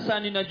 Sasa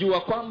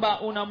ninajua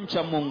kwamba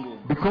unamcha Mungu.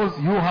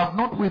 because you have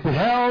not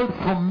withheld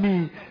from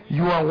me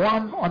your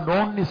one and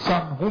only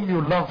son whom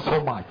you love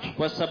so much.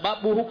 Kwa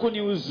sababu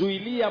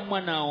hukuniuzuilia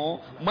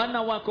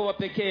mwana wako wa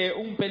pekee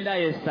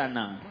umpendaye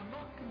sana.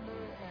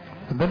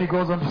 And then he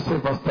goes on to say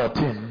verse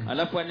 13,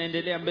 Alafu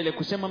anaendelea mbele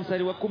kusema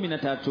mstari wa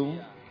 13,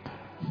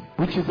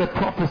 which is a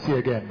prophecy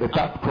again, the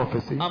third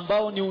prophecy.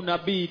 ambao ni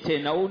unabii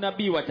tena,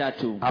 unabii wa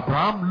tatu.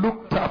 Abraham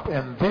looked up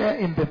and there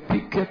in the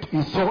thicket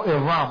he saw a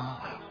ram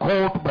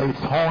caught by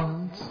its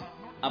horns.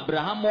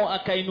 Abrahamu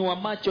akainua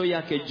macho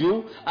yake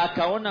juu,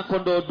 akaona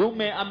kondoo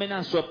dume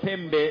amenaswa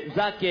pembe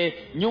zake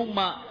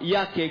nyuma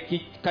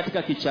yake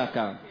katika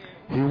kichaka.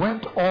 He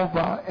went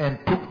over and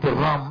took the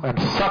ram and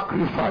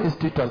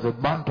sacrificed it as a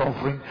burnt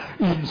offering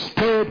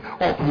instead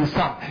of his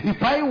son.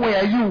 If I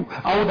were you,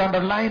 I would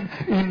underline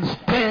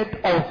instead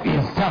of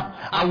his son.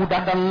 I would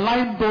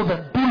underline those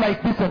and do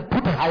like this and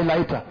put a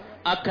highlighter.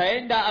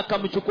 Akaenda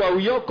akamchukua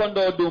huyo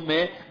kondoo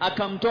dume,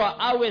 akamtoa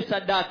awe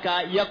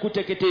sadaka ya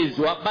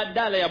kuteketezwa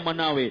badala ya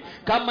mwanawe.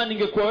 Kama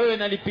ningekuwa wewe,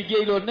 nalipigia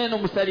hilo neno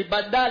mstari,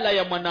 badala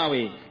ya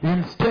mwanawe.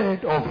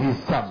 Instead of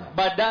his son.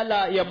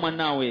 Badala ya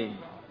mwanawe.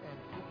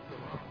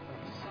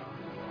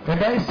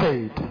 And I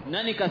said,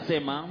 Na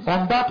nikasema,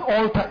 on that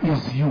altar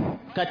is you.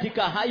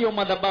 katika hayo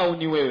madhabahu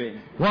ni wewe.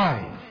 Why?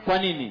 Kwa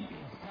nini?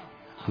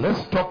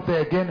 Let's stop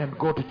there again and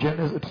go to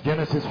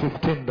Genesis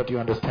 15 that you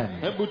understand.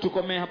 Hebu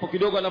tukomee hapo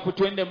kidogo, alafu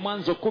tuende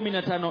Mwanzo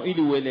 15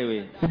 ili uelewe.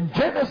 In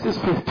Genesis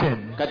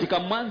 15, Katika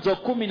Mwanzo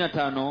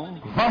 15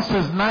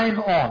 verses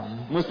 9 on,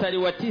 mstari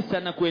wa 9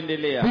 na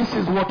kuendelea, this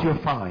is what you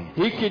find.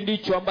 hiki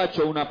ndicho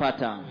ambacho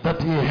unapata,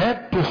 That he had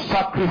to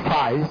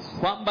sacrifice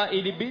kwamba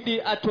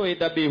ilibidi atoe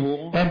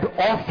dhabihu and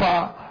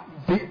offer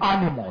the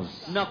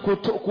animals. na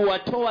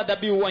kuwatoa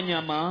dhabihu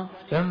wanyama.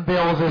 And there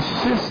was a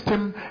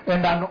system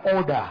and an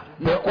order.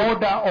 The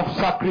order of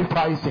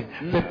sacrificing.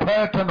 The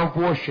pattern of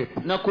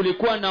worship. Na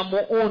kulikuwa na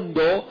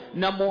muundo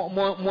na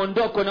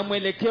muondoko na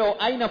mwelekeo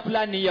aina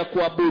fulani ya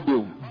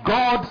kuabudu.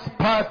 God's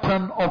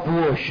pattern of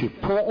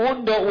worship.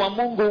 Muundo wa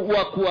Mungu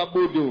wa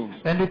kuabudu.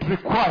 And it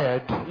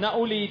required Na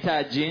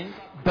ulihitaji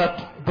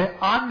that the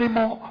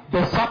animal,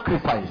 the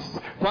sacrifice,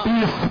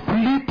 is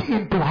split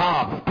into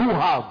two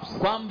halves.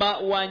 kwamba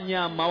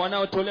wanyama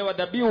wanaotolewa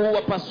dhabihu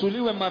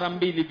wapasuliwe mara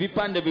mbili,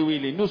 vipande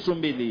viwili, nusu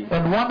mbili.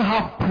 And one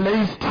half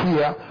placed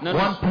here,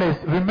 one place.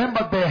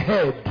 Remember the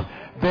head.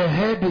 The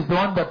head is the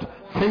one that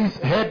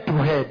face head to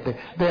head.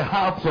 The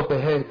halves of the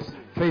heads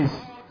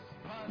face.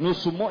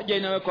 nusu moja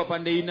inawekwa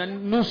pande hii na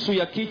nusu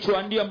ya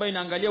kichwa ndio ambayo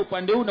inaangalia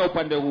upande huu na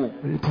upande huu.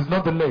 It is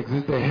not the legs,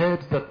 it's the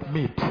heads that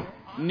meet.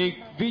 Ni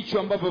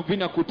vichwa ambavyo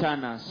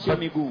vinakutana, sio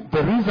miguu.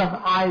 There is an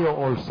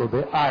aisle also,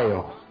 the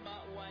aisle.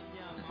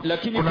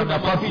 Lakini kuna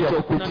nafasi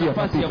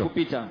ya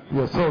kupita.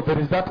 Yes, so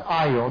there is that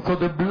aisle. So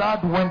the blood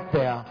went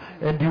there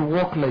and you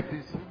walk like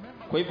this.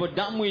 Kwa hivyo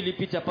damu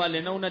ilipita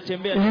pale na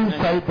unatembea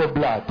inside the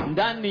blood.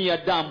 Ndani ya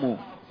damu.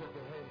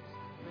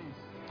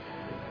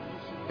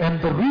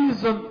 And the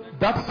reason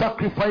that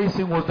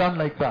sacrificing was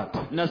done like that,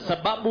 na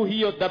sababu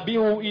hiyo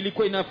dhabihu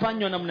ilikuwa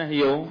inafanywa namna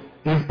hiyo,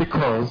 is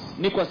because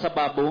ni kwa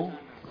sababu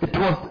it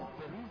was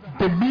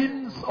the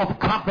means of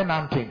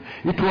covenanting.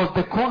 It was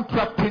the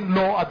contracting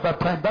law at that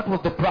time. That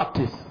was the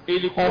practice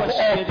of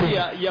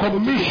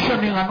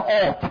commissioning an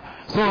oath.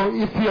 So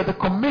if you are the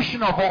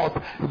commissioner of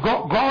oath,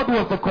 God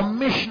was the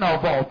commissioner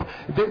of oath.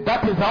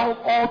 That is how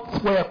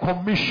oaths were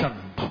commissioned.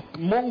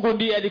 Mungu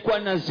ndiye alikuwa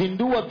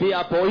anazindua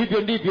viapo.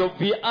 Hivyo ndivyo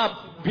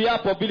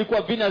viapo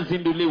vilikuwa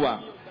vinazinduliwa.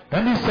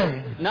 And he's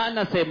saying, na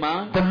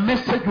anasema the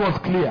message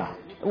was clear.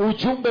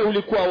 Ujumbe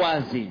ulikuwa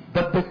wazi.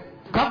 That the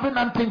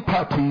covenanting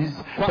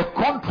parties, the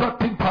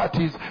contracting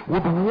parties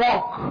would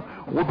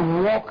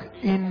walk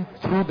in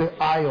through the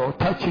aisle,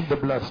 touching the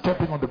blood,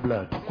 stepping on the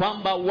blood.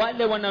 Kwamba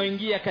wale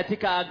wanaoingia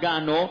katika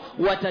agano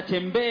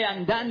watatembea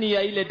ndani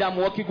ya ile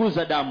damu,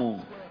 wakiguza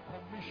damu.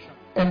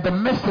 And the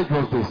message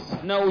was this.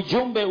 Na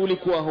ujumbe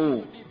ulikuwa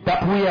huu.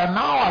 That we are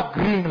now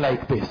agreeing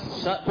like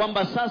this.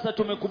 Kwamba sasa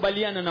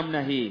tumekubaliana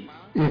namna hii.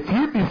 If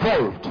you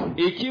default,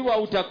 ikiwa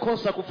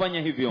utakosa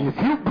kufanya hivyo,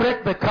 if you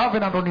break the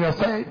covenant on your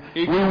side,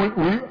 we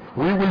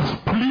will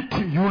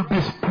split. You will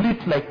be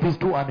split like these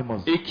two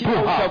animals.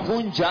 Ikiwa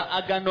utavunja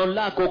agano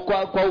lako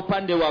kwa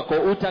upande wako,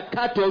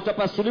 utakatwa,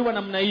 utapasuliwa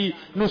namna hii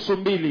nusu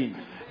mbili.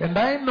 And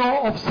I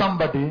know of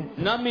somebody,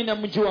 nami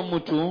namjua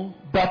mtu,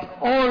 that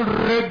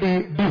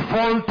already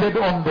defaulted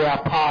on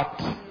their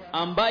part,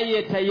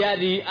 ambaye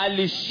tayari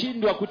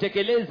alishindwa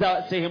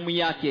kutekeleza sehemu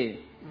yake.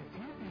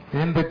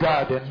 In the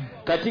garden,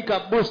 katika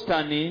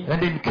bustani,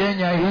 and in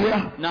Kenya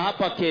here, na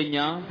hapa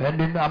Kenya,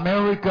 and in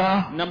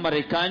America, na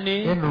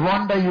Marekani, in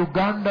Rwanda,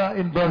 Uganda,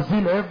 in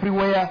Brazil,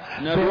 everywhere,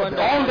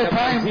 all the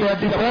time they are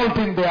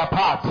defaulting their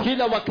part.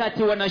 Kila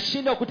wakati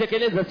wanashindwa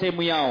kutekeleza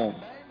sehemu yao.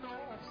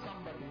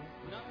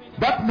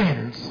 That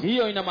means,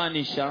 hiyo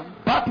inamaanisha,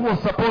 that was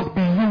supposed to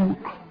be you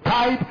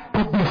tied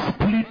to be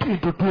split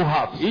into two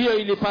halves. Hiyo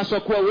ilipaswa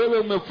kuwa wewe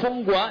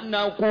umefungwa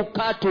na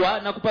kukatwa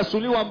na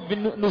kupasuliwa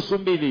nusu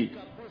mbili.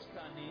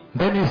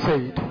 Then he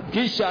said,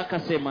 kisha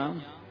akasema,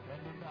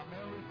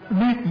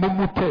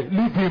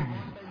 leave him.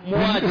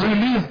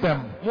 Release them.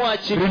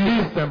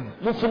 Release them.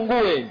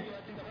 Mfungue.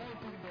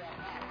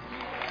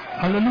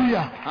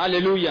 Hallelujah.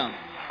 Hallelujah.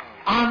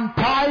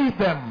 Untie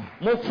them.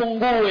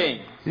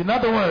 Mfungue. In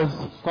other words,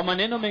 kwa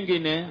maneno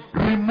mengine,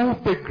 remove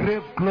the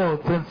grave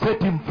clothes and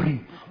set him free.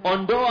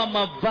 Ondoa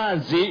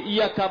mavazi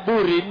ya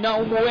kaburi na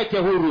umuweke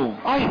huru.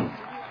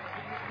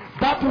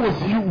 That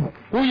was you.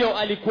 Huyo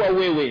alikuwa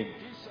wewe.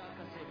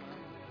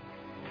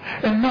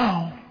 And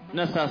now,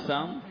 na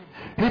sasa,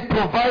 he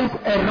provides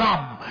a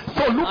ram.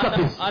 So look at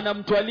this.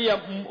 Anamtwalia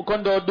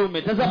kondoo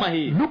dume. Tazama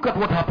hii. Look at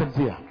what happens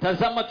here.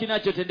 Tazama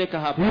kinachotendeka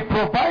hapa. He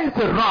provides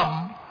a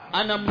ram.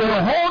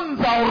 The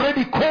horns are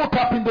already caught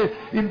up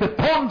in the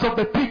thorns of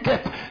the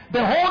thicket.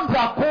 The horns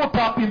are caught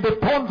up in the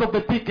thorns of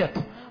the thicket.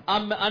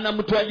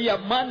 Anamtwalia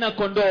mwana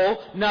kondoo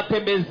na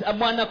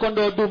mwana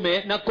kondoo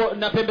dume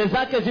na pembe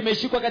zake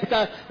zimeshikwa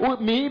katika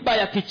miiba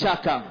ya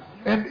kichaka.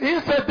 And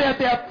inside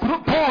there are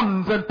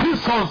thorns and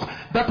thistles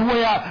that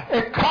were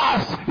a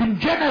curse in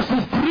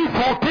Genesis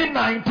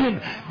 3:14-19.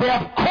 They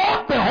have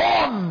caught the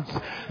horns.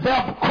 They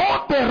have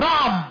caught the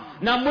ram.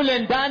 Na mule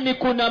ndani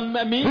kuna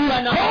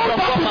miiba na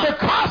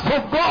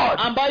God,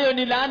 ambayo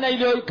ni laana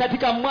iliyo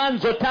katika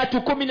Mwanzo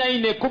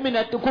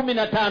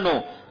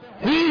 3:14-15.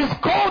 He is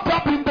caught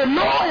up in the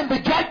law and the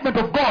judgment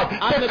of God,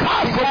 the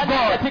curse of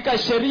God. Katika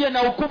sheria na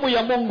hukumu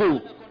ya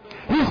Mungu.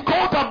 He is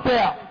caught up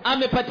there.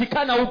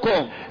 Amepatikana huko.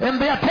 And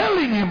they are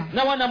telling him,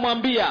 na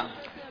wanamwambia,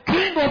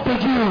 King of the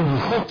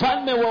Jews.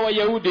 Mfalme wa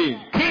Wayahudi.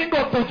 King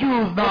of the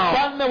Jews now.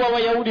 Mfalme wa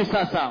Wayahudi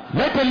sasa.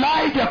 Let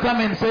Elijah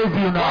come and save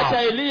you now.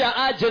 Acha Elia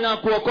aje na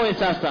kuokoe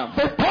sasa.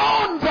 The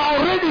thorns are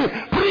already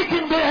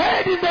pricking the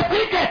head in the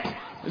thicket.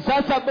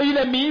 Sasa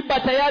ile miiba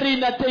tayari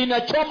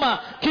inachoma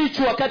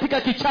kichwa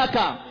katika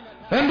kichaka.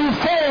 And he's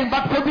saying,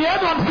 but for the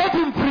other one, set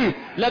him free.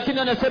 Lakini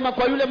anasema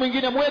kwa yule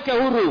mwingine mweke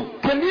huru.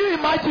 Can you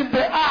imagine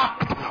the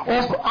act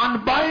of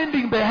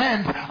unbinding the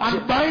hands,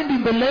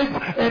 unbinding the legs,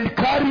 and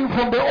carrying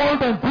from the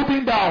altar and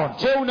putting down?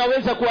 Je,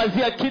 unaweza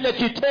kuwazia kile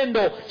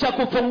kitendo cha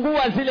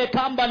kufungua zile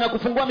kamba na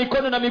kufungua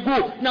mikono na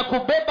miguu na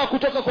kubeba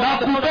kutoka kwa na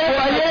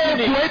kubeba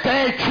yeye kuweka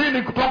yeye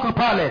chini kutoka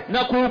pale.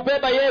 Na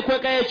kubeba yeye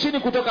kuweka yeye chini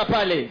kutoka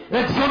pale.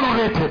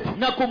 Exonerated.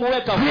 Na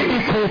kumweka huru.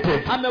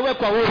 Vindicated.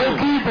 Amewekwa huru.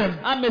 Forgiven.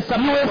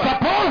 Amesamehewa. You were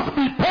supposed to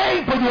be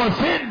paying for your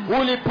sin.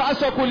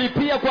 Ulipaswa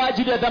kulipia kwa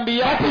ajili ya dhambi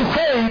yako. But he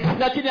said,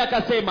 lakini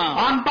akasema,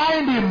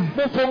 unbind him.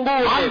 mfungue,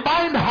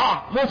 Unbind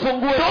her.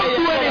 mfungue. Don't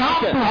do any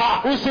harm to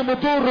her.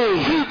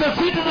 Usimdhuru. She is the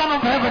citizen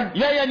of heaven.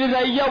 Yeye ni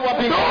raia wa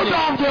mbinguni,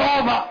 Daughter of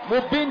Jehovah.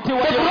 binti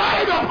wa The Yehova,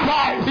 bride of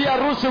Christ. bi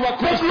harusi wa The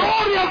Kristo,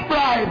 glorious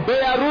bride. bi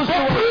harusi The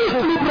wa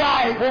priestly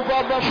bride.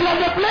 She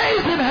has a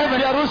place in bi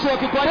heaven. harusi wa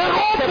kikwani. The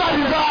robes are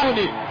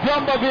designed.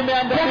 Vyombo Can you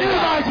vimeandaliwa.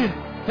 imagine?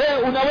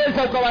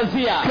 Unaweza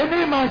ukawazia? Can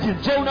you imagine?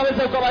 Je,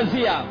 unaweza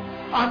ukawazia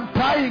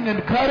Untying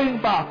and carrying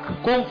back.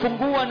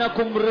 kumfungua na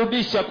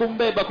kumrudisha,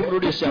 kumbeba,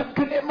 kumrudisha?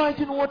 Can you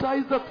imagine what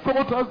Isaac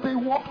thought as they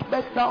walked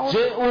back down?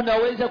 Je,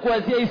 unaweza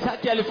kuwazia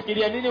Isaki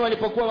alifikiria nini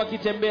walipokuwa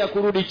wakitembea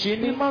kurudi He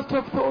chini? must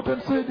have thought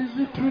and said,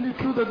 is it really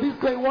true that this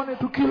guy wanted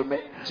to kill me?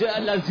 Je,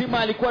 lazima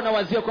alikuwa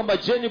anawazia kwamba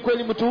je, ni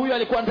kweli mtu huyu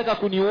alikuwa anataka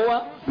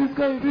kuniua? This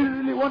guy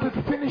really wanted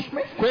to finish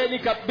me? Kweli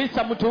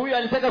kabisa mtu huyu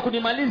alitaka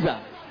kunimaliza?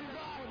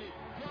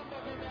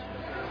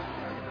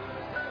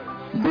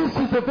 This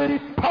is a very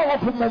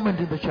powerful moment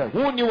in the church.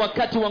 Huu ni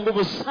wakati wa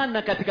nguvu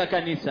sana katika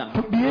kanisa,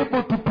 To be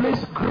able to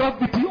place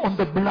gravity on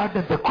the blood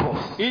and the cross.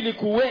 ili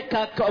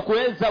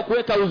kuweza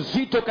kuweka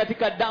uzito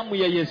katika damu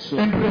ya Yesu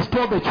And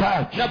restore the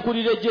church na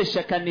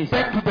kulirejesha kanisa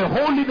back to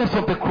the holiness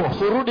of the cross.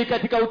 kurudi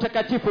katika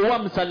utakatifu wa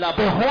msalaba,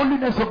 The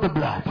holiness of the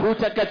blood.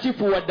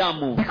 utakatifu wa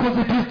damu,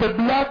 Because it is the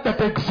blood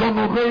that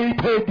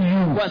exonerated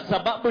you. kwa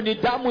sababu ni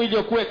damu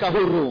iliyokuweka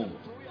huru.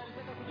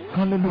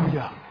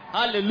 Hallelujah.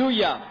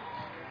 Haleluya!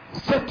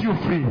 Set you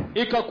free.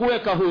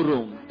 Ikakuweka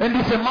huru, And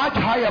it's a much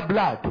higher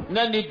blood.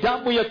 na ni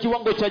damu ya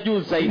kiwango cha juu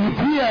zaidi. If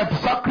he had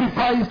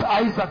sacrificed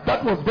Isaac,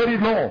 that was very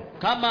low.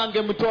 Kama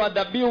angemtoa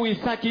dhabihu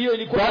Isaki, hiyo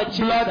ilikuwa ya That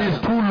chini blood is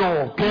sana. too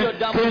low.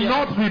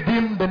 Cannot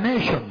redeem the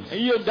nations.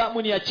 Hiyo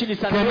damu ni ya chini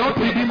sana, Cannot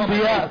redeem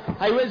the earth.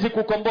 haiwezi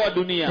kukomboa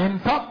dunia. In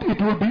fact,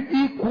 it will be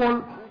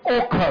equal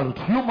occult,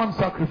 human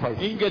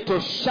sacrifice.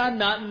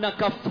 Ingetoshana na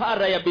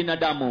kafara ya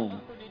binadamu,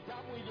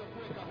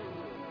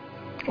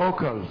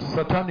 Occult,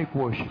 satanic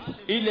worship.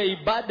 ile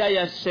ibada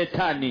ya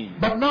shetani.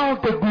 But now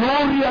the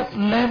glorious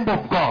Lamb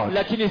of God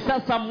Lakini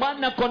sasa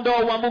mwana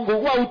kondoo wa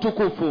Mungu wa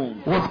utukufu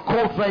was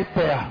caught right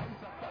there.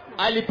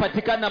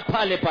 alipatikana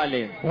pale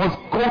pale, Was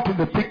caught in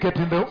the thicket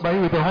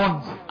with the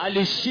horns.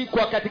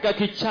 alishikwa katika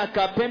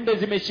kichaka, pembe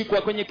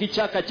zimeshikwa kwenye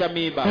kichaka cha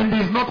miiba, And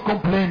he's not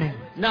complaining.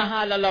 na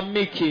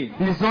halalamiki.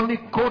 He's only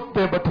caught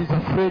there, but he's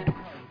afraid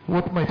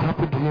what might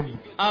happen to him.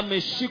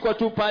 Ameshikwa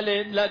tu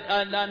pale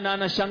na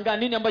anashangaa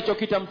nini ambacho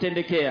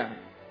kitamtendekea.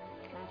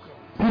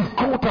 He's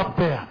caught up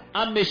there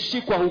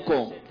Ameshikwa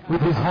huko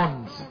with his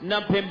horns.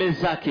 na pembe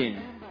zake,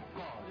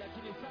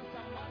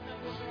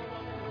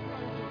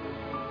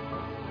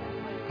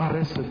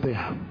 Arrested there.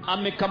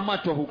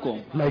 amekamatwa huko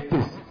Like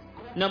this.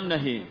 namna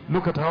hii.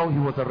 Look at how he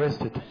was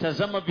arrested.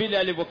 Tazama vile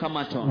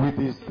alivyokamatwa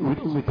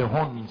With the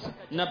horns.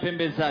 na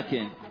pembe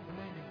zake.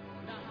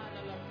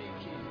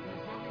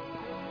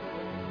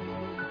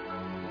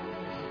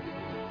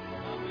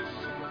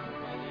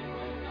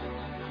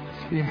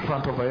 In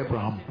front of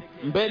Abraham.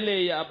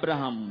 Mbele ya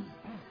Abrahamu.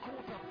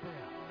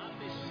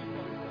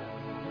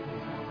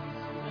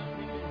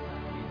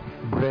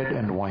 Bread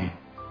and wine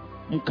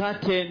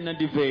Mkate na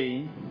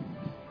divei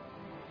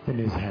in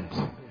his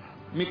hands.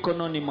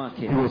 mikononi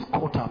mwake. He was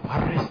caught up,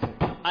 arrested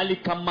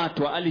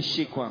Alikamatwa,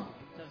 alishikwa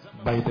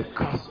by the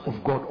curse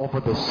of God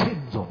over the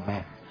sins of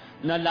men.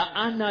 na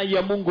laana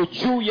ya Mungu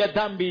juu ya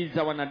dhambi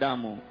za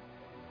wanadamu.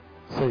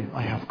 Say,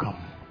 I have come.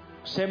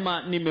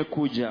 Sema,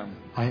 nimekuja.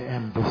 I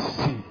am the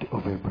seed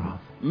of Abraham.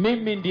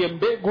 Mimi ndiye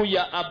mbegu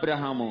ya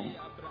Abrahamu.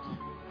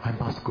 I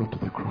must go to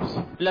the cross.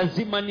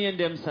 Lazima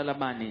niende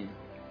msalabani.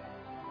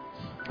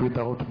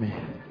 Without me,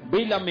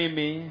 Bila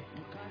mimi,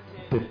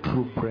 the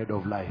true bread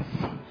of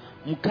life,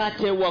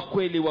 mkate wa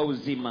kweli wa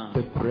uzima,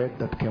 the bread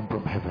that came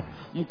from heaven,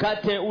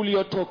 mkate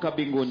uliotoka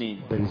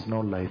mbinguni, there is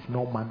no life.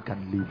 No man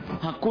can live.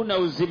 hakuna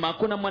uzima,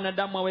 hakuna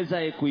mwanadamu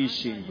awezaye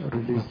kuishi.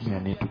 Release me, I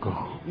need to go.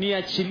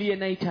 Niachilie,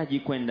 nahitaji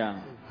kwenda.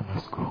 I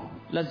must go.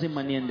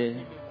 Lazima niende.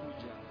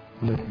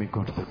 Let me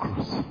go to the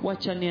cross.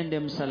 Wacha niende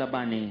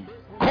msalabani.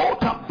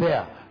 Caught up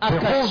there, the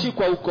horns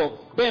Akashikwa huko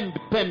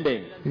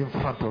pembe in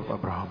front of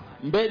Abraham,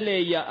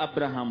 mbele ya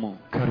Abrahamu,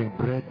 carrying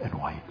bread and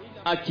wine.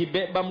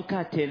 akibeba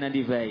mkate na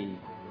divai.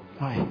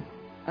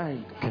 Ai,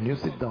 Can you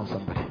sit down,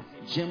 somebody?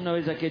 je,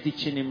 mnaweza keti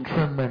chini? Mtu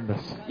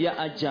Tremendous. ya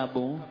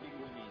ajabu,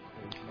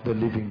 The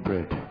living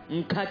bread.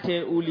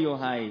 mkate ulio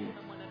hai.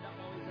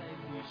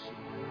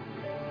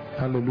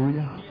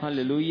 Hallelujah.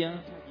 Haleluya!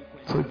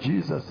 So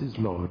Jesus is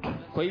Lord.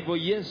 Kwa hivyo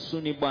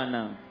Yesu ni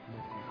Bwana,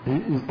 He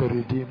is the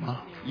Redeemer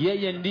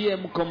yeye ndiye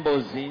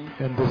mkombozi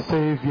and the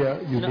Savior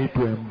you need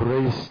to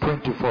embrace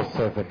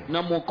 24/7.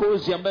 na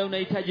mwokozi ambaye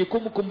unahitaji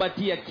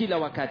kumkumbatia kila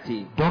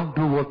wakati. Don't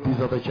do what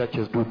these other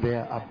churches do. They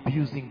are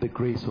abusing the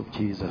grace of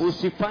Jesus.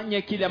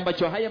 Usifanye kile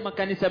ambacho haya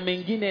makanisa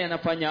mengine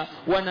yanafanya,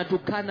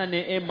 wanatukana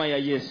neema ya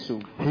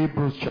Yesu.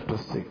 Hebrews chapter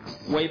 6,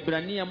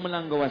 Waibrania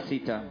mlango wa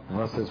 6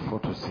 verses 4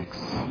 to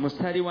 6.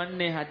 mstari wa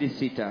 4 hadi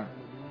 6.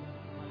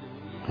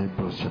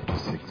 Hebrews chapter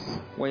 6,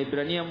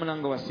 Waibrania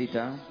mlango wa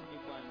 6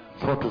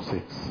 4 to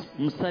 6.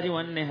 mstari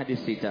wa 4 hadi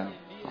 6.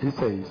 He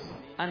says,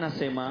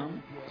 Anasema,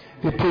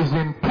 it is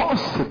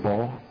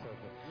impossible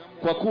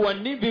kwa kuwa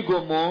ni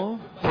vigumu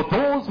for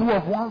those who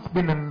have once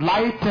been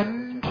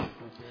enlightened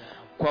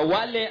kwa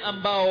wale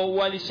ambao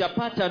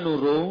walishapata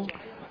nuru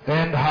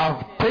and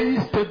have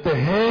tasted the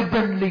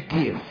heavenly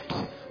gift,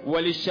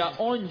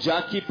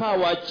 walishaonja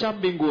kipawa cha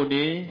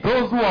mbinguni,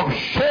 those who have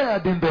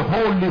shared in the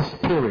Holy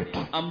Spirit,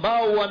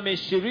 ambao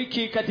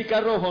wameshiriki katika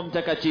Roho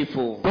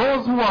Mtakatifu,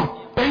 those who have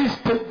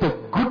tasted the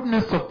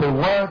goodness of the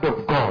Word of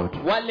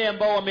God wale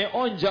ambao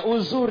wameonja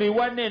uzuri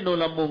wa neno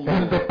la Mungu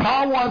and the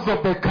powers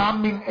of the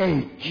coming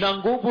age. na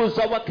nguvu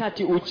za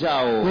wakati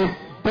ujao. If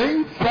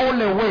they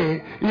fall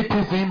away, it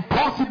is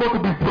impossible to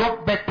be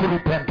brought back to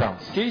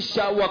repentance.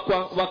 Kisha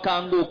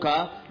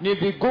wakaanguka, ni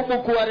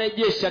vigumu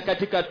kuwarejesha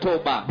katika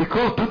toba,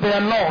 Because to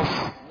their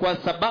loss, kwa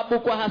sababu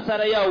kwa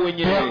hasara yao they are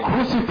wenyewe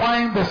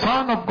crucifying the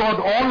Son of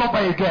God all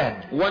over again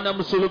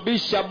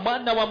wanamsulubisha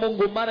mwana wa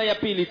Mungu mara ya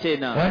pili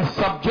tena and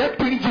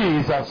subjecting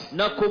Jesus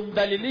na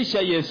kumdhalilisha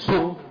Yesu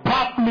to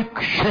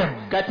public shame.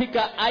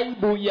 katika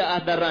aibu ya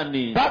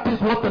hadharani. That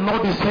is what the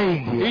Lord is saying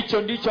here.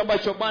 Hicho ndicho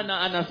ambacho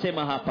Bwana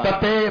anasema hapa,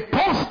 That the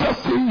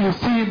apostasy you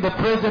see in the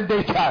present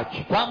day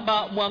church,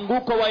 kwamba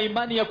mwanguko wa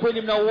imani ya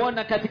kweli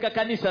mnaoona katika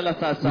kanisa la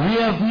sasa,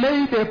 he has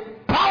laid a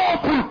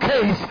powerful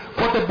case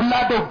for the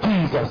blood of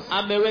Jesus.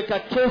 ameweka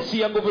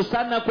kesi ya nguvu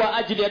sana kwa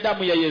ajili ya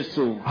damu ya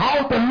Yesu.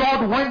 How the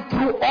Lord went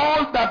through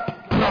all that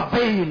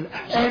travail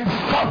and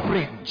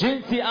suffering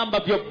Jinsi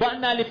ambavyo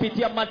Bwana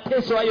alipitia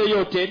mateso hayo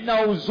yote na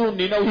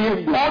huzuni na in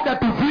uchungu, order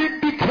to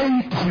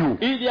vindicate you,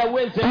 ili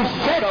aweze to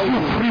set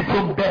you free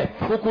from death,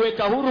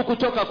 kukuweka huru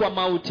kutoka kwa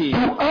mauti,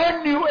 to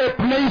earn you a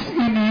place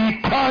in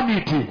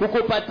eternity,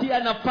 kukupatia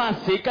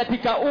nafasi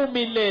katika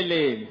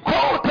umilele.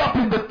 caught up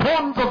in the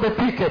thorns of the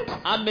thicket,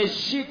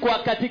 Ameshikwa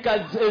katika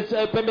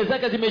pembe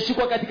zake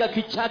zimeshikwa katika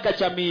kichaka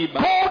cha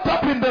miiba, caught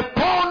up in the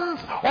thorns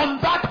on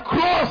that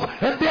cross,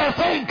 and they are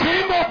saying,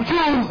 King of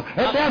Jews,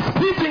 and they are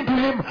spitting to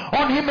him,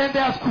 on him, and they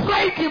are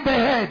striking the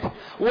head.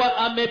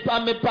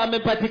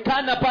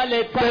 amepatikana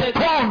pale The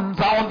thorns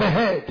are on the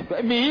head.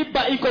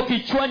 miiba iko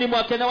kichwani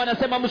mwake, na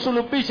wanasema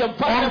msulubishe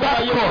mfalme On wa that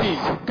Wayahudi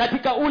cross.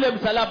 katika ule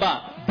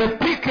msalaba. The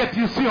thicket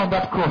you see on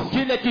that cross.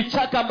 Kile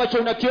kichaka ambacho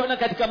unakiona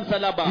katika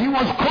msalaba, He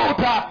was caught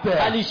up there.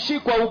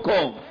 alishikwa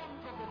huko,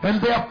 And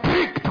they are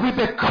pricked with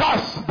the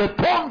curse, the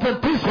thorns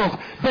and thistles,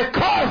 the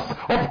curse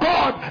of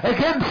God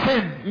against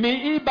sin.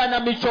 miiba na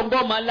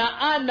michongoma,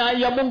 laana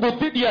ya Mungu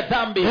dhidi ya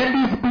dhambi, And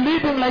he's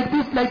bleeding like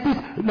this, like this.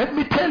 Let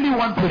me tell you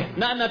one thing.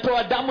 na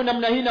anatoa damu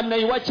namna hii namna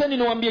hii. Wacheni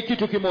niwaambie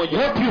kitu kimoja.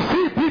 What you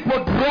see people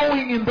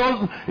drawing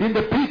in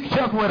the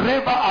pictures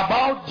wherever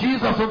about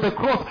Jesus on the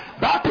cross,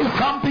 that is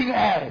something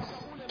else.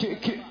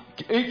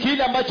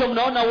 Kile ambacho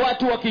mnaona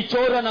watu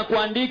wakichora na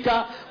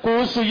kuandika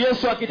kuhusu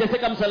Yesu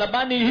akiteseka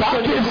msalabani, hicho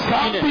That ni kitu is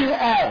something kingine.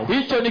 else.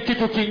 Hicho ni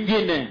kitu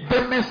kingine.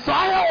 The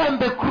Messiah on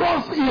the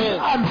cross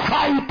is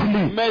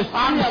unsightly.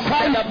 Mesia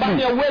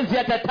msalabani hawezi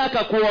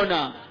atataka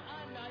kuona.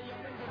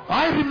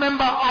 I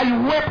remember I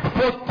wept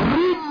for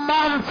 3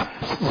 months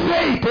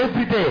straight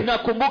every day.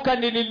 Nakumbuka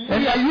And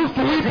nililia, I used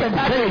to weep and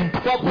faint,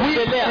 kwa weep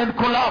kuendelea. and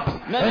collapse,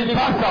 and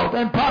pass out,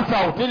 and pass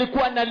out.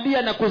 Nilikuwa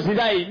nalia na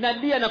kuzirai,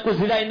 nalia na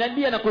kuzirai,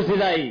 nalia na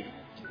kuzirai.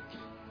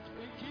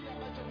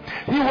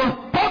 He was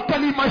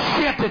totally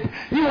emaciated.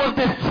 He was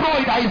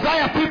destroyed.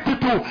 Isaiah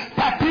 52,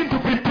 13 to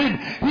 15.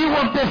 He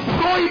was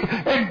destroyed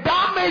and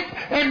damaged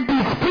and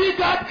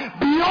disfigured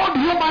beyond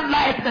human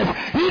likeness.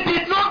 He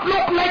did not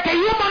look like a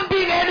human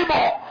being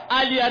anymore.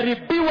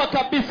 Aliharibiwa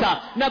kabisa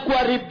na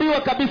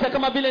kuharibiwa kabisa,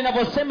 kama vile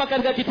inavyosema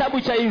katika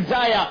kitabu cha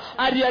Isaya.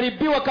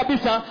 Aliharibiwa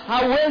kabisa,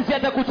 hawezi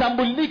hata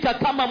kutambulika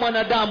kama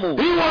mwanadamu.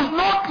 He was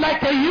not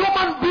like a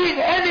human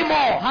being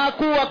anymore.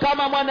 Hakuwa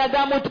kama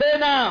mwanadamu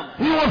tena.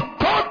 He was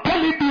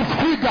totally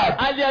disfigured.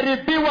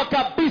 Aliharibiwa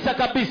kabisa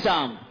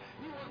kabisa.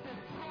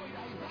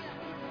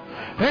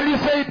 And he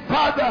said,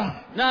 Father,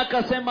 Na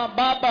akasema,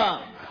 Baba,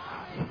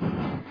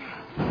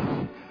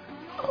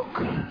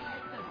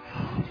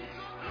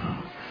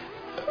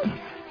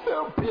 they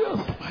have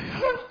pierced my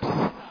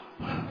hands.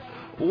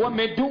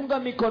 wamedunga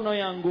mikono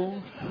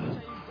yangu,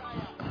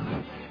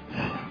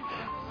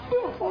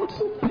 They have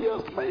also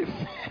pierced my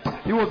feet.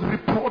 He was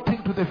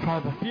reporting to the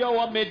Father. pia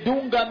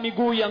wamedunga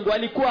miguu yangu.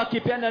 Alikuwa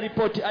akipeana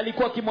ripoti,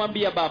 alikuwa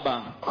akimwambia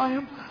Baba, I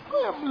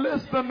am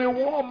less than a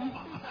worm.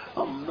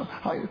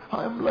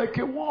 I am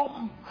like a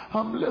worm.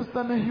 I'm less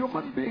than a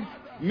human being.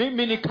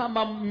 mimi ni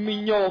kama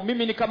minyoo,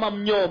 mimi ni kama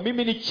mnyoo,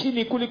 mimi ni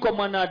chini kuliko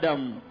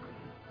mwanadamu.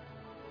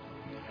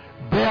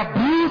 The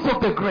abuse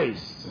of the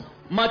grace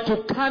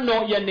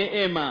Matukano ya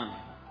neema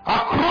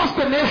across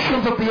the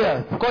nations of the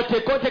earth kote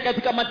kote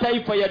katika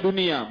mataifa ya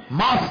dunia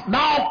must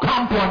now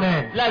come to an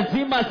end.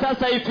 lazima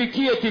sasa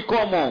ifikie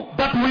kikomo,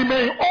 That we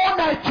may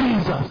honor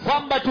Jesus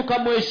kwamba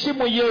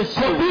tukamheshimu Yesu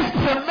for this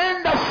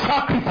tremendous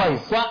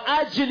sacrifice. kwa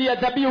ajili ya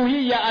dhabihu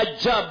hii ya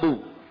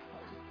ajabu.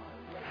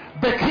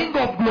 The King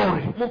of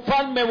glory.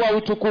 Mfalme wa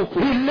utukufu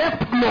He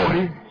left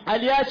glory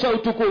aliacha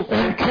utukufu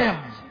and came.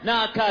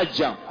 na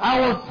akaja.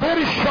 I was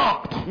very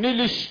shocked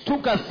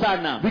Nilishtuka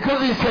sana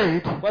because he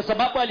said, kwa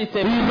sababu he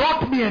alisema,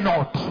 wrote me a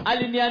note.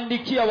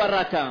 aliniandikia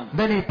waraka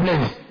Then he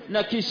placed.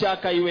 na kisha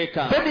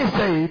akaiweka, Then he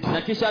said,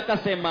 na kisha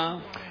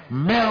akasema,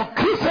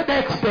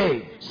 Melchizedek's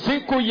day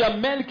siku ya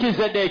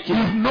Melkizedeki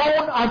is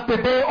known as the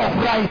day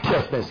of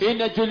righteousness.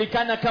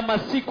 inajulikana kama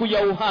siku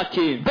ya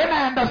uhaki. Then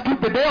I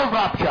understood the day of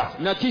rapture.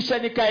 Na kisha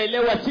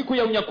nikaelewa siku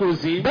ya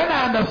unyakuzi. Then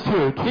I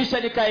understood Kisha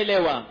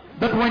nikaelewa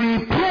that when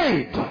he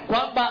prayed,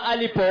 kwamba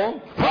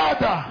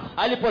Father,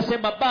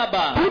 aliposema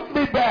Baba, put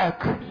me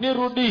back.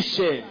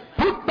 nirudishe,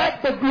 Put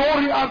back the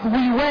glory as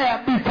we were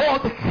before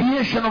the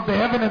creation of the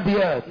heaven and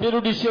the earth.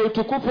 nirudishe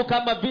utukufu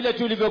kama vile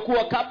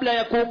tulivyokuwa kabla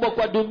ya kuumbwa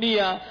kwa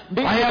dunia,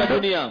 mbingu na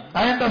dunia.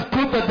 I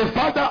understood that the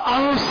Father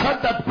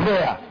answered that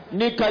prayer.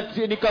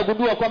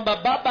 Nikagundua kwamba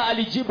Baba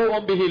alijibu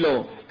ombi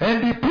hilo.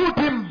 And he put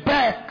him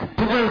back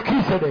to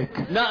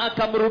Melchizedek. Na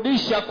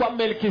akamrudisha kwa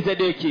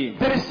Melkizedeki.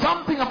 There is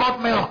something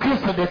about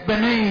Melchizedek, the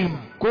name.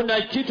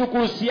 Kuna kitu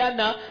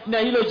kuhusiana na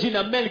hilo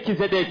jina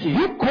Melkizedeki.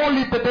 You call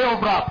it the day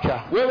of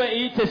rapture. Wewe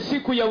iite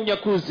siku ya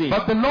unyakuzi.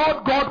 But the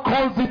Lord God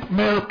calls it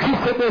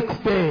Melchizedek's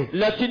day.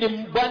 Lakini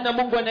Bwana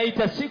Mungu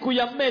anaita siku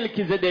ya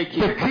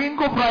Melkizedeki. The king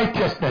of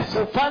righteousness.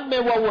 Ufalme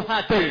wa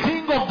uhaki. The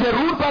king of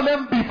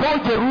Jerusalem before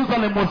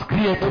Jerusalem was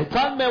created.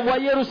 Ufalme wa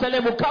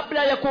Yerusalemu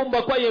kabla ya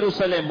kuumbwa kwa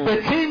Yerusalemu. The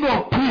king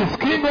of peace,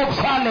 king of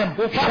Salem,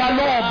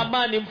 Shalom.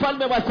 Amani,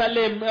 mfalme wa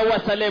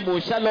Salemu,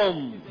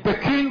 Shalom. The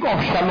king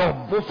of Shalom.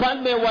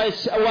 Mfalme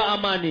wa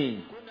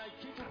amani.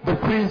 The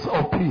prince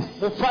of peace.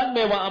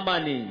 Mfalme wa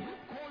amani.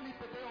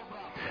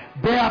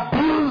 The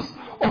abuse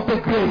of the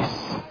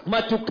grace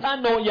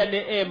matukano ya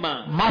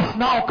neema must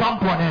now come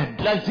to an end.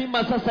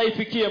 lazima sasa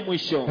ifikie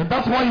mwisho. And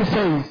that's why he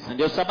says,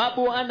 ndio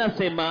sababu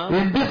anasema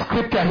in this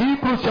scripture,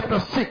 Hebrews chapter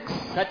 6,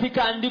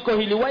 katika andiko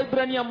hili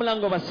Waibrania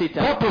mlango wa 6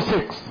 4 to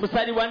 6,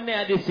 mstari wa 4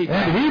 hadi 6,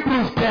 and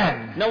Hebrews 10,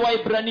 na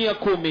Waibrania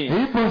 10,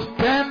 Hebrews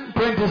 10,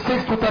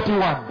 26 to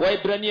 31,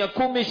 Waibrania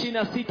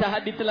 10:26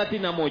 hadi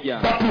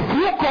 31, that if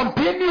you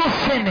continue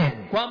sinning,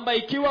 kwamba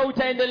ikiwa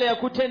utaendelea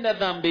kutenda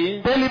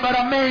dhambi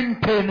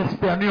deliberatamente in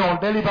español,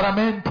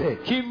 deliberatamente,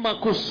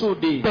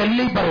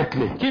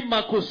 deliberately,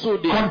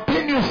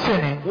 continue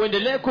sinning,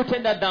 uendelee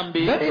kutenda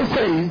dhambi, then he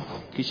says,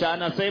 kisha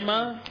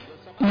anasema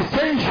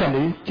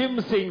essentially,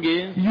 kimsingi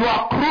you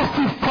are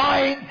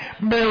crucifying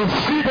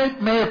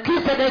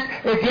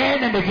Melchizedek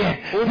again and again.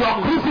 You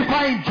are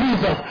crucifying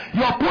Jesus.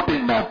 You are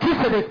putting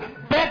Melchizedek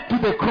back to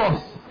the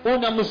cross.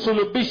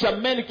 unamsulubisha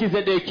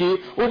Melkizedeki,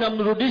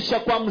 unamrudisha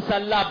kwa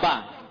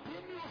msalaba.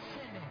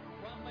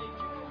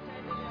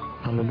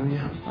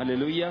 Hallelujah.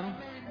 Hallelujah.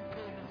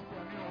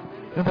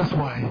 And that's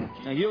why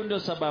Na hiyo ndio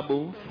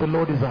sababu the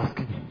Lord is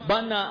asking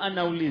Bwana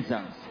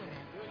anauliza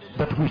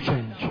that we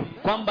change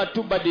kwamba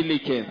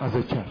tubadilike as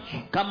a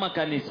church. kama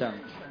kanisa,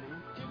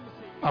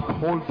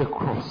 Uphold the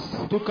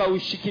cross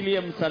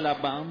tukaushikilie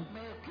msalaba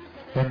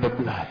and the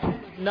blood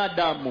na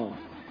damu,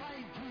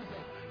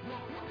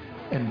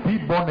 and be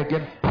born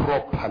again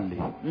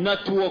properly, na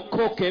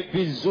tuokoke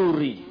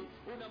vizuri,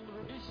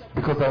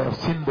 because I have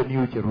seen the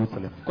new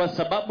Jerusalem, kwa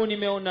sababu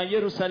nimeona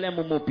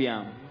Yerusalemu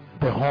mpya,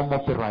 the home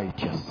of the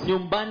righteous.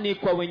 nyumbani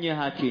kwa wenye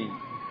haki.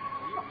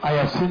 I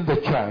have seen the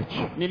church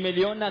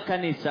Nimeliona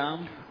kanisa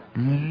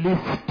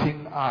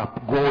lifting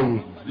up,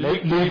 going,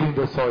 leaving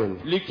the soil.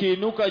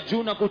 likiinuka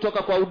juu na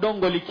kutoka kwa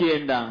udongo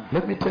likienda.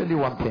 Let me tell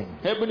you one thing.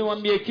 Hebu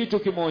niwaambie kitu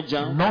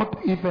kimoja, Not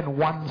even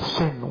one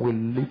sin will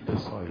leave the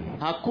soil.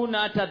 hakuna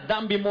hata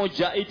dhambi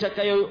moja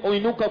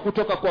itakayoinuka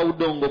kutoka kwa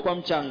udongo, kwa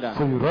mchanga.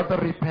 So you rather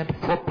repent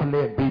properly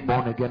and be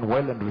born again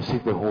well and receive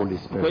the Holy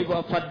Kwa Spirit. hivyo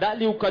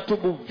afadhali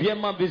ukatubu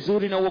vyema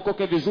vizuri na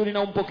uokoke vizuri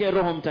na umpokee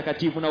Roho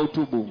Mtakatifu na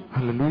utubu.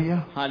 Hallelujah.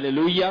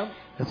 Hallelujah.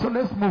 And so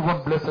let's move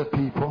on, blessed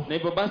people. Na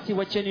hivyo basi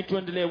wacheni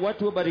tuendelee,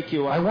 watu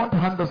wabarikiwa. I want to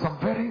handle some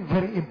very,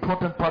 very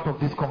important part of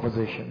this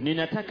conversation.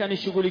 Ninataka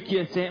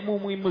nishughulikie sehemu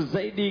muhimu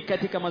zaidi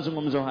katika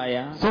mazungumzo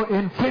haya. So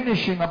in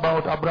finishing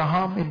about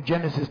Abraham in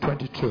Genesis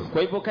 22.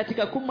 Kwa hivyo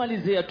katika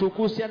kumalizia tu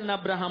kuhusiana na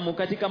Abrahamu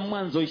katika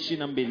Mwanzo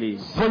 22.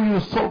 So you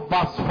saw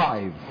verse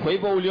 5. Kwa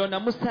hivyo uliona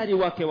mstari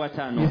wake wa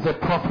 5. Is a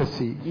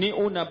prophecy Ni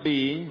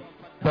unabii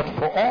that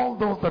for all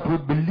those that will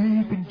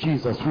believe in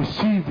Jesus,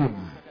 receive him,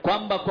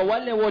 kwamba kwa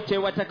wale wote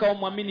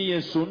watakaomwamini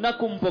Yesu na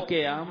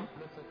kumpokea,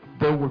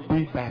 they will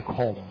be back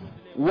home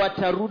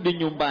watarudi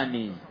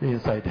nyumbani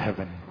inside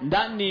heaven.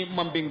 ndani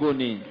mwa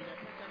mbinguni.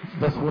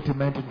 That's what he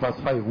meant in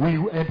verse 5.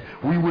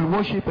 We will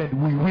worship and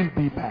we will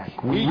be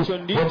back. When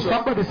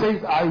somebody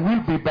says, I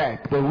will be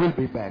back, they will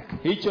be back.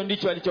 Hicho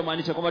ndicho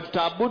alichomaanisha kwamba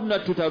tutaabudu na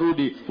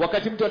tutarudi.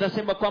 Wakati mtu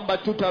atasema kwamba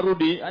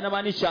tutarudi,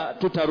 anamaanisha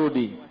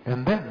tutarudi.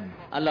 And then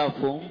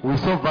Alafu we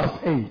saw verse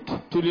 8.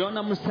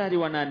 tuliona mstari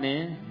wa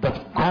 8 that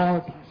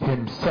God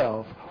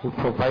himself will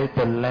provide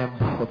the lamb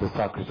for the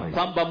sacrifice.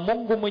 kwamba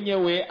Mungu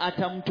mwenyewe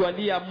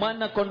atamtwalia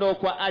mwana kondoo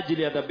kwa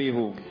ajili ya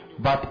dhabihu.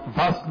 But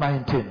verse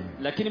 19,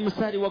 Lakini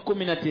mstari wa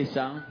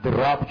 19, the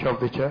rapture of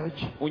the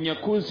church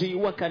unyakuzi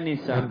wa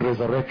kanisa and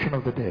resurrection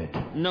of the dead.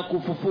 na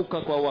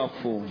kufufuka kwa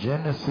wafu.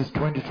 Genesis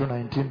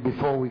 22:19,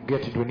 before we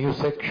get into a new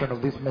section of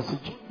this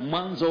message.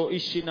 Mwanzo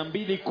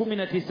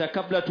 22:19,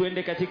 kabla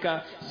tuende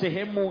katika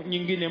sehemu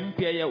nyingine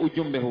mpya ya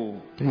ujumbe huu.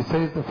 He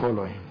says the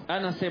following.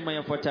 Anasema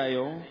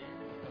yafuatayo.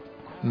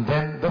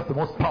 Then, that's the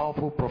most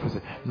powerful prophecy.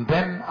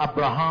 Then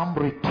Abraham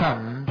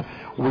returned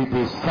with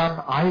his son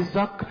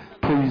Isaac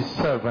to his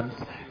servants,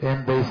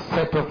 and they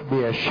set off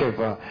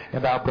Beersheba,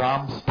 and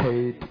Abraham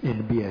stayed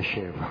in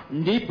Beersheba.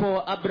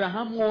 Ndipo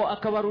Abrahamu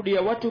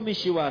akawarudia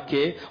watumishi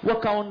wake,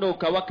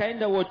 wakaondoka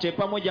wakaenda wote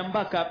pamoja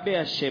mpaka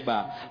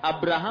Beersheba.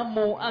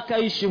 Abrahamu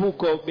akaishi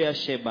huko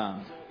Beersheba.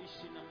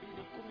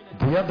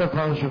 The other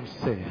versions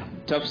say,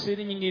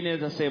 tafsiri nyingine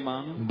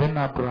zasema, then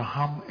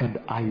Abraham and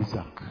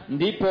Isaac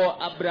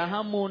ndipo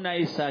Abrahamu na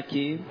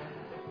Isaki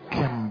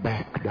came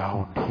back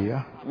down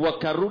here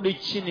wakarudi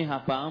chini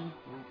hapa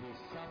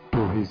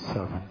to his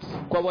servants,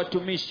 kwa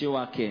watumishi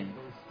wake,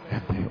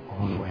 and they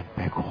all went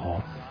back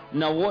home.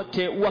 na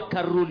wote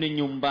wakarudi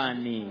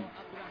nyumbani.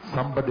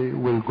 Somebody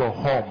will go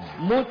home.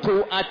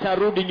 Mtu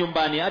atarudi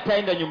nyumbani,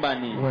 ataenda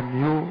nyumbani.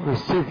 When you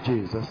receive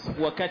Jesus,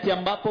 Wakati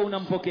ambapo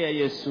unampokea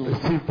Yesu,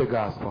 receive the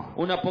gospel,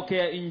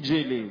 unapokea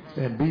injili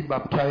and be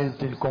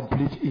baptized in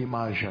complete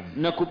immersion,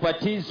 na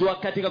kubatizwa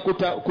katika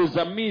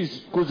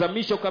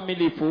kuzamishwa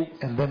kamilifu,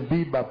 and then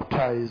be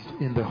baptized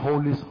in the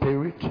Holy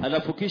Spirit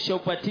alafu kisha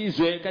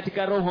ubatizwe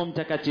katika Roho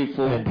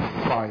Mtakatifu and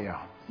fire.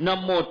 na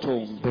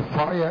moto. The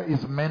fire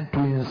is meant to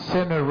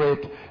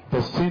incinerate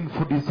the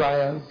sinful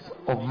desires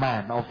of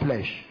man, of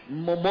flesh.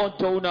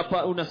 Moto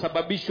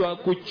unasababishwa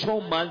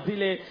kuchoma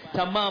zile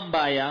tamaa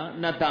mbaya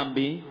na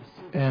dhambi,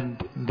 and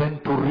then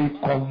to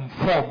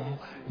reconform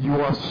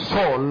your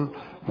soul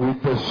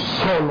with the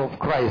soul of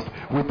Christ,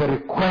 with the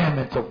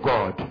requirements of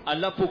God.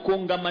 alafu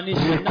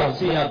kuungamanisha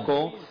nafsi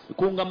yako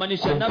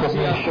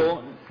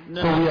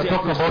na So we are nafsi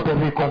talking yako. about the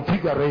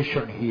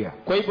reconfiguration here.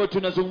 Kwa hivyo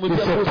tunazungumzia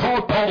It's a kuhusu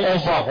total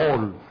kubadilishwa,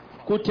 overhaul.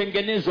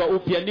 kutengenezwa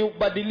upya, ni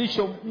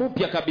ubadilisho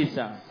mpya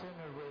kabisa.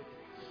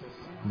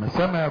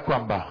 Nimesema ya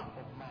kwamba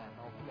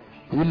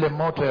ile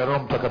moto ya Roho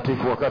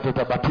Mtakatifu, wakati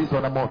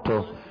utabatizwa na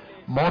moto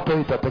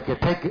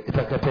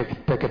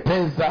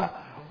itateketeza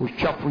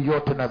uchafu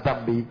yote na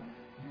dhambi,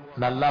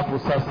 na alafu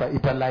sasa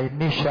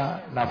italainisha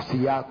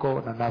nafsi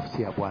yako na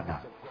nafsi ya Bwana.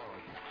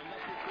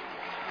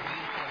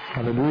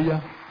 Hallelujah.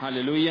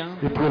 Hallelujah.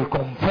 It will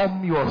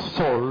conform your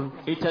soul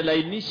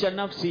Italainisha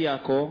nafsi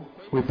yako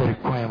with the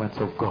requirements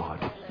of God.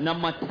 na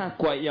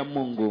matakwa ya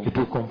Mungu. It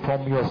will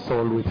conform your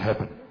soul with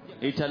heaven.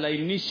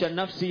 Italainisha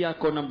nafsi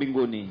yako na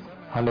mbinguni.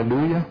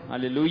 Hallelujah.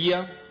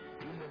 Hallelujah.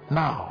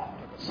 Now,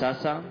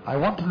 Sasa I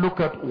want to look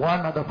at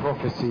one other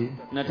prophecy,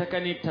 nataka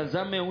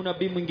nitazame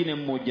unabii mwingine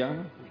mmoja,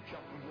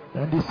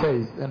 and he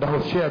says, and I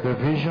will share the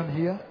vision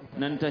here.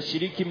 na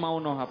nitashiriki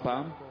maono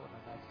hapa.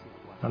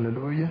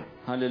 Hallelujah.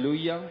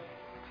 Hallelujah.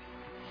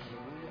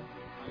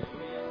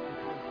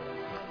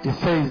 It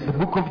says, the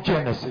book of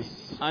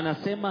Genesis,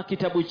 Anasema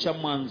kitabu cha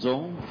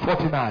Mwanzo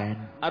 49,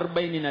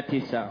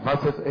 49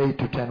 verses 8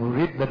 to 10. We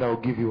read that, I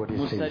will give you what it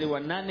mstari says. wa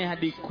 8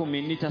 hadi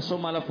 10.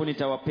 Nitasoma alafu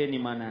nitawapeni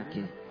maana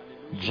yake.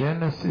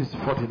 Genesis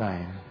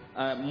 49.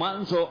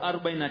 Mwanzo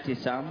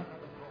 49.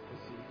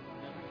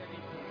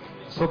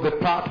 So the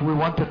part we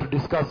wanted to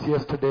discuss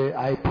yesterday,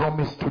 I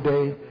promised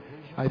today,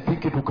 I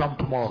think it will come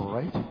tomorrow,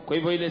 right? Kwa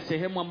hivyo ile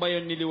sehemu ambayo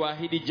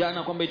niliwaahidi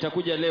jana kwamba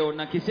itakuja leo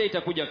na kisa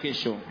itakuja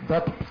kesho.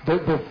 That the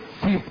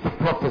fifth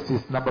prophecy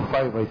is number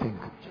 5, I think.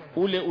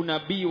 Ule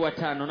unabii wa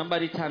 5,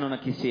 nambari 5 na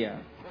kisia.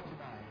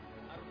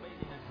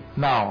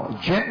 Now,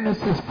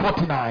 Genesis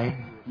 49,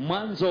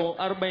 Mwanzo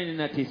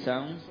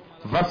 49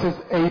 verses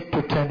 8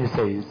 to 10, it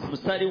says,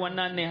 mstari wa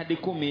 8 hadi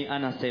 10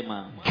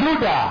 anasema,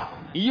 Judah,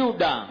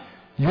 Yuda,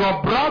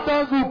 your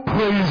brothers will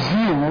praise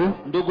you,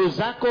 ndugu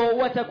zako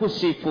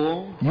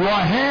watakusifu, your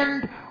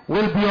hand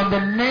will be on the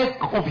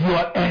neck of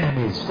your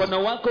enemies.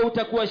 mkono wako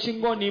utakuwa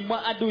shingoni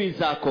mwa adui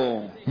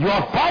zako.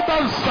 Your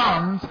father's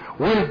sons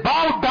will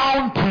bow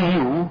down to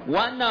you.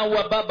 Wana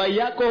wa baba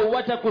yako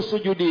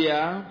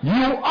watakusujudia.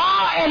 You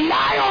are a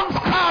lion's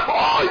cub,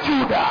 O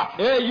Judah.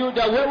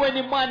 Yuda, wewe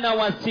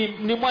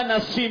ni mwana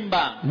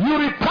simba. You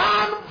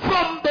return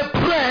from the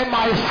prey,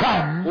 my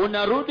son.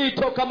 Unarudi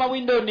toka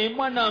mawindoni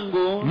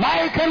mwanangu.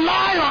 Like a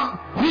lion,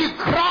 he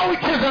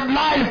crouches and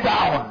lies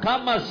down.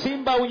 Kama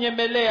simba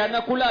unyemelea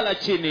na kulala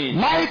chini.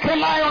 Like a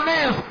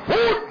lioness,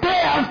 who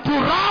dares to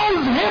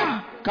rouse him?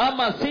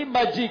 Kama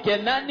simba jike,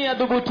 nani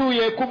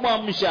adhubutuye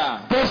kumwamsha?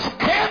 The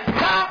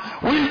scepter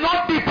will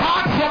not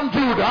depart from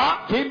Judah,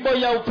 Fimbo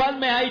ya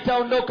ufalme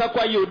haitaondoka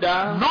kwa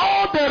Yuda,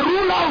 nor the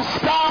ruler's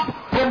staff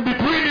from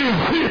between his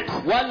feet.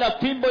 wala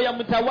fimbo ya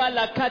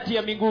mtawala kati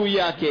ya miguu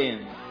yake.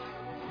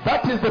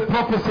 That is the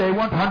prophecy I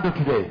want to handle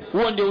today.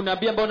 Huo ndio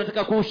unabii ambao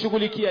nataka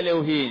kuushughulikia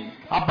leo hii.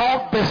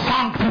 About the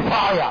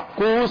sanctifier.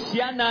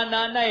 Kuhusiana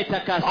na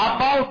anayetakasa.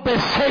 About the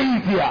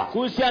savior.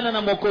 Kuhusiana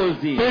na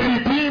Mwokozi. The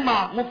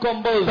redeemer.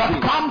 Mkombozi. That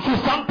comes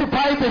to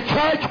sanctify the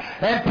church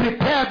and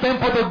prepare them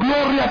for the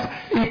glorious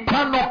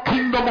eternal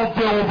kingdom of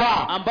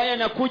Jehovah. Ambaye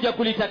anakuja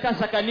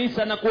kulitakasa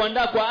kanisa na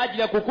kuandaa kwa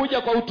ajili ya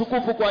kukuja kwa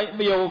utukufu kwa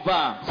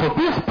Yehova. So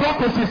this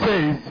prophecy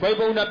says. Kwa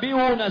hivyo unabii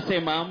huu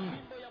unasema,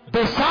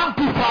 the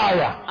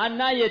sanctifier,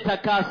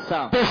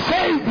 anayetakasa, the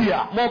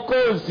savior,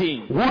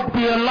 Mwokozi, would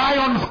be a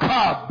lion's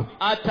cub.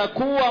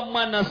 atakuwa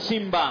mwana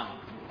simba.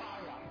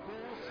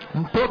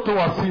 Mtoto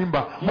wa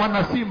simba.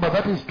 Mwana simba,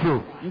 that is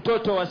true.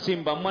 Mtoto wa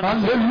simba.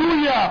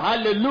 Hallelujah.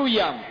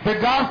 Hallelujah. The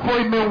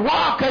gospel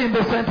imewaka in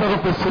the center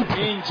of the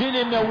city.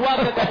 Injili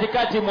imewaka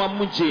katikati mwa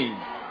mji.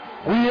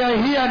 We are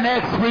here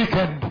next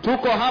weekend.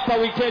 Tuko hapa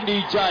weekend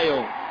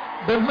ijayo.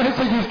 The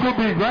message is too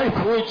big, right?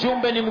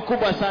 Ujumbe ni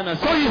mkubwa sana.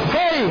 So he's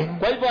saying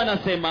kwa hivyo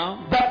anasema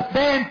that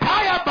the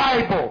entire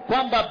Bible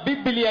kwamba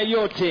Biblia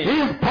yote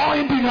is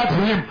pointing at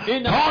him.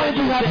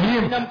 Pointing at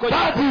him.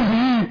 That is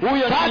he.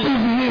 That is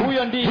him.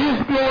 Huyo ndiye. He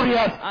is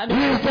glorious.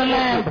 He is the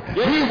Lamb.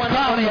 He is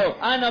coming.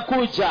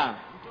 Anakuja.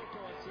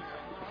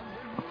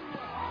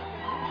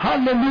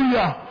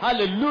 Hallelujah.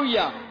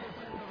 Hallelujah.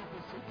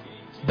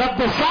 That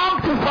the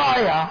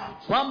sanctifier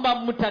kwamba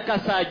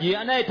mtakasaji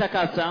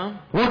anayetakasa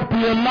would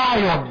be a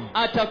lion.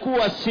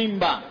 Atakuwa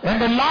simba.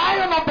 And the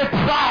lion of the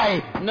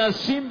tribe. Na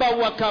simba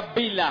wa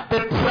kabila. The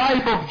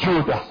tribe of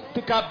Judah.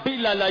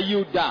 Kabila la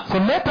Yuda. So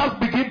let us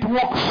begin to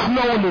walk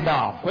slowly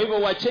now. Kwa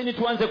hivyo wacheni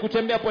tuanze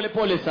kutembea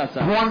polepole sasa.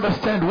 To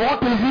understand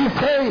what is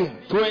he saying.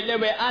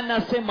 Tuelewe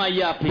anasema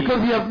yapi.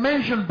 Because he has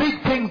mentioned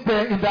big things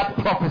there in that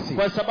prophecy.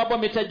 Kwa sababu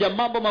ametaja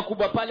mambo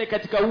makubwa pale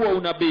katika huo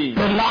unabii.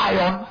 The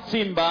lion.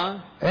 Simba.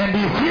 And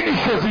he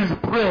finishes his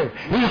prey,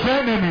 his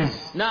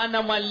enemies. Na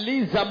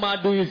anamaliza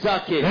maadui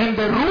zake. And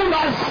the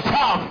ruler's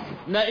staff.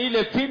 Na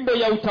ile fimbo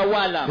ya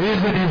utawala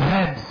is in his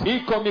hands.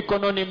 iko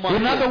mikononi mwake.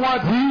 In other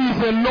words, he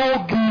is a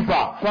lawgiver.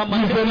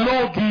 He is a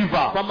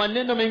lawgiver. Kwa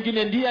maneno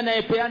mengine ndiye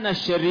anayepeana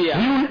sheria.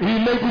 He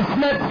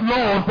legislates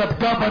laws that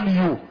govern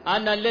you.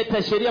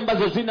 Analeta sheria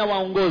ambazo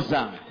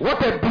zinawaongoza.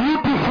 What a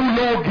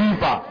beautiful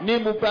lawgiver. Ni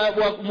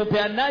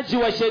mpeanaji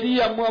wa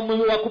sheria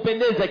wa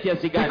kupendeza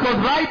kiasi gani.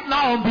 Because right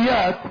now on the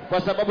earth,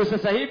 kwa sababu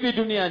sasa hivi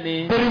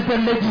duniani there is a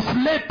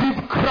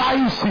legislative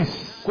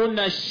crisis.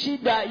 Kuna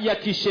shida ya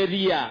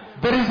kisheria.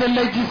 There is a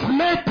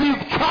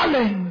legislative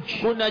challenge.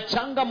 Kuna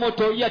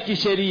changamoto ya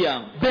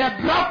kisheria. They are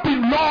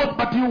drafting laws,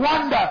 but you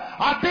wonder,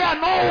 are there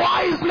no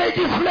wise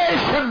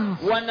legislations?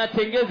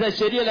 Wanatengeza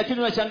sheria lakini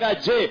unashangaa,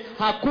 je,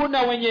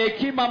 hakuna wenye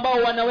hekima ambao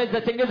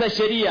wanaweza tengeza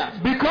sheria?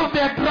 Because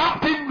they are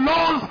drafting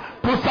laws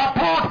to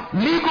support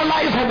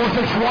legalize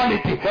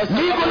homosexuality,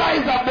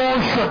 legalize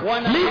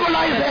abortion,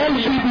 legalize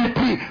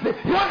LGBT.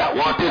 You wonder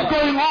what is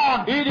going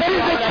on? There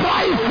is a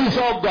crisis.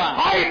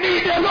 I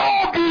need a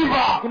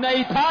lawgiver.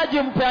 Unahitaji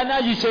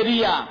mpeanaji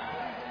sheria.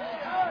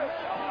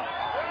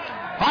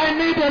 I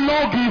need a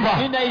lawgiver.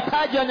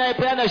 Ninahitaji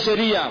anayepeana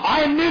sheria.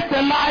 I need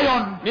the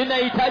lion.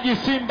 Ninahitaji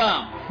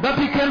simba. That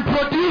he can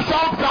produce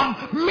out some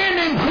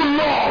meaningful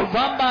laws.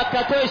 Kwamba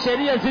akatoe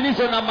sheria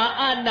zilizo na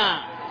maana.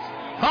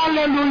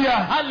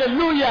 Hallelujah.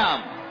 Hallelujah.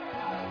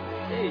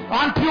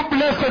 Aren't you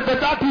blessed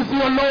that is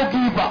your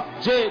lawgiver?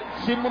 Je,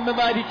 si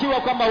mmebarikiwa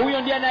kwamba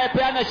huyo ndiye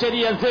anayepeana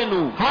sheria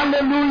zenu?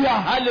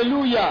 Hallelujah.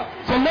 Hallelujah.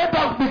 So let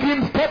us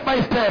begin step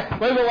by step.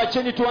 Kwa hivyo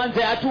wacheni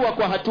tuanze hatua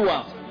kwa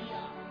hatua.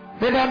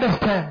 Let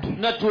understand.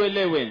 Na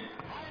tuelewe.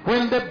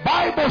 When the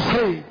Bible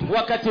said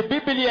wakati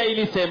Biblia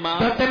ilisema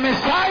that the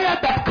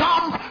Messiah that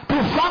comes to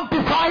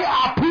sanctify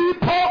our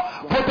people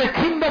for the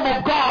kingdom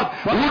of God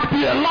would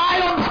be a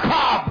lion's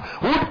cub,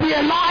 would be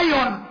a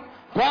lion.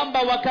 Kwamba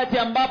wakati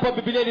ambapo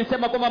Biblia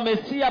ilisema kwamba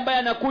Mesia ambaye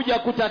anakuja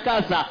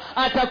kutakasa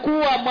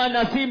atakuwa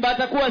mwana simba,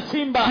 atakuwa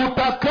simba.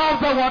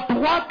 Kutakasa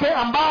watu wake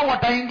ambao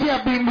wataingia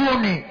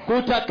mbinguni.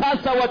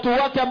 Kutakasa watu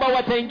wake ambao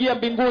wataingia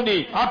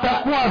mbinguni.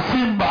 Atakuwa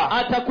simba.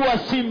 Atakuwa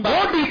simba.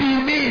 What did he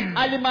mean?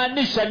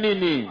 Alimaanisha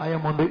nini? I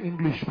am on the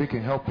English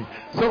speaking, help me.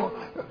 So,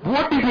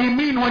 what did he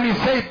mean when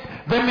he said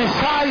the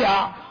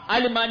Messiah?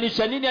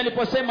 Alimaanisha nini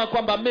aliposema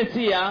kwamba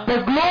Mesia, the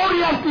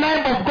glorious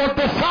Lamb of God,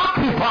 the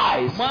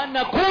sacrifice,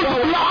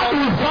 whose blood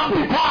will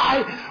sanctify,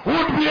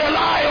 would be a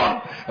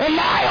lion, a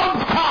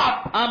lion's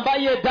cub,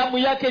 ambaye damu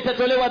yake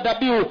itatolewa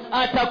dhabihu,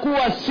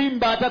 atakuwa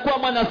simba, atakuwa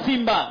mwana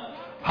simba.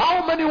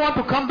 How many want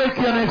to come back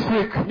here next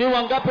week? Ni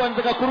wangapi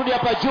wanataka kurudi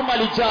hapa juma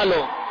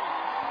lijalo?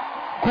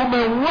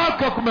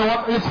 Kumewaka,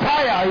 it's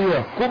fire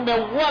here.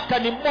 Kumewaka,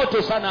 ni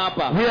moto sana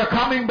hapa. We are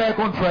coming back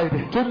on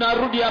Friday.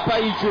 Tunarudi hapa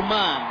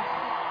Ijumaa.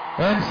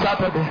 And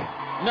Saturday.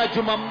 Na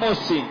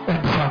Jumamosi.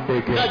 And Sunday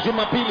again. Na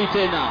Jumapili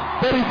tena.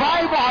 The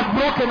revival has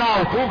broken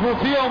out.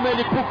 Uvuvio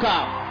umelipuka.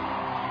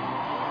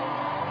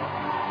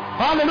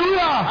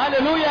 Hallelujah.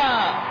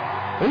 Hallelujah.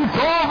 It's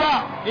over.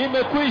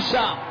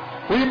 Imekwisha.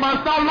 We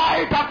must now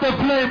light up the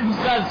flames.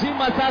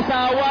 Lazima sasa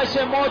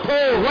awashe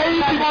moto.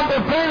 Waiting on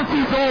the flames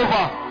is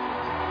over.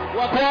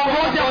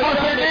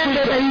 Kungoja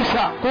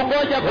imeisha. We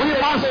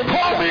must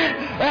come in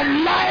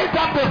and light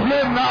up the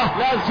flame now.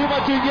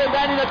 Lazima tuingie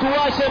ndani na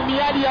tuwashe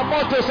miali ya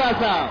moto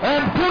sasa.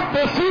 And put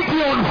the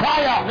city on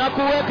fire. Na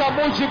kuweka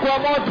mji kwa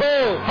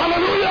moto.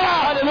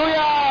 Hallelujah.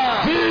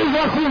 Hallelujah.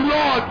 Jesus is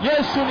Lord.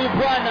 Yesu ni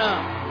Bwana.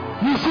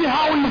 You see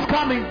how he is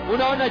coming.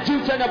 Unaona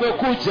jinsi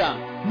anavyokuja.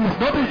 It's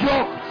not a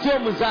joke. Sio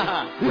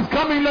mzaha. He's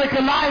coming like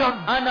a lion.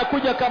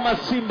 Anakuja kama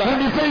simba.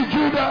 And he says,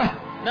 Judah.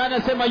 Na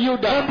anasema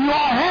Yuda. And your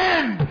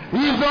hand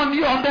is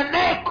on the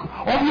neck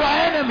of your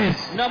enemies.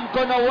 Na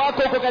mkono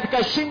wako uko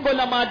katika shingo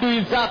la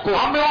maadui zako.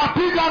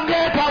 Amewapiga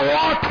ngeta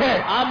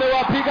wote.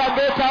 Amewapiga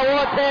ngeta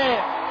wote.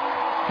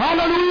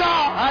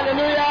 Hallelujah.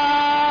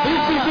 Hallelujah.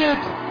 This is it.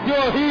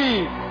 Ndio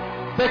hii.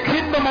 The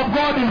kingdom of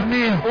God is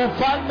near.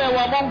 Ufalme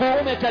wa Mungu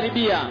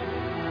umekaribia.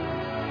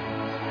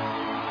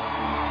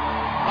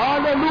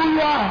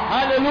 Hallelujah.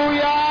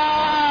 Hallelujah.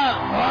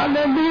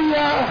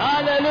 Hallelujah.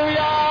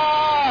 Hallelujah.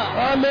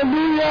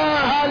 Hallelujah.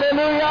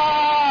 Hallelujah.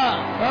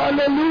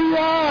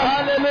 Hallelujah. Hallelujah.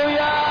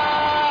 Hallelujah.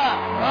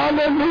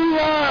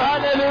 Hallelujah.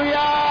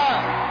 Hallelujah.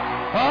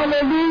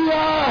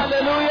 Hallelujah.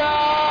 Hallelujah.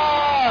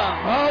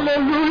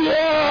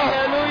 Hallelujah.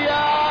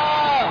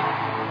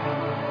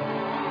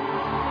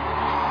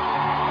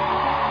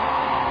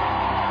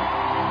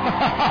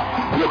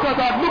 Look at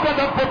that. Look at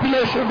that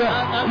population there.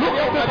 Look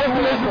at the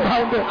population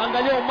behind there.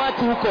 Angalia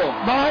umati huko.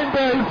 Behind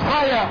there is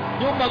fire.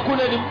 Nyuma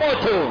kule ni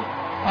moto.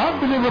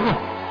 Unbelievable.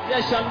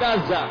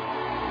 Yashangaza.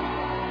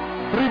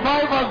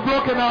 Revival has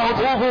broken out.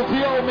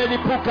 Uvuvio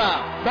umelipuka.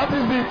 That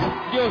is it.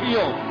 Ndio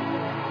hiyo.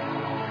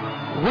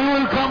 We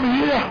will come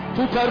here.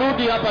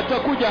 Tutarudi hapa,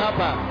 tutakuja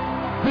hapa.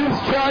 This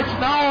church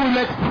now will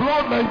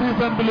explode like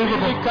this.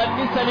 Unbelievable. Hili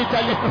kanisa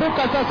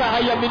litalipuka sasa,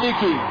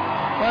 haiaminiki.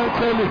 I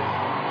tell you.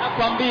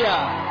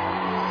 Nakwambia.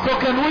 So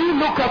can we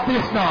look at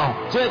this now?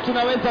 Je,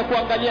 tunaweza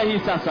kuangalia hii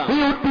sasa?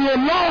 He would be a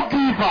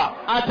lawgiver.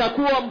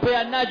 Atakuwa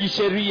mpeanaji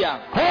sheria.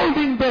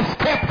 Holding the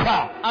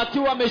scepter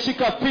Akiwa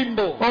ameshika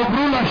fimbo of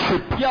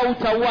rulership. ya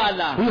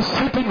utawala. He is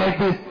sitting like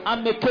this.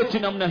 Ameketi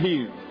namna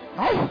hii.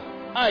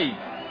 Ai.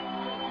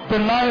 The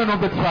lion of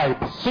the tribe.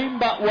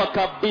 Simba wa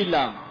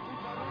kabila.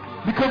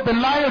 Because the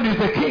lion is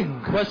the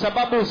king. Kwa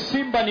sababu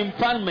simba ni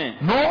mfalme.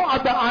 No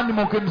other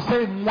animal can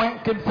say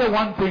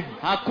one thing.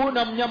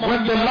 Hakuna mnyama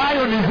When the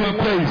lion is in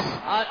place.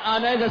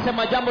 Anaweza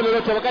sema jambo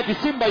lolote wakati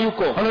simba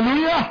yuko.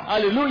 Hallelujah.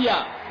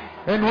 Hallelujah.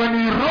 And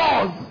when he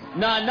roars,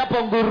 na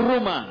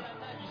anaponguruma,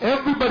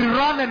 everybody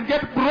run and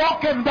get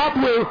broken that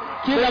way.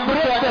 Kila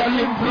mtu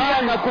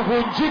anakimbia na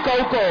kuvunjika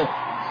huko.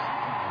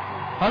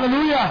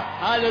 Hallelujah.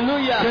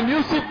 Hallelujah. Can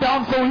you sit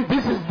down? So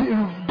this is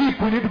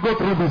deep. We need to go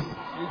through this.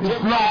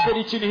 It's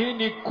long. Chini hii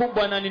ni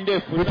kubwa na ni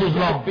ndefu. It is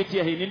long.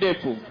 Kupitia hii ni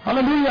ndefu.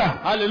 Hallelujah.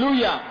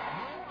 Hallelujah.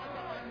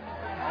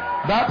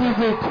 That is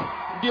it.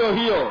 Ndio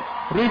hiyo.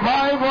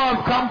 Revival has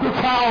come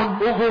to town.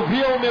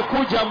 Uvuvio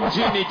umekuja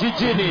mjini,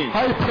 jijini.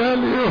 I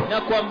tell you.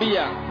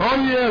 Nakwambia.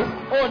 Oh yes.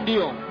 Oh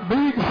ndio.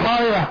 Big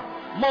fire.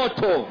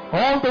 Moto.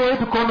 All the way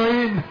to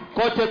Konoin.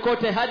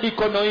 Kote hadi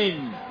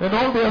Konoin. And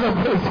all the other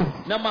places.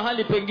 Na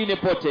mahali pengine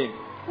pote.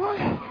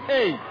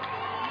 Hey.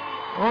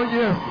 Oh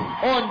yes.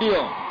 Oh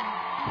ndio.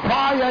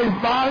 Fire is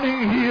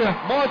burning here.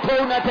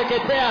 Moto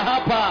unateketea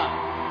hapa.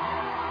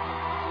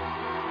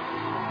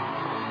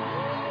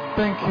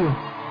 Thank you.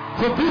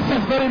 So this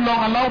is very long.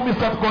 Allow me to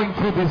start going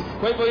through this.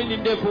 Kwa hivyo hii ni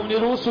ndefu,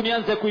 niruhusu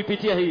nianze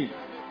kuipitia hii.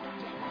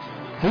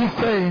 He's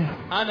saying,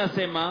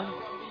 anasema,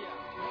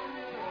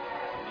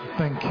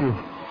 thank you.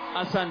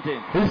 Asante.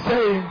 He's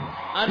saying,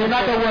 in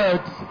other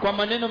words, kwa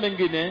maneno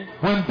mengine,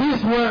 when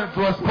these words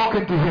were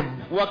spoken to him,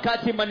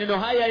 wakati maneno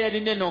haya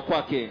yalinenwa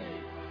kwake,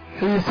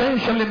 he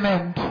essentially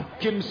meant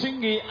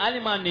kimsingi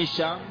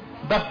alimaanisha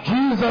that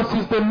Jesus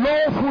is the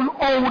lawful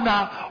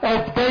owner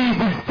of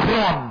David's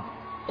throne.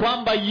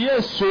 Kwamba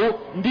Yesu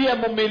ndiye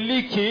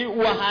mumiliki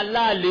wa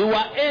halali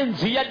wa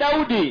enzi ya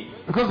Daudi.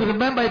 Because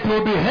remember, it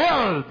will be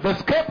held, the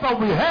scepter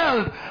will be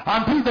held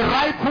until the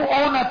rightful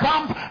owner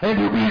comes, and it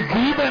will be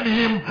given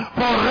him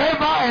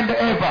forever and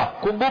ever.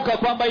 Kumbuka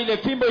kwamba ile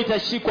fimbo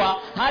itashikwa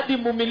hadi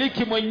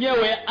mumiliki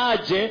mwenyewe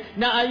aje,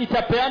 na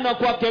itapeanwa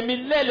kwake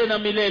milele na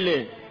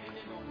milele.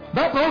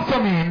 That also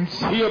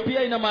means hiyo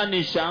pia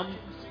inamaanisha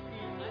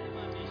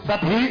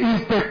that he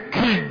is the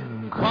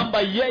king. Kwamba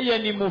yeye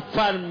ni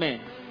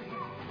mfalme.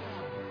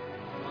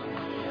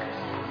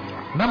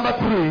 Number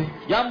 3.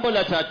 Jambo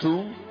la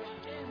tatu,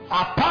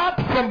 apart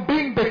from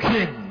being the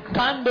king,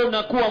 kando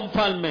na kuwa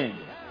mfalme,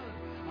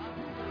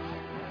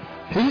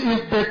 he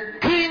is the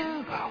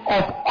king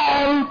of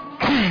all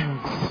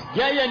kings.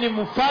 Yeye ni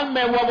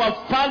mfalme wa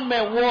wafalme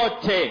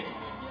wote.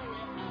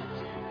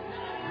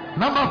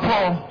 Number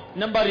 4.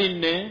 Nambari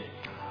 4.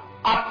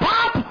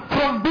 Apart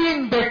from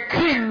being the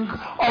king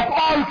of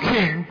all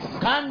kings,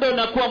 kando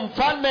na kuwa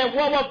mfalme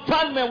wa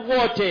wafalme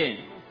wote,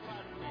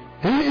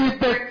 he is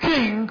the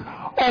king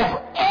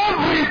of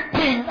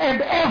everything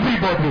and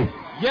everybody.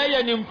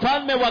 Yeye ni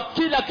mfalme wa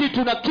kila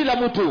kitu na kila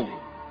mtu.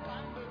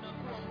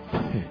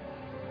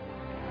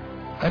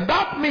 And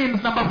that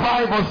means number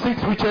 5 or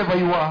 6, whichever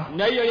you are.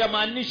 Na hiyo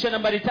yamaanisha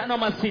nambari 5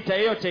 ama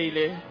 6 yote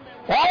ile.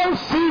 All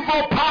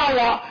civil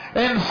power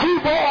and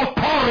civil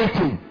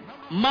authority.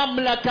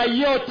 Mamlaka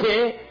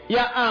yote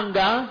ya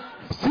anga.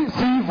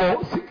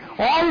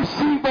 All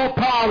civil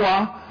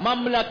power.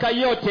 Mamlaka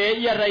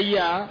yote ya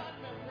raia.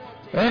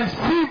 And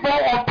civil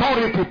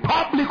authority,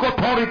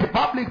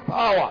 public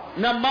power.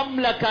 Na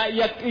mamlaka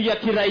ya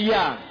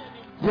kiraia.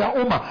 Ya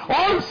umma.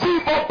 All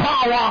civil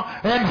power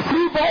and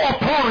civil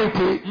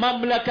authority.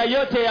 Mamlaka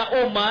yote ya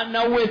umma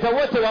na uweza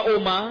wote wa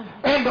umma.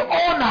 And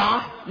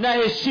honor. Na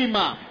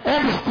heshima.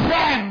 And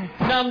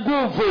strength. Na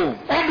nguvu.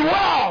 And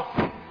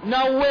wealth.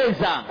 Na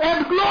uweza.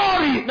 And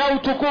glory. Na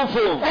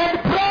utukufu. And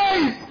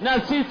praise. Na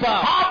sifa.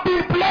 Have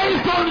been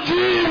placed on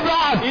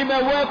Jesus.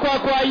 Imewekwa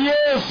kwa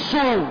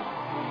Yesu.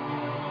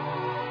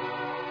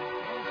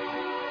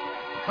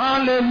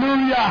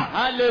 Hallelujah.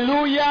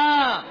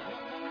 Haleluya,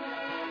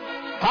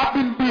 Have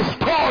been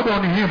bestowed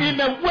on him.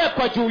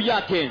 imewekwa juu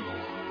yake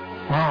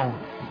Wow.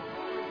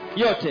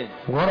 yote.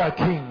 What a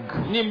king.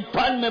 Ni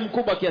mfalme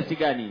mkubwa kiasi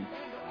gani!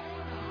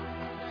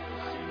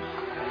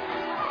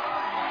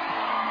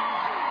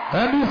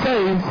 And he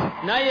says,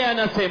 Naye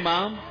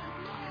anasema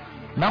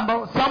number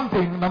 6,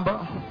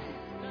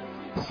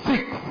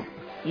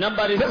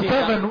 nambari 6,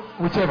 7,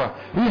 whichever.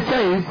 He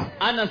says,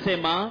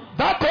 anasema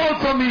that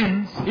also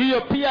means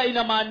hiyo pia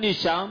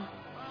inamaanisha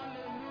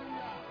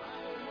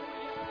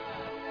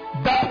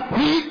that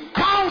he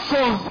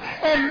counsels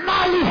and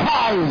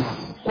nullifies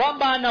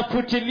kwamba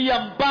anafutilia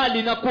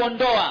mbali na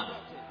kuondoa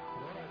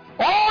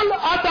all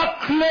other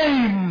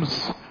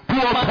claims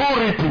to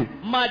authority.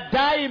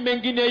 madai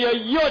mengine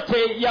yoyote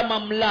ya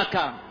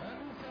mamlaka.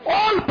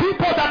 All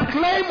people that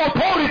claim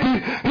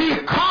authority, he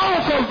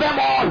counsels them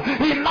all.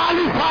 He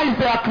nullifies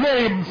their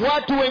claims.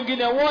 Watu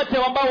wengine wote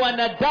ambao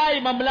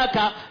wanadai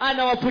mamlaka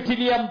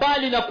anawafutilia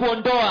mbali na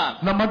kuondoa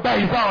Na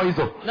madai zao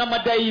hizo. na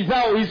madai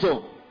zao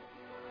hizo.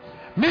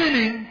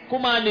 Meaning,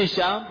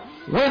 Kumaanisha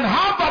when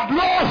Harvard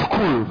Law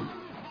School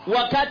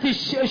wakati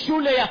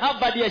shule ya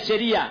Harvard ya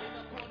sheria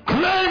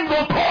claims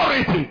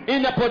authority,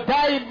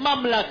 inapodai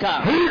mamlaka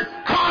he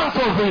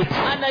counsels it.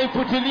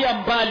 anaifutilia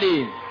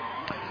mbali.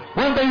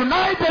 When the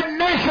United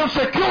Nations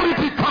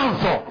Security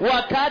Council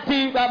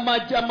Wakati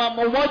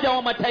Umoja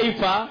wa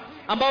Mataifa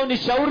ambao ni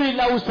shauri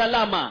la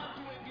usalama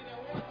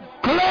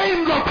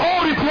claims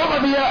authority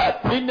over the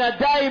earth,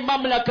 inadai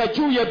mamlaka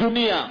juu ya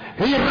dunia,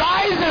 he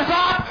rises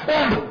up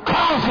and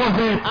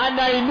counsels it.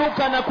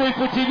 anainuka na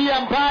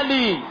kuifutilia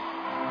mbali.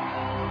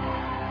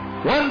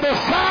 When the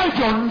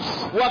surgeons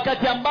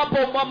Wakati ambapo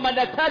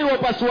madaktari wa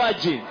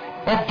upasuaji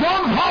of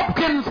Johns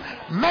Hopkins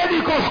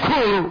Medical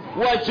School,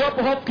 wa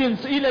Johns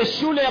Hopkins, ile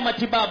shule ya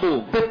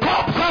matibabu, the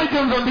top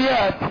surgeons on the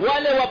earth,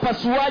 wale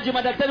wapasuaji,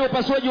 madaktari wa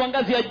upasuaji wa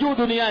ngazi ya juu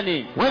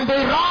duniani, when they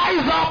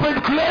rise up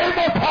and claim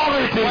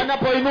authority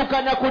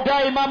wanapoinuka na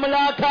kudai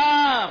mamlaka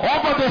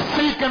over the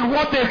sick and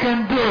what they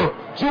can do,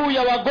 juu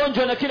ya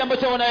wagonjwa na kile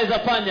ambacho wanaweza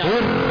fanya, he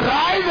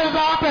rises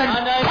up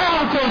and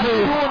counsels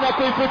it. juu na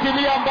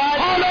kuifutilia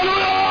mbali.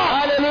 Hallelujah!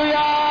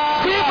 Haleluya!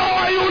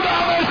 Simba wa Yuda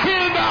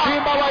ameshinda.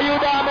 Simba wa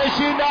Yuda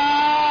ameshinda.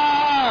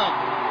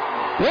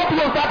 What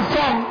was that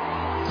song?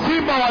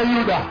 Simba wa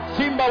Yuda.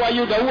 Simba wa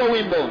Yuda, huo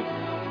wimbo.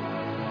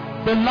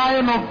 The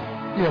Lion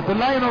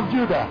of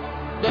Judah.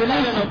 The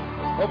Lion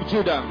of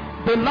Judah.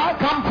 The lion,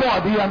 come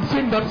forward here and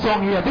sing that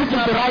song here. This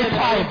is the right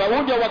time.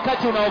 Huu ndio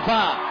wakati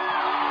unaofaa.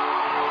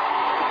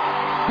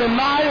 The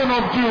Lion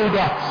of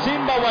Judah.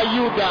 Simba wa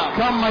Yuda.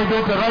 Come my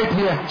daughter right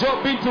here.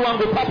 Njoo binti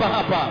wangu papa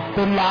hapa.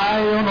 The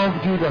Lion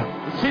of Judah.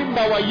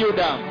 Simba wa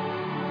Yuda.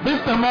 This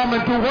is the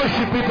moment to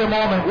worship it, a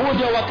moment. Huu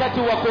ndio wakati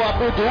wa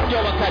kuabudu, huu ndio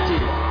wakati.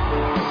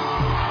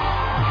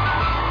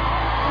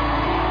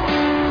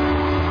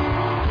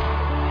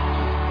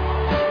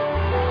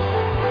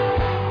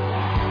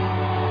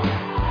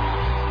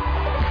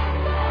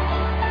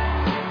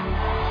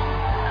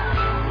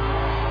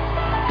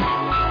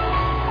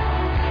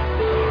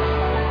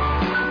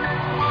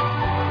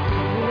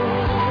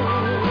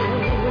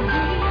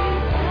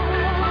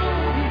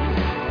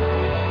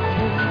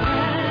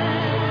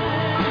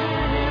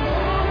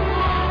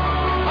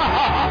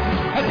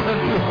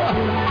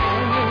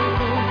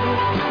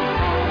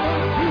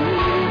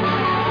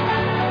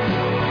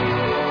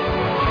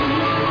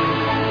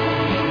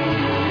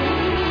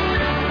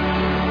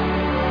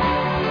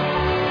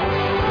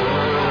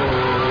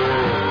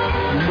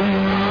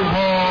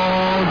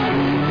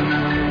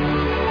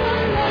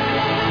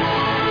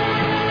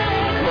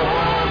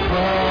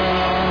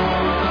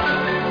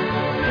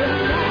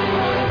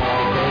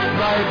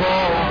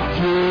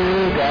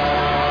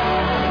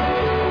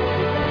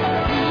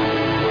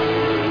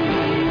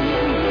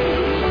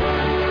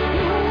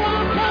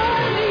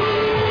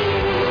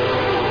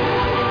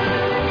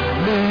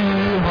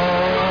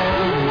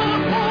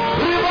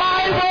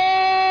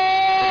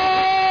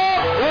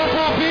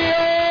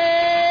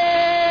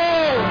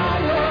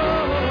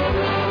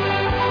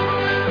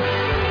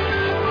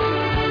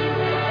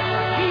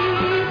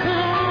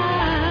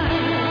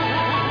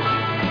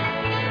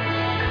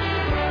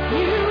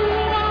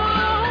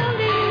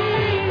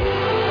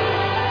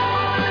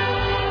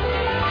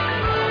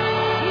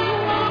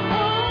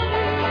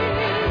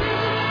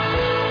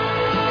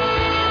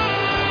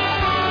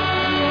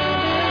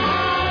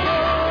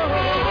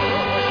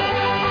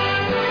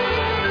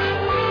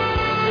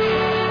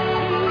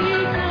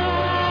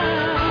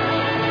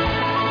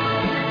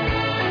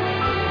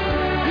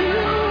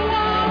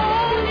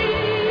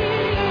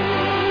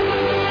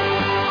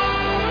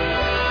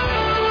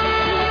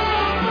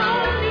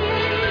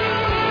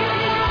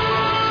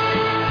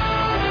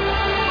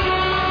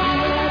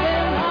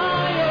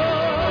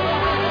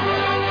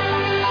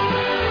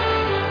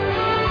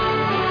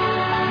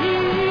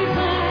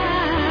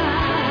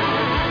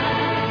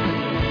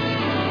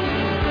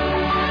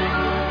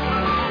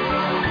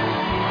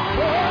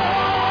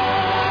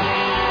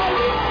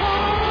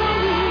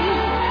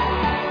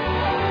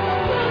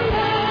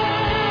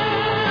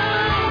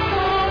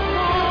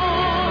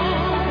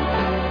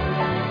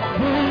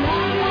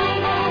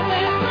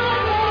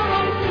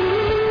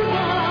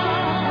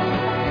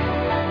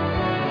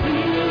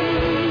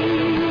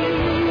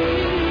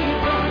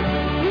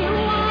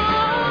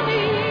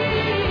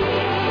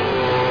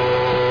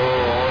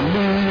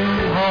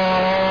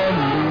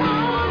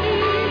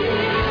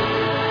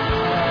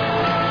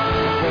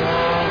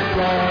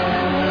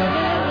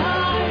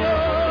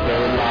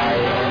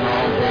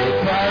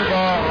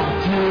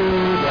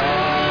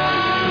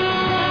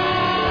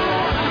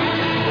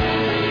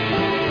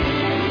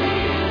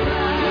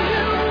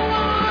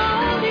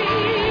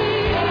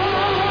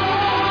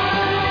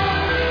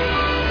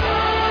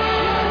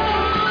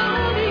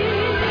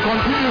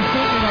 Continue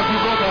singing as you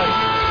go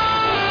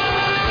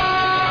there.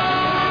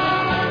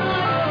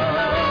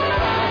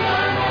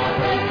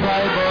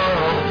 Tribe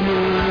of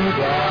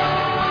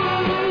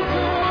Judah.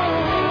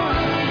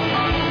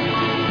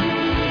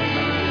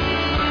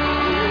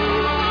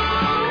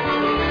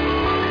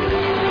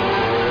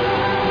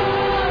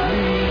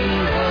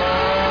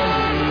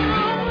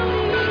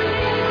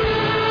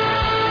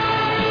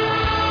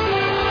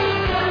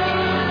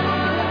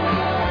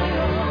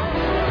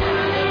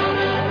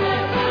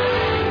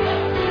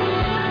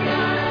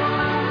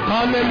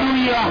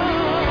 Hallelujah.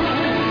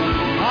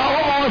 How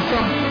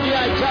awesome. Ni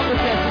ajabu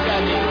kiasi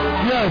gani?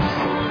 Yes.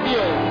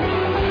 Ndio.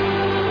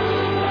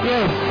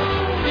 Yes.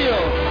 Ndio.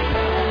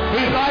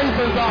 He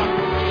rises up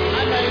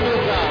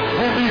Anainuka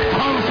and he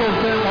counsels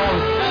them all.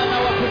 na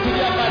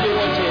anawafutilia mbali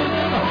wote.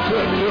 I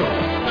tell you.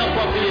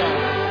 Nakwambia.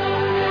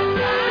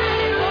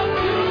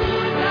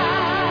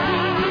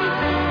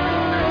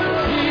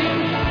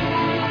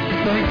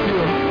 Thank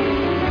you.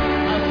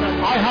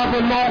 I have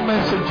a long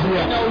message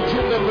here Na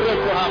ujumbe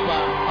mrefu hapa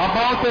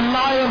about the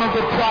lion of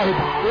the tribe.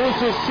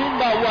 kuhusu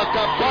simba wa I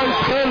kabila.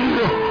 tell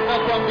you.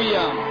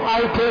 Nakwambia.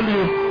 I tell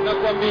you.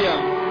 Nakwambia.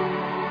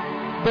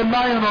 The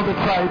lion of the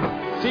tribe.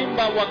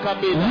 Simba wa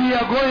kabila. We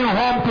are going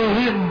home to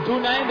him.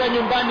 Tunaenda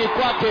nyumbani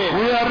kwake.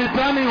 We are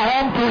returning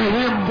home to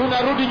him.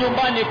 Tunarudi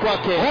nyumbani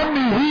kwake.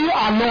 Only he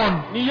alone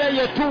Ni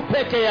yeye tu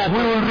peke we yake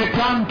will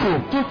return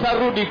to.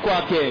 tutarudi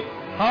kwake.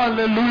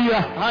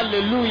 Hallelujah.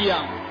 Haleluya.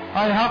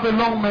 I have a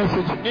long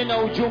message. Nina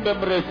ujumbe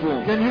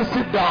mrefu. Can you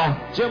sit down?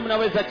 Je,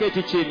 mnaweza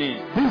keti chini?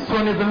 This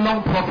one is a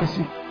long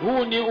prophecy.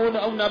 Huu ni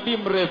unabii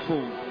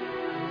mrefu.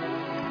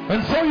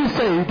 And so he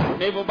said,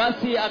 Na hivyo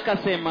basi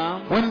akasema,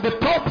 when the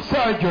top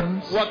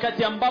surgeons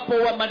wakati ambapo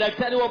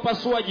madaktari wa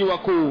upasuaji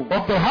wakuu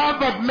of the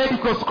Harvard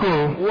Medical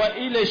School wa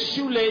ile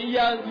shule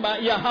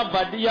ya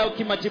Harvard ya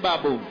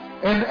kimatibabu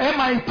and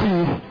MIT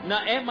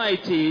na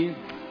MIT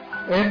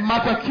and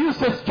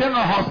Massachusetts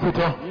General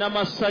Hospital, na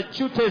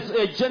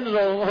Massachusetts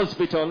General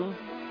Hospital,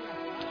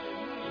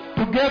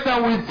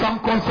 together with some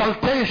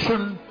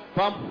consultation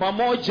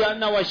pamoja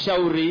na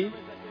washauri,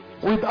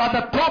 with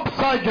other top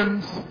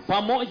surgeons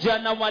pamoja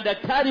na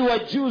madaktari wa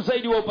juu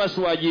zaidi wa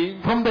upasuaji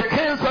from the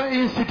Cancer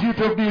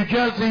Institute of New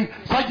Jersey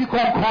Surgical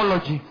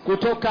Oncology,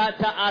 kutoka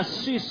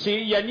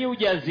taasisi ya New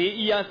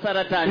Jersey ya in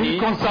saratani,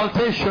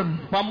 consultation,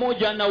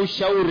 pamoja na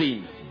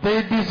ushauri,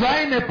 they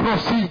design a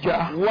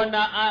procedure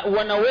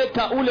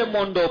wanaweka ule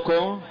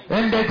mondoko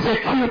and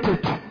execute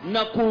it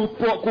na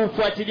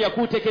kufuatilia,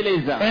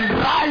 kutekeleza and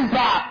rise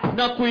up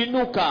na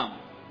kuinuka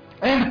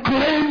and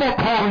claim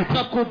authority.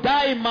 na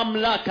kudai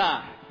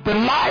mamlaka. The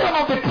lion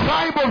of the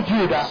tribe of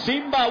Judah,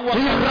 Simba wa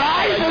he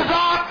rises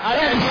up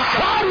and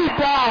shut it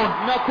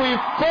down. na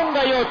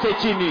kuifunga yote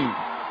chini.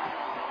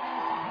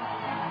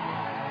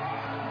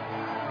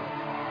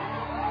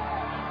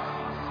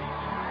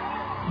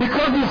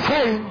 Because he's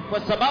saying, Kwa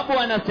sababu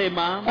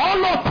anasema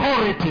all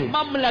authority,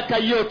 mamlaka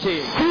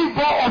yote,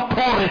 civil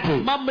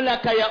authority,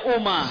 mamlaka ya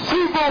umma,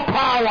 civil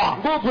power,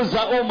 nguvu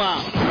za umma,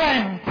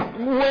 strength,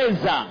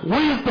 uweza,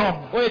 wisdom,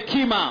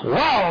 hekima,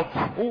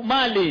 wealth,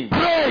 mali,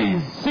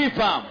 praise,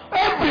 sifa,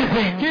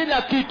 everything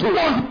kila kitu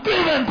was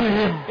given to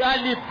him.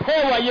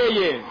 alipewa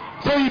yeye.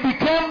 So he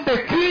became the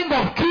king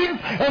of kings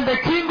and the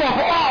king of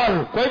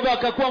all. Kwa hivyo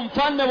akakuwa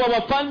mfalme wa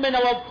wafalme na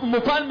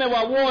mfalme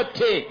wa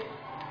wote.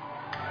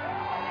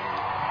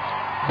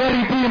 The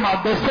Redeemer,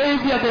 the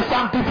Savior, the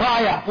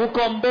Sanctifier.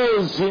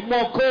 Mkombozi,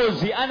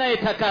 mwokozi,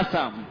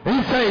 anayetakasa.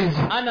 He says,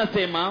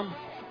 Anasema,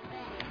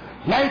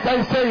 like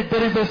I said,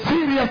 there is a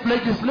serious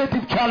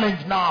legislative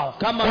challenge now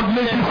on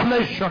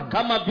legislation.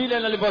 kama vile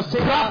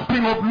nalivyosema,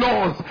 Drafting of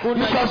laws.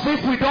 It's as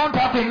if we don't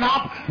have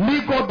enough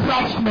legal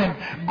draftsmen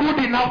good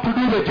enough to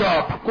do the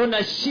job.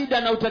 kuna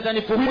shida na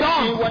utatanifu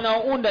mwingi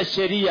wanaounda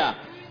sheria.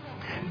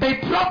 They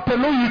draft the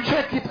law, you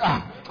check it,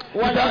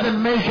 it doesn't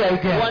measure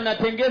again.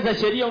 Wanatengeza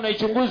sheria,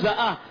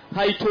 unaichunguza,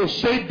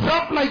 haitoshi. They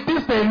draft like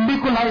this, they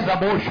legalize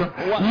abortion,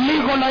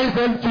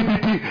 legalize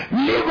LGBT,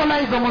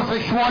 legalize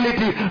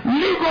homosexuality,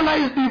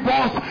 legalize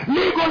divorce,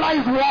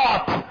 legalize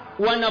what?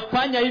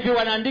 Wanafanya hivi,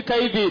 wanaandika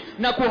hivi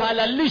na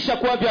kuhalalisha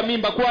kuavya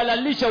mimba,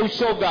 kuhalalisha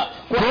ushoga,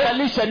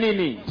 kuhalalisha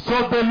nini. So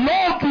the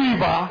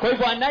lawgiver, Kwa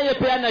hivyo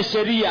anayepeana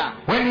sheria,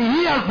 when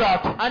he hears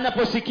that,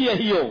 anaposikia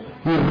hiyo,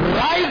 he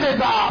rises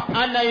up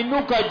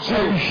anainuka and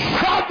juu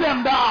shut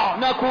them down.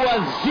 na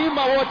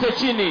kuwazima wote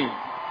chini.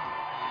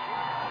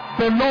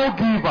 The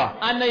lawgiver.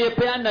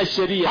 Anayepeana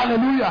sheria.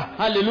 Hallelujah.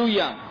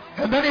 Hallelujah.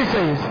 And then he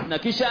says, Na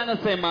kisha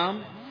anasema,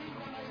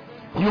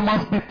 you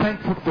must be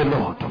thankful to the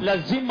Lord.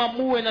 lazima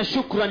muwe na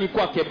shukrani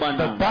kwake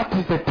Bwana, That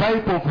is the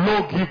type of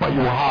lawgiver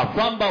you have.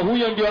 kwamba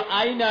huyo ndio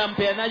aina ya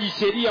mpeanaji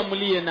sheria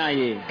mliye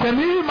naye. Can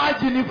you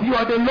imagine if you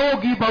are the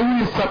lawgiver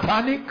who is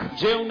satanic?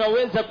 Je,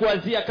 unaweza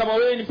kuwazia kama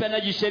wewe ni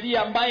mpeanaji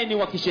sheria ambaye ni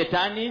wa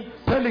kishetani,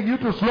 Telling you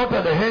to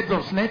slaughter the heads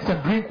of snakes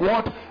and drink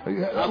what?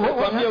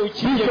 akwambia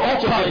uchinje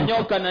vichwa vya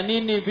nyoka na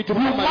nini, vitu You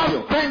kama hivyo.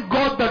 must thank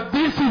God that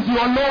this is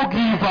your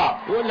lawgiver.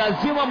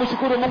 Lazima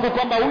mshukuru Mungu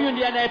kwamba huyu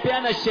ndiye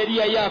anayepeana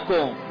sheria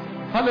yako.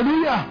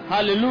 Hallelujah.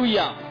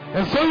 Hallelujah.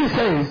 And so he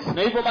says,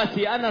 Na hivyo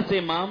basi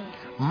anasema,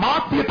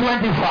 Matthew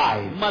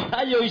 25,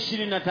 Mathayo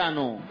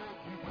 25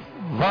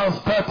 verse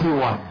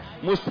 31.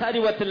 mstari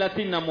wa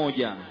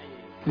 31.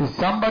 Is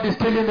somebody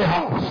still in the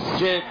house?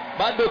 Je,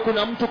 bado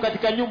kuna mtu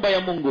katika nyumba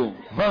ya Mungu?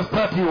 Verse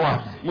 31.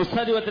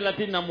 Mstari wa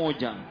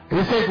 31.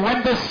 He says,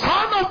 when the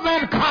Son of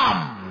Man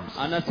comes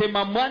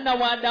Anasema mwana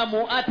wa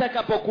Adamu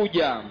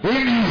atakapokuja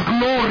in his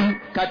glory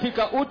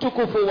katika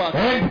utukufu wake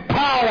and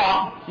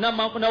power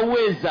na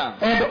uweza,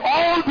 and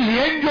all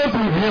the angels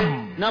with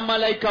him, na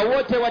malaika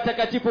wote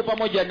watakatifu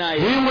pamoja naye,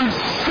 he will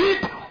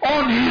sit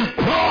on his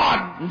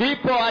throne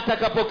ndipo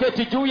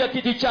atakapoketi juu ya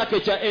kiti chake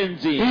cha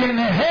enzi in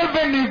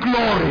heavenly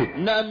glory.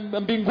 na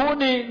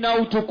mbinguni na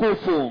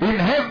utukufu, In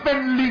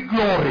heavenly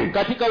glory.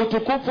 katika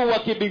utukufu wa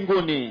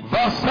kibinguni.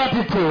 Verse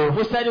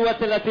 32. Mstari wa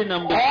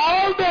 32.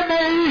 All the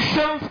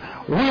nations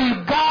will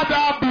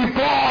gather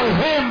before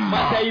him,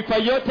 Mataifa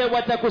yote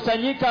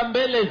watakusanyika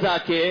mbele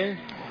zake,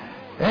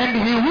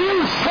 and he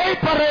will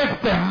separate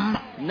them,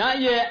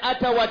 naye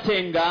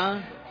atawatenga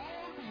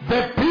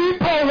the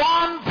people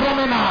one from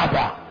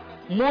another.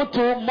 mtu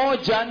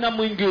mmoja na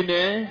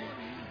mwingine,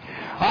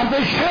 As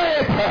a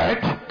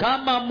shepherd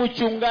kama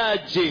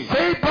mchungaji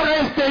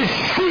separates the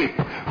sheep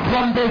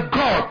from the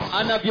goats,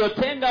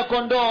 anavyotenga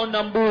kondoo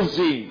na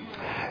mbuzi.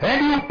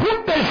 and you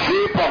put the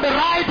sheep on the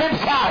right hand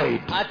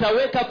side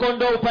Ataweka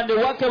kondoo upande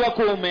wake wa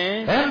kuume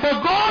and the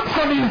goats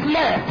on his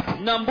left,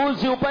 na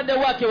mbuzi upande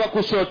wake wa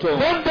kushoto.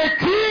 then the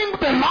king,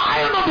 the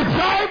lion of the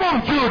tribe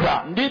of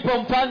Judah, Ndipo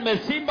mfalme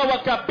simba wa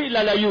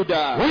kabila la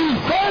Yuda will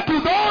say to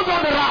those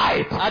on the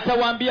right,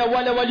 atawaambia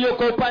wale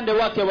walioko upande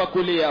wake wa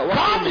kulia, wa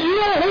come kuume,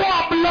 you who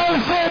are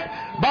blessed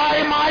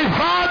by my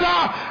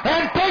Father,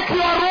 and take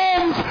your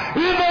rooms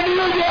in the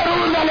New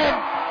Jerusalem.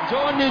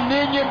 njoni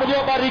ninyi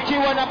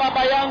mliobarikiwa na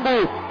baba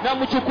yangu, na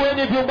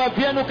mchukueni vyumba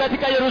vyenu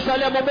katika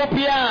Yerusalemu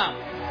mpya.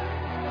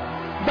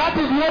 That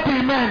is what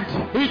he meant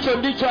Hicho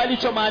ndicho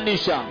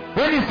alichomaanisha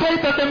when he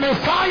said that the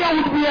Messiah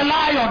would be a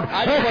lion,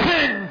 a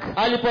king,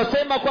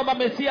 aliposema kwamba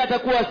Mesia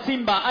atakuwa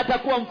simba,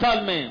 atakuwa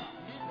mfalme,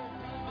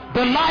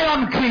 the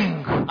lion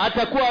king.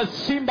 atakuwa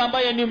simba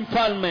ambaye ni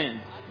mfalme.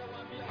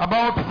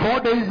 About 4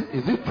 days,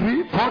 is it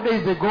 4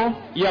 days ago?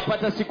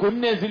 Yapata siku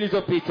 4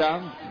 zilizopita.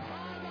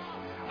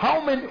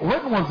 How many,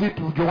 when was it,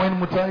 Joanne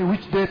Mutai,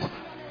 which date?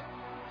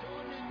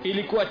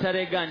 Ilikuwa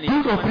tarehe gani?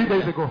 2 or 3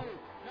 days ago?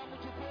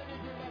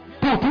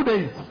 2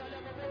 days.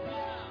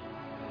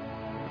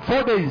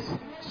 4 days.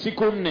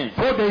 Siku 4.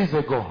 4 days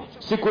ago.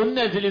 Siku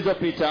 4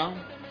 zilizopita.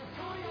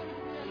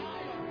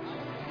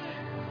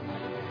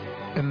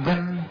 And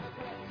then,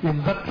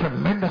 in that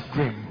tremendous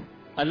dream,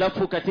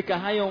 Alafu katika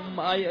hayo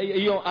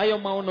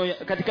maono,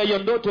 katika hiyo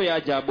ndoto ya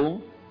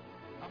ajabu,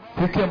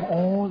 he came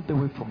all the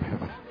way from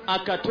heaven.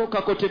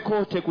 akatoka kote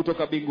kote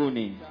kutoka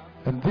mbinguni,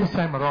 And this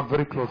time around,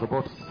 very close,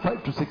 about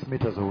 5 to 6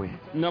 meters away.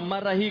 na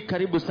mara hii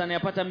karibu sana,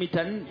 yapata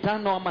mita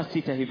 5 ama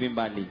 6 hivi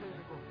mbali.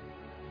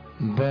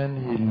 And then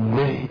he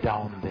lay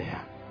down there.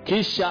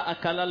 Kisha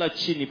akalala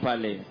chini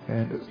pale.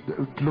 And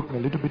it looked a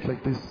little bit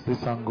like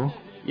this angle.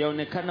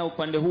 Yaonekana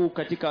upande huu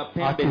katika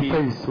pembe hii,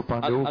 Akiface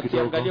upande huu kidogo.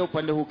 akiangalia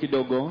upande huu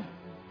kidogo.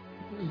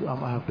 I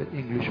have the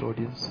English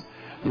audience.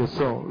 Yes,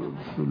 so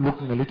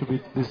looking a little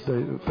bit this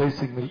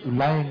facing,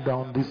 lying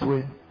down this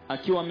way.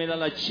 Akiwa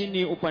amelala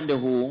chini upande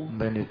huu, And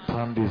then he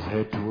turned his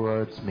head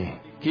towards me.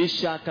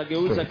 kisha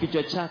akageuza Straight.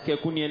 kichwa chake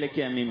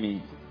kunielekea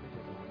mimi.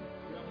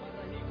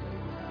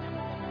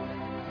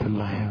 The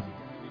lion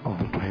of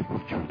the tribe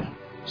of Judah.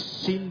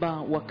 Simba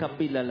wa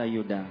kabila la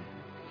Yuda.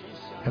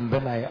 And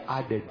then I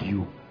added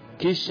you.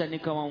 Kisha I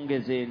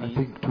nikawaongezeni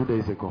think 2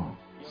 days ago.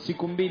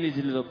 siku 2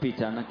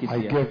 zilizopita, na I kisia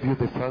gave you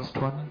the first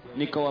one.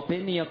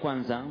 nikawapeni ya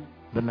kwanza,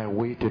 Then I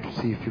waited to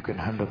see if you can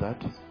handle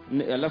that.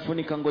 alafu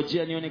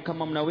nikangojea nione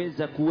kama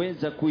mnaweza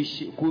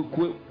kuishi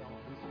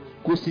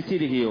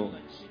kusitiri hiyo.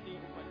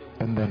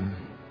 And then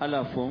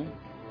Alafu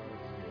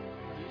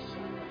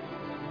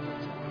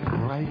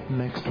right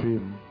next to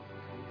him,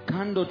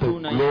 kando the tu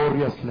na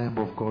glorious Lamb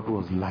of God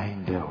was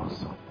lying there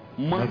also.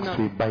 Next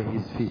to him by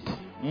his feet.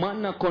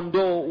 mwana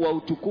kondoo wa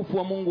utukufu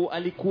wa Mungu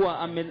alikuwa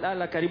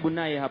amelala karibu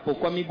naye hapo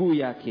kwa miguu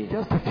yake.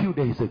 Just a few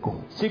days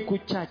ago. Siku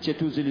chache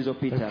tu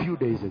zilizopita. A few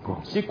days ago.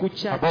 Siku About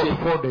chache,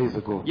 4 days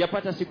ago.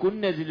 yapata siku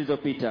 4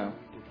 zilizopita.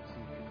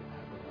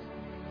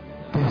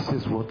 This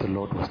is what the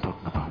Lord was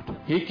talking about.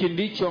 Hiki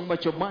ndicho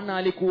ambacho Bwana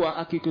alikuwa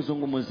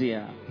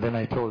akikuzungumzia. Then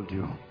I told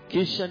you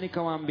Kisha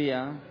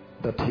nikawaambia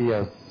that he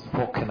has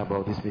spoken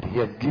about this meeting. He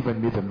has given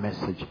me the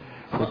message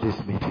for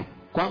this meeting.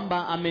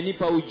 kwamba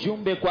amenipa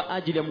ujumbe kwa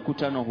ajili ya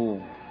mkutano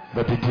huu,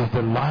 That it is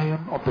the lion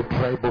of the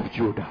tribe of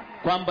Judah.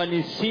 kwamba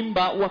ni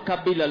simba wa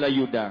kabila la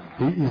Yuda.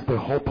 He is the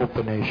hope of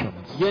the nations.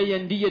 Yeye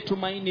ndiye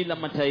tumaini la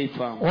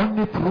mataifa.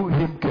 Only through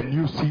him can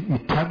you see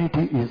eternity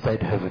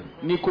inside heaven.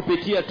 Ni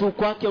kupitia tu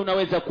kwake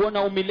unaweza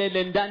kuona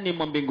umilele ndani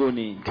mwa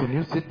mbinguni. Can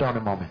you sit down a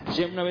moment?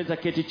 Je, mnaweza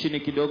keti chini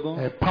kidogo?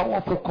 A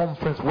powerful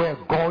conference where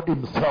God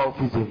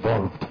himself is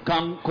involved.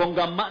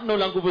 Kongamano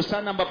la nguvu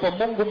sana ambapo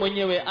Mungu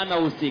mwenyewe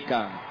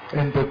anahusika.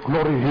 in the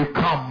glory. He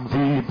comes, he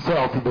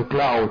himself in the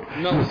cloud.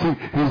 No. You see,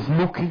 he's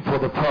looking for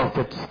the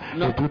prophets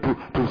No.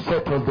 to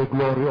settle the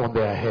glory on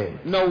their head.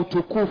 Na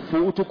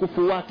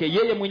utukufu wake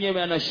yeye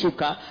mwenyewe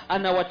anashuka,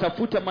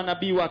 anawatafuta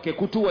manabii wake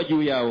kutua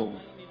juu yao.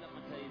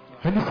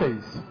 And he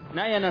says,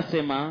 naye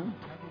anasema,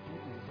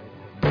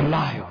 the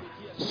lion.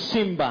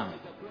 Simba.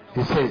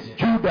 He says,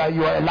 Judah,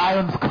 you are a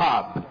lion's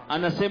cub.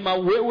 Anasema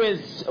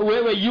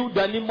wewe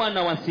Yuda ni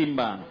mwana wa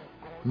simba.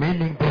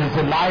 Meaning there is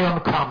a lion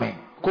coming.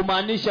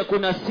 Kumaanisha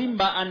kuna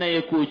simba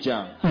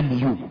anayekuja in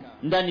you.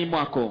 ndani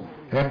mwako.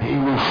 And he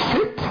will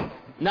sit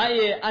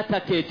naye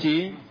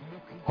ataketi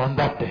on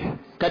that day.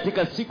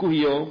 Katika siku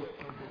hiyo.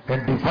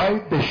 And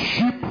divide the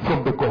sheep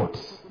from the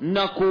goats.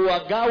 Na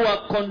kuwagawa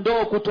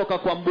kondoo kutoka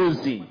kwa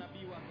mbuzi.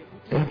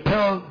 And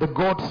tell the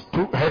goats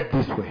to head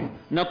this way.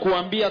 Na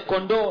kuambia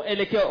kondoo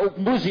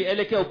mbuzi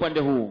elekea upande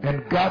huu.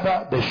 And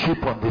gather the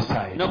sheep on this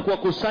side. Na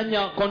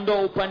kuwakusanya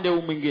kondoo upande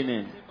huu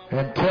mwingine.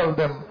 And tell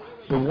them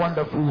the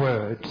wonderful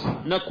words.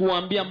 Na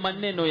kuambia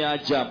maneno ya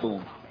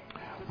ajabu.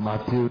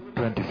 Matthew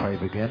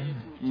 25 again.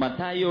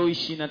 Mathayo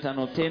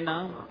 25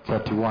 tena.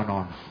 31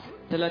 on.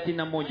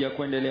 31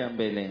 kuendelea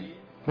mbele.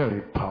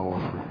 Very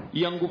powerful.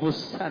 Ya nguvu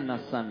sana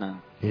sana.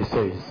 He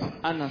says.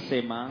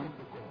 Anasema.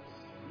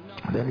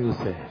 Then you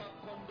say.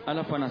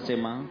 Alafu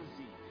anasema.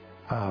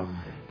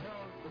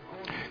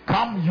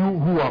 Come you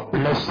who are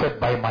blessed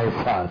by my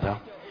Father.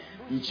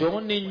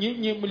 Njooni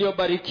nyinyi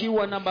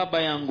mliobarikiwa na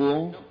baba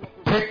yangu.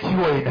 Take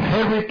your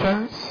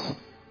inheritance.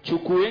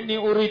 Chukueni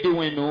urithi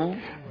wenu.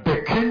 The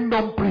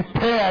kingdom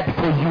prepared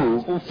for you.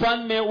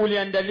 Ufalme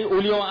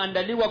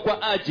ulioandaliwa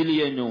kwa ajili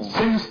yenu.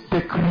 Since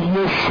the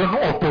creation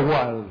of the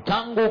world.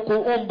 Tangu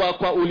kuumba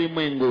kwa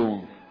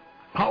ulimwengu.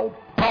 How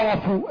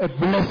powerful a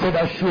blessed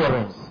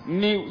assurance.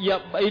 Ni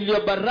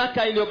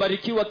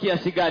iliyobarikiwa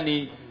kiasi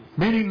gani?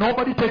 Meaning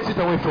nobody takes it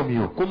away from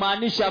you.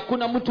 Kumaanisha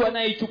hakuna mtu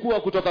anayeichukua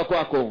kutoka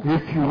kwako.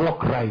 If you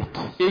walk right.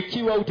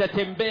 Ikiwa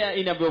utatembea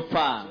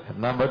inavyofaa.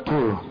 Number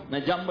 2. Na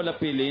jambo la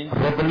pili.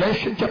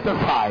 Revelation chapter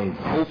 5.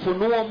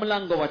 Ufunuo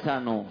mlango wa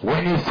 5.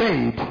 When he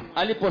said.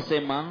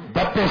 Aliposema.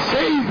 That the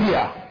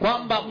Savior.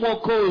 Kwamba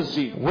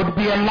Mwokozi. Would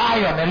be a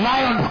lion, a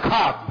lion's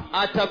cub.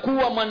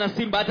 Atakuwa mwana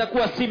simba,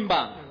 atakuwa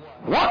simba.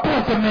 What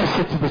was the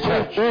message to the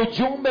church?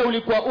 Ujumbe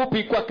ulikuwa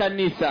upi kwa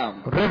kanisa?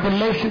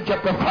 Revelation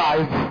chapter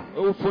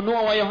 5.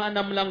 Ufunuo wa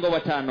Yohana mlango wa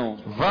 5.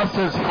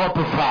 Verses 4 to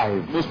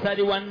 5.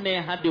 Mstari wa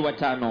 4 hadi wa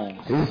 5.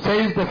 He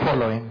says the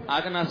following.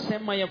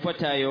 Anasema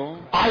yafuatayo.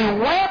 I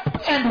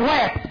wept and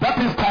wept. That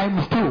is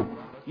times 2.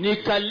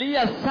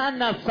 Nikalia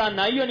sana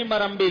sana. Hiyo ni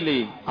mara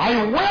 2. I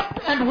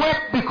wept and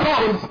wept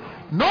because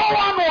no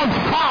one was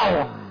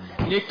found.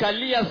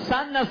 Nikalia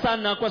sana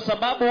sana kwa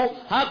sababu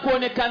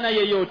hakuonekana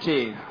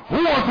yeyote. Who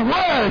was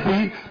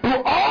worthy to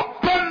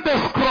open the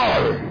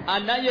scroll.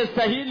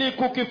 Anayestahili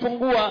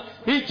kukifungua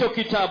hicho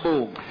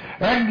kitabu.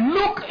 And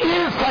look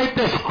inside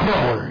the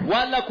scroll.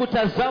 Wala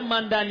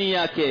kutazama ndani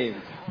yake.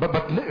 But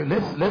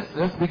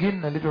let's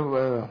begin a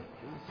little.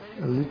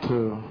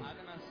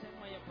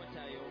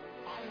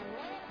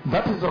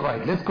 That is all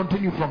right. Let's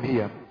continue from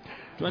here.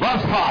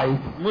 Verse 5.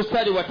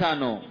 Mstari wa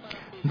 5.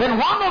 Then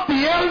one of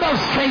the elders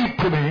said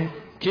to me.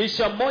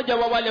 Kisha mmoja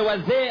wa wale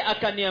wazee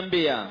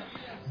akaniambia.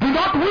 Do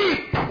not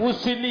weep.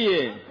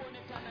 Usilie.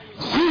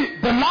 See,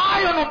 the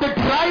lion of the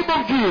tribe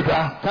of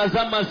Judah.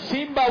 Tazama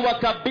simba wa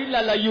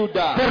kabila la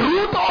Yuda. The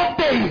root of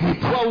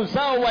David. Wa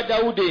uzao wa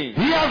Daudi.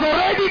 He has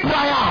already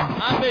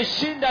triumphed.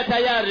 Ameshinda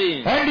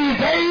tayari. And he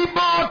is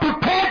able to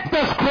take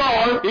the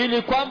scroll.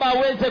 Ili kwamba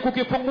aweze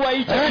kukifungua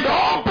hicho. And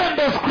open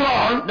the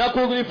scroll. Na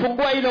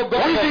kulifungua hilo gombo.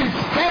 With his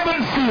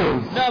 7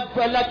 seals.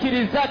 Na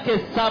lakiri zake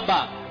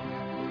 7.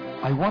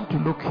 I want to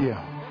look here.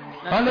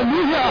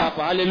 Hallelujah.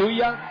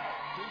 Hallelujah.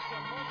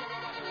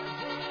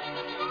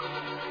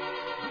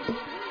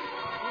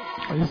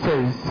 He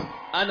says.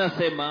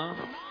 Anasema.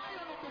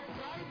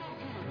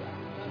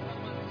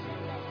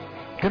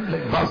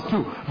 Verse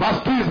 2.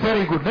 Verse 2 is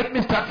very good. Let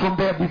me start from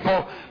there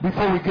before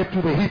we get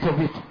to the heat of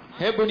it.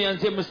 Hebu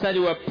nianzie mstari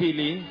wa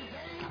 2.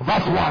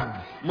 Verse 1.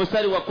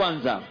 Mstari wa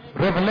 1.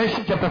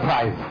 Revelation chapter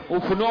 5.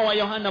 Ufunuo wa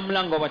Yohana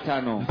mlango wa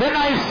 5. Then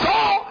I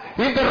saw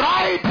in the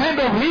right hand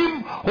of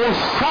him who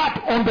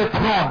sat on the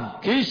throne.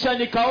 Kisha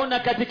nikaona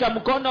katika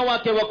mkono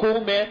wake wa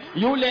kuume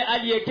yule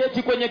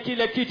aliyeketi kwenye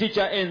kile kiti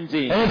cha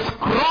enzi. A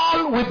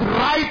scroll with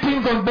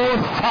writings on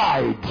both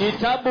sides.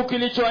 Kitabu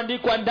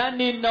kilichoandikwa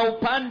ndani na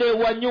upande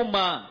wa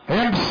nyuma.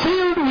 And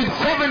sealed with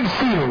 7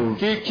 seals.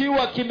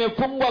 Kikiwa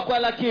kimefungwa kwa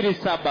lakiri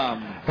 7.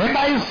 And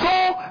I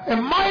saw a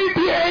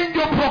mighty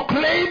angel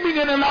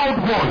proclaiming in a loud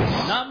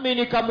voice. Nami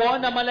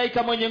nikamwona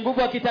malaika mwenye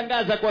nguvu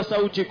akitangaza kwa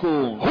sauti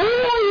kuu. Who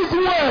is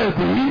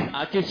worthy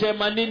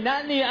akisema ni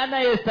nani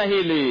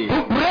anayestahili to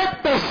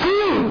break the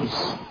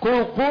seals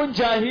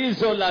kuvunja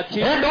hizo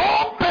lakini and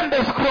open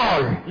the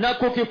scroll? na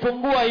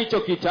kukifungua hicho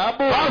kitabu.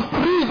 Verse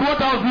 3 is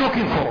what I was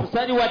looking for.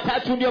 Mstari wa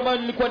 3 ndio ambao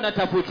nilikuwa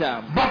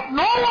natafuta. But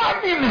no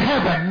one in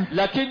heaven,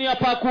 Lakini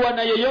hapakuwa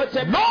na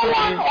yeyote no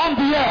one on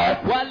the earth,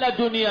 wala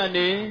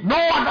duniani no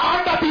one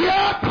under the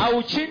earth,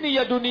 au chini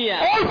ya dunia,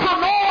 also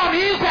no one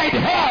inside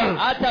hell.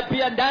 hata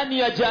pia ndani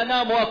ya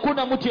jehanamu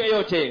hakuna mtu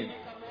yeyote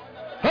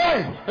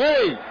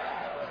Hey,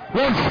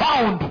 was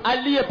found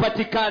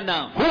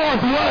aliyepatikana, who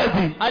was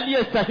worthy.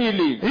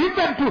 aliyestahili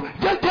Even to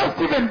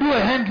just even do a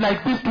hand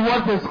like this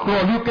towards the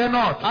scroll, you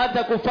cannot.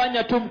 hata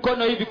kufanya tu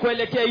mkono hivi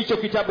kuelekea hicho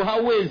kitabu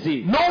hauwezi.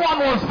 No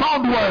one was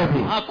found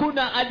worthy.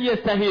 Hakuna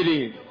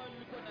aliyestahili.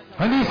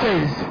 And he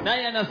says,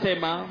 Naye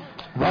anasema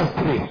verse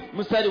 3,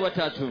 mstari wa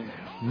 3,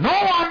 no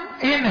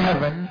one in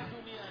heaven,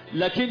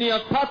 lakini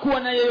hapakuwa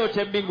na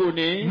yeyote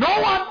mbinguni no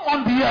one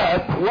on the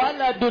earth,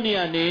 wala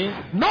duniani,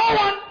 no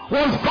one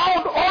was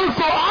found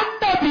also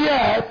under the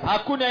earth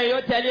hakuna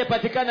yeyote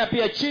aliyepatikana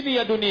pia chini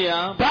ya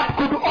dunia that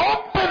could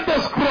open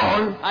the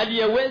scroll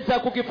aliyeweza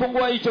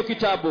kukifungua hicho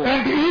kitabu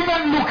and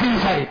even look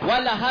inside.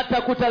 wala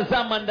hata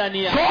kutazama ndani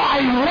So yake.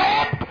 I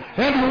wept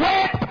and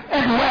wept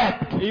and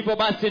wept. Hivyo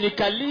basi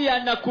nikalia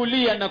na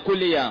kulia na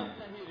kulia.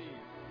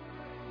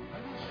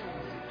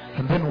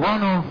 And then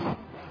one of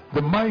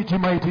the mighty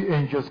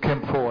angels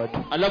came forward.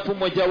 Alafu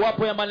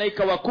mojawapo ya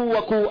malaika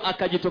wakuu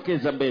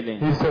akajitokeza mbele.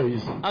 He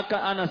says,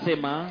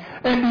 Anasema,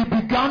 and he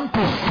began to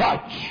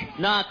search.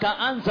 na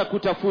akaanza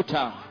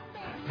kutafuta.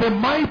 The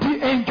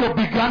mighty angel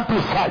began to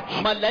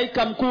search.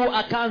 Malaika mkuu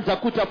akaanza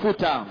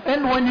kutafuta.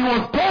 And when he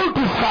was told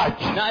to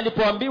search, Na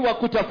alipoambiwa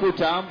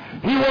kutafuta,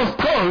 he was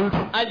told,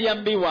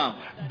 aliambiwa,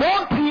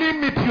 don't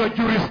limit your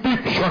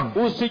jurisdiction.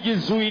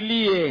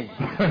 usijizuilie.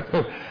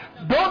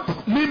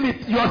 Don't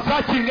limit your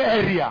searching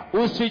area.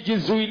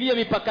 Usijizuilie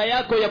mipaka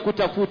yako ya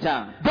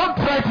kutafuta. Don't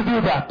try to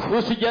do that.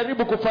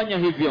 Usijaribu kufanya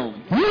hivyo.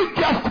 You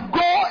just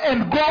go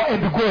and go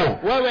and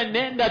go. Wewe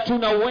nenda tu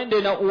na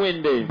uende na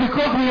uende.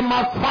 Because we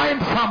must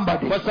find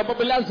somebody Kwa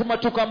sababu lazima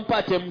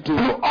tukampate mtu.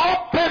 to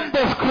open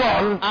the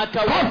scroll.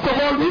 First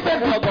of all,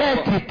 even to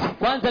take it.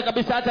 Kwanza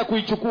kabisa hata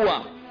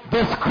kuichukua.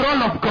 The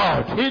scroll of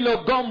God Hilo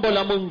gombo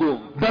la Mungu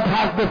that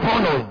has the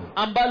following.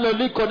 ambalo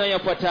liko na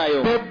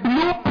yafuatayo. The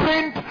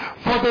blueprint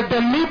for the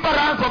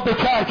deliverance of the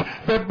church.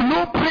 The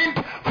blueprint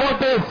for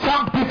the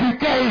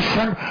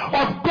sanctification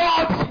of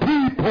God's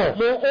people.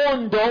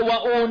 Muundo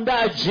wa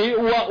uundaji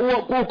wa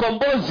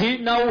ukombozi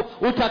na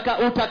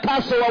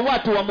utakaso wa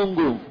watu wa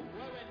Mungu.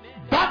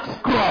 That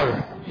scroll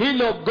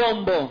Hilo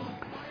gombo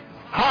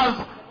has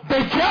the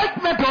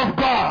judgment of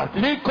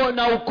God. liko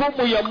na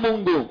hukumu ya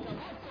Mungu.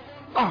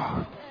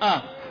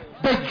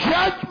 The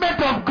judgment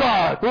of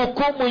God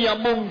Hukumu ya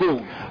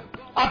Mungu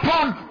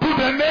upon to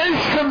the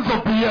nations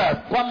of the earth.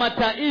 kwa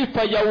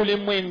mataifa ya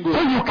ulimwengu.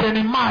 So you can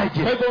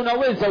imagine. Kwa hivyo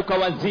unaweza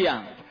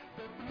ukawazia.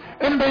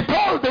 And they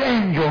told the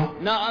angel,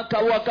 Na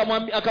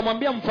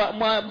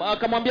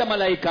akamwambia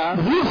malaika,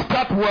 you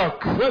start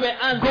work. wewe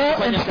anza Go and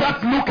kufanya start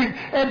kazi. looking.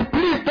 And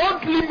please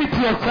don't limit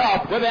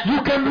yourself. Wewe-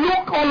 You can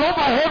look all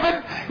over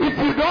heaven. If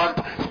you don't,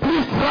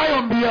 please try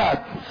on the earth.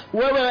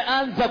 Wewe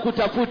anza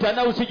kutafuta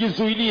na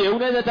usijizuilie.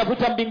 Unaweza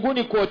tafuta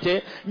mbinguni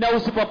kote na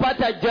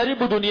usipopata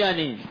jaribu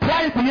duniani.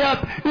 Try the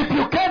earth. If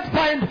you can't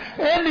find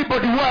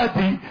anybody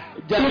worthy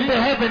in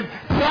the heaven,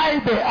 try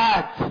the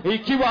earth.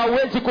 Ikiwa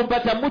hauwezi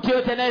kumpata mtu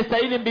yote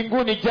anayestahili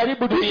mbinguni,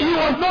 jaribu He duniani.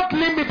 was not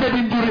limited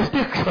in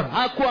jurisdiction.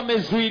 Hakuwa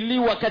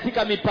amezuiliwa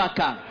katika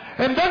mipaka.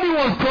 And then he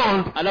was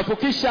told, Alafu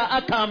kisha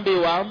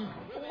akaambiwa,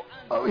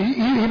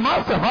 he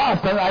must have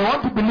asked, I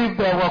want to believe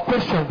there were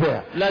questions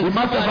there. He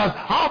must have asked,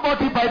 how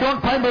about if I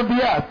don't find on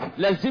the earth?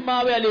 lazima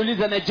awe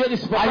aliuliza, na je, I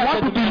nisipopata want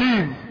to duniani?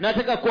 believe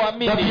Nataka that he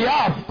kuamini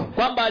asked.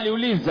 kwamba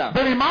aliuliza.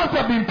 Then he must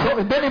have been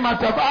told, then he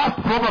must have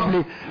asked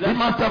probably, he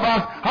must have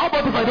asked, how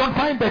about if I don't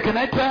find there, can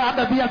I try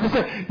under the earth? He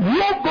said,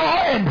 you go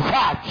and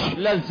search.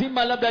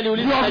 Lazima labda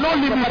aliuliza, You have no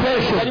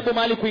limitation. karibu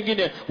mahali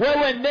kwingine.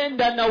 Wewe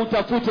nenda na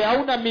utafute,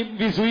 hauna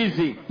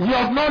vizuizi. You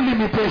have no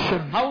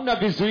limitation. Hauna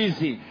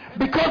vizuizi.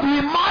 Because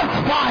we must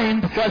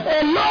find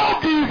a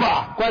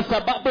lawgiver Kwa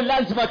sababu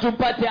lazima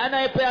tumpate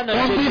anayepeana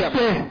on sheria this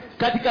day.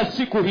 katika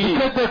siku hii.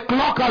 Because the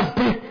clock has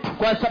ticked.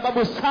 Kwa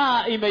sababu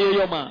saa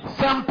imeyoyoma.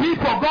 Some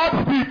people,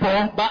 God's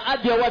people,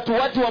 Baadhi ya watu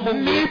wa Mungu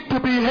need to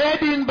be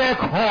heading back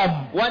home.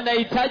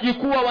 wanahitaji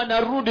kuwa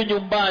wanarudi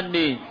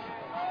nyumbani.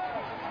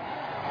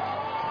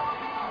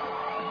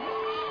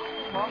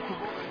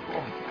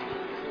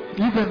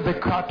 Even the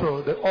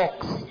cattle, the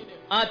ox,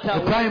 Hata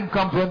the time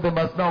comes when they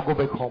must now go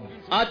back home.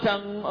 hata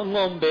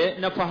ng'ombe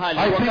na fahali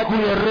I think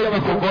we are ready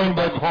for going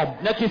back home.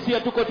 na kisia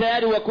tuko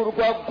tayari wa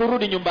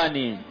kurudi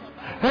nyumbani.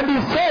 And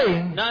he's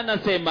saying, Na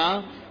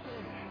anasema,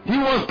 he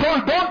was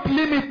told, don't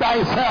limit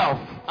thyself.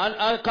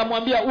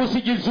 akamwambia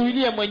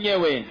usijizuilie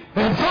mwenyewe.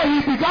 And so he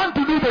began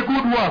to do the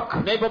good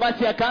work, Na hivyo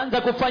basi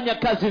akaanza kufanya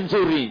kazi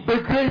nzuri, the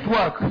great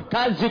work.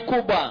 kazi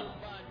kubwa.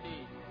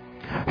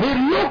 He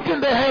looked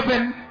in the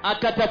heaven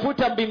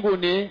akatafuta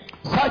mbinguni,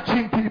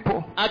 searching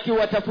people,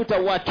 akiwatafuta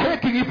watu,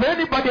 checking if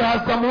anybody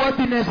has some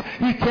worthiness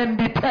he can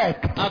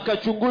detect.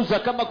 akachunguza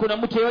kama kuna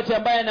mtu yeyote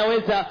ambaye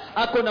anaweza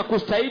ako na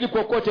kustahili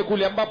kokote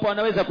kule ambapo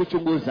anaweza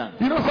kuchunguza.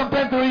 You know,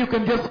 sometimes the way you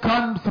can just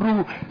scan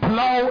through,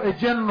 plow a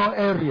general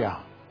area.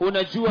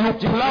 Unajua You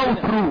plow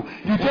through.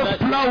 You just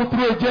plow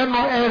through a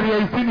general area,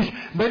 you finish,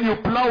 then you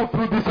plow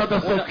through this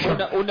other section.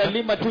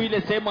 Unalima tu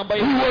ile sehemu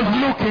ambayo He was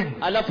looking.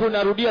 alafu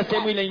unarudia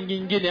sehemu ile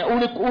nyingine.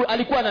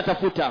 Alikuwa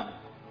anatafuta.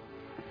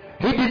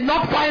 He did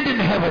not find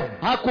in heaven.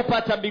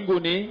 Hakupata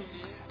mbinguni.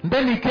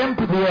 Then he came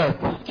to the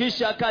earth.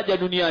 Kisha akaja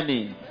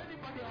duniani.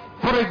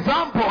 For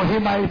example, he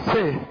might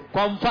say,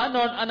 kwa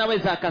mfano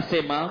anaweza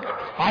akasema,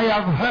 I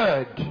have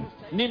heard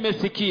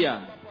nimesikia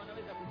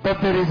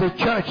that there is a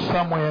church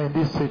somewhere in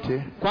this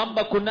city.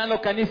 kwamba kunalo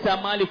kanisa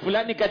mahali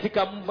fulani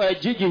katika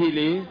jiji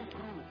hili.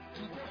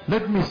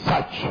 Let me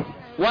search.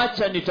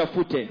 Wacha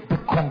nitafute the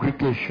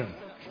congregation.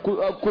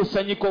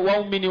 Kusanyiko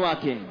waumini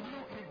wake.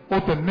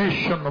 Or the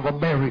nation of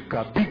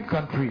America, big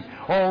country,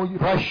 or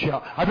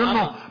Russia, I don't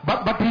know.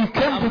 But he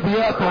came to the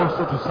earth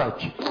also to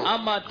search.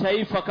 Ama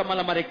taifa kama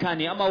la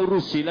Marekani, ama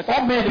Urusi,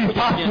 or maybe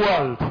first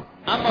world.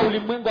 Ama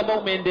ulimwengu ambao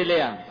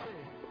umeendelea.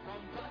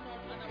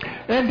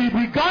 And he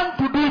began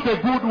to do the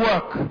good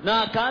work.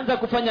 Na akaanza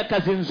kufanya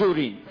kazi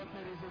nzuri.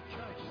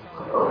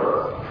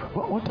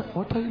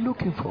 What are you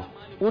looking for?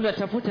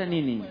 Unatafuta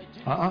nini?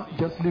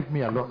 Just leave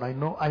me alone. I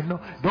know.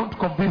 Don't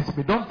convince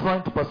me. Don't try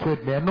to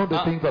persuade me. I know the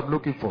things I'm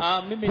looking for.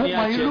 Who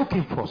are you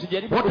looking for?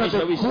 What are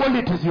the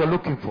qualities you are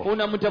looking for?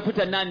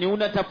 Unamtafuta nani?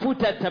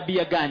 Unatafuta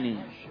tabia gani?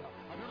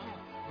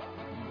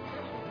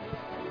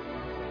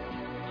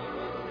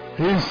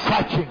 He is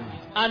searching.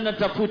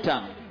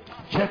 Anatafuta.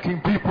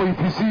 Checking people if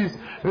he sees.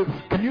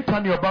 Can you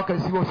turn your back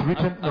and see what's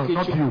written? No,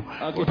 not you.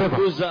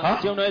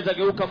 Unaweza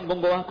geuka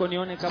mgongo wako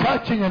nione kama.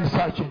 Searching and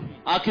searching.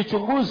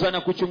 Akichunguza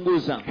na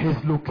kuchunguza.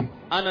 He's looking.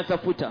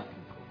 Anatafuta.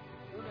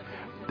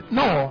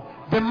 No,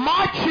 the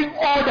marching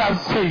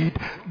orders said,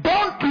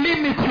 don't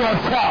limit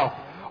yourself.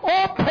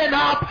 Open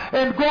up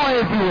and go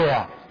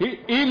everywhere.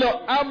 Hilo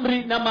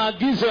amri na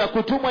maagizo ya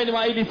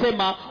kutumwa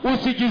ilisema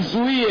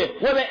usijizuie,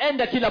 wewe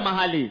enda kila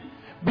mahali.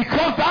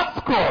 Because that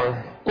scroll,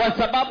 kwa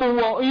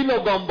sababu hilo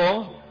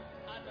gombo,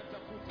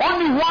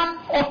 only one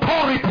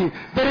authority,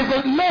 there is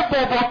a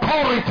level of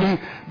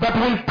authority that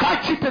will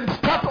touch it and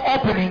start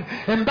opening,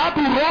 and that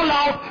will roll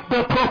out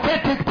the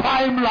prophetic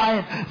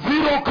timeline,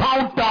 zero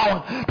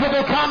countdown to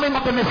the coming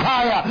of the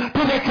Messiah,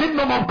 to the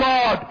kingdom of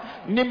God.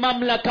 Ni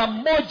mamlaka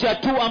moja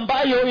tu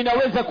ambayo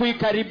inaweza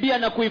kuikaribia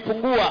na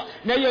kuifungua,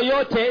 na hiyo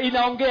yote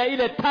inaongea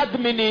ile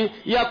tathmini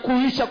ya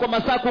kuisha kwa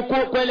masaa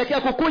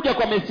kuelekea kukuja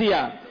kwa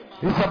Mesia.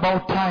 It's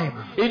about time.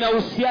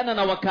 Inahusiana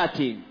na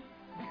wakati.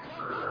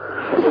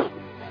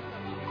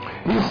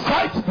 He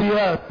searched the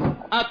earth.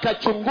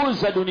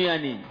 Akachunguza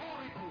duniani.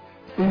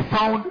 He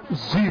found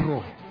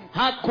zero.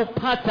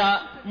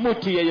 Hakupata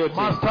mtu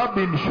yeyote. Must have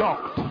been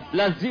shocked.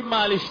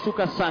 Lazima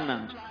alishtuka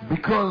sana.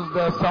 Because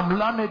there are some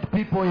learned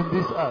people in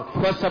this earth.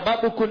 Kwa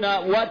sababu kuna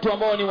watu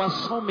ambao ni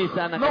wasomi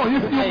sana. No,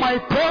 if you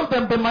might tell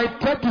them, they might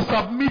try to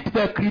submit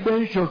their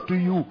credentials to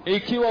you.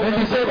 Ikiwa and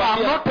you say,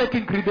 I'm not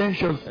taking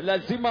credentials.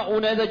 Lazima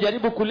unaweza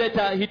jaribu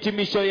kuleta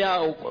hitimisho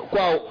yao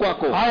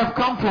kwako. I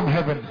have come from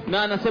heaven.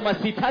 Na anasema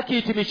sitaki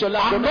hitimisho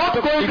lako. I'm not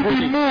going to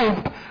be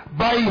moved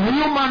by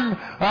human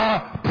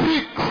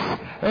tricks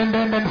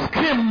and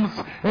schemes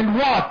and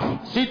what.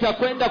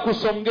 Sitakwenda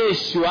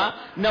kusongeshwa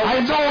na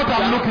I know what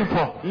I'm looking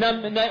for.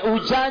 Na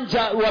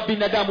ujanja wa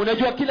binadamu.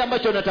 Unajua kila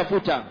ambacho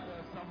unatafuta.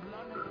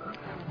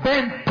 The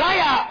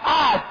entire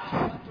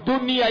earth,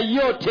 dunia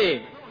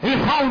yote, he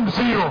found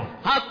zero.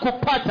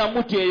 Hakupata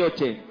mtu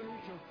yeyote.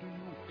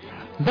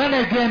 Then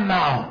again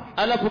now,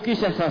 alafu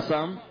kisha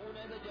sasa,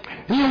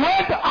 he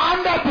went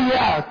under the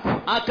earth.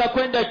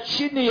 Akakwenda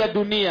chini ya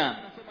dunia.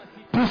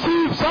 To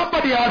see if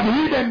somebody has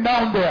hidden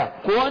down there.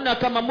 Kuona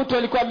kama mtu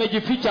alikuwa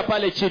amejificha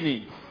pale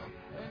chini.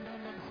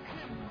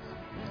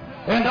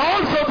 And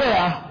also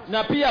there,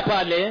 na pia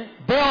pale,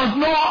 there was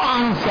no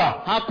answer.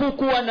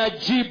 Hakukuwa na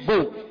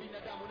jibu.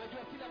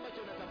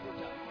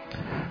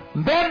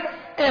 Then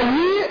a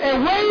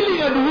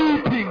wailing and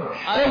weeping.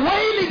 A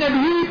wailing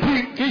and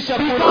weeping. Kisha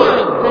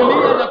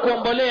kulia na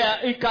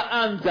kuombolea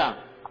ikaanza.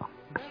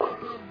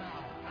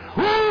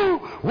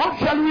 What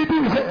shall we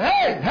do?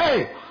 Say,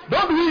 hey,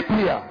 don't weep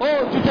here.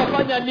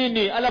 Tutafanya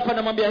nini? Alafu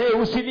anamwambia,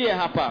 usilie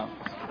hapa.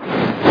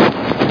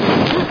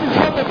 This is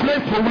not the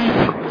place for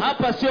weeping.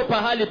 Hapa sio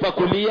pahali pa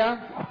kulia.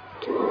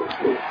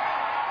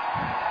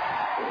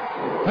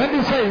 And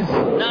he says,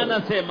 na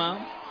anasema,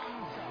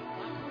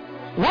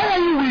 why are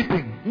you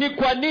weeping? Ni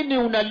kwa nini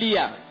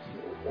unalia?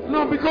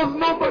 No, because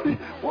nobody.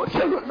 No,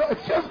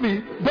 excuse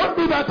me. Don't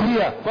do that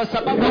here. Kwa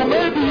sababu you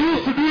may be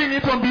used to doing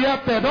it on the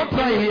earth there. Don't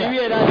try here.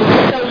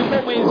 Ulikuwa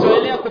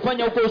umezoelea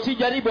kufanya huko,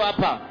 usijaribu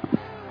hapa.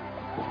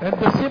 And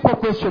the simple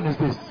question is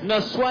this.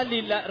 Na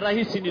swali la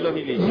rahisi ndilo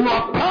hili. You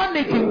are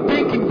panicking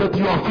thinking that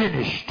you are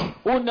finished.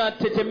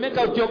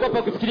 Unatetemeka ukiogopa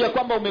ukifikiria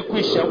kwamba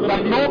umekwisha.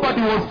 That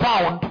nobody was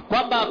found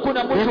Kwamba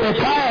hakuna mtu in the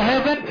entire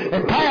heaven,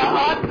 entire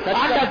earth,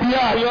 under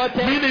the earth,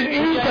 meaning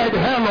inside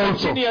hell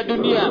also. Chini ya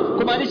dunia,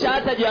 kumaanisha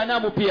hata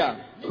jehanamu pia.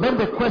 Then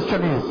the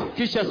question is,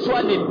 Kisha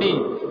swali ni,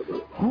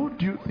 who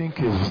do you think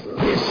is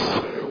this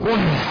who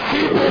is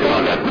seated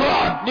on the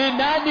throne? ni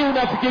nani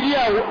unafikiria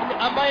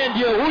ambaye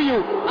ndiyo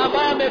huyu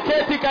ambaye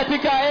ameketi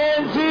katika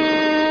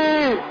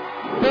enzi?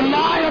 The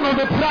Lion of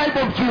the tribe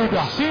of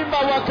Judah. Simba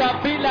wa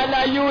kabila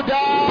la Yuda.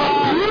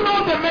 But do you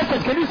know the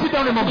message? Can you sit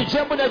down a moment?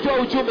 Nichembu najua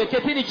ujumbe,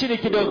 ketini chini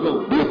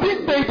kidogo. Do you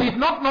think they did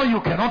not know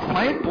you cannot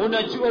find?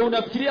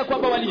 Unafikiria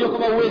kwamba walijua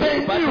kama huwezi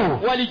They kupata?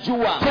 knew.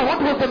 Walijua. So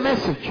what was the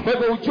message? Kwa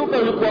hivyo ujumbe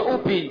ulikuwa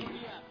upi?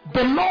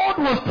 The Lord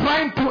was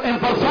trying to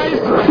emphasize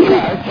to the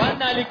church,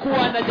 Bwana alikuwa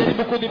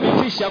anajaribu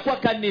kudhibitisha kwa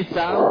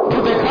kanisa, to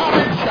the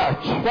current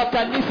church, kwa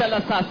kanisa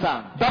la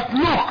sasa, that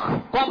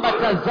look, kwamba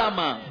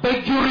tazama, the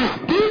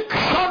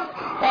jurisdiction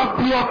of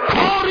the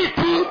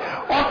authority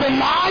of the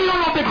Lion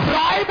of the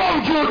tribe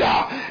of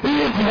Judah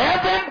is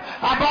heaven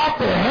above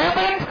the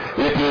heavens,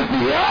 it is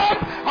the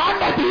earth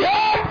under the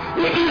earth,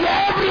 it is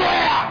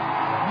everywhere.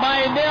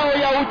 maeneo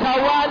ya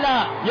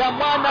utawala ya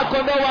mwana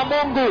kondoo wa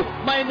Mungu,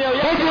 maeneo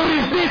yake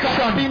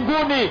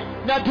mbinguni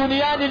na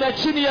duniani na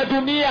chini ya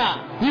dunia.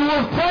 He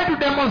was trying to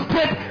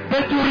demonstrate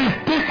the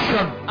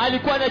jurisdiction.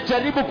 Alikuwa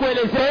anajaribu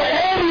kuelezea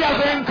the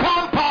areas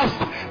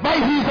encompassed by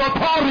his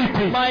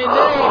authority.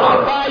 maeneo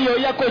ambayo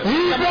yako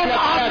chini ya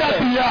mamlaka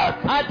yake,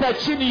 hata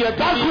chini ya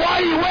That's dunia.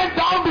 why he went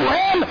down to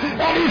hell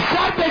and he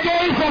shut the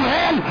gates of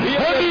hell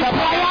and he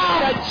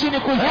triumphed chini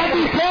and kuzimu,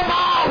 he came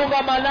out.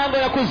 funga malango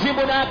ya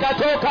kuzimu na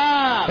akatoka.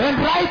 And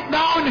right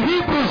now in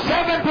Hebrews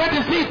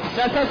 7:26,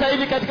 Na sasa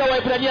hivi katika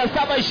Waebrania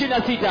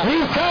 7:26 he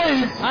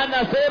says,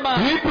 anasema,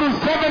 Hebrews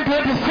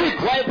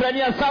 7:26,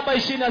 Waebrania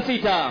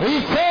 7:26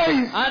 he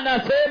says,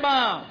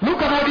 anasema,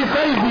 look at what he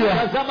says here.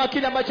 tazama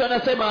kile ambacho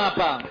anasema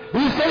hapa.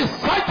 He says,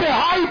 such a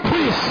high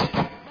priest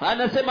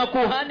Anasema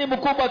kuhani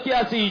mkubwa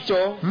kiasi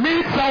hicho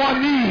meets our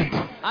need.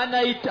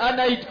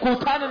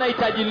 anaikutana na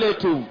hitaji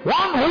letu.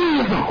 One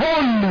who is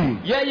holy,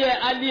 Yeye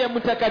aliye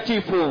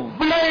mtakatifu,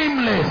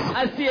 blameless,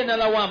 asiye na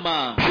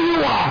lawama,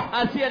 pure,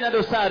 asiye na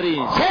dosari,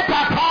 set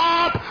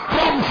apart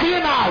from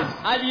sinners,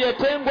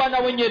 aliyetengwa na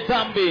wenye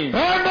dhambi,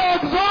 and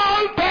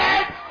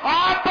exalted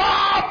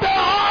above the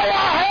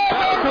higher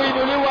heaven.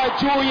 kuinuliwa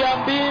juu ya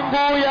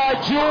mbingu ya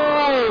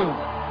juu.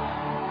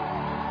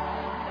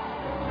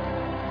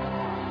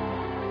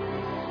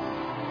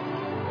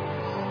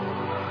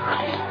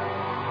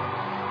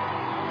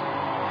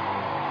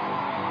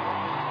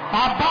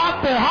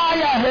 Above the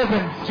higher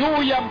heavens,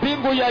 Juu ya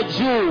mbingu ya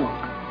juu,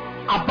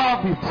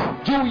 above it.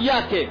 juu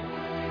yake.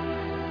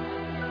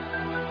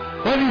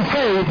 Then he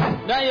said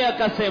Naye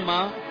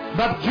akasema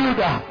that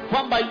Judah,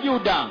 kwamba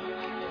Yuda,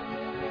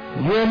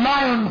 you're a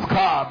lion's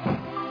cub.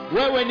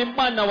 wewe ni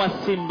mwana wa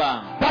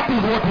simba. That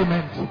is what he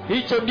meant.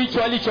 Hicho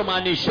ndicho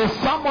alichomaanisha. The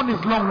sermon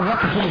is long. We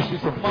have to finish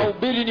this one.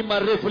 Mahubiri ni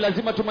marefu,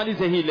 lazima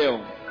tumalize hii leo.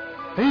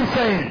 He's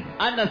saying,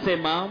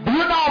 Anasema, do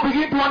you now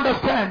begin to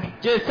understand?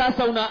 je,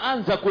 sasa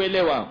unaanza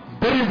kuelewa?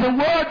 There is a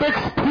word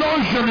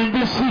explosion in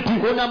this city.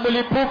 Kuna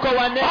mlipuko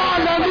wa neno.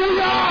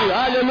 Hallelujah!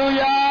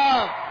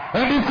 Hallelujah!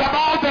 And it's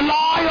about the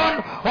Lion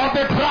of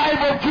the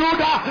tribe of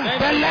Judah,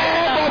 the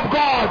Lamb of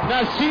God.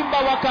 Na simba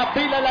wa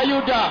kabila la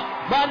Yuda,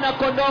 mwana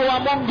kondoo wa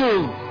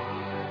Mungu.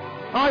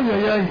 Ay,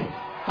 ay, ay.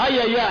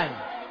 Hayayai.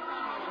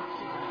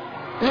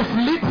 It's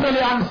literally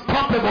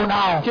unstoppable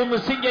now.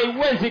 Kimsingi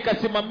haiwezi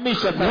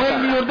kasimamisha When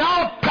sasa. you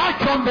now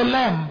touch on the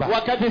Lamb,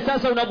 Wakati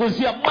sasa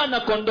unaguzia mwana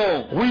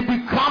kondoo, we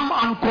become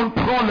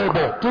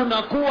uncontrollable.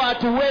 tunakuwa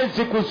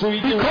hatuwezi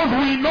kuzuiliwa. Because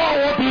we know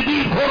what he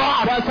did for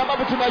us. Kwa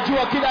sababu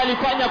tunajua kila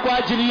alifanya kwa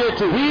ajili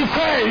yetu. He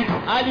said,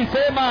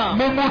 Alisema,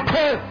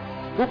 Mumute,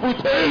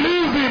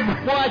 leave him.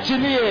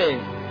 mwachilie.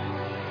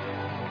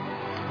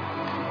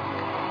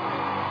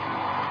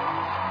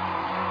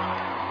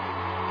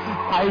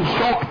 I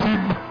shocked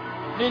him.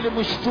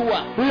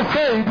 Nilimshtua. He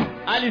said,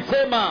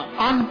 Alisema,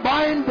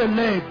 unbind the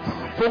legs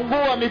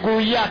fungua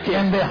miguu yake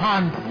and the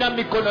hands. na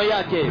mikono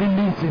yake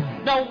Release him.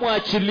 na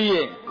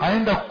umwachilie.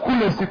 Aenda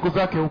kule siku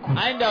zake huku.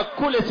 Aenda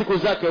kule siku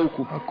zake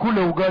huku.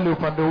 Akule ugali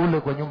upande ule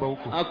kwa nyumba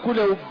huku.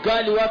 Akule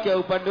ugali wake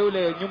upande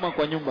ule nyuma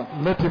kwa nyumba.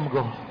 Let him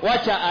go.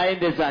 Wacha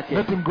aende zake.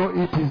 Let him go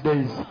eat his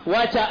days.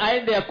 Wacha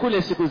aende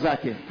akule siku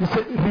zake. He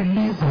said,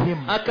 release him.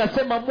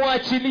 Akasema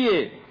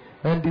mwachilie.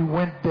 And he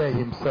went there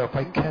himself.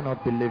 I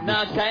cannot believe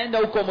Na it. akaenda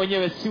huko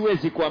mwenyewe,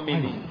 siwezi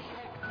kuamini.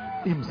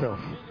 Himself.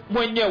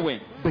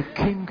 Mwenyewe. The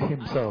king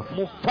himself.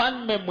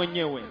 Mfalme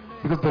mwenyewe.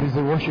 Because there is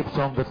a worship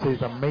song that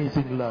says,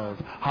 amazing love.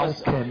 How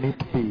can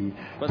it be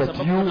that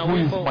you who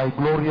is my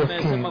glorious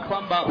king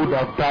could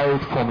have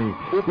died for me?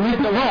 If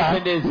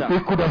not, he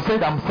could have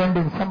said, I'm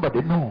sending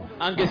somebody. No.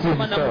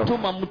 Angesema na Himself.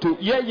 mtuma mtu,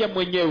 yeye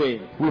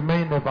mwenyewe. We may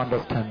never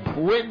understand.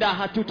 Huenda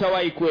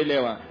hatutawahi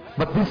kuelewa.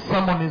 But this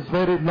sermon is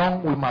very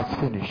long. We must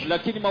finish.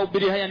 Lakini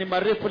mahubiri haya ni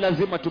marefu,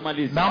 lazima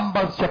tumalize.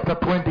 Numbers chapter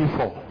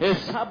 24.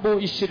 Hesabu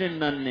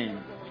 24.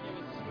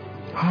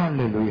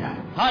 Hallelujah.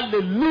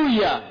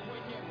 Hallelujah.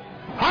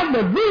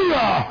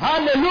 Hallelujah.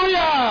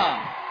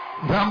 Hallelujah.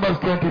 Numbers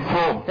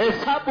 24.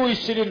 Hesabu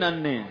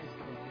 24.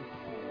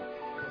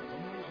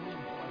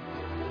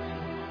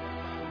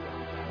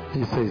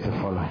 He says the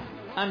following.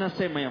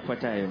 Anasema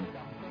yafuatayo.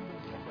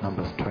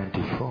 Numbers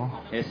 24.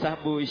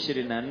 Hesabu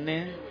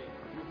 24.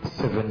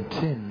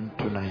 17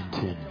 to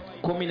 19.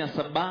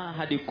 17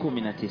 hadi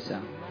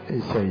 19.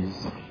 He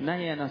says,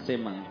 Naye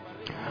anasema,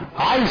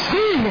 I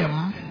see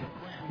him,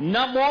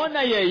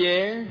 namuona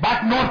yeye,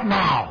 but not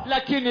now.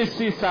 lakini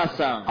si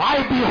sasa.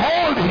 I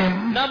behold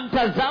him,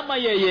 Namtazama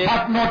yeye,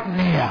 but not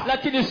near.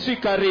 lakini si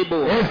karibu.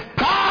 A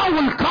star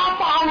will come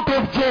out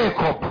of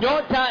Jacob,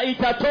 Nyota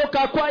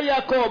itatoka kwa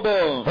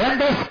Yakobo,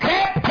 and the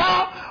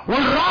scepter will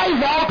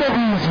rise out of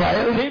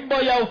Israel. fimbo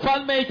ya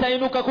ufalme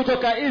itainuka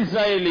kutoka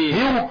Israeli.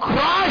 He will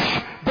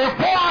crush the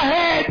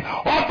forehead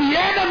of the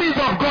enemies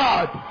of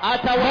God.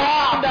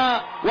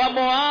 Atawaponda wa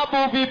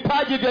Moabu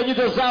vipaji vya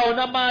nyuso zao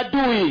na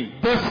maadui,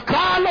 The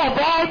skull of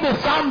all the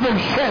sons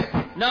of Sheth.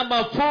 na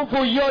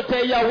mafuvu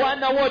yote ya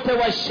wana wote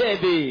wa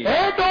Shethi.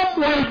 Edom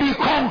will be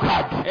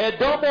conquered.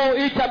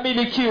 Edomu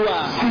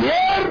itamilikiwa.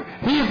 Seir,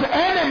 his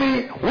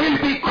enemy, will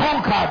be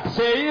conquered.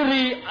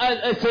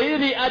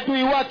 Seiri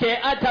adui wake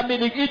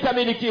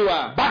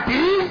itamilikiwa. But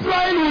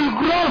Israel will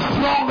grow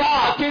stronger.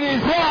 Lakini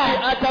Israeli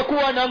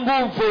atakuwa na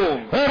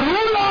nguvu. A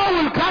ruler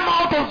will come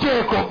out of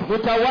Jacob,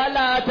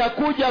 Mtawala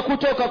atakuja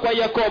kutoka kwa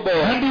Yakobo,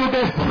 and you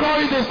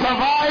destroy the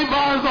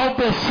survivors of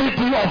the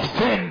city of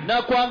sin.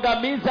 na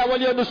kuangamiza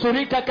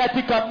walionusurika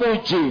katika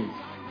mji.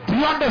 Do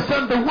you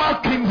understand the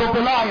workings of the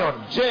lion?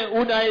 Je,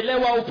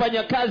 unaelewa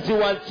ufanyakazi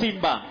wa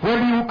simba?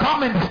 When you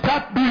come and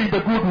start doing the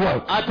good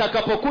work,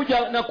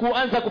 Atakapokuja na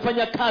kuanza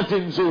kufanya kazi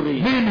nzuri,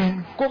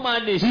 meaning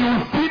kumaanisha he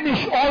will finish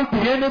all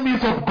the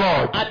enemies of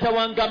God.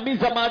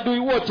 atawaangamiza maadui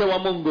wote wa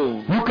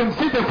Mungu. You can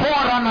see the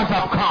forerunners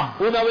have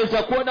come.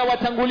 Unaweza kuona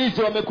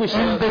watangulizi wamekwisha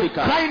And the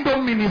fika. kind of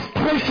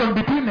ministration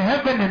between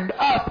heaven and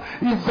earth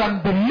is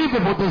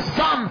unbelievable. The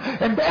sun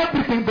and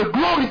everything, the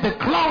glory, the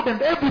cloud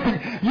and everything.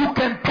 You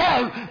can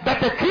tell that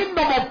the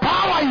kingdom of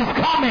power is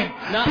coming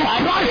Na to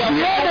crush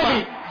the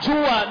enemy.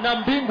 jua na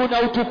mbingu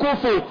na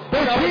utukufu, The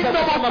unaweza kingdom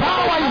of kusema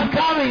power is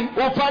coming.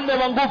 ufalme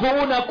wa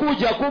nguvu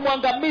unakuja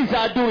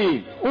kumwangamiza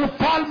adui.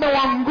 Ufalme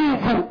wa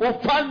nguvu.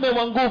 Ufalme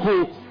wa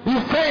nguvu.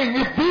 He's saying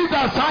if these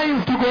are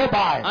signs to go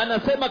by,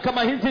 Anasema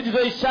kama hizi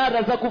ndizo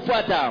ishara za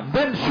kufuata,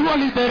 then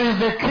surely there is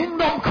a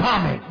kingdom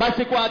coming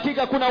basi kwa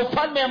hakika kuna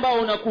ufalme ambao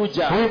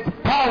unakuja with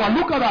power.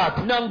 Look at that.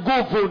 na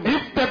nguvu.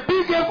 If the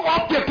biggest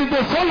object in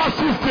the solar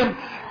system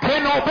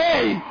can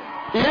obey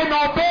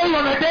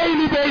on a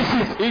daily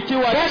basis,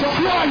 Ikiwa then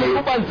surely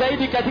kubwa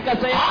zaidi katika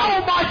how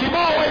sayari, much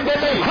more when the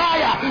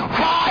Messiah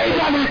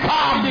finally ni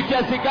comes?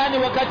 kiasi gani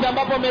wakati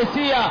ambapo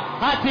Mesia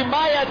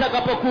hatimaye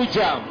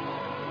atakapokuja.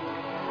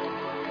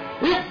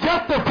 If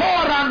just the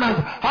forerunners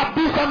have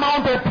this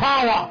amount of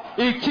power,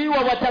 Ikiwa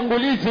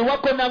watangulizi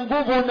wako na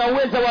nguvu na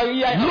uwezo wa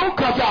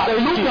look at that,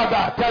 look at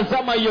that.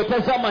 Tazama hiyo,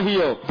 tazama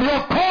hiyo. The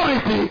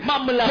authority,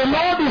 Mamlaka. the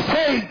Lord is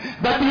saying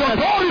that the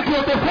authority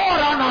of the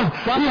forerunners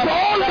is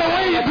all the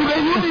way into the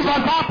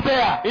universe up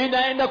there.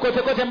 Inaenda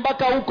kote kote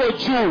mpaka huko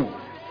juu.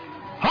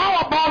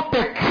 How about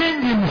the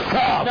king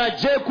himself? Na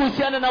je,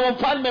 kuhusiana na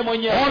mfalme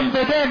mwenyewe, On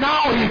the day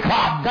now he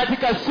comes,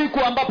 katika siku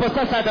ambapo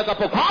sasa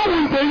atakapokuja, how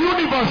will the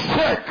universe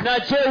shake? na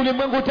je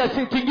ulimwengu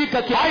utatingika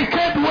I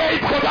can't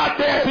wait for that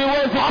day.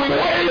 Siwezi I'm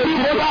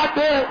waiting for that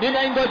day.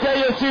 Ninaingojea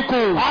hiyo siku.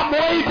 I'm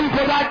waiting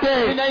for that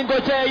day.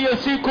 Ninaingojea hiyo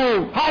siku.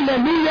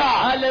 Hallelujah.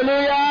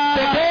 Hallelujah.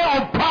 The day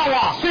of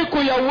power. Siku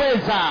ya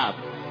uweza.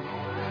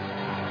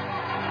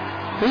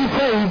 He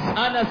says,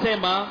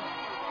 Anasema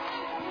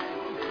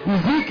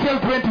Ezekiel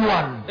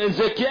 21.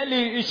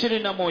 Ezekieli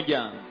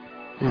 21.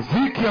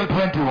 Ezekiel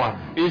 21.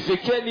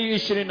 Ezekieli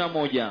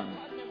 21.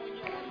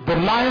 The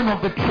lion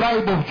of the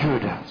tribe of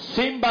Judah.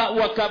 Simba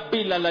wa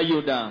kabila la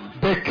Yuda.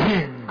 The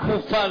king.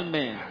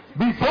 Mfalme.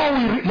 Before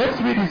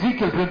let's read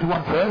Ezekiel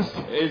 21 first.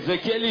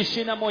 Ezekieli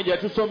 21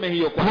 tusome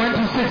hiyo kwa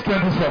 26,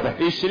 27.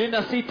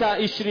 26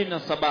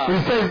 27.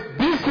 He says,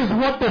 this is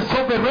what the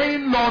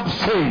sovereign Lord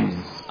says.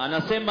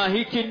 Anasema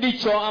hiki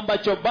ndicho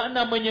ambacho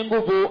Bwana mwenye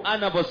nguvu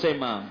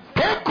anavyosema.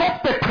 Take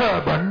off the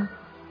turban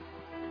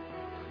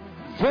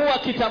Vua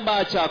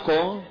kitambaa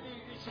chako,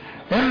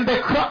 and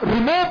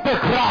remove the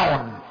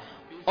crown.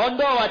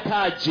 ondoa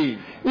taji,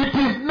 It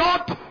is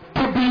not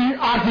to be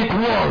as it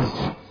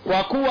was.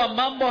 kwa kuwa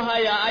mambo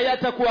haya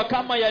hayatakuwa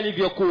kama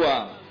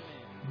yalivyokuwa.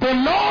 The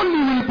lowly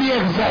will be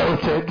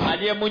exalted,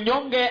 Aliye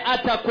mnyonge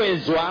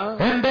atakwezwa,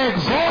 and the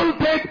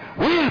exalted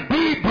will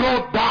be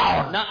brought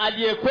down. na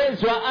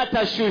aliyekwezwa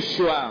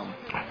atashushwa.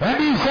 And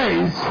he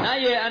says,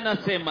 Naye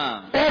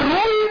anasema, a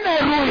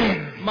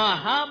ruin,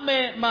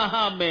 mahame,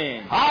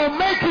 mahame, I'll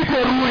make it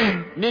a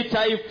ruin.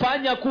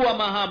 nitaifanya kuwa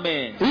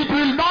mahame. It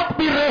will not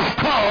be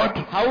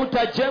restored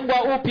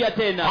Hautajengwa upya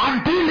tena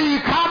until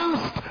it comes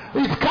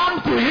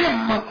to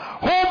him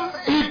whom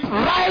it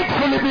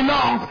rightfully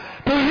belongs.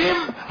 To him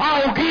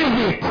I'll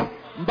give it.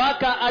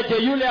 mpaka aje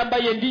yule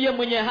ambaye ndiye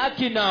mwenye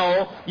haki,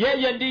 nao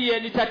yeye ndiye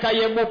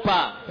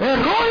nitakayemupa. A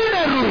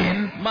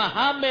ruin,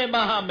 mahame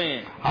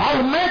mahame,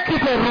 I'll make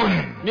it a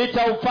ruin.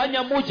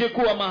 nitaufanya mji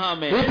kuwa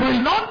mahame. It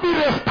will not be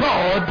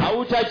restored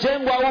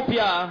Hautajengwa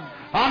upya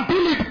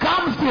until it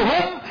comes to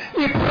whom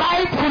it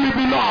rightfully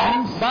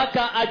belongs.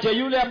 mpaka aje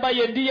yule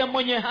ambaye ndiye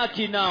mwenye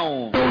haki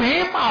nao. To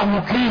him I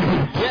will give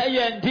it.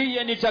 Yeye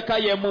ndiye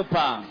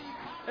nitakayemupa.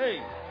 Hey.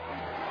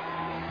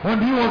 When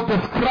he was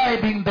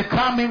describing the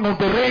coming of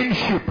the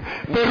reignship,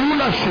 the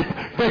rulership,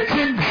 the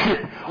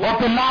kingship of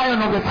the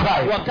Lion of the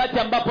tribe. Wakati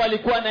ambapo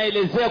alikuwa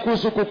anaelezea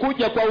kuhusu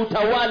kukuja kwa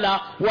utawala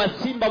wa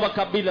simba wa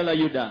kabila la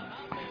Yuda.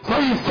 So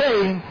he's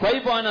saying, Kwa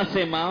hivyo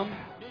anasema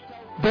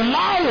the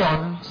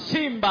lion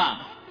simba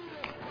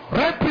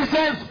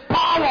represents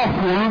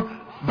powerful,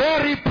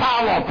 very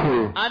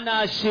powerful.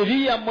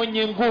 anaashiria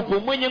mwenye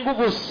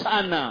nguvu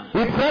sana.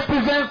 It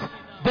represents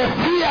the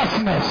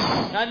fierceness,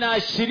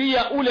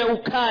 Anaashiria ule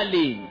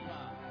ukali,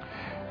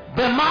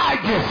 the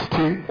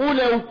majesty,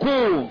 ule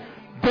ukuu,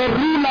 the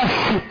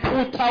rulership,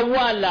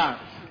 utawala,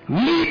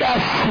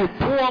 leadership,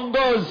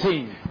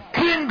 uongozi,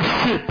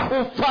 kingship,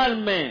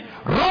 ufalme,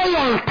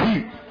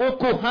 royalty,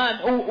 ukuhani,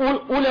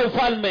 ule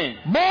ufalme,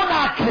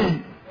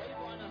 monarchy,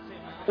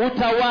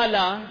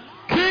 utawala,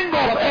 king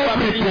of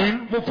everything,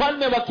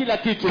 mfalme wa kila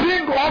kitu,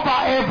 king over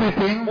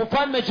everything,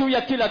 mfalme juu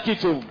ya kila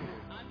kitu.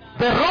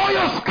 the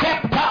royal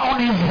scepter on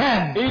his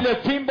hand Ile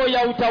fimbo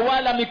ya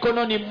utawala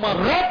mikononi mwake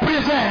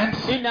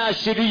represents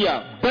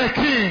inaashiria the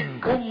king,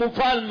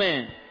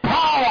 mfalme,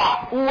 power,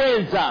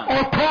 uweza,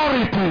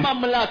 authority,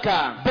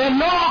 mamlaka, the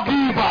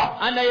lawgiver,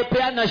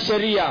 anayepeana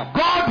sheria,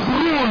 God's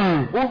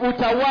rule,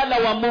 utawala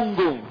wa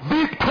Mungu,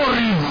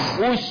 victories,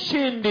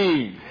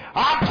 ushindi,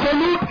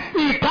 absolute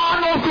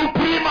eternal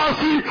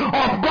supremacy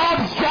of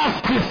God's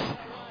justice,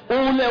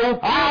 ule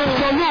ukuu,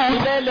 absolute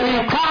milele wa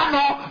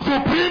eternal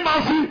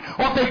supremacy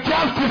of the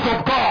justice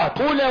of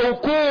God, ule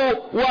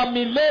ukuu wa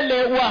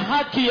milele wa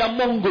haki ya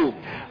Mungu,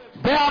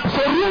 the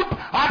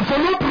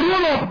absolute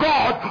rule of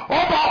God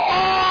over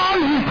all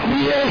his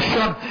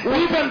creation,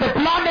 even the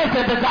planets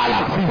and the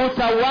galaxies.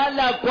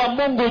 utawala kwa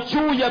Mungu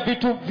juu ya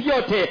vitu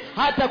vyote,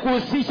 hata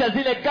kuhusisha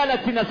zile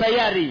galaksi na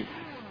sayari.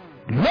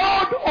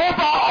 Lord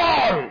over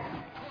all,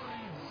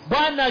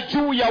 Bwana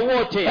juu ya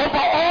wote,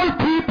 over all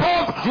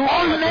peoples,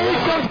 all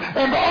nations,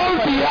 and all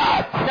the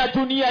earth. na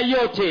dunia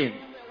yote,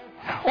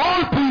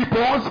 All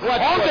peoples,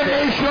 all the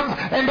nations,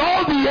 and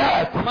all the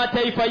earth.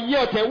 mataifa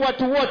yote,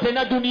 watu wote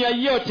na dunia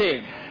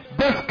yote.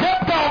 The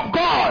scepter of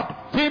God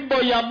Fimbo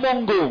ya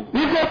Mungu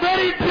is a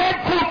very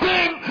dreadful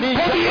thing Ni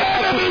for the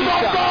enemies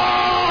of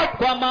God.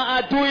 kwa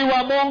maadui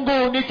wa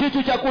Mungu ni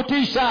kitu cha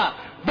kutisha.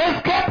 The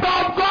scepter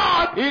of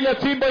God Ile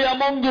fimbo ya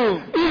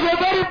Mungu is a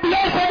very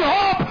blessed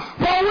hope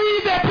for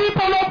we the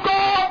people of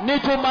God. ni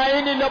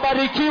tumaini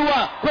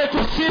lilobarikiwa kwetu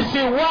sisi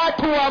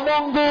watu wa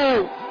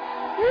Mungu.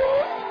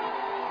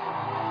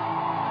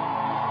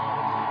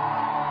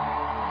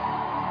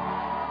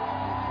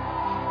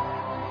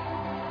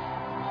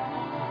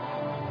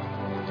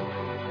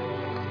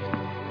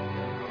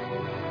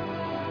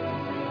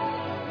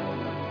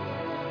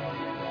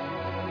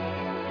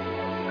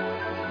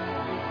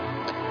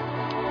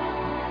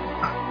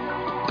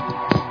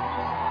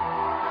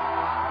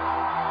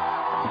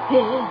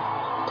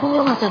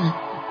 통역하잖아.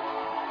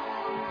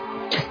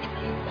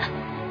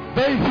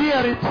 They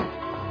fear it.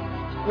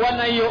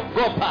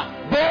 Wanaiogopa.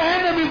 The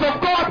enemies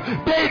of God,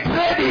 they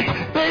dread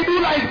it. They do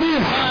like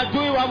this.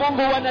 Maadui wa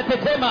Mungu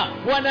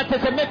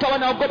wanatetemeka,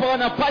 wanaogopa,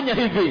 wanafanya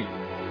hivi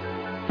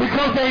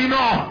Because they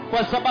know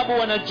kwa sababu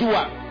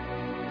wanajua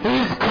he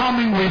is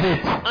coming with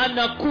it.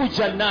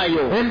 anakuja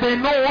nayo, And they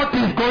know what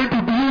he's going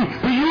to do,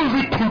 to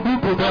use it to do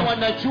to na them.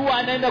 wanajua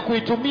anaenda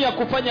kuitumia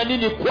kufanya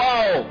nini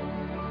kwao.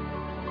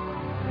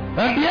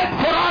 And yet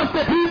for us,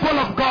 the people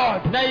of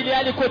God, Na ili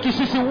hali kwetu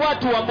sisi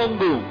watu wa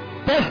Mungu,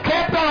 the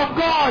scepter of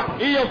God,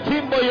 hiyo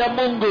fimbo ya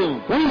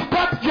Mungu, we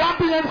start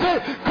jumping and say,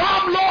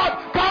 come Lord,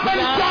 come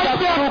and judge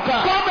them,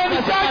 come and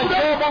judge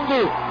them.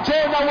 Mungu,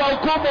 njoo na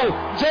wahukumu,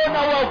 njoo na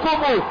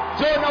wahukumu,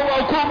 njoo na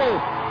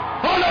wahukumu.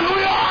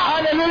 Hallelujah!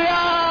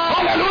 Hallelujah!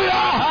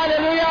 Hallelujah!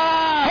 Hallelujah!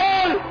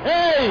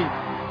 Hey!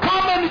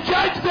 Come and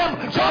judge them.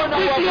 Njoo na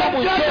Come quickly and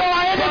wahukumu, judge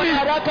our njoo enemies.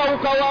 haraka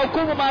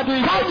ukawahukumu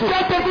maadui Come zetu.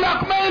 judge the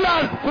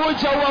blackmailers.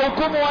 Kuja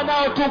wahukumu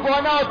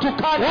wanaotukana,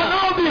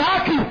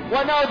 Wanaodhihaki.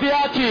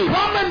 wanaodhihaki.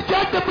 Come and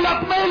judge the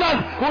blackmailers.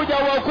 Kuja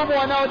wahukumu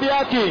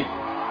wanaodhihaki.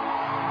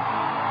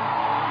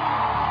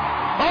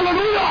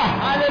 Hallelujah!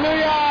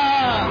 Hallelujah!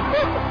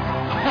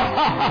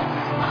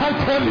 I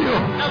tell you,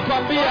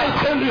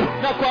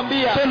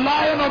 Nakwambia the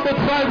Lion of the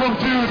tribe of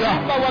Judah.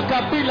 simba wa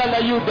kabila la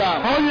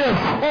Yuda, Oh yes,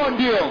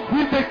 ndio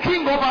he's the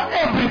king over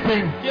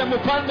everything. ndiye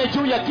mfalme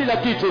juu ya kila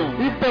kitu.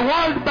 If the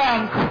World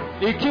Bank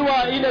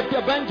Ikiwa ile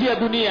banki ya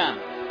dunia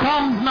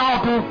comes now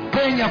to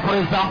Kenya, for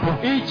example,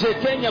 ije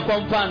Kenya kwa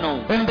mfano,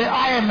 and the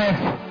IMF,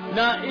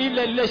 na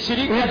ile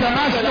shirika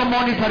International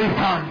Monetary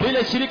Fund,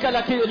 ile shirika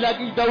la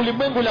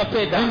ulimwengu la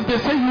fedha, and they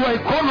say your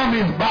economy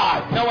is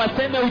bad, na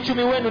waseme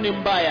uchumi wenu ni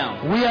mbaya,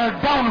 we are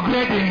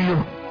downgrading you.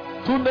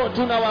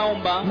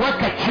 tunawaomba,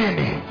 weka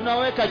chini.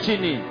 tunaweka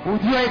chini.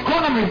 Your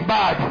economy is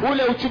bad.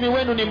 Ule uchumi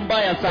wenu ni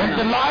mbaya And the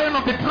sana. Lion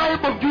of the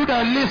tribe of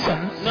Judah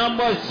listens. Na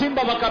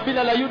simba wa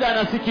kabila la Yuda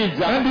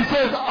anasikiza. And he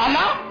says,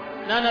 Allah,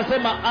 Na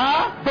anasema,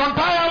 don't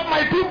I have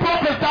my two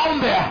prophets down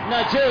there?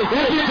 na je,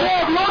 If you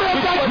say, glory of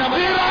God, na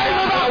he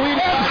rises up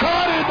and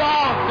shut it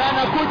down. na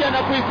anakuja na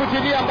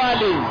kuifutilia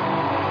mbali.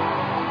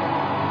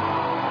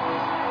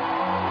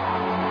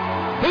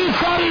 He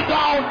shut it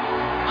down.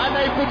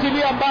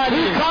 Anaifutilia mbali.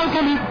 He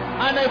cancelled it.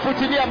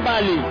 Anaifutilia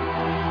mbali.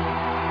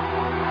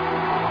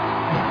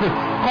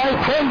 I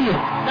tell you.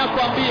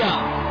 Nakwambia.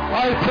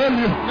 I tell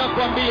you.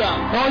 Nakwambia.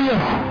 Oh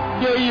yes.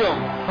 Ndio hiyo.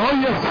 Oh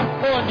yes.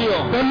 Oh ndio.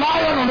 The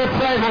Lion of the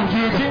tribe of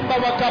Judah. Simba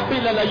wa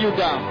kabila la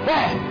Yuda.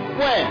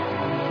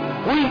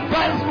 We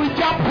dance, we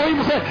jump for him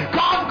and say,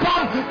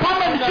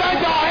 come and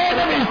judge our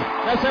enemies.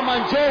 Nasema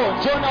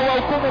njoo na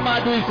wahukumu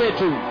maadui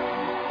zetu.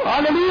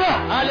 Hallelujah.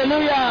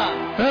 Hallelujah.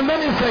 And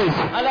then he says,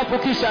 alafu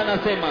kisha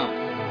anasema,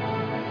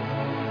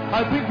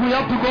 I think we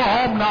have to go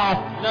home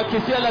now. Na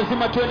kisia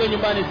lazima tuende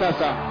nyumbani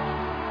sasa.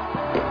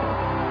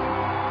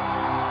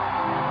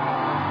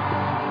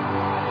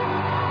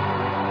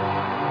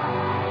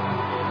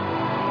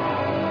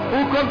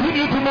 We'll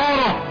continue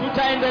tomorrow.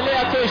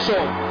 Tutaendelea kesho.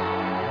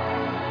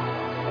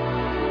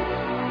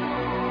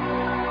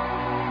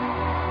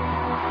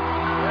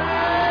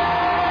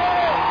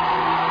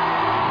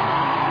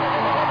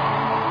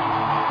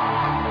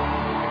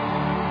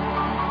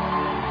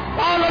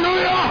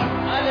 Hallelujah.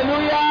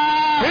 Hallelujah.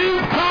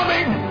 He's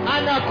coming.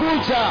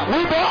 Anakuja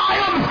With the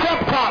iron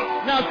scepter.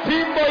 na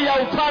fimbo ya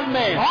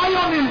ufalme.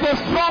 Iron is the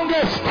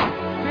strongest.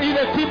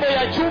 Ile fimbo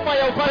ya chuma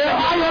ya The ufalme.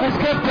 iron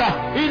scepter.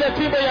 Ile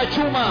fimbo ya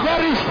chuma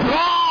Very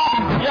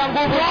strong. ya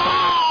nguvu.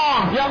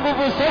 Strong. Ya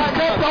nguvu The sana.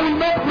 scepter will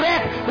not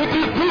break. It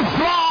is too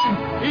strong.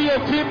 Hiyo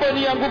fimbo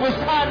ni ya nguvu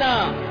sana.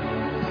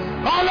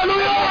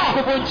 Hallelujah.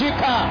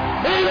 Kuvunjika.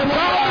 He's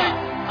coming.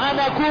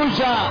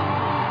 Anakuja.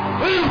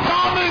 He's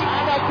coming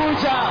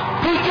Anakuja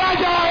to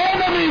judge our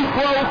enemies.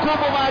 kwa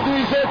hukumu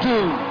maadui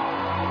zetu.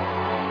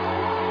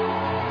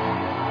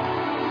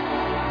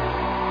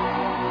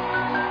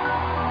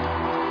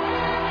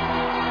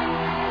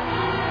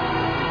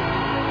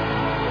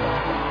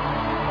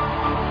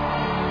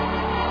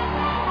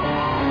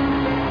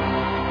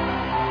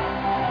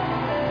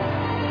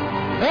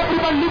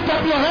 Everyone lift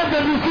up your hands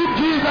and receive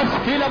Jesus.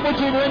 Kila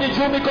mtu inueni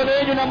juu mikono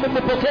yenu na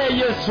mpokee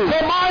Yesu.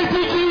 The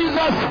mighty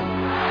Jesus.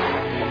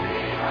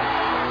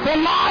 The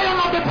Lion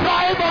of the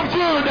tribe of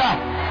Judah.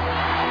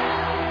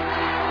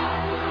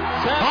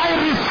 I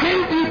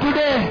receive you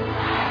today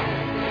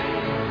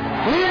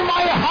in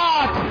my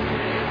heart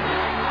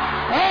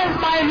as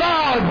my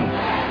Lord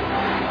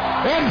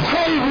and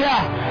Savior.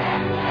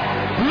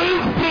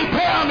 Please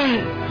prepare me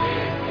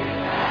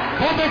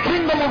for the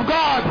kingdom of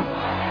God.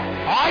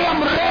 I am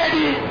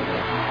ready.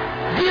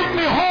 Give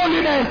me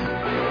holiness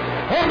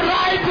and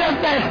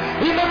righteousness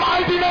in the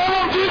mighty name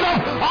of Jesus.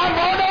 I'm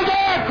born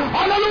again.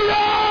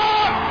 Hallelujah.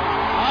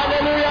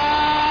 Hallelujah.